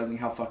I'm realizing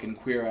how fucking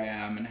queer I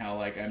am and how,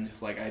 like, I'm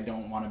just, like, I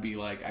don't want to be,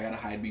 like, I gotta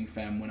hide being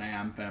femme when I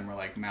am femme or,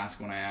 like, mask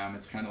when I am.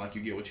 It's kind of like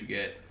you get what you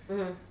get.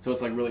 Mm-hmm. So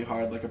it's, like, really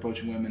hard, like,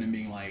 approaching women and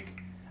being,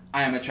 like,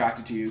 I am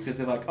attracted to you because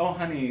they're like, oh,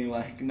 honey,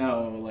 like,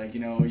 no, like, you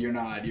know, you're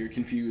not. You're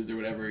confused or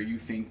whatever. You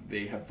think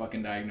they have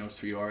fucking diagnosed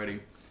for you already.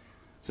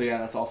 So, yeah,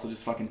 that's also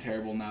just fucking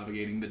terrible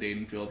navigating the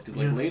dating field because,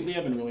 like, lately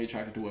I've been really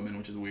attracted to women,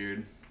 which is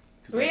weird.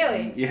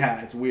 Really? Like, yeah,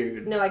 it's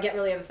weird. No, I get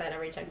really upset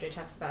every time Jay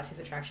talks about his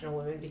attraction to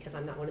women because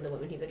I'm not one of the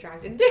women he's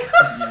attracted to.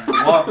 Yeah.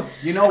 Well,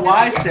 you know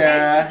why,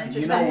 Sarah?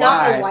 You know why?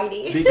 Not the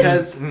whitey.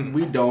 Because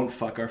we don't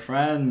fuck our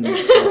friends.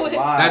 That's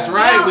why. That's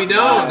right. We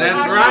don't.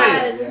 That's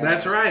right. Yeah.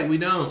 That's right. We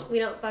don't. We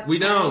don't fuck. We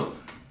don't.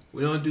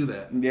 We don't do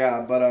that.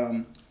 Yeah, but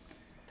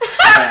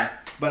yeah.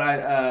 But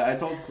I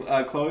told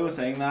Chloe was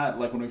saying that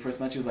like when we first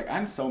met, she was like,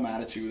 "I'm so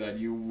mad at you that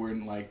you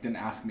weren't like didn't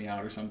ask me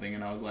out or something,"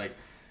 and I was like.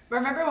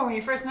 Remember when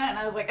we first met and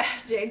I was like,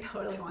 Jade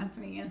totally wants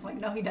me, and it's like,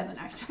 no, he doesn't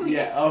actually.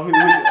 Yeah. Oh, who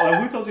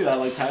told you that?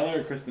 Like Tyler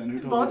or Kristen? Who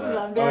told Both you that?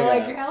 of them. They're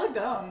like, you're hella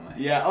dumb.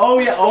 Yeah. Oh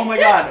yeah. Oh my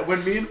God.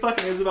 When me and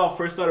fucking Isabel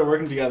first started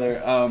working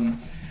together, I'm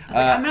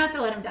gonna have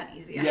to let him down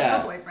easy. I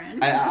have a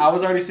boyfriend. I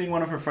was already seeing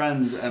one of her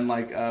friends, and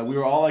like we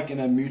were all like in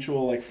a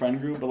mutual like friend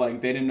group, but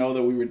like they didn't know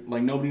that we were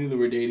like nobody knew that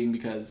we were dating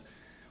because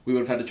we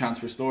would have had to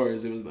transfer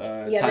stores. It was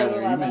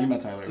Tyler. You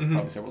met Tyler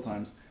probably several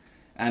times,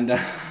 and.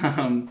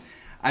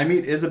 I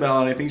meet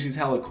Isabel and I think she's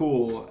hella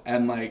cool,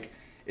 and like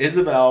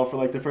Isabel for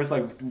like the first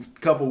like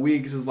couple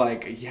weeks is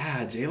like,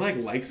 yeah, Jay like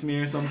likes me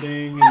or something,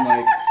 and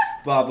like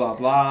blah blah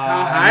blah.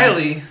 How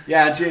highly?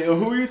 Yeah, Jay.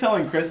 Who were you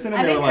telling? Kristen?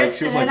 And they were like, Kristen,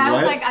 she was like, and I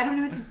was what? like, I don't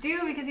know what to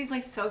do because he's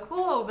like so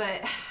cool, but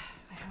I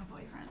have a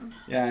boyfriend.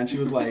 Yeah, and she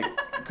was like,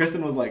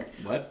 Kristen was like,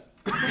 what?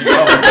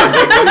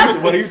 Oh,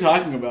 what are you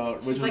talking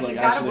about? Which was like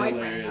actually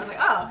hilarious. I was like,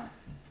 oh,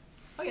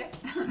 okay.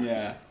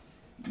 Yeah,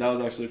 that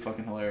was actually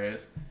fucking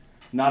hilarious.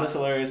 Not as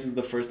hilarious as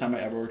the first time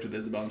I ever worked with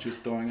Isabel, and she was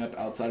throwing up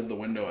outside of the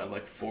window at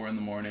like 4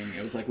 a.m.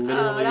 It was like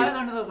literally. Oh, that was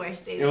one of the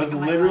worst days. It was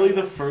literally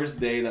the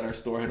first day that our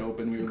store had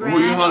opened. Were you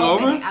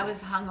hungover? I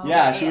was hungover.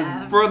 Yeah, she was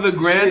for the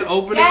grand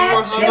opening.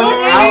 Yes, she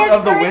was out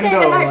of the window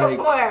the night like.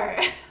 Before.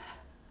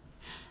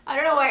 I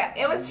don't know why.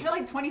 It was her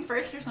like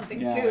 21st or something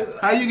too.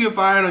 How you get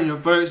fired on your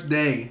first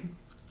day?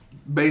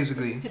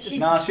 Basically. She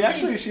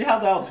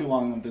held out too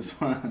long with this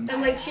one.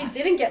 I'm like, she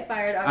didn't get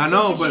fired. I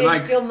know, but she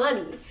like didn't steal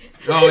money.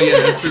 Oh yeah,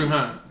 that's true,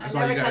 huh? That's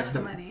all you never gotta touched do.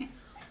 the money.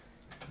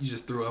 You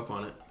just threw up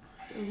on it.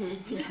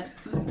 Mm-hmm.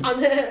 Yes.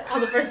 on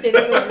the first day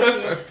that we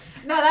were here.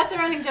 No, that's a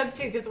running joke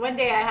too. Because one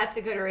day I had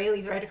to go to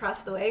Rayleigh's right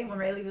across the way when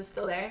Rayleigh's was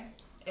still there.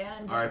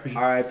 And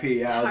R.I.P.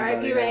 Yeah,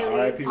 R.I.P.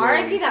 Rayleigh's.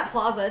 R.I.P. that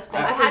plaza. It's I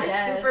had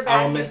a super bad.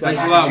 I'll miss that.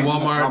 Thanks a lot,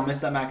 Walmart. I'll miss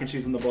that mac and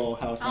cheese in the bowl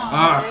house.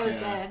 It was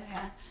good.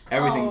 Yeah.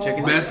 Everything,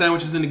 chicken. Best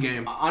sandwiches in the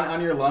game.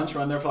 On your lunch,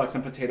 run there for like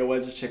some potato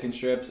wedges, chicken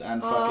strips,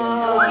 and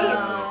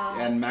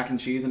fucking and mac and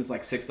cheese, and it's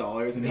like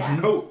 $6. And you're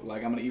like, oh,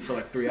 like I'm gonna eat for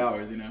like 3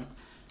 hours, you know?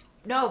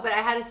 No, but I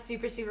had a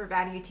super, super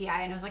bad UTI,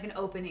 and it was like an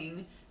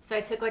opening. So I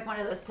took like one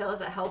of those pills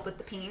that help with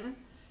the peeing,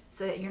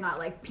 so that you're not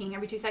like peeing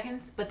every 2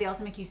 seconds, but they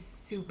also make you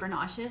super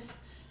nauseous.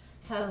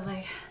 So I was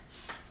like,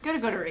 gotta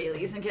go to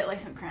Rayleigh's and get like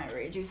some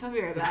cranberry juice. I'll be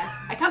right back.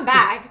 I come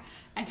back,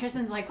 and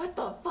Kristen's like, what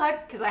the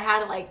fuck? Because I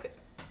had like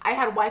I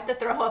had wiped the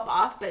throw up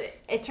off, but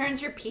it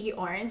turns your pee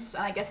orange,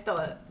 and I guess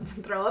the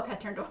throw up had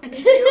turned orange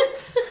too.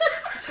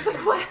 She was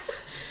like, "What?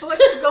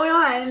 What's going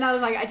on?" And I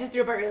was like, "I just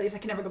threw up at Rayleigh's. I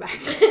can never go back."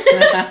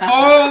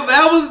 Oh,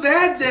 that was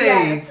that day.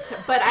 Yes,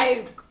 but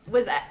I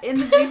was in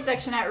the juice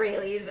section at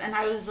Rayleigh's, and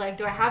I was like,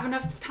 "Do I have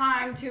enough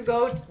time to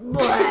go?" And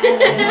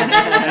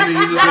then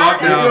you just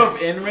walked You grew out.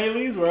 up in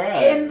Rayleigh's? Where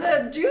at? In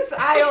the juice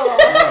aisle,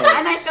 Oh.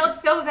 and I felt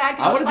so bad.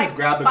 'Cause I it would was have just like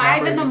grabbed the 5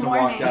 cranberry in the juice and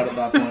morning. walked out at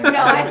that point. No, I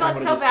definitely felt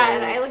would've so just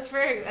bad. stayed. I looked for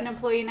an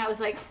employee and I was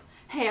like,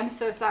 "Hey, I'm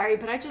so sorry,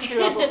 but I just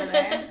threw up over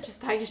there.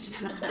 Just thought you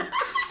should know."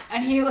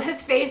 And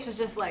his face was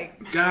just like,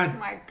 God. "Oh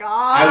my I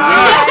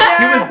god."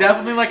 wish, he was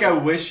definitely like, I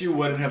wish you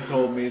wouldn't have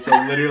told me, so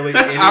literally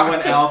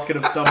anyone else could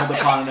have stumbled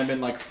upon it and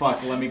been like,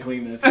 fuck, let me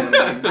clean this. You know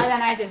what I mean? And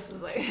then I just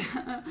was like,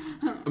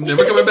 I'm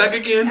never coming back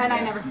again. and I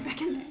never went back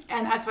in there.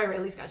 And that's why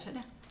Rayleigh's got shut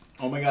down.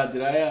 Oh my god,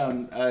 did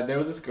I, there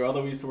was this girl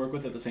that we used to work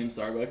with at the same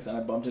Starbucks, and I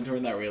bumped into her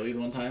in that Rayleigh's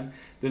one time.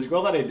 This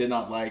girl that I did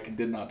not like,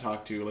 did not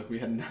talk to, like we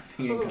had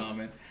nothing in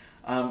common.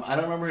 I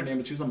don't remember her name,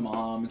 but she was a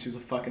mom, and she was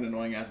a fucking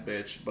annoying ass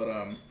bitch, but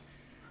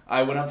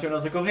I went up to her and I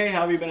was like, "Oh hey,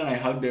 how have you been?" And I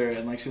hugged her,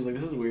 and like she was like,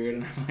 "This is weird,"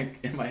 and I'm like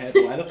in my head,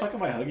 "Why the fuck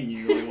am I hugging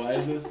you? Like, why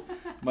is this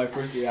my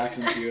first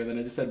reaction to you?" And then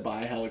I just said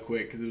bye hella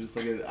quick because it was just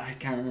like I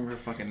can't remember her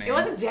fucking name. It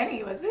wasn't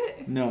Jenny, was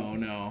it?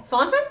 No.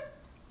 Swanson?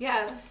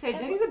 Yeah, let's say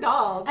Jenny's a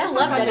doll. I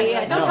love Jenny.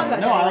 I don't talk about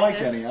no, Jenny I like like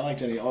this. Jenny. I like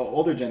Jenny. Oh,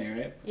 older Jenny,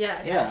 right?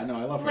 Yeah. Yeah, no,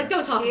 I love her. Like,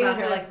 don't talk She about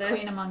is her a like this.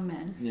 queen among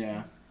men.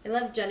 Yeah. I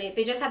love Jenny.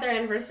 They just had their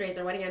anniversary,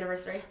 their wedding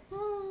anniversary.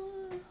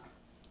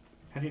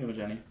 How do you know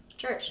Jenny?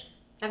 Church.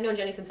 I've known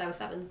Jenny since I was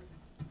 7.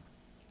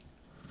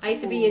 I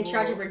used to be in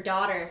charge of her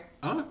daughter.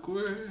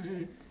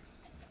 Awkward.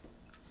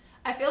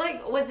 I feel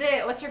like,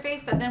 what's her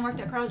face that then worked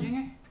at Carl Jr.?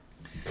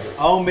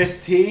 Oh,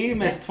 Miss T,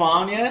 Miss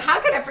Tanya.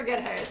 How could I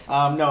forget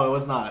her? No, it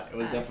was not. It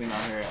was definitely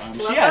not her.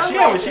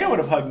 Well, She would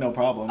have hugged no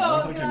problem. I would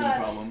have hugged her no God.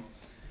 problem.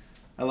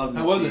 I love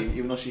Miss How was T, it?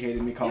 even though she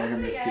hated me calling her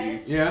Miss T.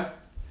 Yeah.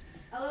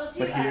 A little too.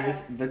 But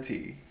here's the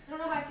tea. I don't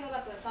know how I feel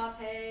about the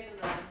sauteed and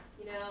the,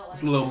 you know, like,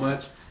 It's a little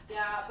much.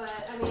 yeah,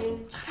 but I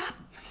mean,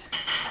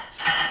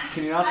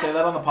 Can you not say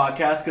that on the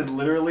podcast? Because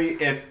literally,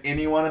 if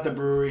anyone at the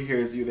brewery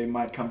hears you, they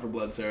might come for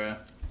blood, Sarah.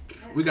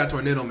 We got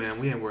Tornado Man.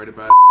 We ain't worried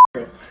about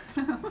it.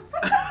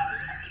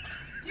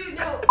 dude,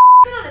 no,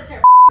 on a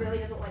tear really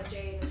doesn't like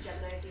Jade this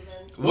Gemini season.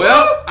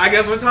 Well, I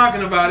guess we're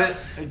talking about it.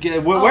 Okay,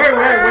 where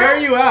are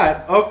you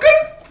at? Oh,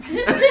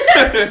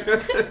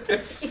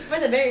 It's for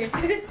the birds.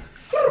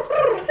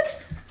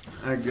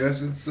 I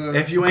guess it's.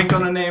 if you ain't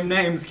gonna name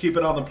names, keep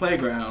it on the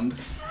playground.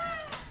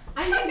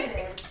 I named it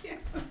there.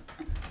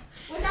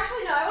 Which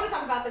actually, no, I want to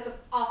talk about this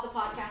off the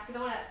podcast because I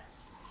want to.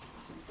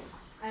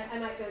 I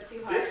might go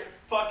too hard. This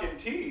fucking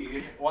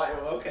tea. Why?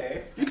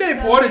 Okay. You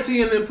can't pour the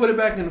tea and then put it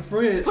back in the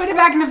fridge. Put it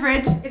back in the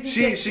fridge. If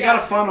you could- She yeah.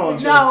 got a funnel and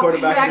she No, poured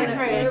it back back in in the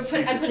the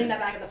fridge. I'm putting that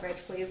back in the fridge,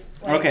 please.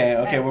 Like,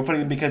 Okay, we're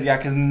putting it because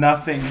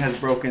nothing has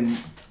broken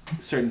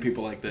certain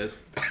people like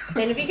this.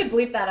 And if you could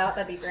bleep that out,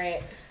 that'd be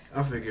great.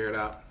 I'll figure it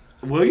out.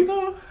 Will you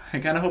though? I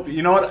kind of hope.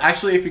 You know what?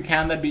 Actually, if you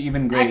can, that'd be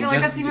even great. I feel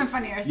like that's even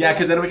funnier. Yeah,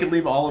 because then we could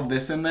leave all of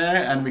this in there,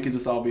 and we could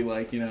just all be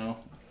like, you know.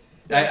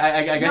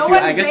 I guess No you.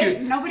 one I guess they-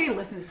 you. Nobody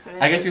listens to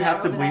it. I guess you They're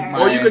have to over bleep there. my-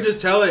 Or you could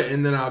just tell it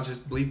and then I'll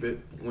just bleep it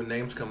when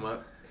names come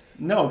up.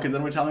 No, because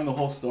then we're telling the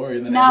whole story,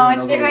 and then No, everyone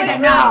it's knows It's what like,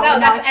 we're no, talking no,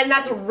 about. that's, and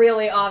that's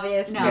really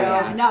obvious No,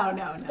 too.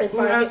 no. As Who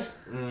far has?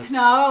 as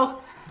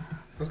No.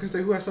 I was gonna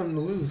say who has something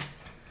to lose.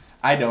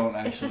 I don't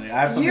It's actually. just, I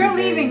have something you're to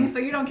do. leaving, so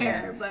you don't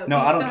care. But No,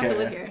 we I still don't have to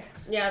care. live here.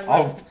 yeah,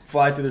 I'll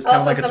fly through this town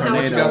Also, like a somehow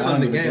tornado. it's You got I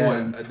something to don't gain?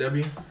 even What? A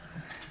W?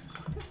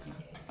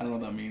 I don't know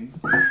what that means.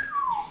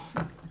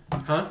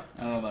 Huh?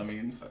 I don't know what that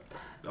means.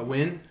 A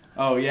win?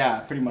 Oh yeah,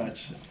 pretty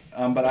much.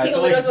 But I he feel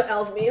only like knows what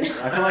L's mean.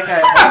 I feel like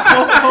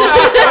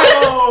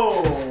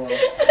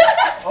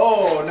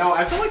Oh no!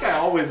 I feel like I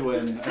always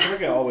win. I feel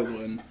like I always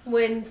win.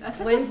 Wins, That's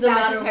such wins a no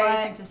matter Sagittarius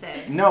thing what. to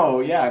say. No,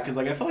 yeah, because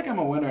like I feel like I'm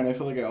a winner, and I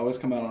feel like I always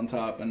come out on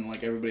top, and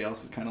like everybody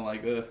else is kind of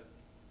like,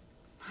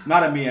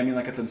 Not at me. I mean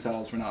like at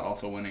themselves for not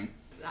also winning.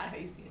 That's how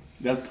you see it.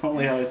 That's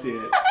totally how I see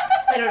it.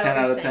 I don't know 10 what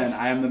out you're of saying. 10.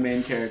 I am the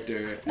main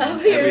character. Of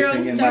And your everything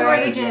own in story. my We're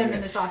life the is gym winning.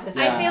 in this office.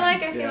 Yeah. I feel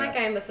like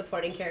I am a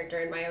supporting character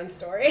in my own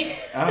story.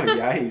 Oh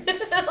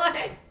yikes!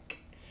 Like,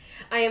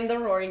 I am the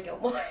Rory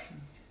Gilmore.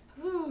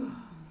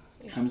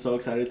 I'm so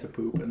excited to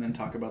poop and then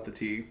talk about the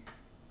tea.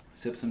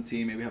 Sip some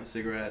tea, maybe have a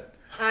cigarette.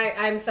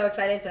 I'm so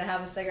excited to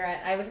have a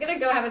cigarette. I was gonna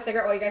go have a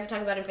cigarette while you guys were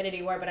talking about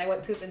Infinity War, but I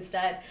went poop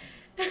instead.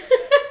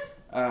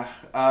 When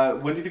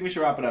do you think we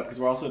should wrap it up? Because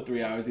we're also at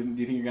 3 hours. Do you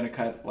think you're gonna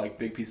cut like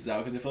big pieces out?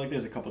 Because I feel like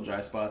there's a couple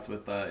dry spots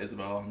with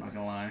Isabel. I'm not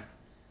gonna lie.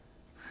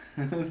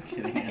 Just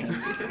kidding.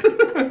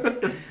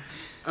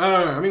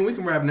 I mean, we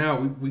can wrap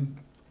now.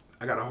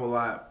 I got a whole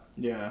lot.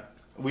 Yeah.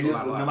 We A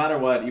just, lot. no matter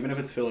what, even if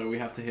it's filler, we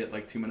have to hit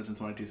like 2 minutes and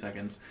 22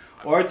 seconds.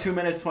 Or 2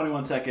 minutes,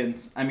 21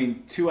 seconds. I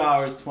mean, 2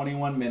 hours,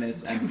 21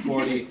 minutes, and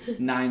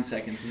 49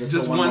 seconds. That's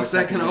Just one 1 more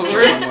second That's over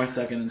it? One more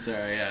second than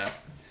Sarah, yeah.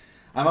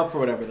 I'm up for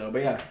whatever, though.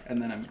 But yeah, and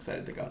then I'm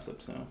excited to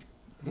gossip, so.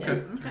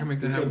 Okay, I can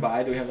make that happen.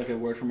 Goodbye. Do we have like a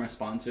word from our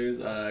sponsors?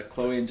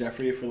 Chloe and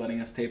Jeffrey for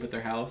letting us tape at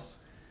their house.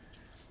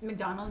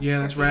 McDonald's. Yeah,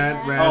 that's rad.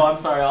 Yeah. Rad. Oh, I'm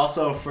sorry.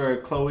 Also for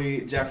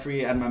Chloe,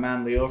 Jeffrey, and my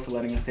man Leo for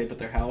letting us tape at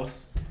their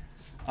house.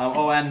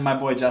 And my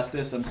boy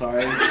Justice. I'm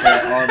sorry for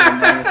all of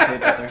them letting us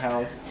tape at their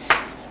house.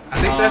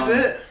 I think that's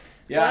it.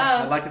 Yeah,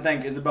 Wow. I'd like to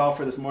thank Isabel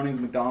for this morning's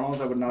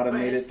McDonald's. I would not have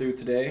made it Nice. through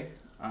today.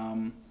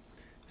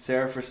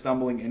 Sarah for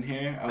stumbling in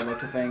here. I would like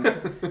to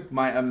thank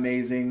my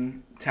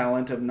amazing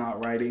talent of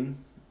not writing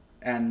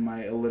and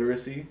my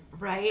illiteracy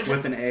Right.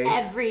 with an A.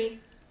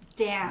 Every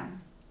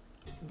damn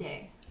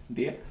day.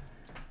 Yeah.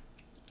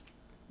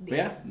 But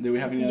yeah, do we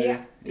have any other Yeah.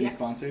 any Yes.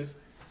 sponsors?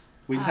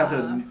 We just have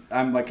to.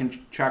 I'm like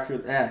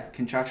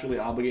contractually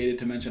obligated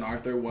to mention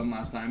Arthur one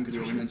last time because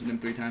we only mentioned him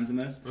 3 times in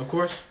this. Of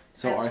course.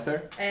 So And-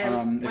 Arthur,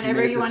 and if whenever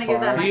made it you this wanna give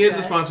that far- He is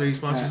a sponsor. He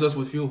sponsors us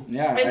with fuel.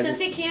 Yeah. And I since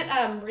just- he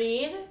can't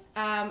read,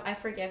 I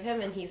forgive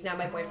him, and he's now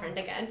my boyfriend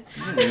again.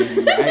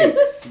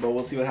 Yikes. But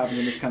we'll see what happens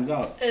when this comes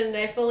out. And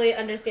I fully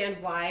understand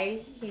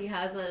why he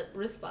hasn't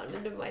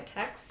responded to my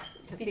texts.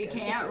 Because he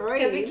can't read.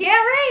 Because he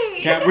can't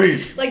read. Can't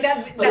read. Like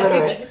that picture,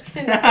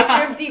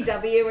 that picture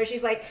of DW where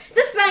she's like,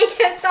 "The sign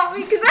can't stop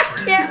me because I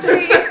can't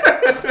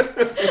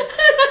read."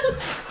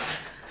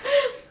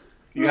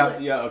 You have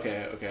to. Yeah.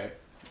 Okay.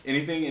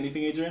 Anything,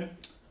 Adrian?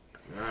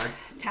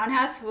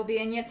 Townhouse will be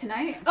in yet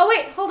tonight. Oh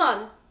wait, hold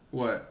on.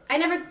 What? I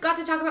never got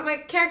to talk about my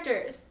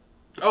characters.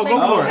 Oh, Like- go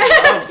for it.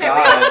 Oh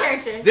God.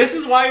 Characters. This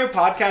is why your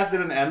podcast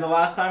didn't end the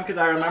last time because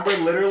I remember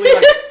literally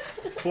like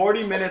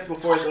 40 minutes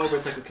before it's over.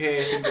 It's like,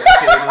 okay, I think,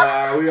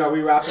 are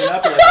we wrapping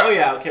up? You're like, oh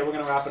yeah, okay, we're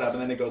gonna wrap it up,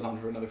 and then it goes on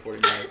for another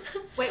 40 minutes.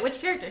 Wait, which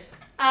characters?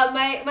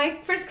 My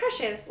first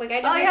crushes. Like I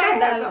never yeah, said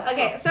yeah, them. go.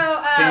 Okay,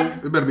 so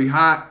It better be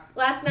hot.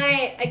 last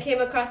night I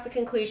came across the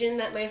conclusion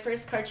that my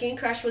first cartoon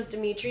crush was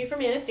Dimitri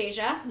from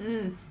Anastasia.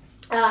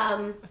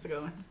 That's a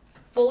good one.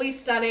 Fully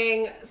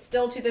stunning,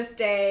 still to this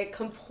day,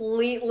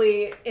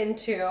 completely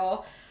into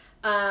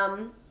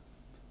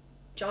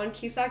John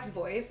Cusack's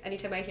voice.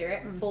 Anytime I hear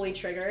it, fully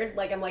triggered.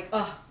 Like I'm like,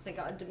 oh my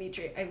god,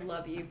 Dimitri, I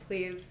love you,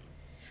 please.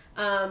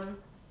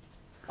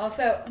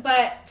 Also,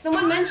 but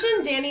someone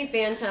mentioned Danny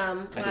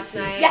Phantom last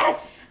night.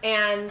 Yes!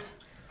 And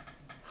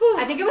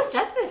I think it was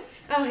Justice.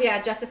 oh yeah,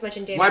 Justice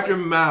mentioned Danny. Wipe your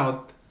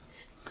mouth.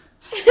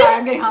 Sorry,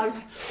 I'm getting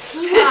hungry.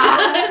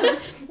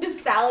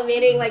 Just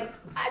salivating like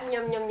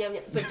yum yum yum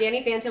yum. But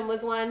Danny Phantom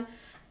was one.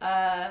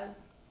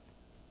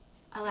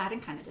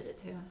 Aladdin kind of did it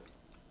too.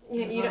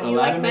 You like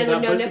Aladdin men made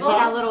with that no pussy nipples? pop?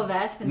 That little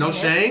vest. And No the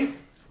Shane?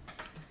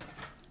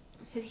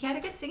 hips. He had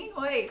a good singing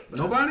voice.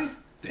 Nobody?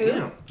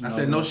 Damn. I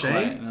said no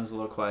Shane. That was a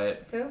little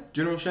quiet. Who?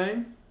 General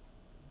Shane?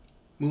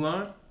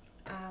 Mulan?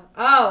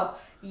 Oh,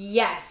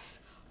 yes.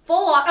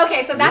 Full on.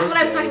 Okay, so that's Real what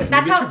I was estate. talking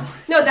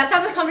about. That's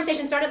how the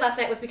conversation started last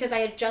night was because I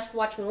had just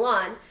watched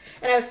Mulan.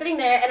 And I was sitting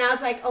there and I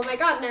was like, oh my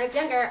god, when I was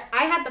younger,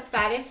 I had the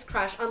fattest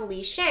crush on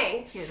Li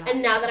Shang.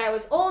 And now that I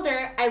was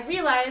older, I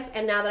realized,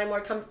 and now that I'm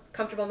more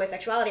comfortable in my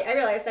sexuality, I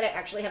realized that I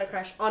actually had a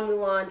crush on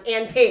Mulan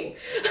and Ping.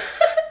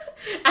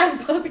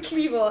 As both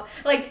people.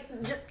 Like,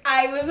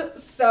 I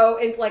was so,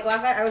 like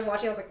last night I was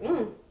watching, I was like,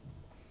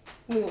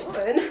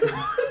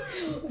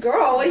 Mulan.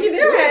 Girl, what are you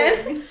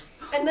doing?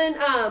 And then,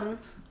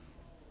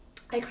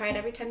 I cried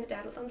every time the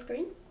dad was on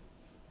screen.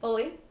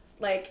 Fully.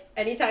 Like,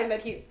 anytime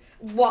that he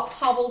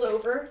hobbled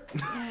over,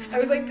 I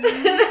was like,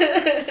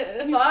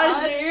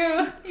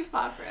 Faju. You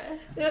fought for us.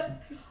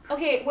 Yep.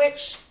 Okay,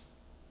 which,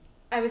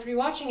 I was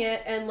rewatching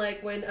it, and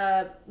like, when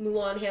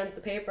Mulan hands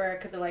the paper,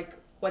 because they're like,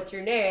 what's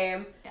your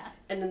name? Yeah.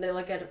 And then they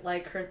look at,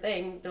 like, her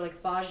thing, they're like,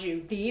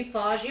 Faju. The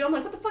Faju? I'm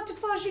like, what the fuck did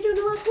Faju do in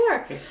the last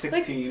war? Like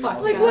 16. Like,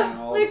 all like, of a what, sudden,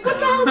 all of like, a what the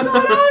sudden. hell's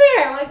going on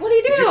here? Like, what do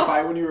you do? Did you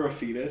fight when you were a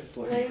fetus?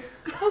 Like,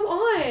 come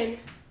on.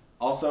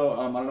 Also,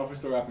 I don't know if we're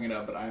still wrapping it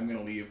up, but I'm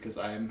gonna leave because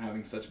I'm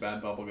having such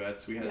bad bubble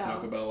guts. We had Yeah.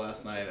 Taco Bell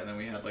last night, and then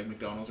we had like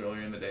McDonald's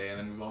earlier in the day, and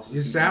then we've also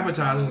You're just been eating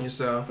sabotaging McDonald's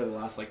yourself. for the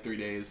last like 3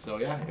 days. So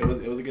yeah,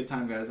 it was a good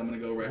time, guys. I'm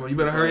gonna go right. Well, you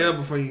better hurry up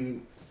before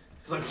you.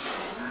 It's like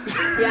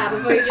Yeah,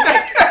 before you just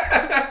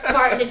like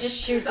fart and it just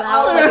shoots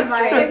out like a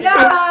string. No!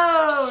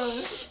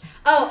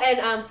 Oh,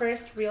 and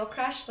first real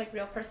crush, like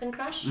real person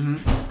crush.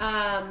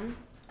 Damn.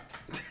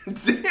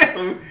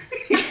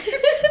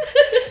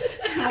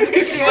 If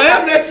He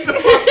slammed that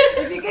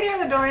door. you could hear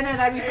the door in there,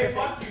 that'd be perfect.